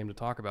football game to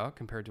talk about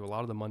compared to a lot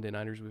of the Monday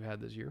Nighters we've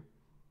had this year.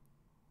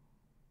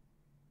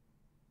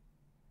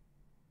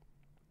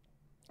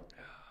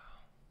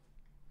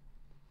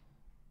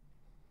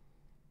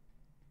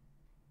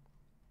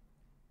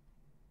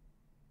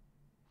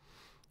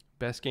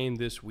 Best game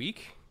this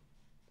week?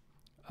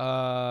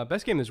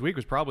 Best game this week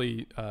was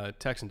probably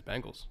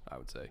Texans-Bengals, I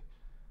would say.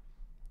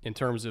 In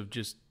terms of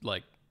just,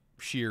 like,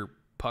 sheer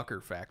pucker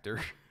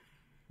factor.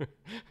 At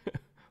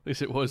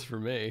least it was for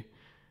me.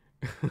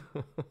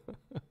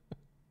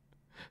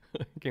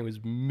 The game was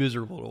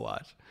miserable to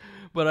watch.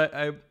 But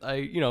I,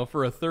 you know,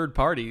 for a third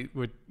party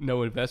with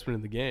no investment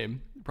in the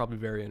game, probably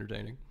very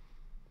entertaining.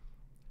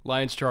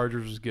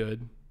 Lions-Chargers was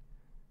good.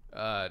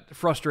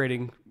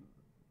 Frustrating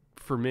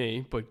for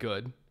me, but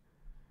good.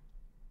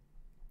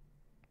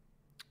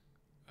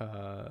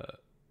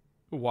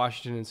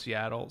 Washington and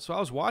Seattle. So I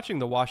was watching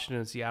the Washington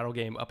and Seattle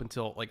game up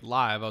until, like,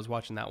 live. I was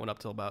watching that one up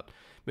till about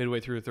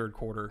midway through the third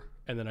quarter,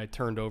 and then I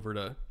turned over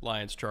to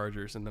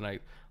Lions-Chargers, and then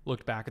I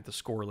looked back at the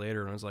score later,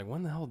 and I was like,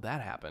 when the hell did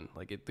that happen?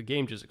 Like, the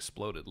game just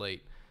exploded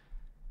late.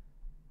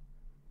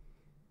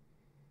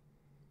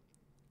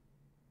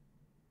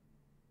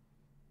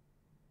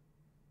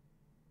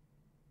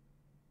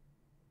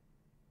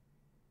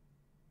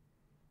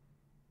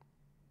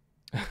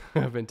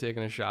 I've been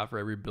taking a shot for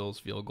every Bills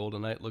field goal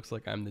tonight. Looks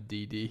like I'm the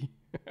DD.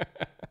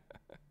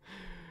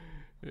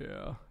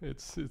 Yeah,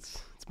 it's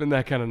been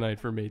that kind of night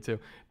for me too.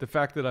 The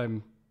fact that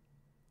I'm,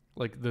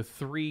 like, the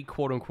 3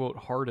 quote unquote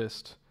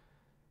hardest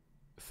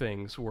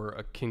things were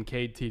a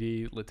Kincaid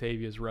TD,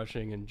 Latavius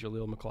rushing, and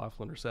Jaleel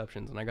McLaughlin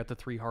receptions, and I got the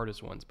 3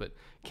 hardest ones, but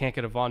can't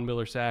get a Von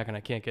Miller sack, and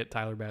I can't get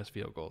Tyler Bass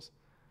field goals.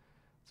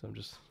 So I'm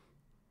just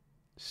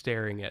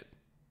staring at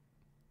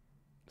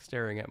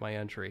my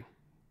entry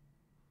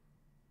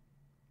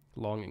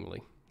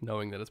longingly,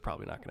 knowing that it's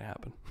probably not going to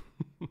happen.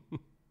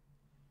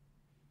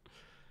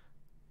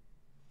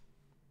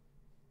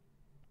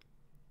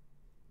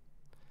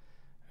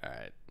 All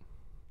right.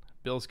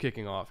 Bills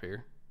kicking off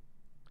here.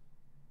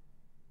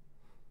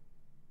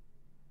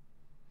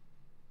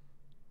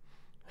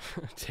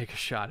 Take a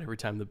shot every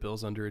time the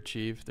Bills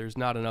underachieve. There's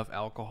not enough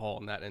alcohol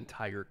in that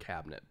entire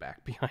cabinet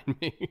back behind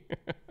me.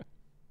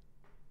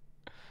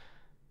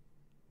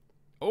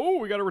 Oh,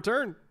 we got a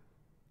return.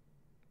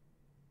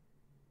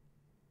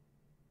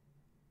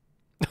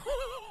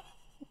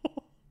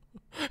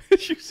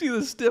 Did you see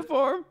the stiff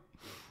arm?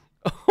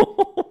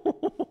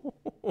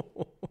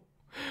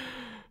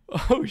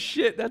 Oh,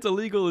 shit. That's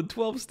illegal in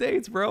 12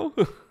 states, bro.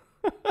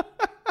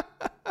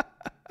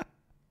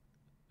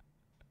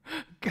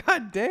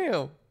 God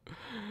damn.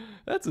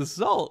 That's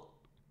assault.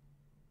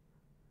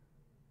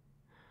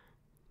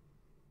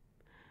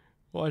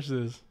 Watch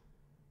this.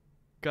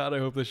 God, I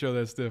hope they show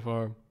that stiff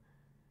arm.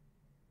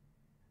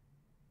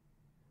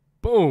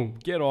 Boom.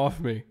 Get off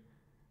me.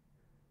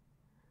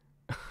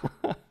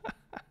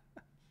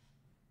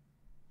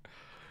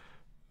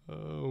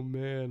 Oh,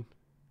 man.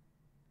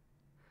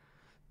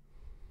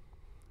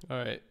 All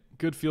right.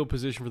 Good field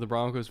position for the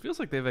Broncos. Feels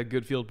like they've had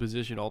good field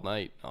position all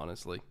night,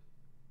 honestly.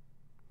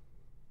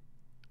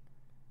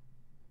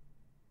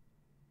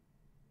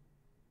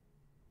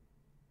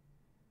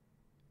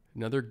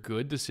 Another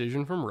good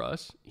decision from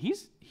Russ.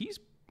 He's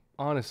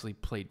honestly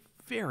played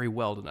very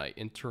well tonight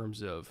in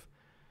terms of,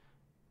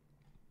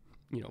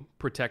 you know,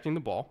 protecting the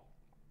ball,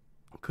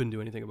 Couldn't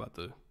do anything about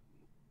the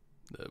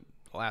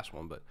last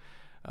one, but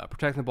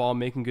protecting the ball,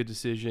 making good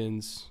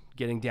decisions,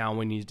 getting down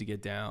when he needs to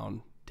get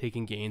down,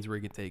 taking gains where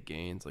he can take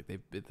gains. Like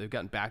they've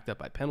gotten backed up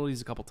by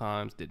penalties a couple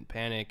times, didn't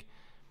panic.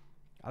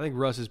 I think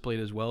Russ has played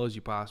as well as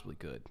you possibly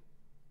could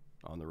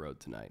on the road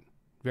tonight.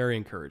 Very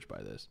encouraged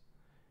by this.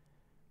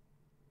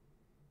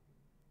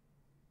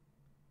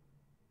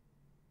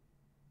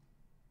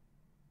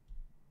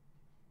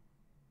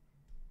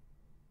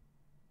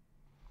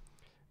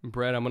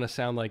 Brett, I'm going to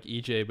sound like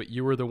EJ, but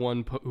you were the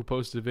one who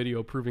posted a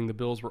video proving the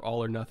Bills were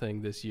all or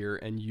nothing this year,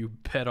 and you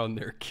bet on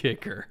their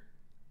kicker.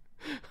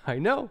 I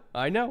know.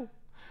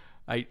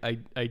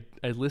 I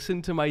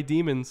listened to my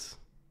demons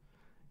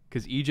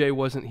because EJ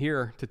wasn't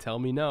here to tell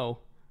me no.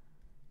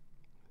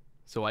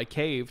 So I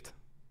caved.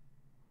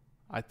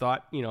 I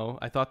thought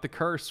the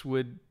curse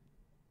would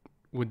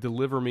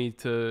deliver me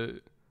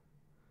to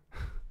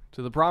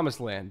the promised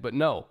land, but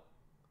no.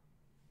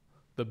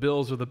 The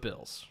Bills are the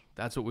Bills.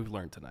 That's what we've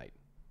learned tonight.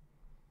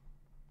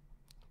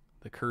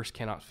 The curse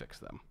cannot fix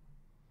them.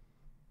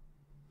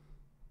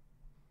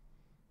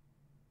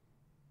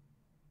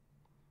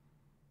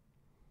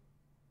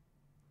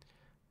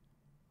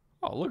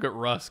 Oh, look at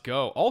Russ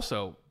go.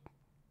 Also,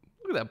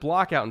 look at that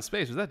block out in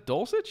space. Was that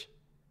Dulcich?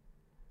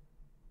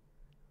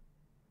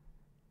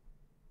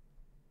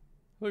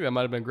 Look, that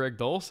might have been Greg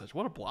Dulcich.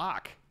 What a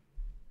block.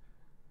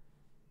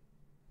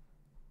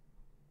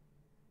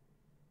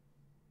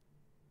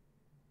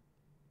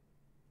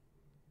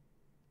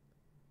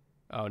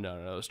 Oh,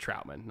 no, it was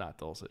Troutman, not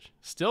Dulcich.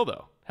 Still,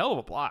 though, hell of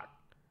a block.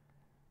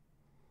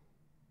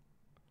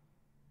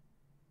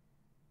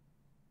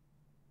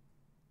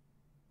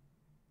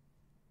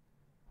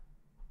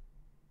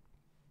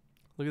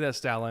 Look at that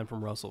stat line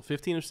from Russell.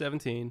 15 of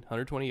 17,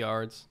 120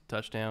 yards,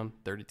 touchdown,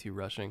 32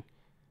 rushing.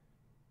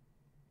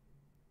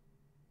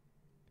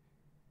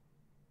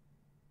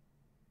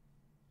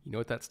 You know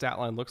what that stat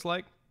line looks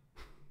like?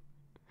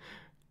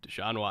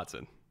 Deshaun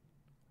Watson.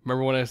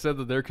 Remember when I said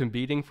that they're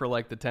competing for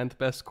like the 10th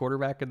best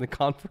quarterback in the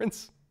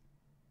conference?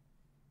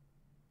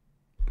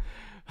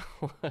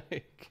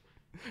 Like,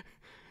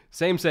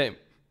 same.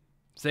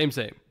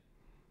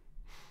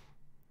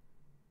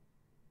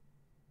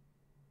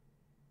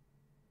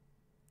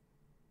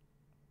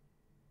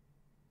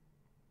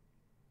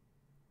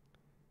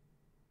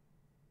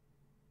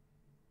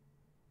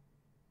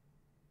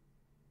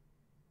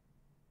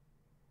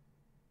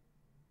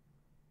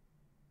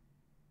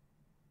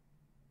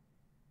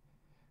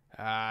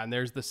 And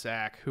there's the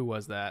sack. Who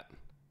was that?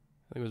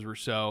 I think it was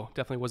Rousseau.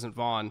 Definitely wasn't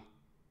Vaughn.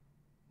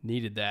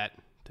 Needed that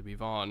to be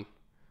Vaughn.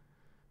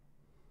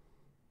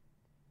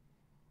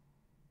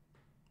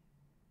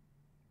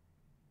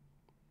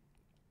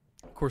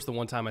 Of course, the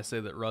one time I say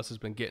that Russ has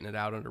been getting it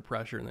out under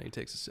pressure and then he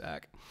takes a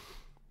sack.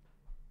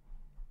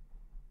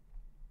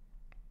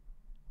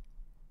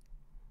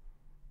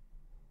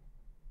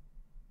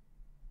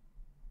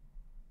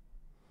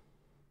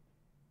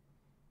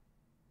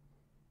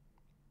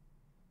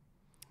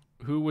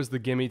 Who was the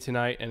gimme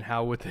tonight, and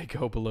how would they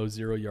go below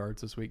 0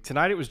 yards this week?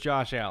 Tonight it was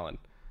Josh Allen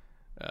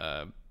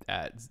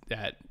at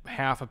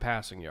half a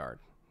passing yard,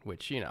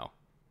 which, you know,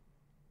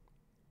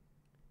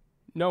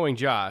 knowing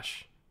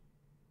Josh,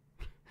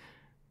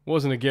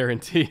 wasn't a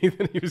guarantee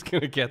that he was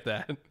going to get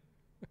that.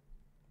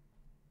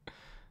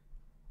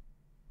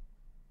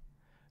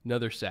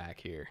 Another sack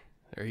here.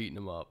 They're heating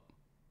him up.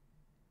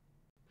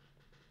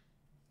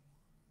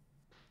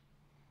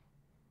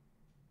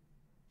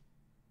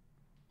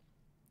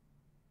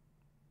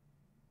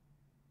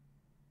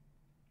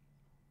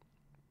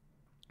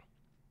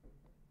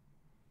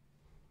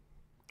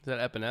 Is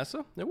that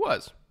Epinesa? It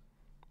was.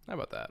 How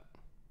about that?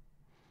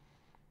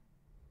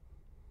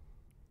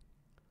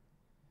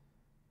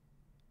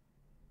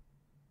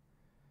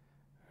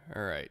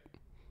 All right.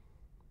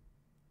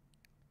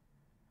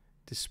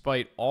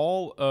 Despite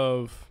all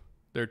of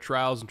their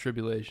trials and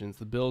tribulations,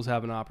 the Bills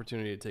have an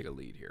opportunity to take a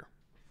lead here.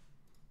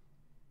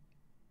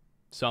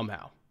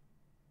 Somehow.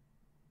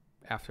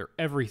 After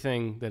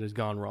everything that has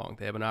gone wrong,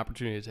 they have an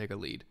opportunity to take a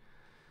lead.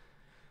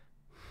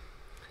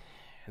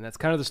 And that's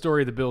kind of the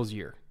story of the Bills'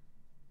 year.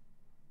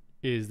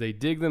 Is they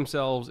dig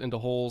themselves into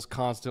holes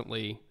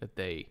constantly that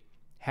they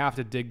have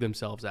to dig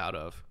themselves out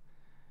of.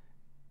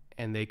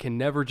 And they can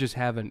never just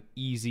have an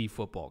easy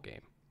football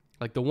game.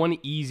 Like the one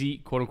easy,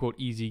 quote-unquote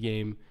easy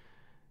game,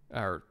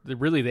 or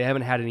really they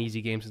haven't had an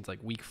easy game since like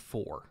week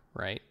 4,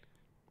 right?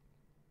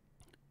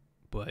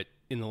 But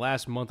in the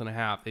last month and a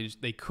half,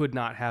 they could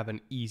not have an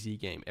easy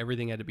game.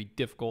 Everything had to be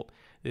difficult.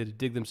 They had to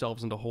dig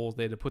themselves into holes.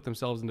 They had to put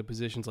themselves into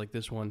positions like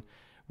this one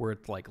where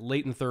it's like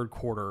late in the third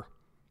quarter,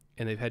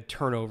 and they've had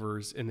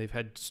turnovers, and they've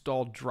had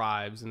stalled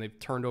drives, and they've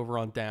turned over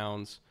on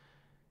downs,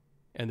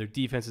 and their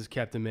defense has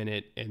kept them in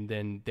it, and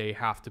then they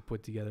have to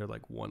put together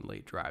like one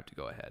late drive to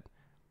go ahead.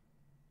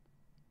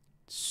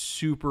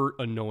 Super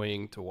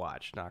annoying to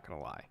watch, not going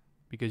to lie.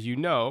 Because you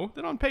know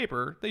that on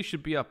paper, they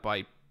should be up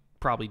by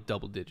probably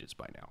double digits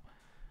by now.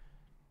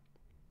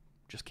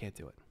 Just can't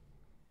do it.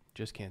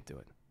 Just can't do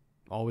it.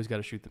 Always got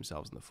to shoot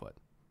themselves in the foot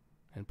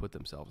and put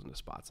themselves into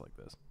spots like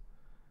this.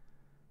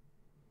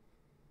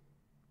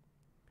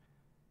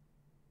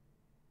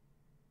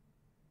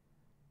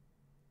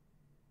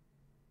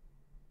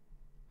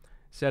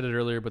 Said it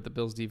earlier, but the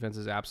Bills defense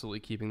is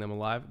absolutely keeping them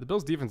alive. The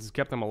Bills defense has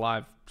kept them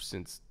alive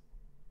since,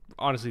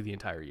 honestly, the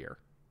entire year.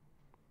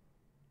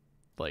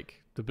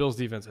 Like, the Bills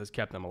defense has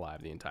kept them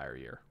alive the entire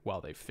year while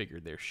they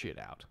figured their shit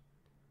out.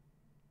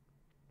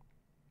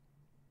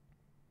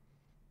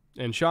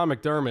 And Sean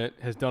McDermott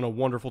has done a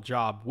wonderful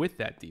job with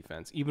that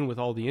defense, even with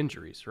all the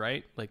injuries,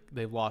 right? Like,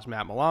 they've lost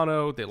Matt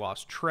Milano, they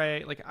lost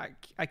Trey. Like,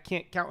 I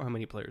can't count how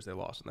many players they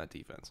lost in that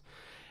defense.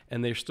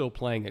 And they're still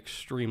playing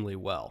extremely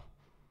well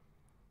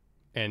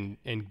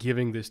and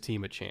giving this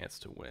team a chance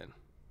to win.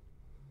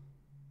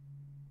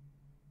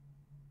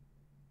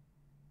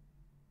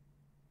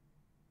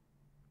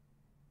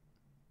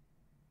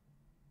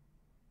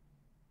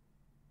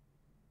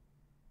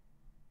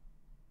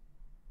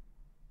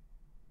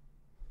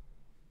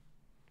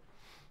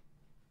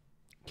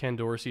 Ken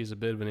Dorsey is a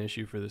bit of an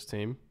issue for this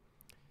team.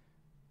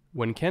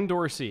 When Ken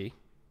Dorsey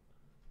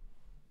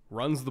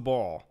runs the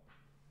ball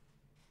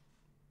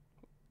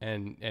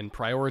and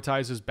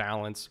prioritizes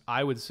balance,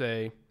 I would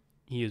say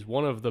he is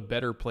one of the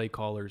better play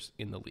callers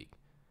in the league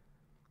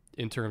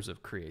in terms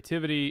of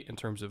creativity, in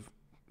terms of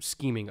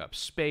scheming up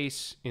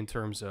space, in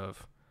terms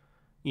of,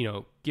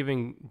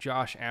 giving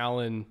Josh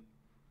Allen,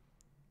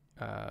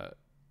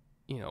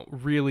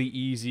 really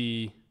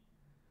easy.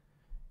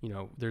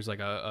 There's like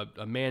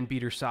a man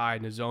beater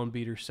side and a zone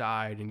beater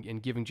side,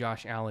 and giving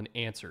Josh Allen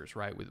answers,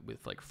 right,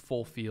 with like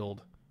full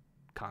field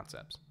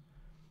concepts.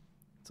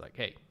 It's like,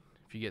 hey,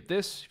 if you get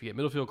this, if you get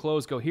middle field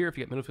closed, go here. If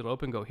you get middle field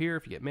open, go here.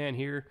 If you get man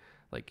here.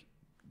 Like,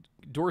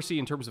 Dorsey,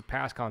 in terms of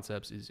pass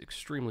concepts, is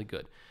extremely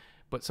good.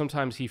 But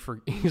sometimes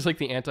he's like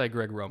the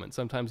anti-Greg Roman.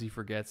 Sometimes he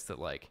forgets that,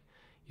 like,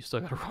 you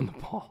still got to run the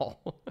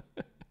ball.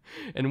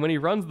 And when he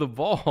runs the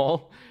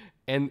ball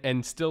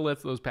and still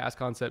lets those pass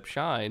concepts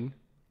shine,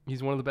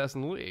 he's one of the best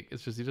in the league.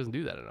 It's just he doesn't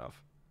do that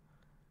enough.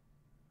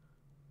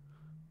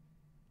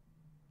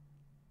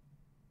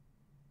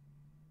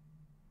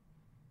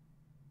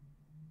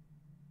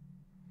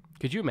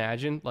 Could you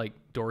imagine, like,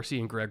 Dorsey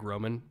and Greg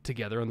Roman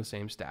together on the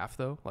same staff,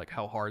 though? Like,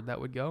 how hard that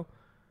would go?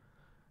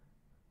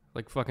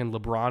 Like fucking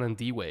LeBron and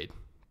D-Wade,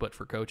 but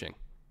for coaching.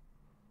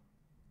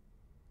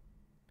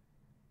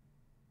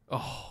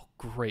 Oh,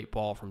 great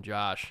ball from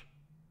Josh.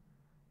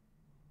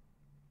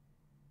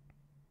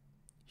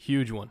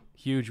 Huge one.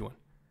 Huge one.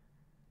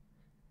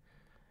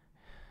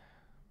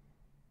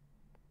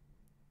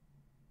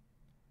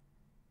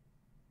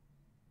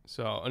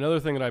 So another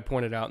thing that I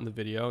pointed out in the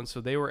video, and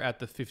so they were at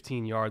the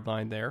 15-yard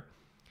line there.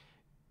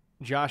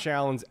 Josh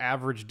Allen's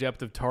average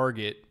depth of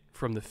target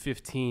from the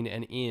 15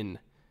 and in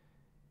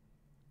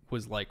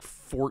was like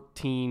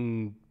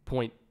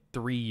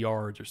 14.3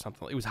 yards or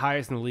something. It was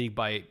highest in the league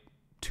by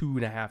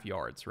 2.5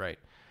 yards, right?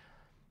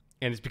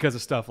 And it's because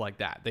of stuff like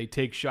that. They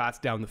take shots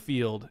down the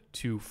field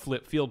to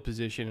flip field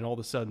position, and all of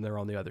a sudden they're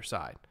on the other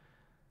side.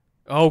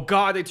 Oh,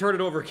 God, they turned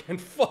it over again.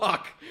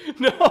 Fuck.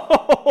 No.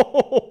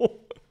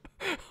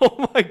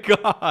 Oh, my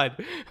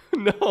God.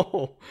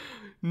 No.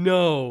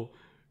 No.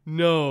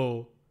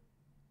 No.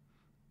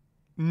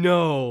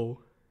 No.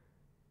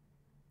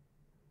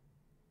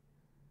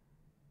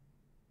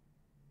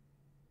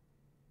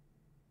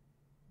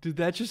 Did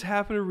that just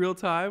happen in real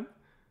time?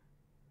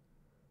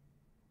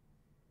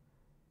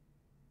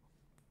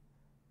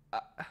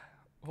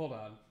 Hold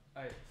on.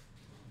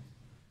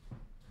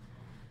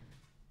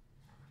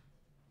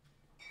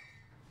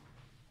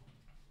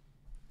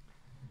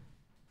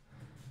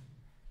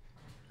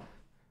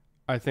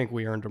 I think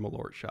we earned a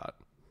Malort shot.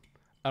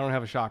 I don't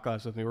have a shot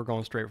glass with me. We're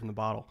going straight from the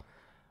bottle.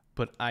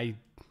 But I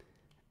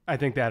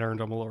think that earned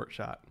a Malort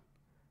shot.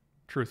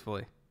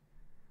 Truthfully.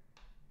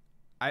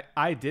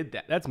 I did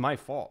that. That's my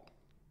fault.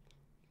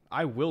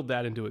 I willed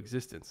that into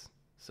existence.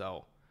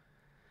 So,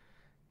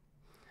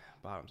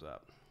 bottoms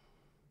up.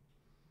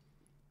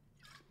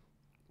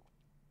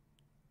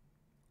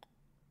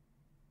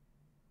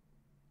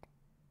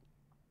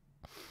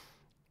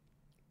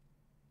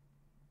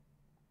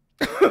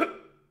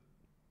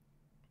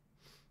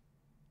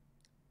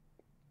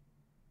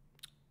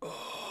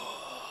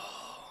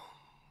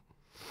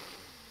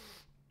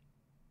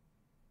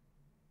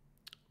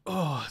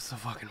 Oh, it's the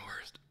fucking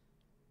worst.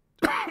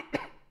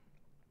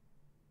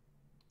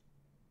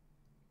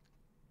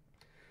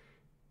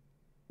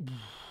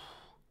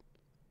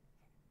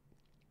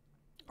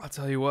 I'll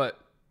tell you what,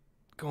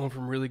 going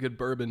from really good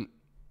bourbon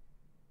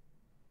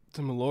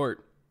to Malort,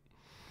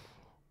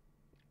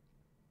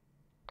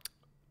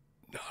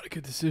 not a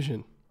good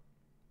decision.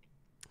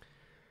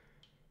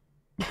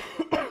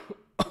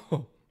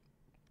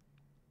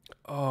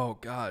 Oh,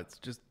 God, it's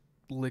just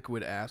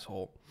liquid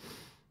asshole.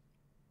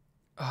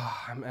 Oh,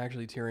 I'm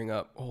actually tearing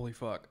up. Holy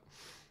fuck.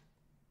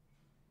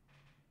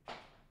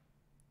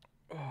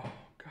 Oh,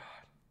 God.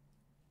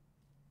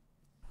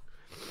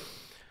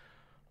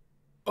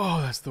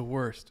 Oh, that's the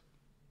worst.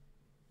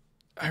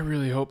 I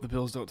really hope the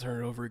Bills don't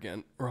turn it over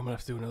again, or I'm going to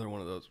have to do another one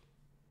of those.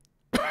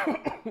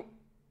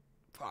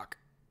 Fuck.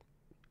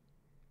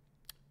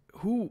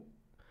 Who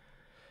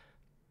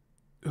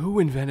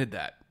invented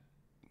that?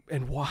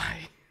 And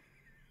why?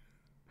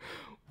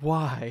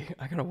 Why?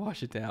 I gotta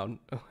wash it down.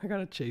 I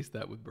gotta chase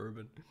that with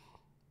bourbon.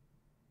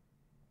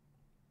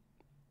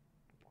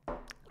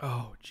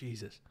 Oh,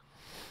 Jesus.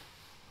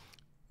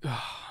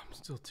 Oh, I'm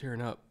still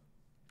tearing up.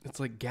 It's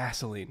like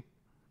gasoline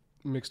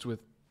mixed with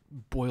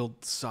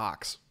boiled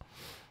socks.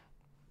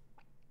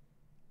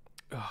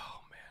 Oh,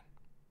 man.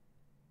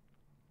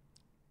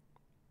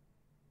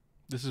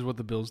 This is what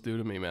the Bills do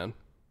to me, man.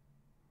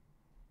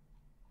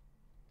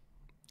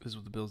 This is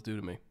what the Bills do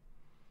to me.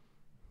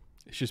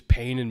 It's just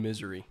pain and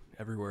misery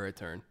everywhere I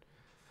turn.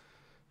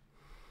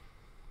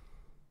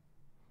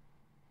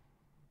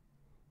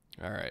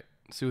 All right.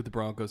 Let's see what the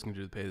Broncos can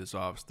do to pay this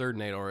off. It's 3rd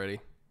and 8 already.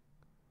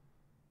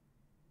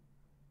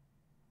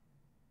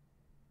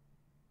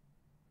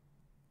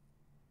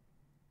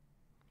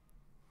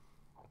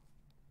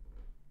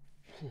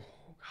 Oh,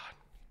 God.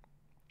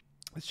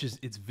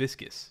 It's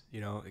viscous, you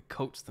know? It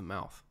coats the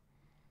mouth.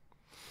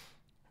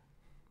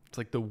 It's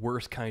like the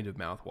worst kind of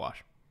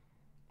mouthwash.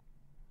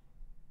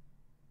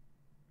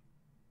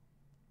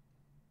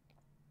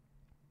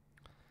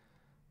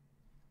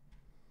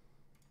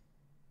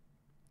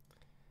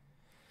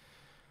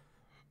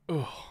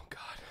 Oh,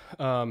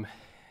 God.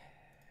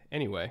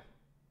 Anyway,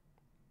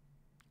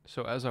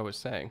 so as I was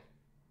saying,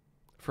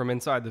 from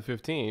inside the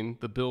 15,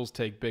 the Bills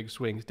take big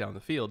swings down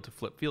the field to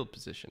flip field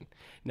position.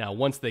 Now,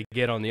 once they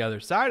get on the other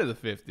side of the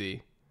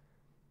 50,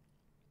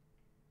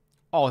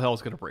 all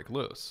hell's going to break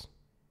loose.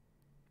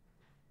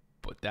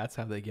 But that's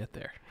how they get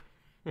there.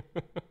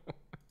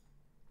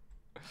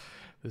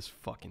 This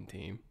fucking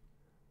team.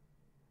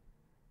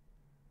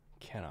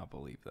 Cannot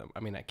believe them. I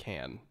mean, I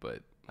can,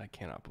 but I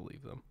cannot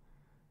believe them.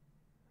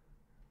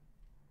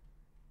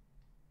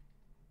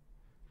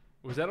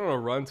 Was that on a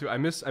run too? I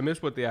missed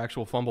what the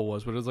actual fumble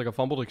was, but it was like a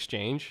fumbled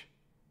exchange.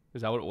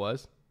 Is that what it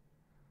was?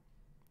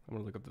 I'm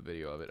gonna look up the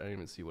video of it. I didn't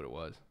even see what it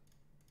was.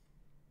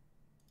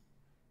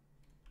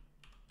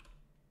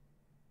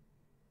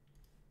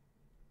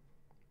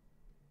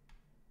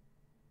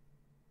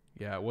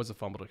 Yeah, it was a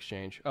fumbled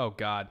exchange. Oh,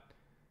 God.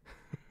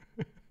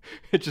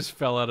 It just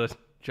fell out of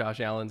Josh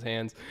Allen's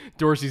hands.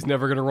 Dorsey's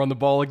never going to run the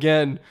ball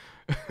again.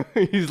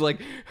 He's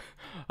like,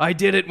 I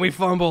did it and we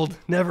fumbled.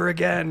 Never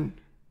again.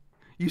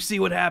 You see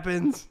what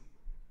happens?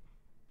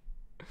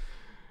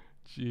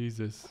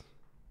 Jesus.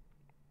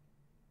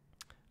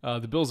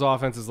 The Bills'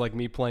 offense is like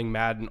me playing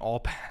Madden,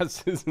 all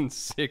passes and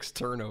 6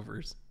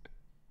 turnovers.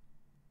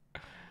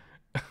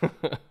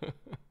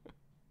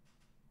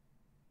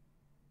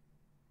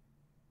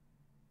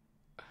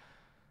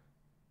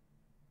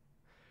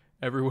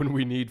 Everyone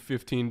we need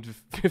 15 to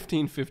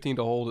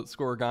hold at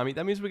Scorigami.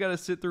 That means we got to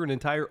sit through an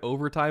entire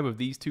overtime of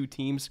these two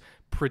teams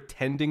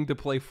pretending to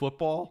play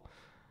football.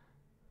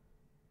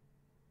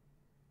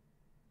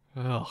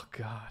 Oh,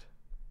 God.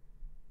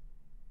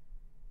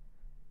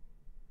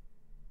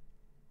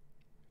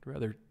 I'd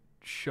rather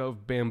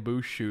shove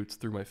bamboo shoots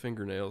through my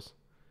fingernails.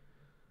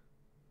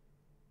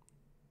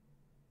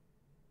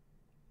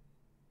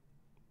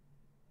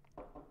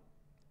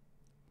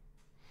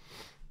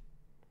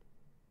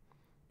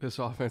 This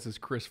offense is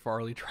Chris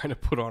Farley trying to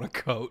put on a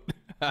coat.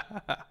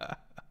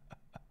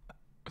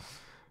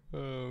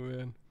 Oh,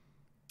 man.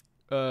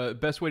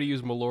 Best way to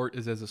use Malort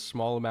is as a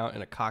small amount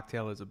in a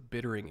cocktail as a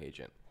bittering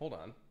agent. Hold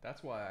on.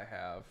 That's why I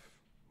have...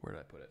 Where did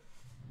I put it?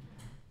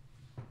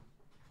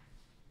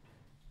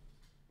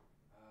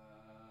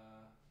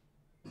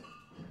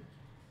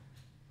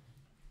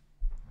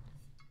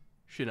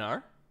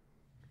 Shinar.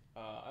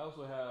 I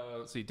also have...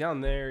 Let's see. Down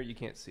there, you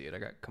can't see it. I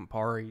got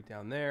Campari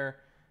down there.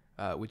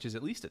 Which is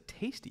at least a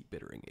tasty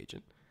bittering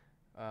agent.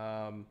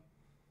 I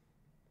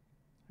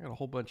got a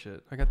whole bunch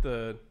of... I got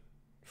the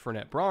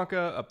Fernet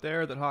Branca up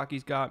there that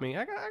hockey's got me.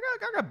 I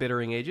got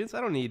bittering agents. I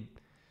don't need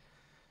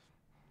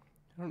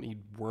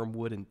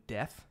wormwood and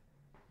death.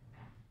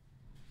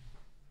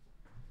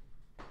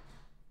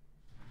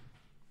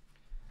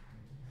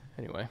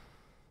 Anyway.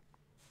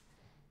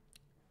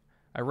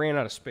 I ran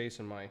out of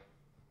space in my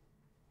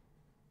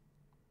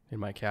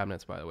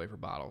cabinets, by the way, for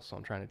bottles. So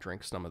I'm trying to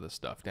drink some of this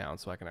stuff down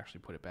so I can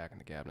actually put it back in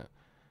the cabinet.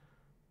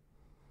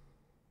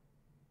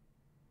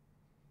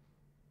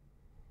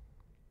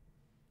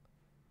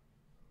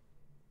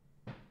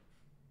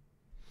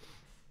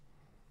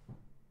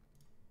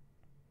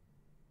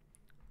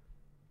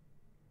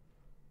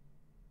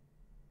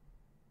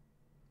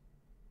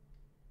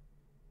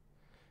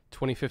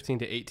 (2015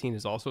 to 18)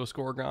 is also a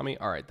scoregami.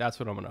 All right, that's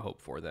what I'm going to hope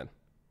for then.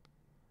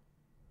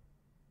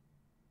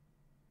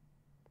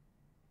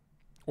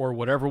 Or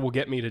whatever will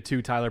get me to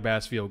 2 Tyler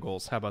Bass field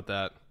goals. How about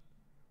that?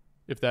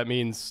 If that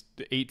means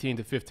 18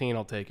 to 15,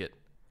 I'll take it.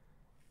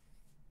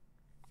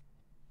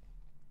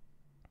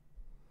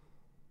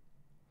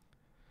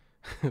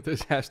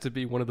 This has to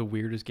be one of the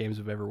weirdest games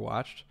I've ever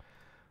watched.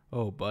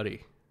 Oh,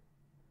 buddy.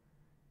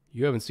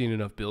 You haven't seen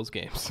enough Bills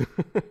games.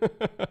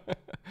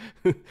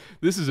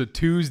 This is a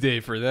Tuesday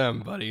for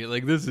them, buddy.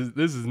 Like this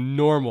is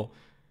normal.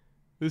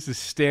 This is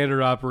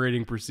standard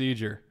operating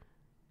procedure.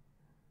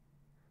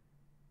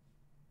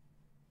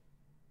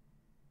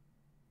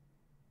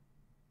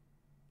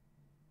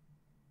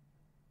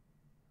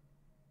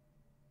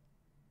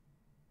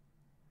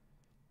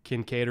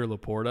 Kincaid or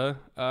Laporta?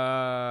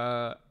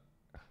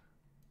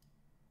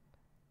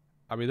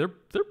 I mean,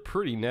 they're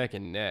pretty neck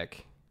and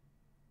neck.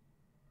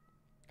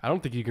 I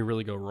don't think you can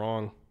really go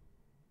wrong.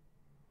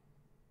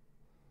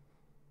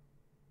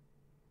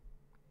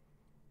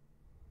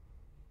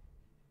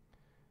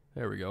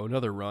 There we go.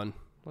 Another run.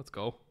 Let's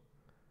go.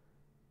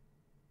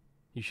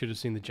 You should have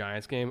seen the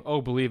Giants game.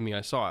 Oh, believe me,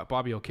 I saw it.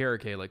 Bobby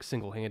Okereke like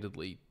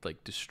single-handedly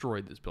like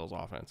destroyed this Bills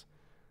offense.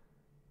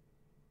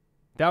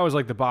 That was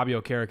like the Bobby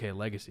Okereke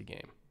legacy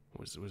game.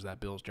 Was that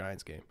Bills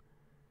Giants game?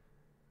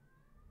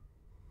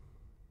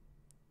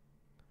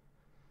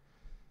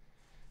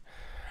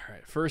 All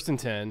right, 1st and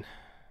 10.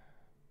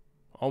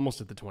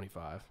 Almost at the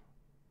 25.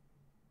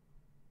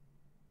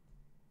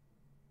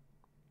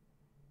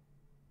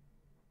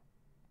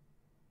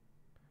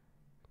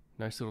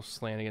 Nice little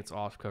slant against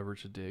off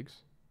coverage to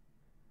Diggs.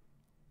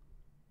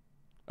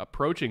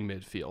 Approaching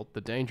midfield,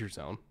 the danger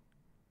zone.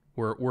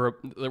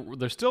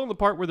 They're still in the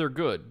part where they're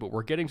good, but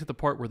we're getting to the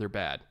part where they're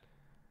bad.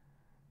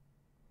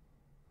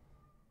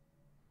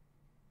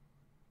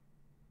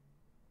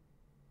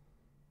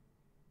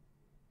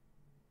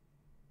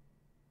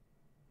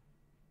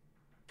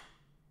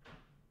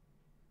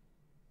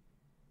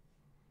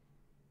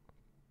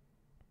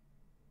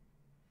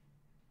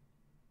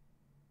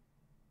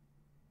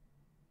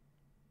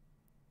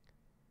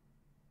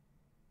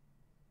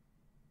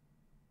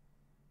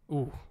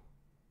 Ooh.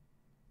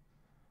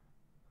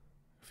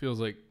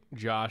 Feels like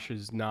Josh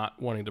is not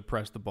wanting to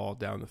press the ball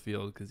down the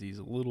field because he's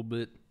a little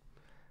bit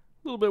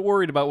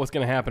worried about what's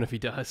going to happen if he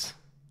does.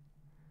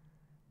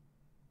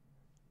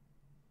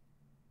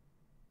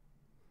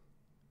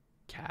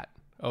 Cat.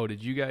 Oh,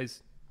 did you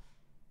guys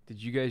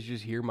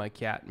just hear my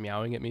cat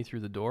meowing at me through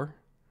the door?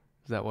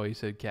 Is that why you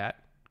said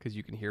cat? Because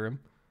you can hear him?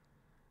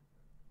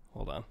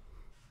 Hold on.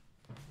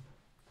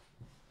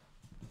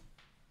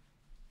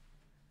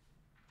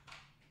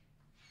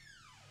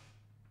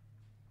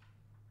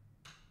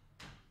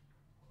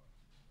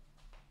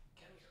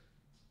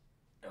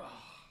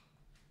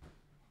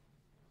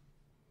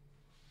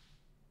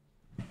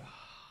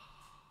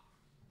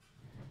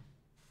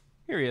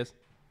 Here he is.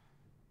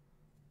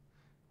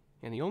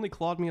 And he only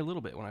clawed me a little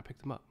bit when I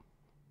picked him up.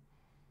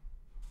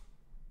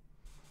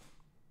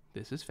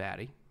 This is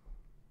Fatty.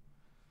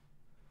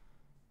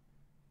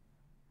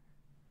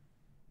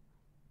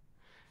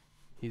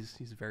 He's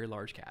a very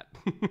large cat.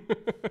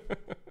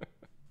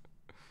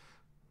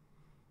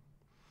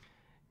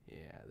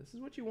 Yeah, this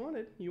is what you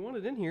wanted. You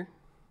wanted in here.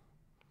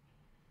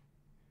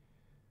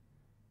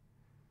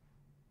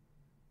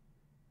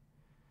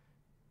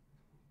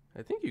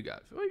 I think you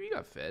got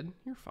fed.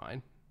 You're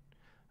fine.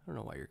 I don't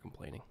know why you're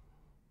complaining.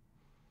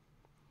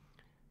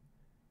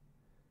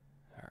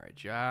 All right,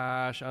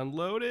 Josh,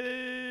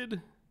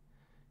 unloaded.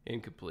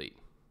 Incomplete.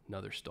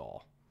 Another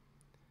stall.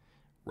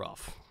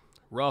 Rough.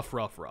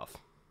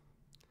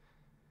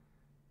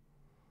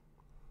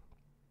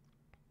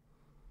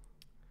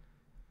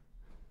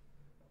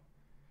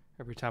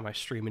 Every time I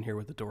stream in here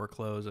with the door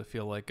closed, I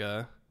feel like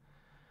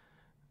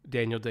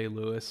Daniel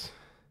Day-Lewis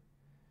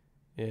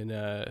in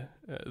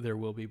There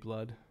Will Be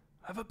Blood.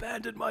 I've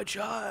abandoned my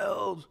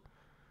child.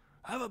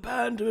 I've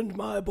abandoned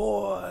my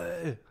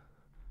boy.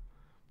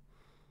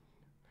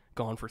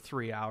 Gone for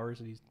 3 hours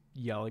and he's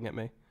yelling at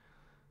me.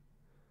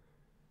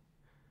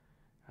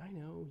 I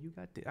know, you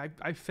got...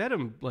 I fed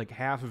him like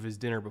half of his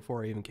dinner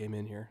before I even came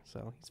in here,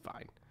 so he's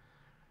fine.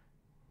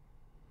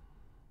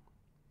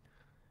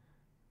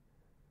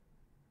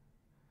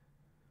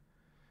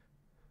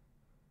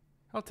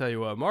 I'll tell you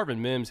what,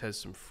 Marvin Mims has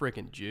some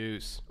freaking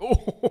juice. Oh,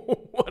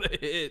 what a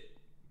hit.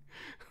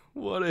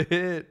 What a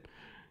hit.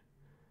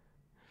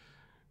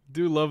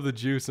 Do love the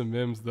juice of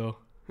Mims, though.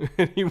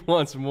 He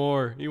wants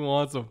more. He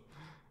wants them.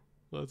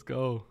 Let's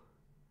go.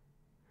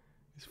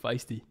 He's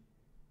feisty.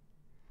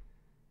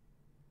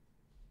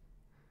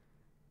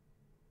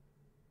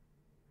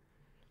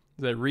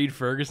 Is that Reed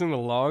Ferguson, the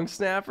long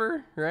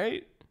snapper,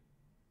 right?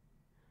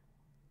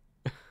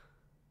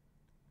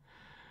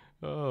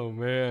 Oh,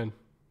 man.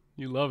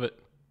 You love it.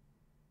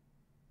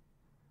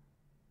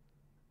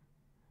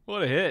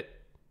 What a hit.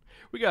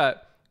 We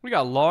got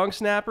long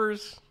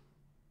snappers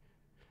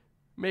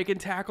making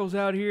tackles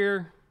out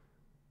here.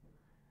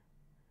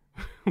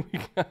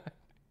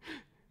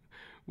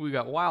 we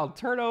got wild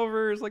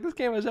turnovers. Like, this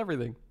game has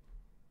everything.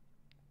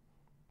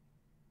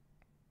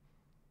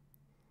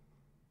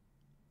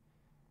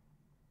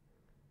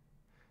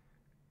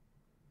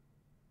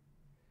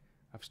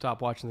 I've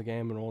stopped watching the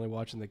game and only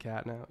watching the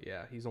cat now.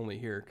 Yeah, he's only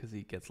here because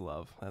he gets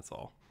love. That's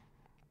all.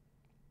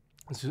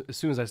 As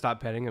soon as I stop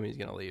petting him, he's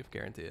going to leave.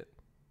 Guarantee it.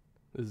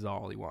 This is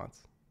all he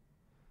wants.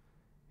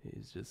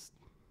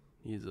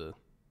 He's a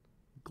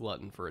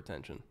glutton for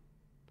attention.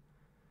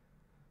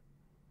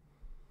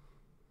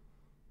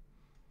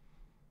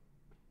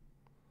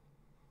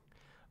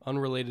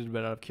 Unrelated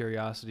but out of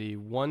curiosity,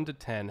 1 to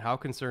 10, how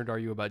concerned are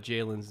you about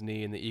Jalen's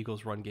knee and the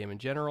Eagles' run game in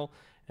general?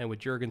 And with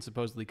Juergens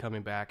supposedly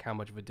coming back, how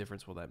much of a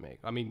difference will that make?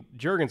 I mean,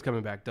 Juergens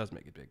coming back does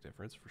make a big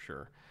difference, for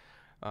sure.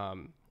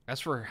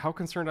 As for how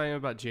concerned I am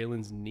about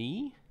Jalen's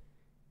knee,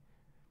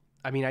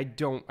 I mean, I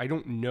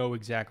don't know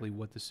exactly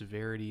what the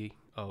severity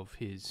of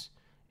his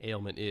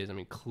ailment is. I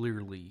mean,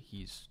 clearly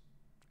he's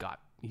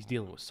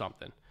dealing with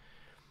something.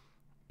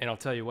 And I'll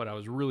tell you what, I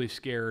was really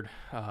scared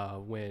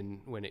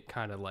when it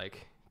kind of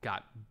like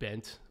got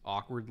bent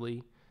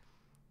awkwardly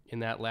in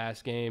that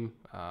last game.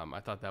 I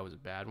thought that was a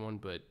bad one,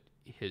 but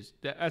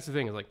that's the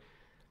thing is like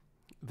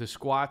the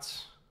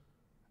squats.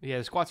 Yeah,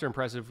 the squats are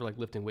impressive for like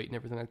lifting weight and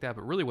everything like that.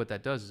 But really, what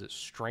that does is it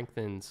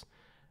strengthens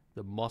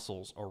the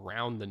muscles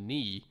around the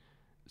knee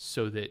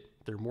so that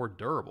they're more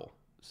durable.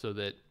 So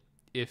that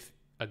if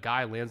a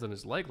guy lands on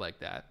his leg like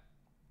that,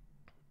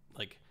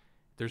 like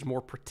there's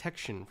more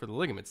protection for the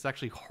ligaments. It's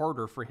actually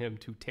harder for him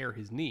to tear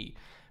his knee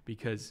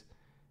because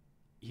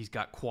he's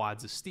got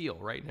quads of steel,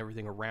 right? And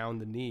everything around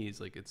the knees,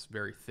 like it's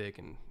very thick,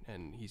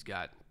 and he's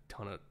got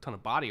ton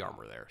of body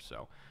armor there.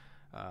 So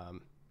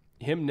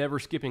him never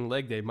skipping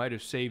leg day might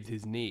have saved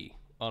his knee,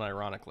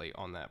 unironically,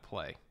 on that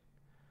play.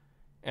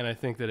 And I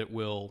think that it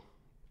will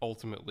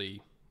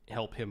ultimately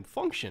help him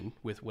function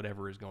with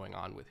whatever is going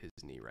on with his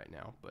knee right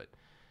now. But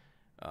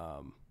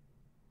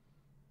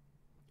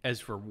as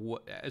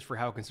for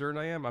how concerned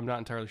I am, I'm not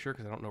entirely sure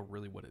because I don't know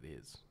really what it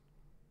is.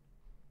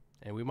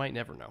 And we might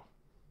never know.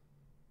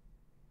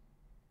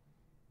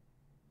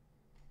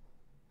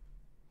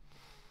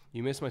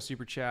 You missed my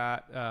super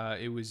chat.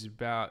 It was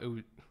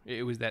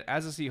that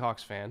as a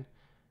Seahawks fan,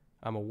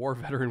 I'm a war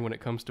veteran when it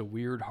comes to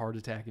weird heart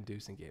attack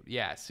inducing games.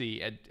 Yeah,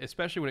 see,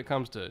 especially when it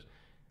comes to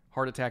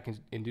heart attack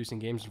inducing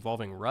games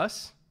involving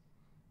Russ,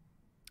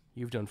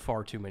 you've done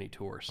far too many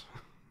tours.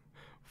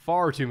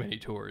 Far too many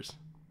tours.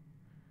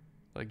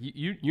 Like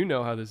you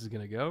know how this is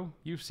going to go.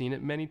 You've seen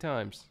it many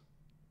times.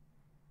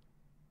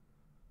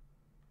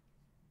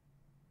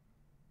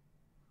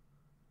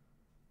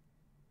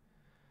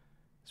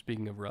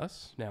 Speaking of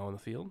Russ, now on the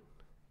field.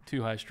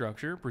 Too high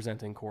structure,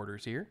 presenting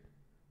quarters here.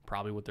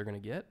 Probably what they're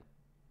going to get.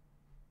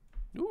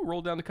 Ooh,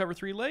 rolled down to cover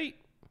 3 late.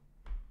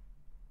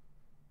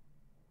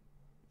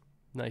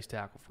 Nice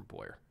tackle from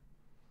Boyer.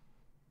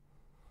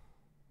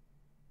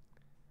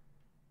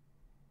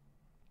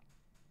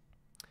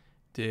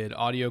 Did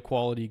audio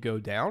quality go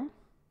down?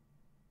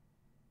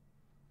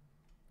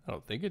 I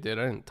don't think it did.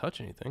 I didn't touch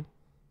anything.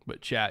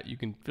 But chat, you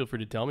can feel free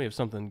to tell me if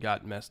something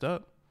got messed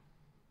up.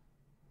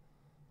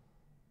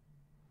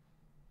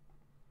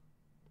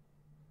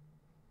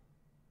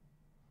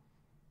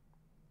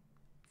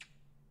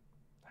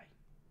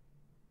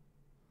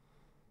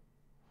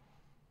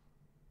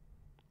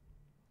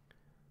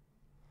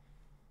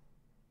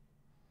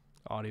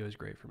 Audio is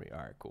great for me. All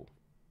right, cool.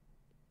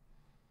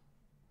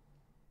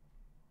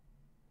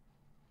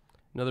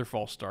 Another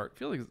false start. I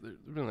feel like there's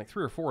been like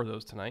 3 or 4 of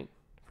those tonight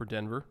for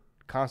Denver.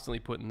 Constantly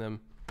putting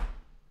them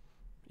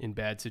in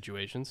bad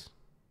situations.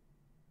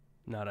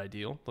 Not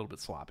ideal. A little bit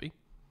sloppy.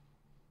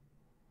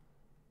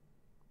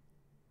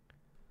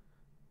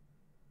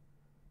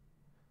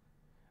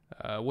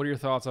 What are your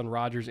thoughts on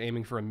Rodgers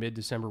aiming for a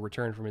mid-December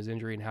return from his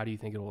injury, and how do you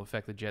think it will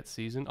affect the Jets'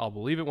 season? I'll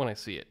believe it when I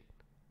see it.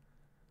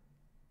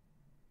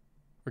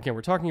 Again,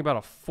 we're talking about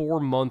a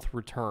 4-month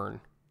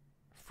return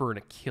for an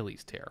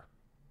Achilles tear.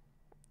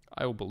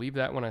 I will believe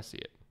that when I see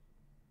it.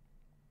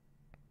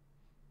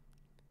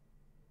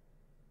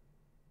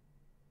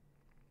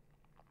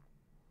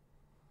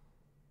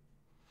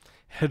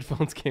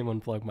 Headphones came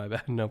unplugged, my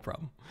bad. No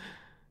problem.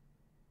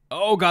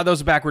 Oh, God, that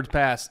was a backwards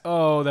pass.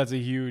 Oh, that's a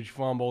huge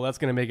fumble. That's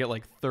going to make it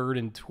like 3rd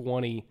and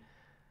 20.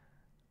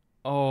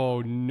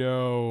 Oh,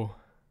 no.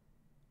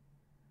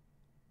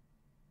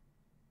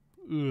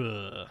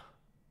 Ugh.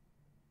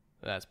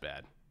 That's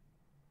bad.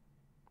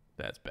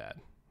 That's bad.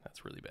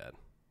 That's really bad.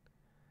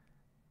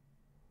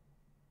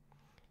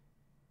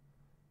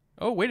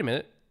 Oh, wait a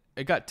minute.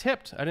 It got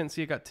tipped. I didn't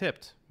see it got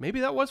tipped. Maybe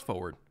that was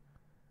forward.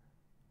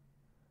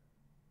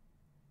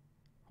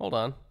 Hold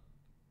on.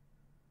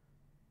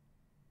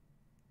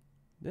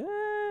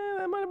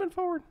 That might have been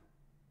forward.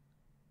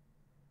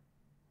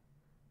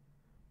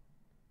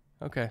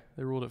 Okay,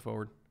 they ruled it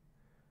forward.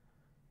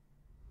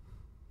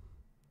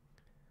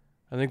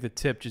 I think the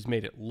tip just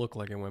made it look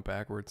like it went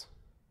backwards.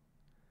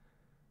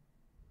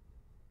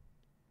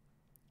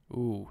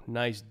 Ooh,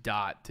 nice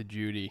dot to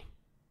Judy.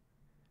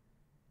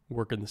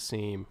 Working the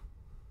seam.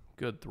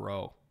 Good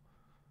throw.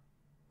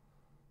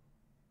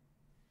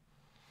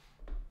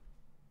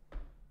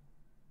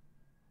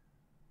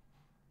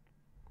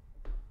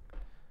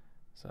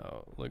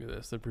 So look at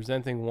this. They're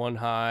presenting one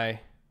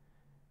high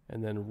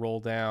and then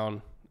roll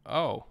down.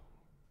 Oh.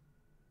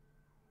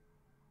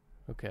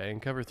 Okay, in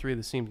cover 3,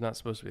 the seam's not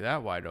supposed to be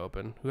that wide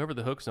open. Whoever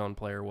the hook zone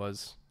player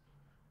was.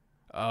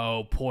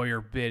 Oh,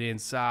 Poyer bit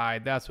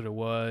inside. That's what it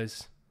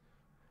was.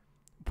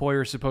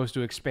 Poyer's supposed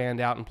to expand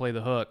out and play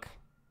the hook,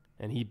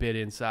 and he bit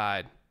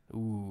inside.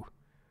 Ooh.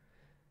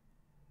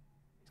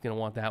 He's going to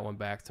want that one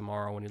back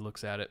tomorrow when he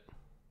looks at it.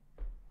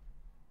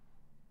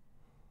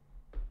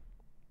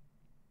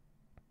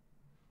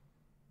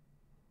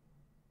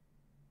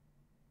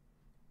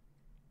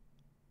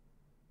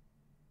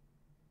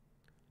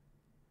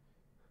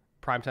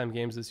 Primetime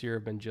games this year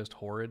have been just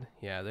horrid.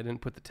 Yeah, they didn't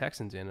put the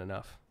Texans in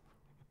enough.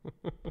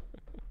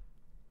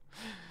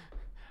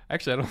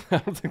 Actually, I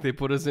don't think they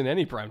put us in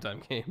any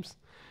primetime games.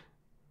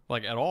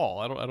 Like at all.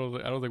 I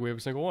don't think we have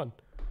a single one.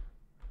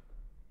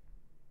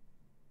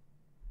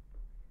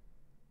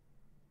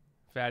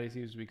 Fatty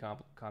seems to be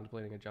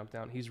contemplating a jump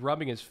down. He's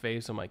rubbing his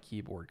face on my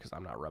keyboard because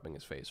I'm not rubbing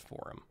his face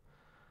for him.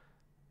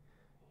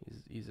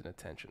 He's an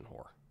attention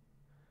whore.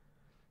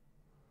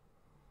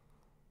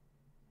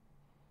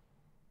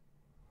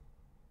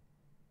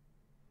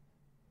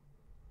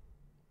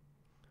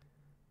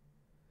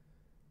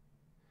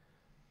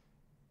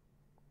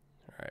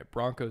 All right,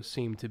 Broncos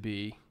seem to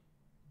be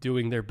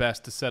doing their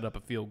best to set up a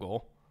field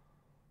goal.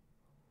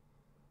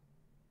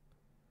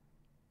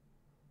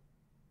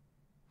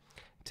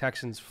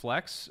 Texans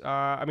flex.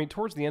 I mean,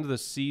 towards the end of the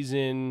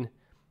season,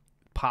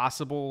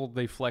 possible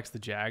they flex the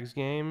Jags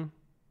game.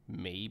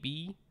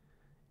 Maybe.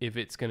 If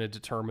it's going to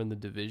determine the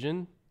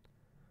division.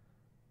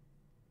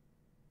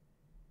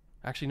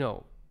 Actually,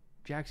 no.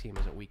 Jags game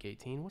isn't week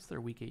 18. What's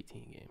their week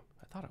 18 game?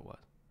 I thought it was.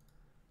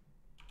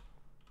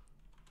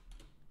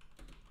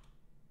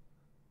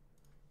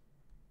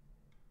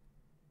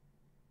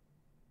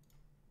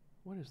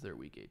 What is their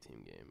week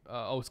 18 game?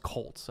 It's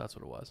Colts. That's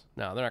what it was.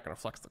 No, they're not going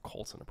to flex the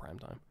Colts into prime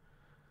time.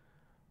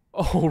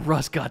 Oh,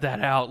 Russ got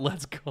that out.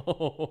 Let's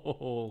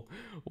go.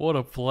 What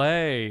a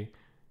play.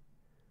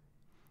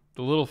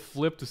 The little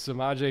flip to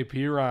Samaje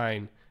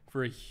Perine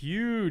for a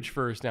huge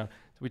first down.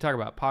 So we talk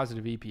about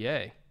positive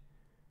EPA.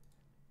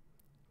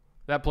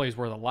 That play is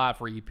worth a lot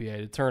for EPA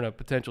to turn a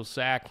potential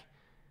sack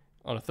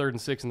on a 3rd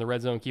and 6 in the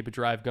red zone, keep a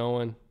drive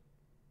going.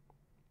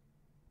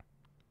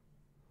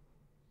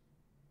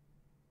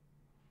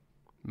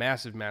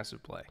 Massive,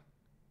 massive play.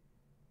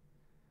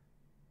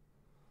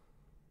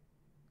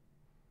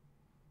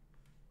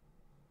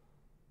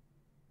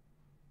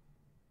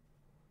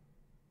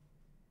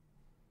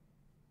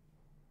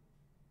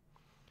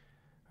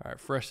 All right,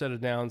 fresh set of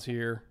downs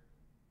here.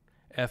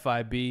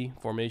 FIB,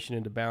 formation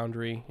into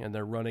boundary, and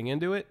they're running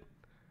into it.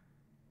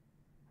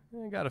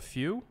 I got a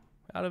few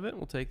out of it.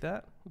 We'll take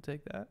that. We'll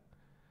take that.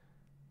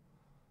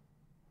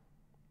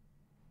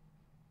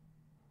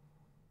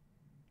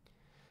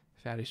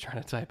 Fatty's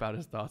trying to type out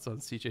his thoughts on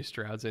CJ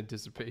Stroud's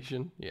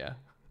anticipation. Yeah.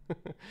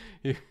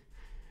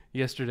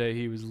 Yesterday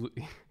he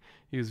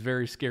was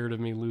very scared of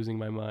me losing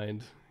my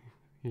mind.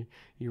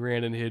 He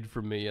ran and hid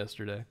from me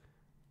yesterday.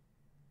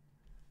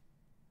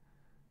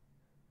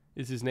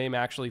 Is his name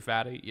actually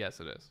Fatty? Yes,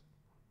 it is.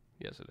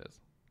 Yes, it is.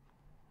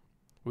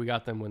 We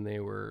got them when they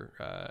were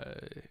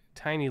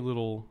tiny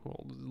little,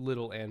 well,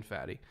 little and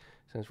fatty,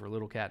 since we're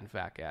little cat and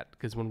fat cat.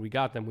 Because when we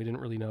got them, we didn't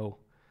really know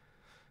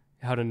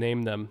how to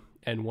name them.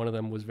 And one of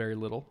them was very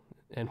little,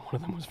 and one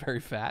of them was very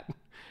fat.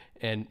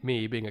 And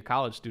me, being a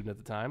college student at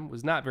the time,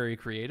 was not very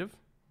creative.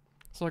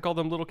 So I called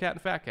them Little Cat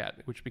and Fat Cat,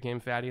 which became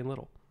Fatty and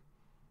Little.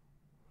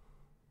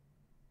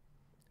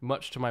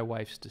 Much to my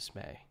wife's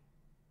dismay.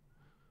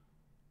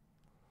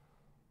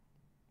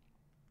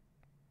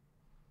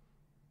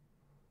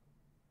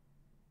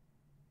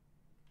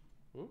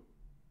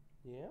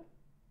 Yeah?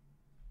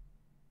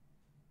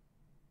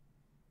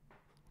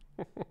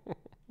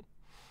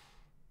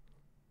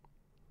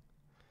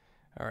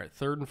 All right,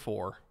 3rd and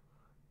 4.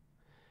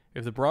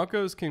 If the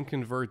Broncos can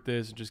convert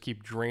this and just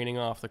keep draining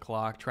off the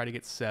clock, try to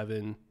get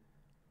 7,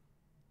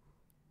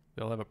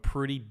 they'll have a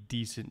pretty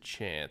decent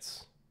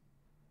chance.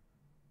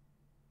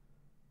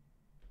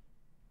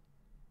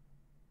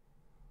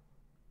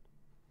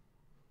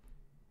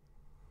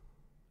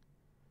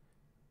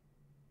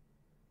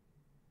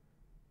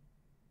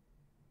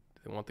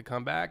 Do they want the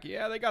comeback?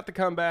 Yeah, they got the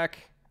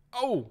comeback.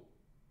 Oh!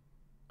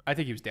 I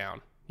think he was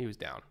down. He was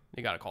down.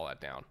 You got to call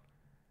that down.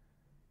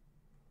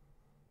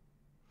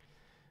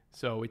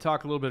 So we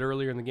talked a little bit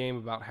earlier in the game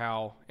about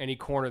how any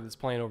corner that's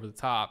playing over the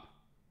top,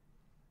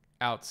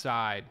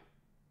 outside,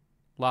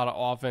 a lot of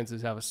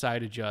offenses have a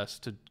side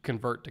adjust to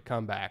convert to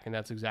comeback, and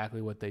that's exactly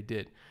what they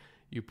did.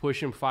 You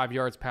push him 5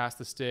 yards past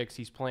the sticks,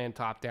 he's playing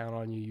top down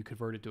on you, you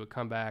convert it to a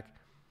comeback.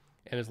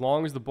 And as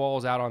long as the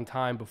ball's out on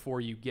time before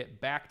you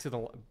get back to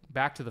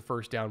the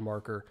first down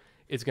marker,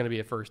 it's going to be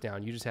a first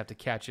down. You just have to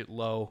catch it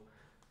low,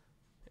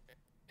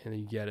 and then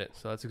you get it.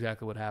 So that's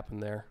exactly what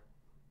happened there.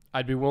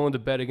 I'd be willing to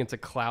bet against a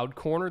cloud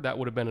corner. That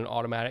would have been an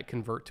automatic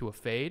convert to a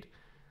fade.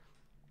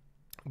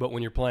 But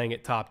when you're playing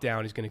it top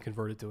down, he's going to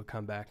convert it to a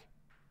comeback.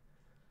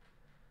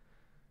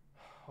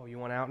 Oh, you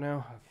want out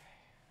now?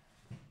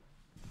 Okay.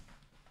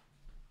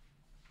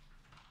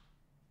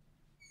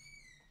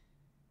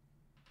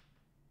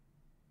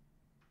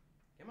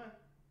 Come on.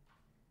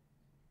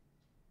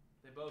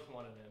 They both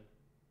wanted in.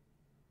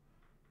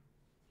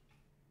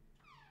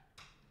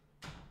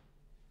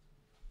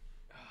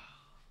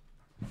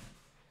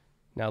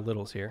 Now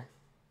Little's here.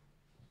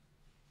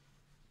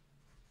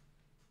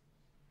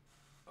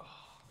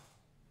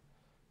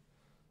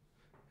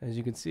 As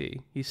you can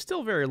see, he's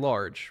still very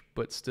large,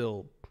 but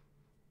still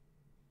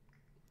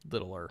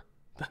littler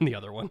than the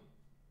other one.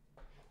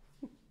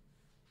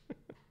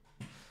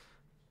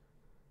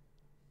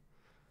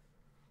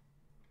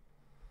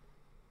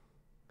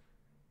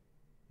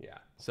 Yeah,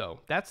 so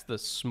that's the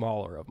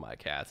smaller of my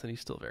cats, and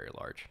he's still very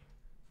large.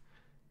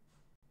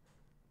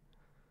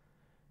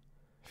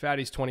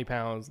 Fatty's 20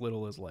 pounds,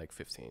 Little is like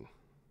 15.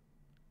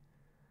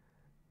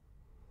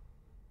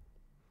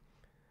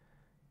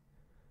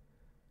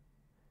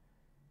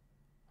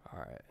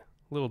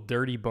 Little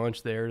dirty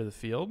bunch there to the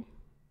field.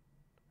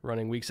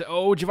 Running weak.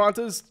 Oh,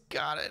 Javanta's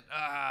got it.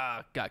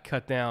 Got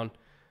cut down.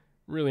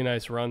 Really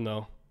nice run,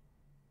 though.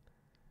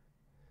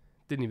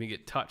 Didn't even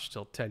get touched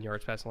till 10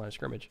 yards past the line of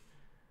scrimmage.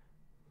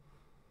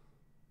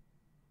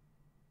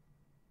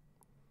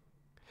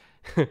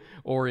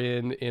 Or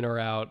in or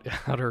out,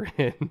 out or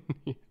in.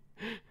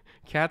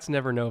 Cats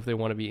never know if they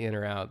want to be in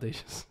or out.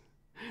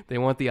 They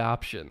want the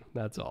option.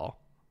 That's all.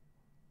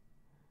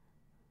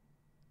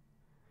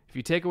 If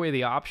you take away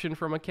the option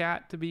from a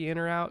cat to be in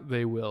or out,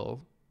 they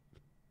will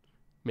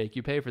make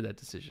you pay for that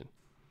decision.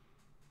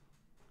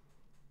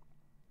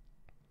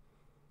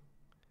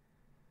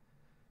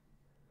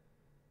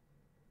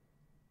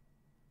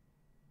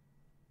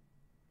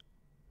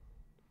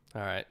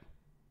 All right.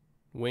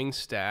 Wing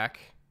stack.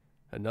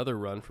 Another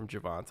run from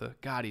Javonte.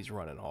 God, he's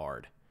running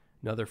hard.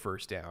 Another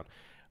first down.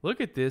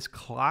 Look at this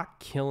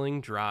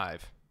clock-killing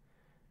drive.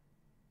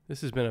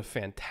 This has been a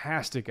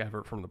fantastic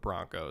effort from the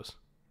Broncos.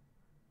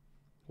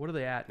 What are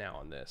they at now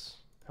on this?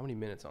 How many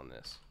minutes on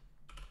this?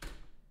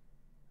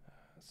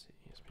 Let's see.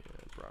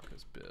 ESPN,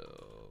 Broncos,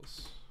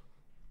 Bills.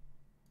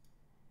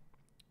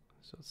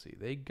 So let's see.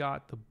 They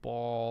got the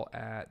ball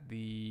at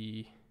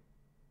the...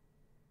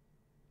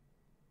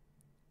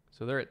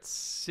 So they're at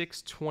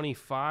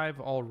 6:25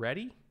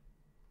 already?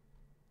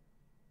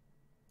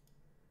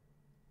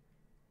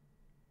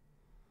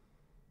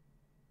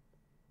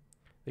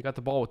 They got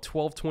the ball with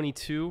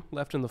 12:22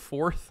 left in the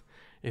fourth.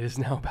 It is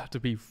now about to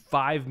be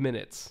 5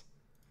 minutes.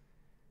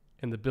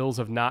 And the Bills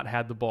have not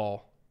had the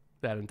ball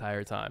that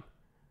entire time.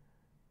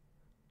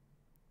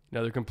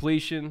 Another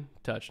completion,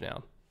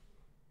 touchdown.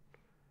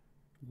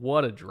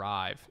 What a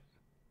drive.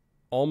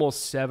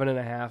 Almost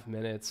 7.5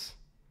 minutes.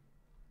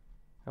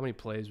 How many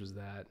plays was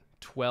that?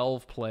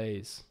 12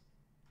 plays.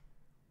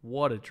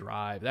 What a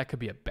drive. That could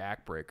be a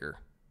backbreaker,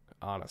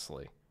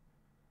 honestly.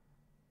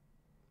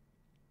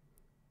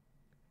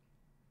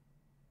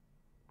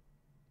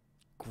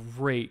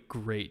 Great,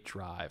 great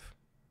drive.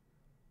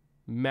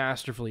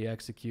 Masterfully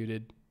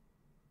executed.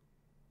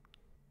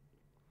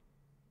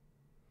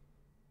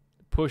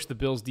 Pushed the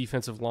Bills'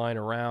 defensive line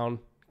around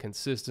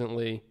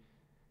consistently.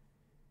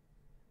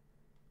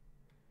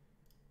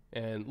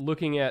 And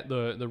looking at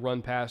the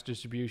run-pass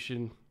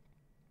distribution,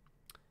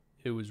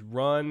 it was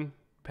run,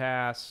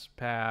 pass,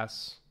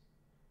 pass,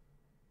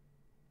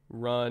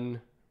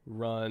 run,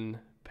 run,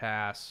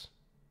 pass,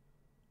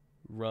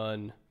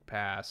 run,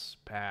 pass,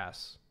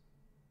 pass,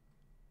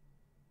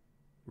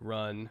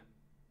 run,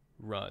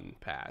 run,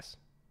 pass.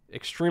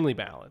 Extremely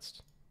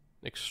balanced.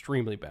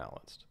 Extremely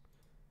balanced.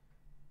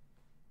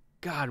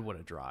 God, what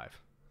a drive.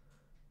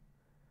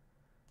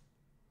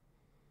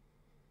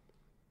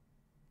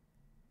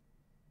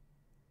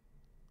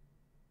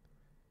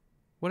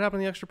 What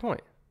happened to the extra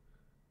point?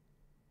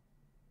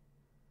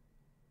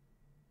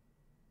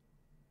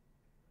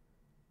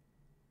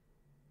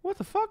 What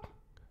the fuck?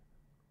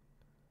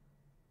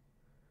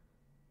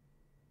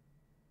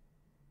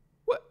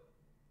 What?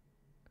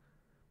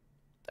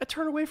 I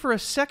turn away for a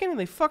second and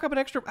they fuck up an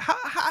extra...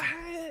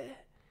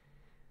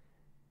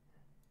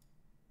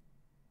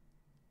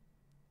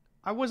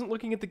 I wasn't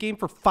looking at the game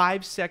for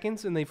 5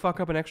 seconds and they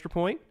fuck up an extra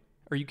point?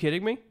 Are you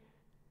kidding me?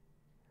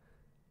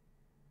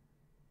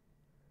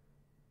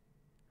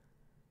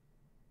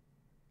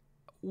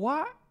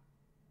 What?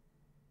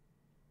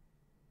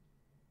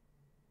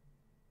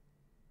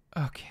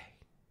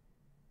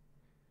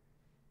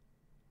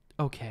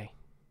 Okay.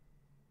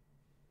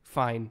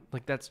 Fine.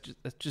 Like that's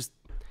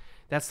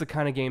the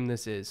kind of game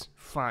this is.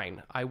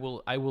 Fine. I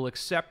will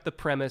accept the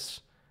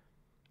premise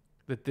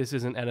that this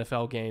is an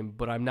NFL game,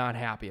 but I'm not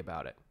happy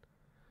about it.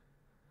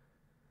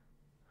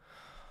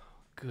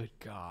 Good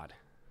God.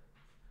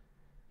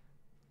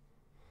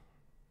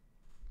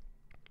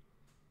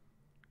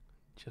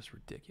 Just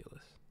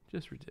ridiculous.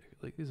 Just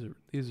ridiculous. Like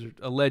these are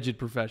alleged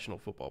professional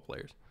football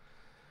players.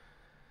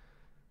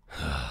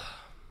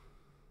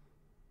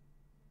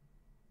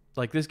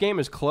 Like this game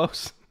is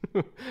close,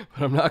 but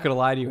I'm not going to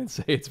lie to you and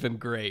say it's been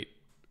great.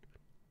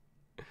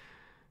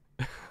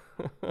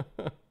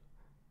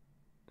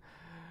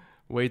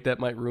 Wait, that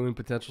might ruin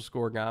potential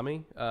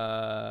scoregami.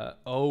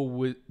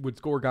 Would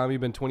scoregami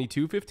been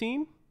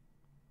 22-15?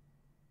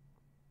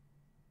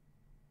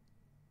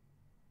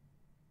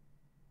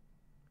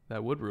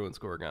 That would ruin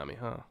scoregami,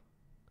 huh?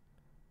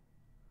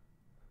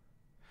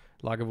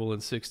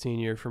 Lagavulin 16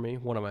 year for me.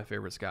 One of my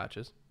favorite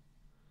scotches.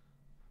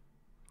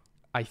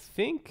 I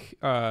think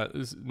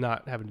this is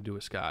not having to do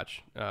with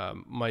scotch.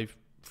 My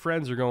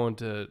friends are going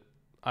to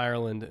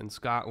Ireland and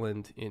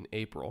Scotland in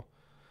April.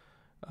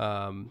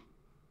 And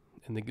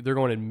they're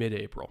going in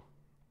mid-April.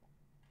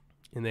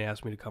 And they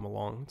asked me to come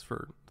along. It's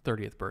for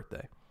 30th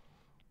birthday.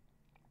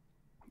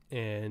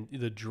 And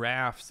the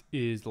draft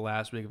is the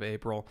last week of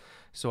April.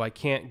 So I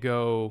can't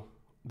go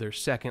their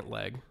second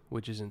leg,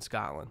 which is in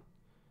Scotland,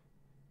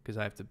 because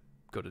I have to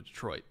go to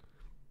Detroit.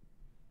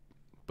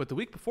 But the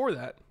week before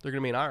that, they're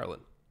going to be in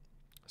Ireland.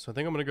 So I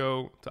think I'm going to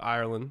go to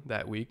Ireland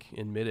that week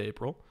in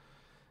mid-April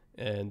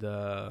and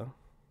go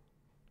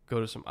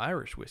to some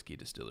Irish whiskey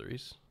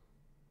distilleries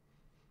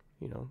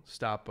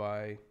stop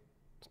by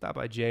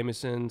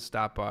Jameson,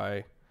 stop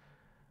by.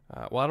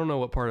 Well, I don't know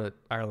what part of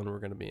Ireland we're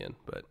going to be in,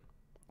 but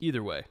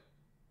either way,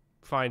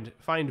 find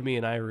me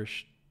an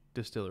Irish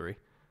distillery.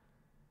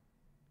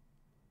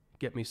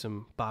 Get me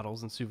some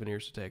bottles and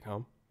souvenirs to take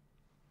home.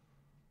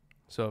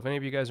 So if any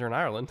of you guys are in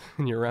Ireland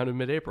and you're around in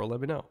mid-April,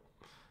 let me know.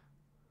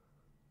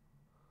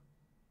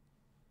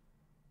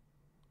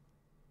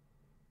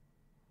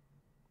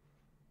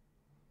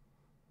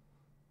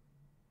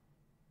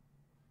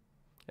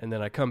 And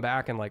then I come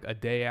back, and like a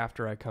day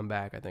after I come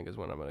back, I think is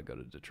when I'm going to go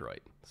to Detroit.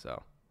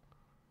 So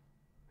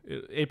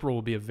April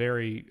will be a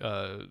very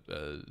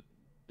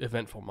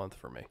eventful month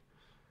for me.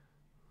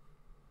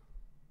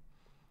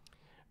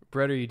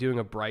 Brett, are you doing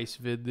a Bryce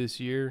vid this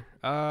year?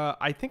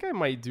 I think I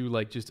might do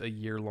like just a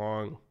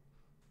year-long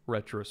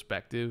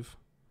retrospective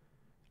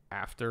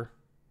after.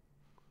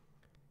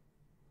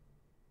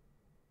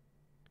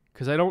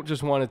 Because I don't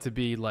just want it to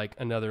be like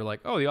another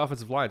like, oh, the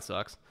offensive line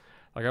sucks.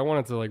 Like, I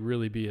want it to like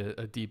really be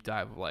a deep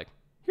dive of like,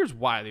 here's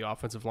why the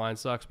offensive line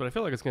sucks, but I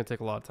feel like it's going to take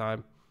a lot of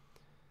time.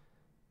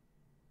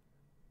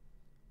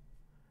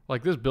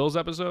 Like this Bills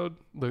episode,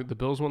 the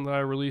Bills one that I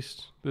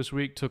released this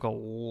week took a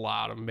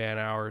lot of man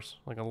hours,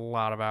 like a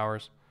lot of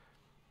hours.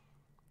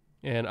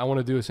 And I want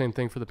to do the same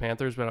thing for the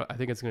Panthers, but I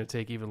think it's going to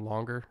take even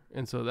longer.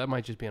 And so that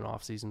might just be an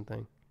off-season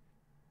thing.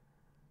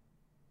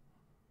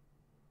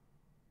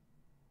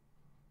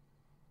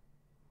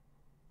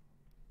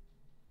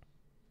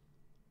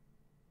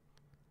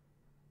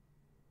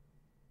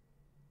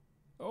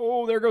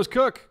 Oh, there goes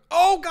Cook.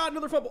 Oh, God,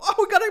 another fumble. Oh,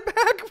 we got it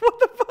back. What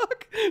the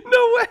fuck?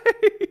 No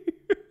way.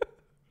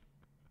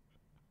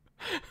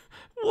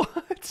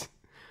 What?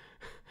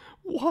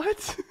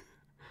 What?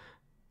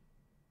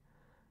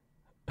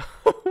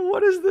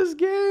 What is this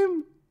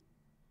game?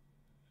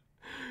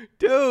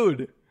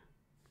 Dude.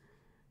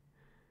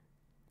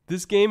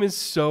 This game is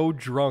so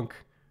drunk.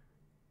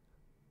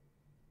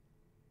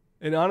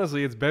 And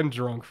honestly, it's been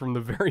drunk from the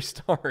very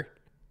start.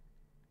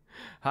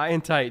 High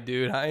and tight,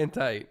 dude. High and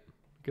tight.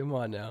 Come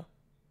on now.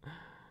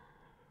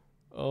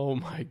 Oh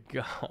my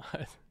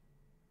God.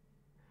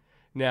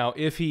 Now,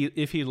 if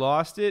he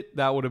lost it,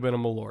 that would have been a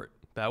Malort.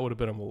 That would have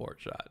been a Malort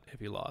shot if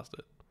he lost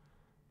it.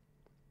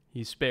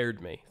 He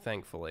spared me,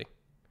 thankfully.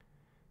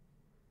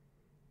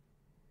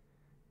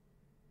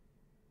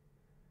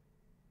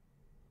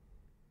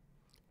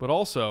 But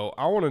also,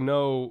 I want to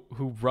know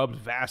who rubbed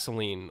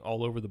Vaseline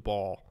all over the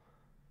ball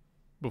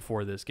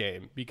before this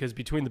game. Because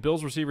between the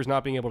Bills receivers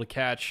not being able to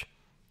catch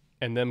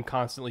and them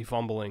constantly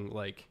fumbling,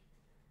 like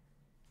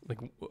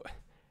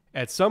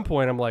at some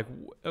point I'm like,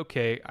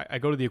 okay, I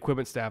go to the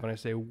equipment staff and I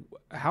say,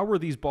 how were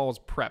these balls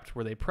prepped?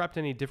 Were they prepped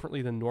any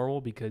differently than normal?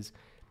 Because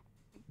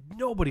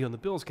nobody on the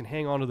Bills can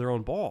hang on to their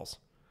own balls.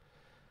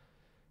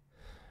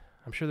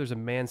 I'm sure there's a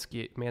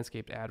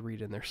Manscaped ad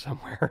read in there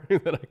somewhere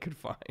that I could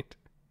find.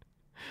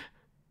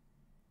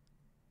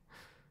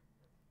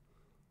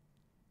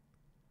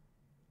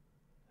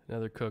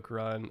 Another Cook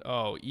run.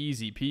 Oh,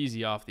 easy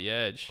peasy off the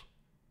edge.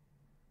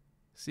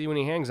 See, when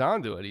he hangs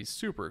on to it, he's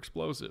super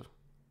explosive.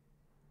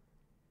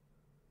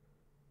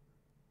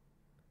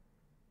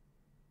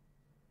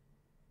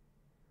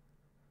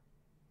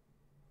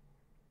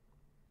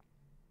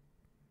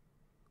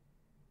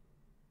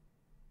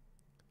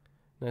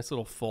 Nice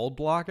little fold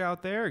block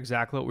out there.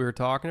 Exactly what we were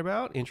talking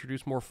about.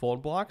 Introduce more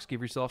fold blocks.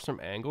 Give yourself some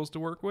angles to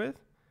work with.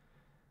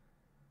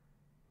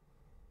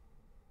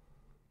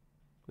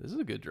 This is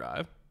a good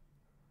drive.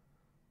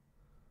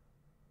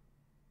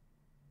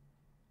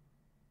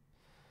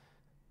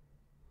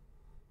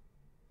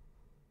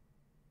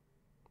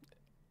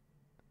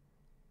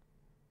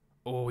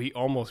 Oh, he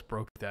almost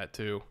broke that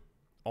too.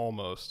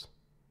 Almost.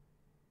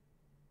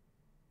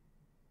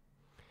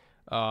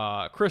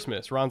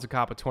 Christmas, Ron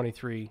Zacapa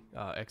 23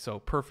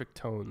 XO, perfect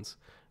tones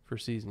for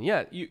season.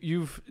 Yeah,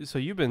 you've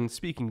been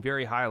speaking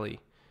very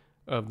highly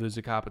of the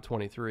Zacapa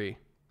 23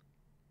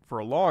 for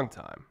a long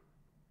time.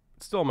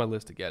 It's still on my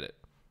list to get it.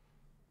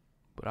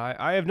 But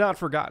I have not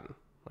forgotten.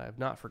 I have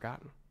not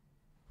forgotten.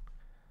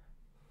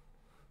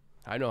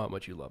 I know how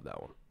much you love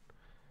that one.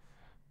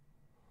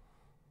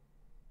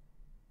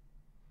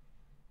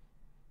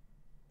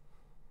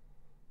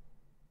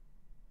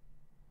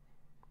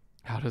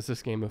 How does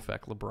this game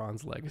affect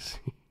LeBron's legacy?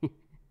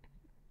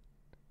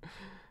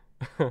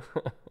 Oh,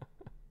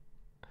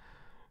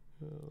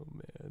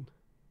 man.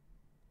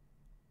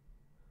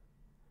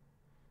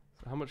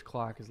 So how much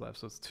clock is left?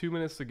 So it's 2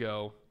 minutes to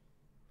go.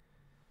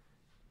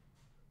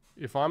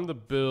 If I'm the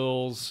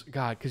Bills,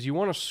 God, because you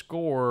want to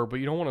score, but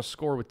you don't want to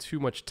score with too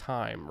much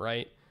time,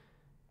 right?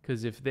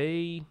 Because if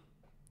they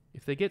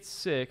get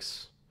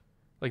 6,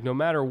 like no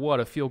matter what,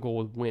 a field goal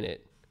would win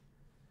it.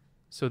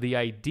 So the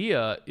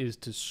idea is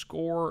to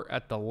score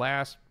at the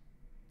last,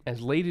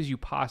 as late as you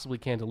possibly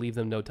can to leave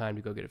them no time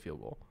to go get a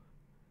field goal.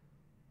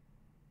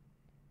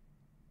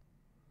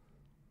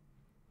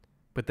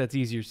 But that's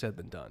easier said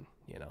than done,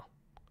 you know.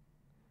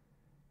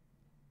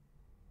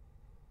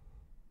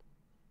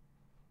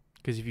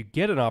 Because if you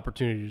get an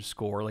opportunity to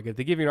score, like if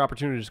they give you an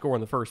opportunity to score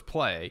in the first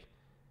play,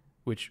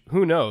 which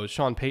who knows,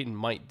 Sean Payton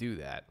might do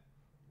that.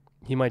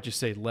 he might just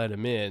say let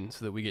him in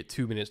so that we get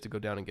 2 minutes to go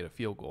down and get a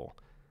field goal.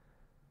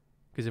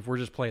 Because if we're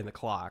just playing the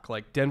clock,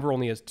 like Denver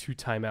only has 2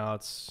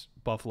 timeouts,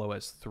 Buffalo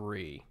has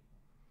 3.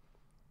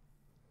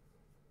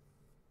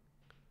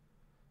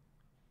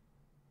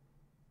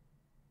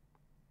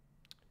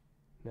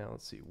 Now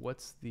let's see,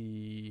 what's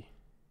the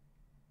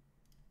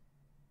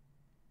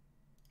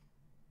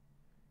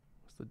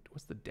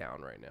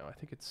down right now? I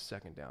think it's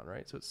second down,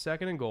 right? So it's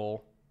second and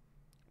goal.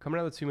 Coming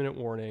out of the 2-minute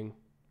warning.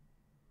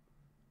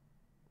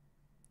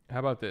 How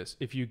about this?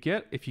 If you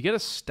get a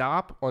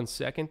stop on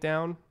second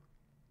down,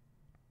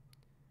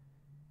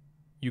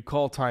 you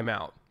call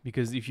timeout,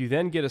 because if you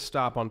then get a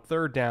stop on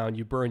third down,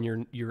 you burn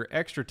your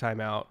extra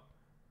timeout,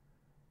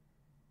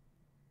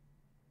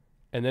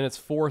 and then it's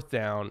fourth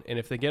down, and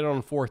if they get it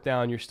on fourth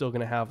down, you're still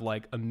going to have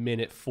like a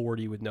minute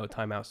 40 with no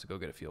timeouts to go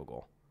get a field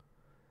goal.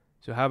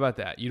 So how about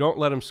that? You don't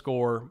let them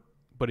score,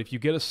 but if you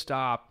get a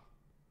stop,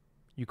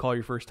 you call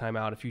your first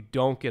timeout. If you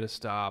don't get a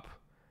stop,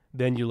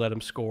 then you let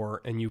them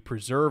score, and you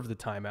preserve the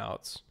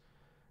timeouts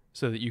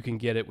so that you can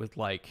get it with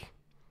like,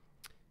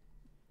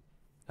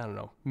 I don't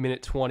know,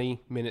 minute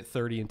 20, minute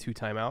 30, and 2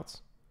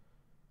 timeouts.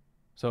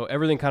 So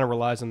everything kind of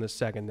relies on this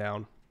second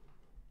down.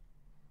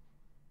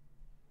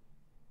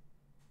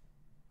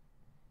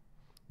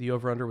 The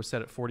over-under was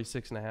set at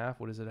 46.5.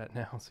 What is it at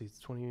now? See, it's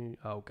 20.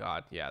 Oh,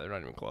 God. Yeah, they're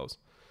not even close.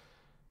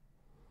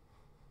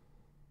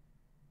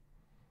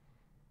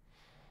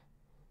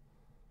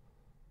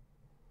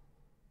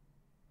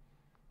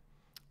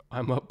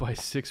 I'm up by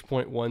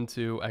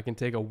 6.12. I can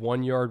take a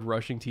 1-yard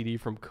rushing TD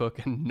from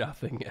Cook and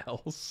nothing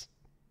else.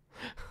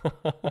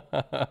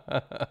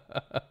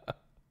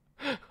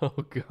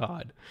 Oh,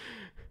 God.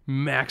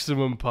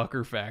 Maximum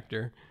pucker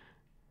factor.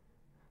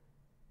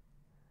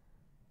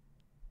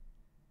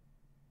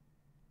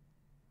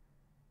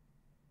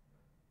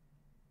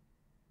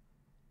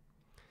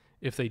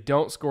 If they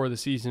don't score, the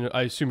season,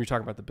 I assume you're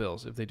talking about the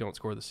Bills. If they don't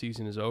score, the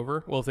season is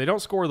over. Well, if they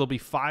don't score, they'll be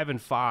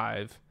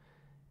 5-5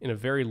 in a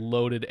very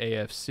loaded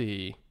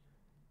AFC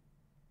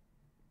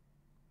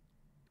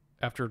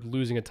after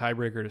losing a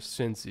tiebreaker to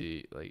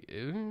Cincy. Like,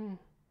 it'll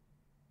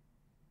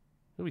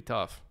be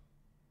tough.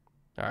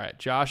 All right,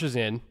 Josh is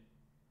in.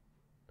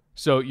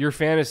 So your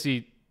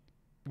fantasy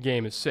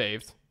game is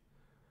saved.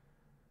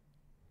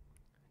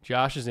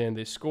 Josh is in.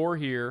 They score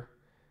here.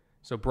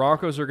 So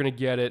Broncos are going to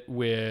get it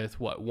with,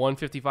 what,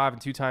 1:55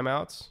 and 2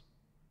 timeouts?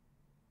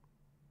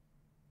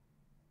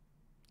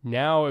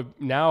 Now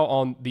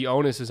on the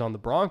onus is on the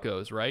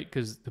Broncos, right?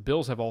 Because the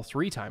Bills have all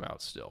 3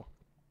 timeouts still.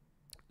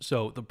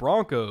 So the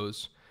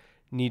Broncos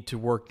need to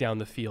work down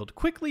the field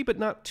quickly, but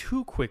not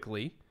too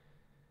quickly.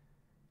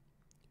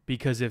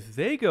 Because if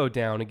they go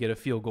down and get a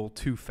field goal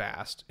too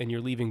fast, and you're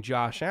leaving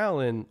Josh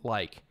Allen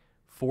like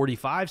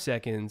 45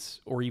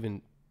 seconds or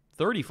even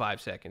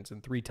 35 seconds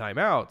and 3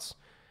 timeouts,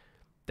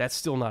 that's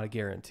still not a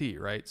guarantee,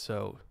 right?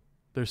 So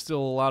there's still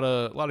a lot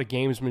of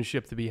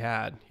gamesmanship to be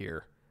had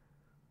here.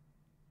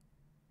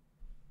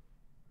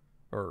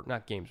 Or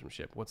not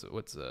gamesmanship. What's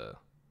the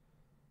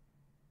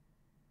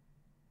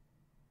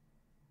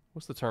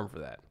term for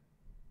that?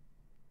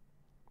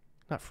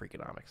 Not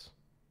freakonomics.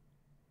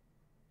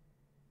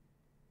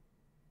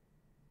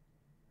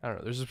 I don't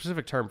know. There's a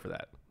specific term for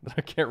that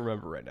I can't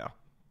remember right now.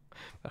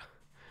 I've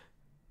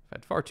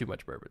had far too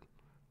much bourbon.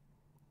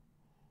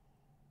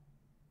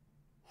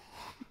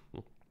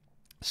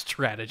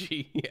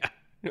 Strategy. Yeah,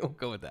 we'll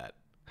go with that.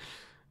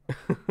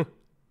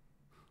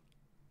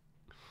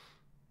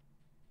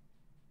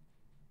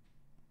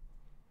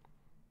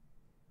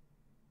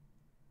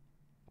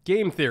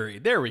 Game theory.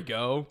 There we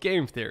go.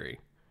 Game theory.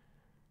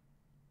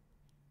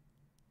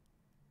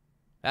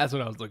 That's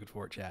what I was looking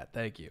for, chat.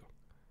 Thank you.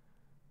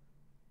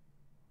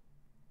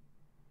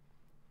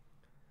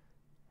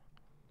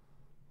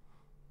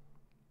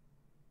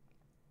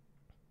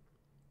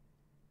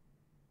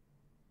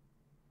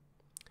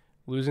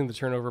 Losing the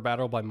turnover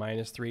battle by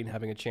 -3 and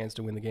having a chance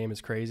to win the game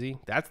is crazy.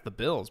 That's the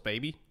Bills,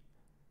 baby.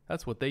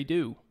 That's what they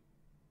do.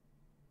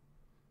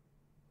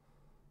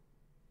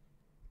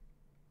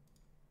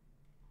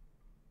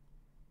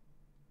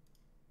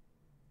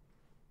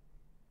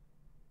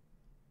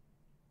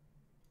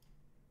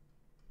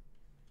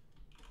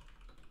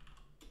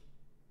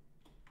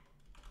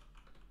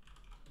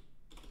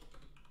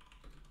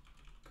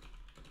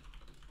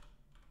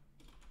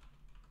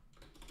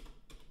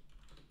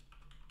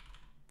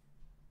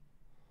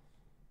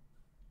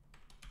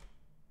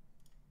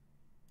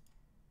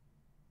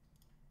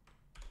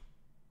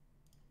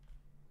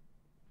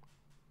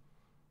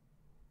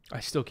 I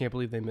still can't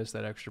believe they missed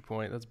that extra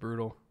point. That's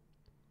brutal.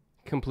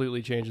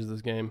 Completely changes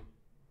this game.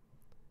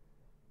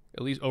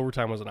 At least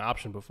overtime was an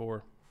option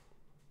before.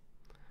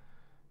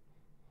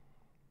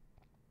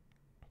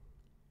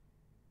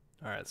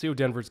 All right, let's see what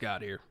Denver's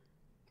got here.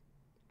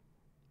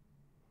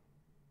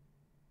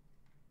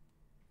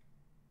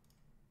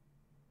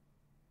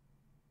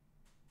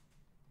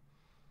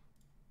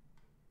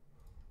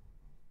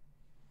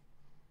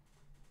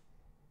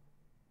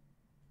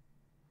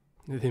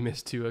 They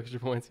missed 2 extra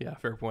points? Yeah,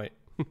 fair point.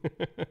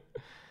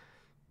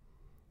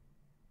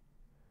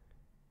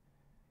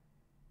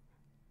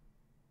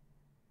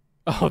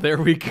 Oh, there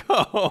we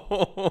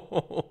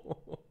go.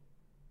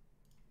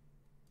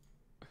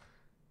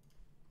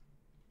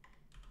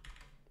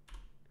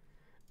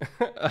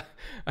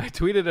 I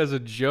tweeted as a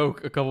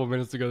joke a couple of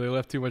minutes ago. They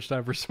left too much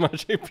time for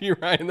Samaje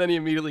Perine, and then he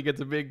immediately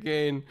gets a big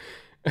gain.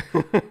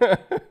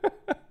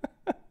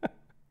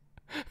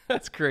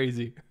 That's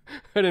crazy.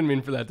 I didn't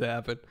mean for that to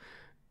happen.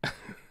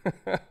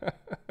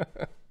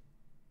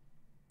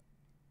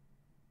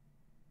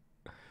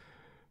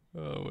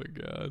 Oh my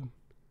god.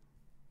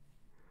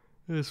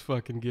 This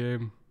fucking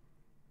game.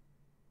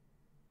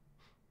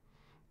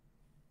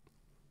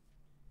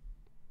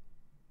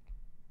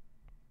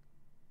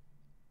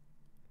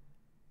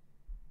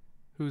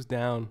 Who's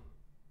down?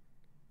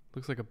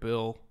 Looks like a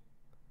Bill.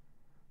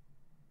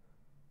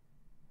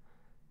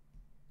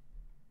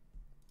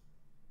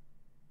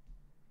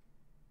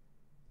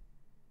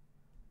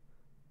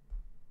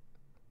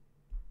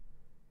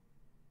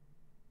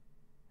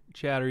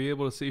 Chad, are you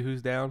able to see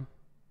who's down?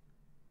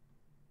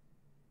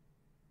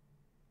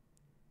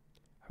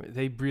 I mean,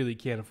 they really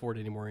can't afford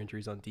any more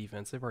injuries on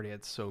defense. They've already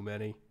had so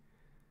many.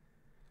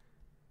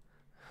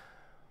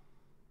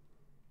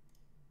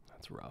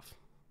 That's rough.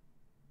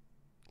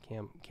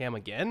 Cam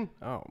again?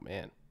 Oh,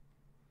 man.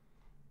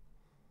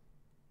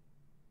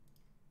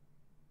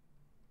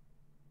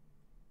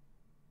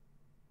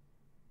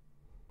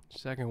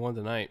 Second one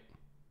tonight.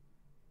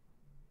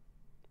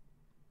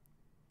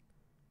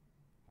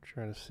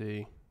 Trying to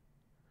see.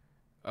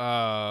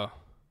 I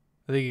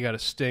think he got a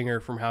stinger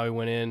from how he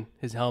went in.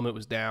 His helmet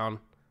was down.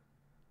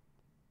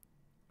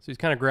 So he's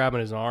kind of grabbing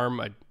his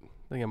arm. I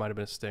think it might have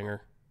been a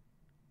stinger.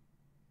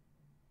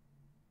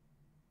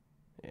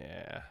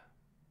 Yeah.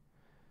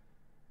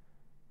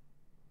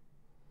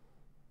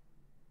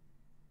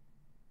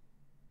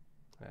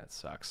 That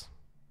sucks.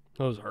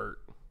 Those hurt.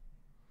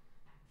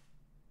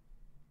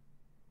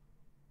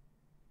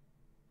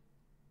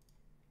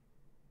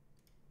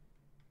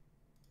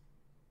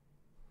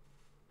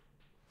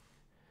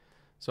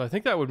 So I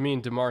think that would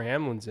mean DeMar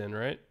Hamlin's in,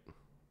 right?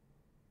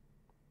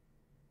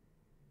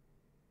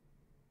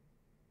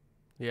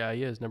 Yeah,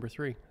 he is, number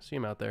 3. I see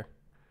him out there.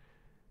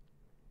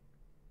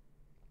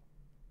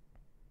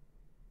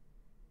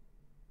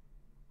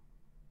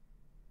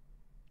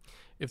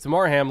 If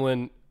DeMar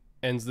Hamlin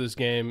ends this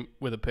game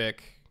with a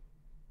pick,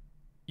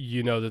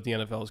 you know that the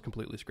NFL is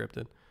completely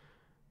scripted.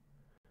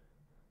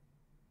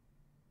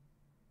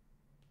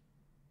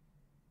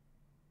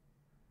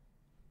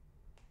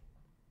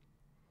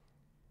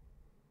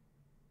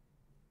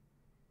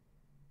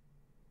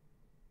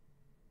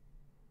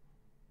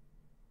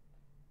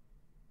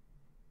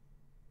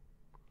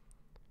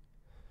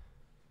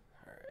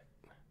 All right.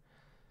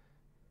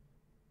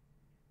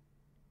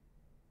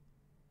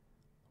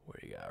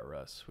 What do you got,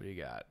 Russ? What do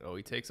you got? Oh,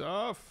 he takes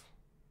off.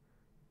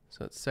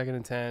 So it's 2nd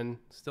and 10.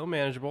 Still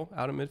manageable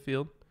out at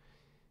midfield.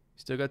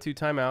 Still got 2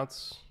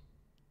 timeouts.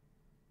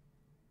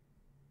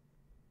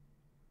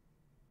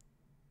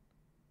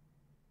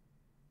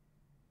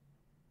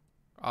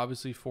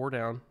 Obviously 4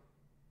 down.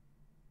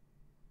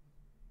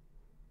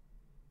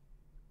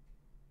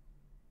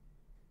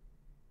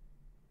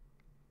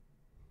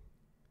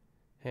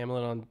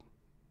 Hamlin on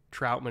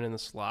Troutman in the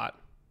slot.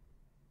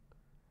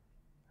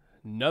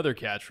 Another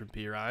catch from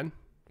Perine.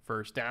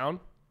 First down.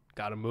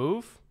 Got to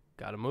move.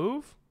 Got to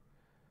move.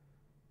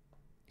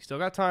 You still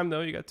got time,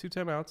 though. You got 2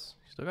 timeouts.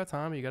 You still got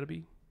time. You got to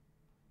be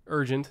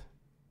urgent.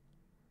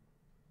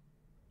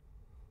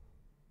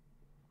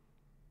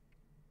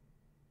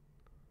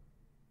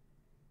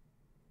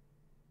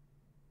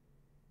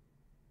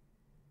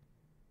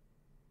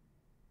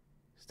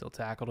 Still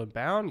tackled and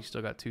bound. You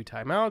still got 2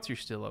 timeouts. You're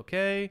still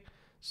okay.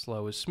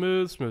 Slow is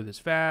smooth. Smooth is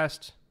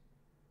fast.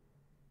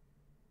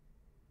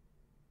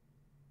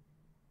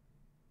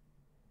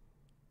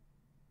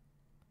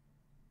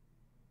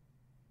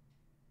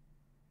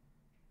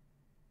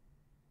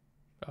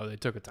 Oh, they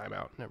took a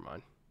timeout. Never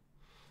mind.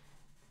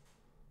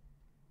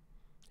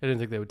 I didn't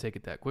think they would take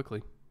it that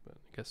quickly, but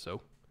I guess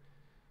so.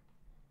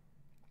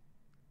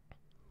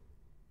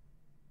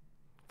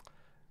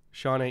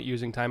 Sean ain't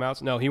using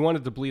timeouts. No, he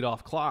wanted to bleed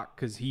off clock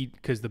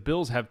because the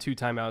Bills have 2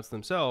 timeouts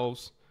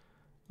themselves.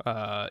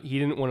 He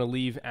didn't want to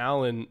leave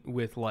Allen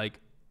with like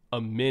a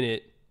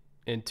minute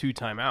and 2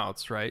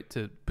 timeouts, right,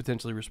 to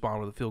potentially respond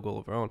with a field goal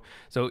of their own.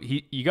 So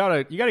you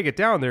gotta get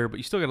down there, but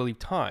you still gotta leave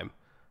time,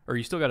 or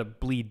you still gotta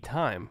bleed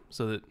time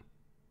so that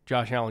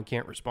Josh Allen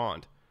can't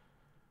respond.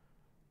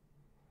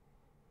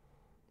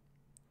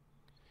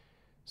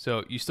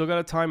 So you still got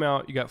a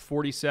timeout. You got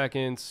 40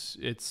 seconds.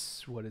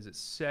 It's, what is it,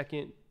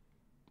 2nd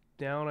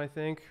down, I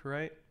think,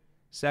 right?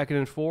 2nd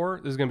and 4.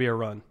 This is going to be a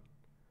run.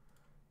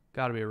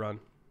 Got to be a run.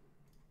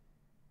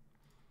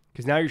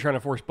 Because now you're trying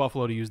to force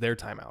Buffalo to use their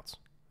timeouts.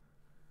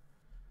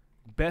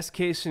 Best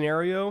case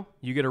scenario,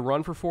 you get a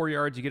run for 4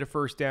 yards. You get a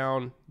first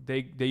down.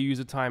 They use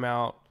a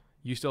timeout.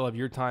 You still have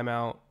your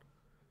timeout.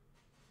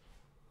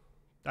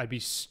 I'd be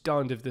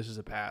stunned if this is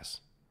a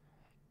pass.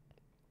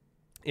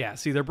 Yeah,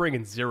 see, they're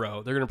bringing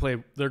 0. They're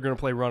gonna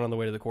play run on the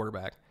way to the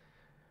quarterback.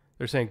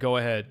 They're saying, go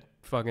ahead,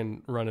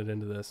 fucking run it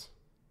into this.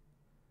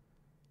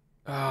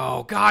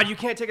 Oh, God, you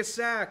can't take a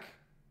sack.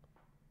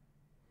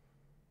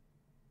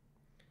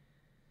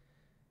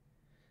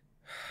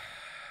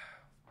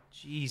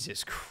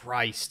 Jesus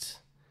Christ.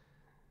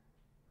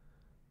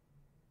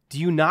 Do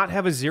you not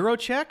have a zero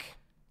check?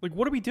 Like,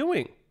 what are we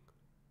doing?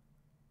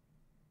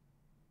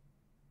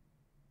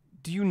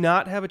 Do you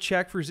not have a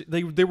check for...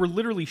 They were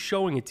literally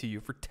showing it to you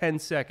for 10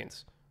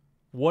 seconds.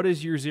 What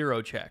is your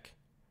zero check?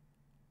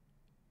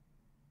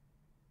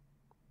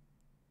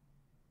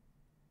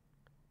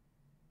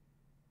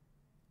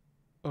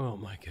 Oh,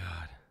 my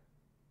God.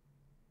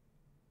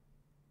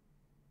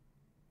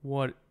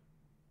 What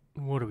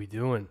are we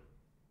doing?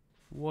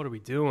 What are we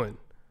doing?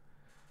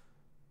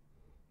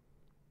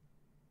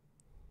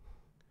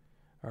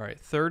 All right,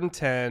 3rd and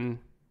 10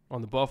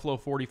 on the Buffalo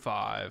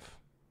 45.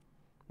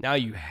 Now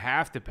you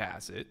have to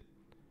pass it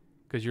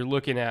because you're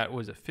looking at, what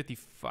was it,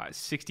 55,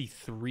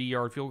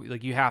 63-yard field.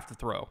 Like, you have to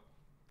throw.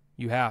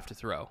 You have to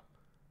throw.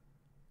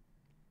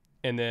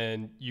 And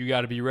then you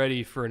got to be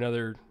ready for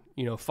another,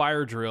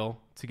 fire drill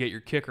to get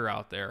your kicker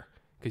out there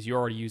because you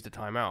already used a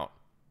timeout.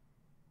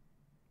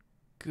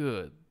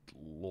 Good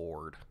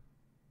Lord.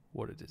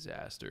 What a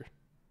disaster.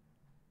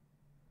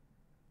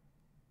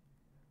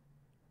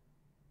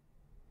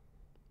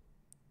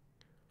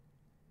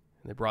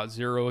 And they brought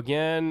zero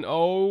again.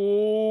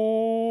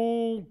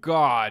 Oh,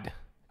 God.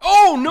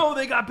 Oh, no,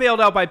 they got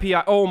bailed out by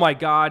PI. Oh, my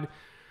God.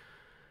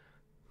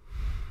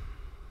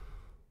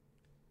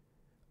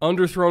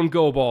 Underthrown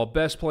go ball.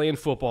 Best play in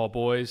football,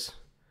 boys.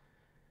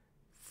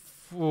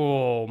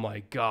 Oh, my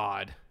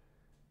God.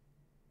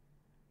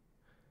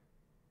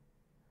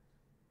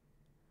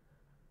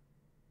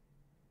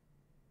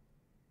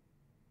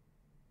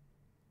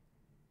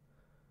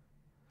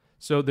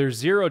 So their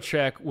zero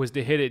check was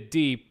to hit it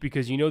deep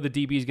because the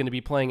DB is going to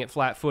be playing it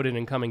flat-footed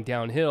and coming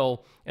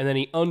downhill, and then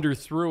he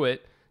underthrew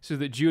it so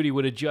that Judy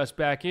would adjust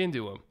back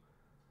into him.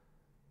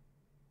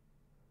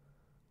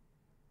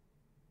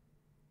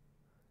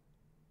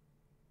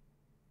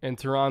 And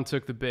Tehran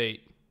took the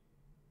bait.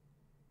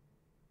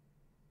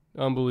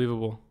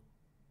 Unbelievable.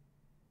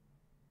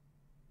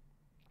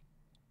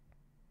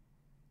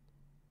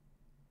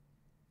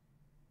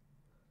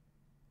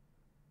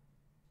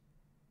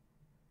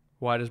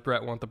 Why does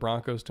Brett want the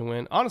Broncos to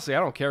win? Honestly, I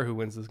don't care who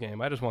wins this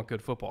game. I just want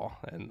good football.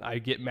 And I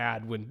get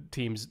mad when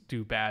teams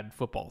do bad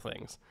football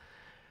things.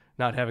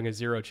 Not having a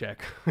zero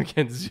check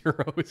against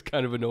zero is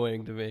kind of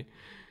annoying to me.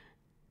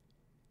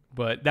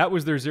 But that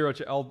was their zero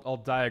check.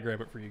 I'll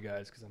diagram it for you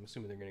guys because I'm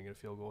assuming they're going to get a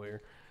field goal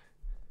here.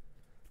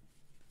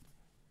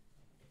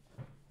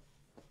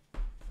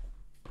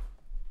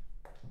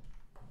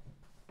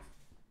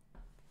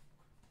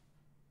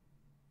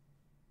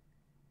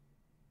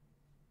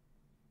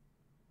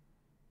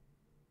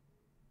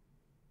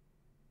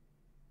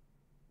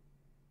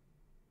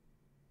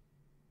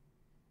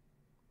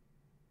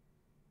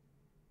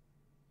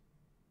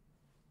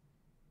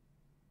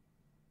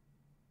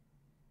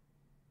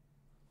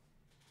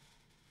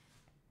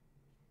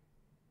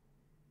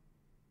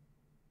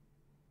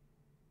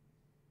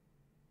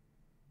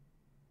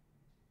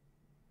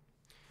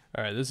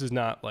 All right, this is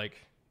not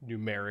like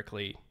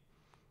numerically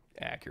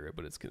accurate,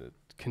 but it's going to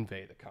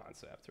convey the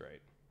concept,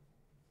 right?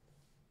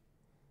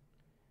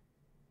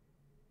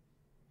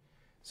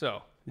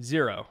 So,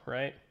 zero,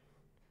 right?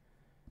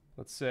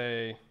 Let's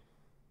say...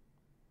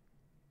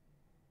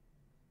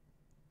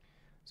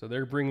 So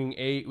they're bringing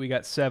 8. We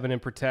got 7 in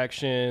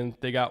protection.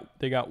 They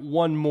got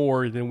one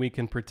more than we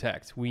can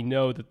protect. We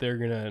know that they're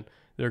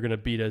gonna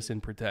beat us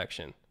in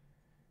protection.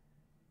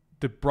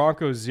 The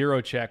Broncos zero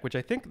check, which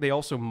I think they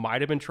also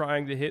might have been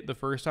trying to hit the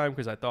first time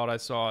because I thought I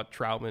saw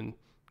Troutman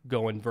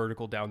going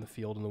vertical down the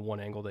field in the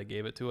one angle they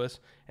gave it to us,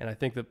 and I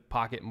think the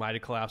pocket might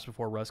have collapsed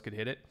before Russ could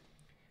hit it.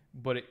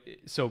 But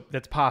so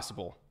that's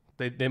possible.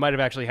 They might have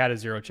actually had a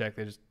zero check.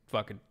 They just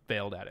fucking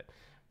failed at it.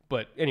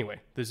 But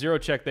anyway, the zero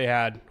check they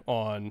had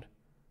on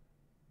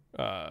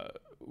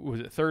was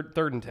it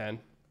third and 10.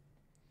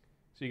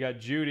 So you got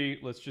Judy.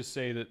 Let's just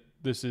say that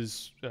this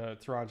is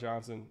Tehran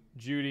Johnson.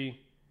 Judy,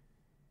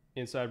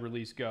 inside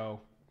release,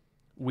 go.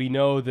 We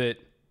know that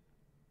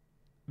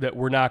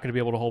we're not going to be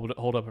able to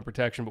hold up in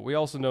protection, but we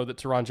also know that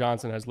Tehran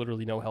Johnson has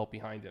literally no help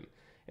behind him.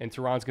 And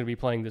Tehran's going to be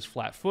playing this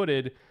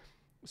flat-footed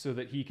so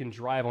that he can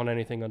drive on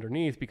anything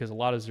underneath, because a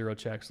lot of zero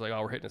checks, like,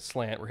 oh, we're hitting a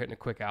slant, we're hitting a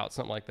quick out,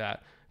 something like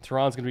that.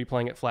 Tehran's going to be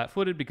playing it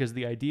flat-footed because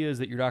the idea is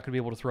that you're not going to be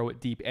able to throw it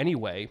deep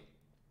anyway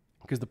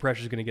because the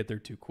pressure's going to get there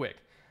too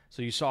quick.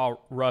 So you saw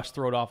Russ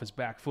throw it off his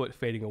back foot,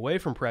 fading away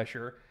from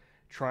pressure,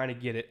 trying to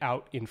get it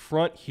out in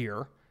front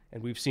here.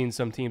 And we've seen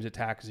some teams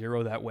attack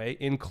zero that way,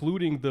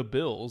 including the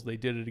Bills. They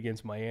did it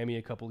against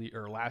Miami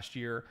last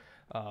year.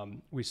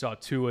 We saw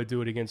Tua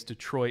do it against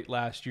Detroit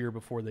last year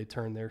before they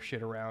turned their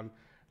shit around.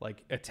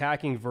 Like,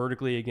 attacking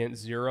vertically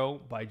against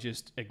zero by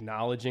just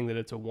acknowledging that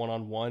it's a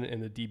one-on-one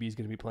and the DB is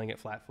going to be playing it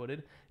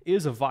flat-footed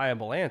is a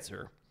viable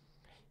answer.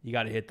 You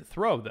got to hit the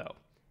throw, though.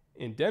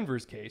 In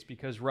Denver's case,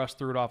 because Russ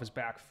threw it off his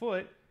back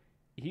foot,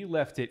 he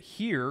left it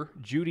here.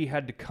 Judy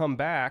had to come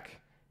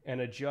back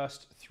and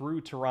adjust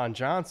through Tehran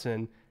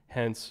Johnson,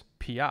 hence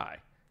PI.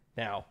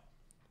 Now,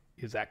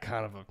 is that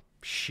kind of a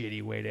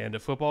Shitty way to end a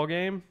football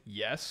game?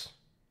 Yes.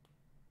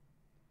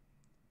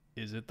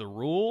 Is it the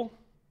rule?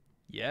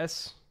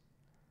 Yes.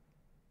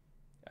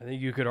 I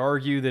think you could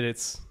argue that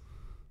it's...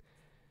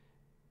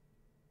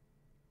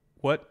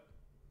 What?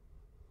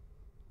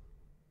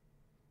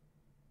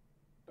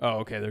 Oh,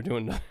 okay, they're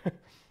doing...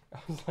 I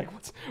was like,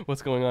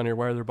 what's going on here?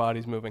 Why are their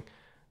bodies moving?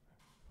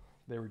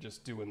 They were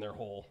just doing their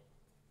whole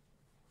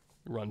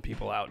run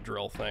people out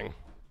drill thing.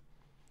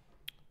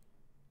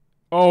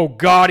 Oh,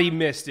 God, he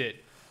missed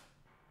it.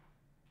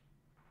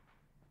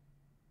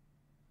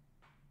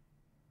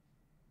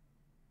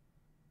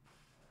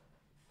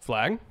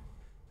 Flag?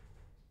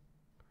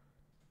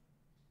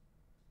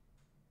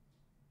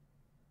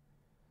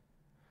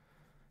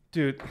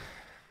 Dude,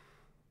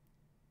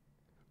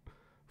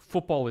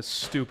 football is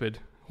stupid.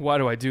 Why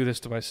do I do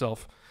this to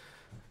myself?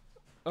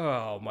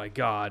 Oh, my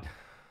God.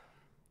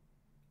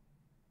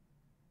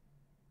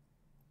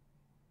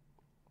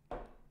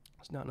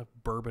 There's not enough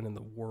bourbon in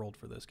the world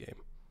for this game.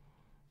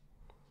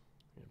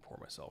 I'm going to pour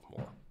myself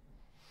more.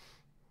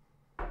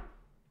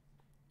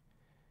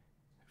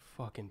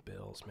 Fucking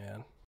Bills,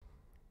 man.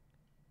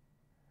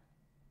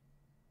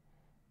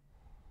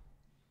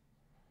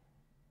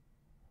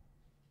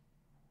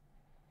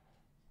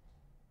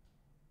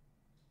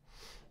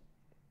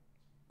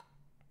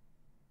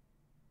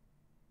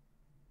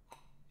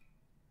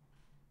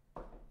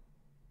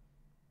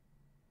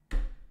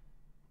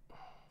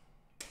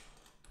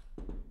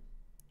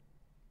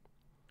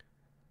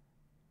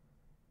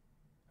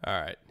 All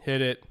right,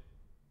 hit it.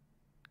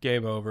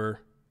 Game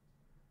over.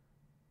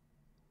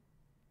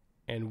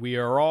 And we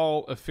are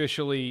all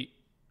officially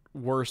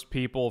worst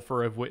people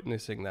for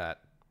witnessing that.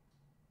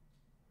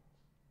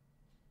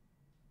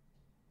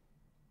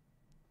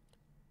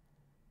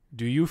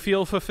 Do you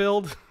feel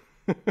fulfilled?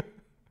 I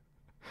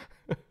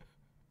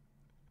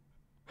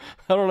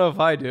don't know if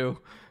I do.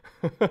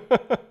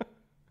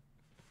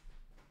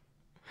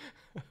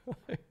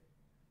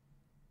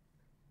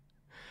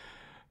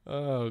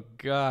 Oh,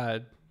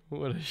 God.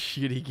 What a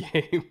shitty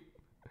game.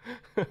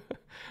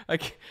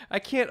 I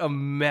can't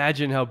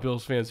imagine how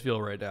Bills fans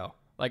feel right now.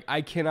 Like,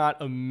 I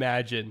cannot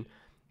imagine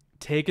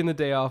taking the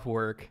day off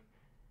work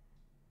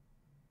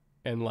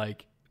and,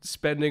 like,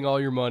 spending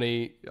all your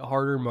money,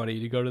 hard-earned money,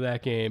 to go to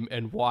that game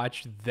and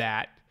watch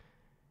that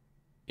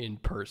in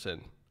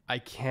person. I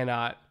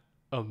cannot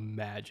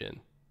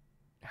imagine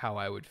how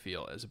I would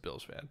feel as a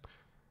Bills fan.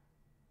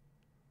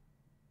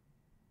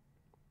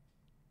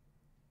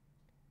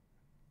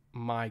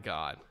 My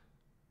God.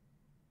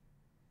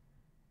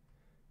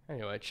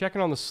 Anyway,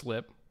 checking on the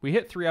slip. We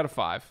hit 3 out of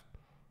 5.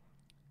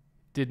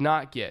 Did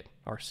not get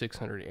our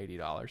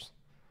 $680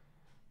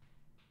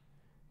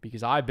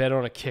 because I bet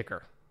on a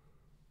kicker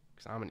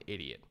because I'm an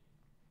idiot.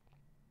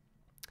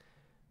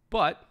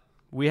 But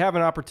we have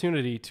an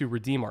opportunity to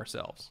redeem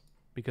ourselves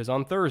because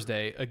on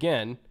Thursday,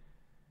 again,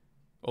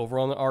 over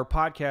on our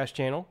podcast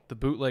channel, the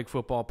Bootleg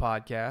Football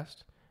Podcast,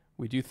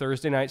 we do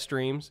Thursday night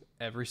streams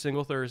every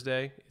single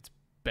Thursday. It's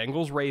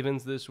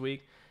Bengals-Ravens this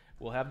week.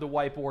 We'll have the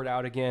whiteboard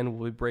out again.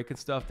 We'll be breaking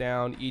stuff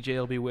down. EJ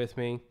will be with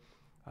me.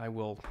 I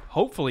will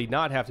hopefully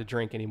not have to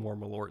drink any more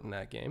Malort in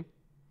that game.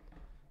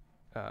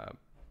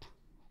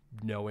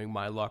 Knowing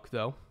my luck,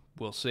 though,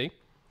 we'll see.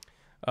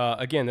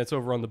 Again, that's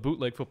over on the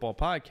Bootleg Football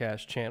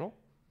Podcast channel.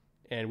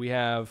 And we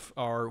have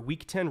our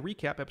Week 10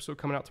 recap episode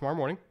coming out tomorrow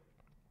morning.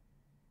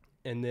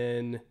 And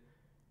then,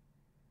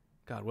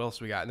 God, what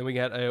else we got? And then we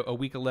got a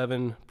Week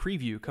 11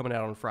 preview coming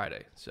out on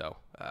Friday. So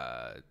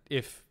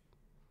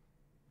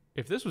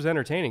if this was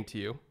entertaining to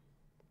you,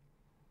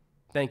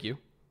 thank you.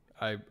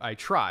 I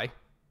try.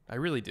 I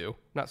really do.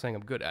 Not saying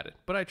I'm good at it,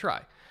 but I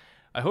try.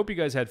 I hope you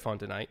guys had fun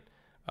tonight.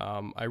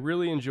 I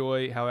really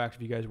enjoy how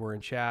active you guys were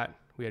in chat.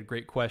 We had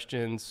great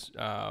questions.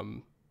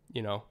 The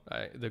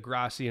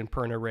Grassi and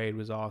Perna raid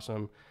was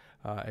awesome.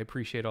 I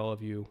appreciate all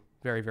of you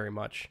very, very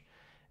much.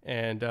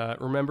 And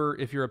remember,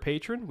 if you're a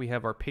patron, we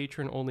have our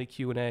patron-only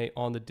Q&A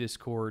on the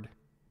Discord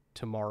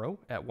tomorrow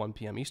at 1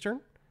 p.m.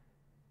 Eastern.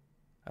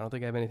 I don't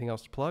think I have anything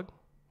else to plug.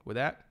 With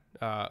that,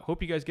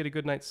 hope you guys get a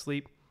good night's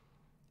sleep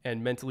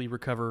and mentally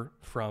recover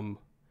from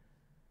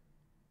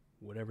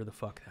whatever the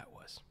fuck that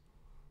was.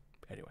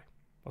 Anyway,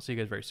 I'll see you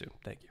guys very soon.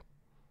 Thank you.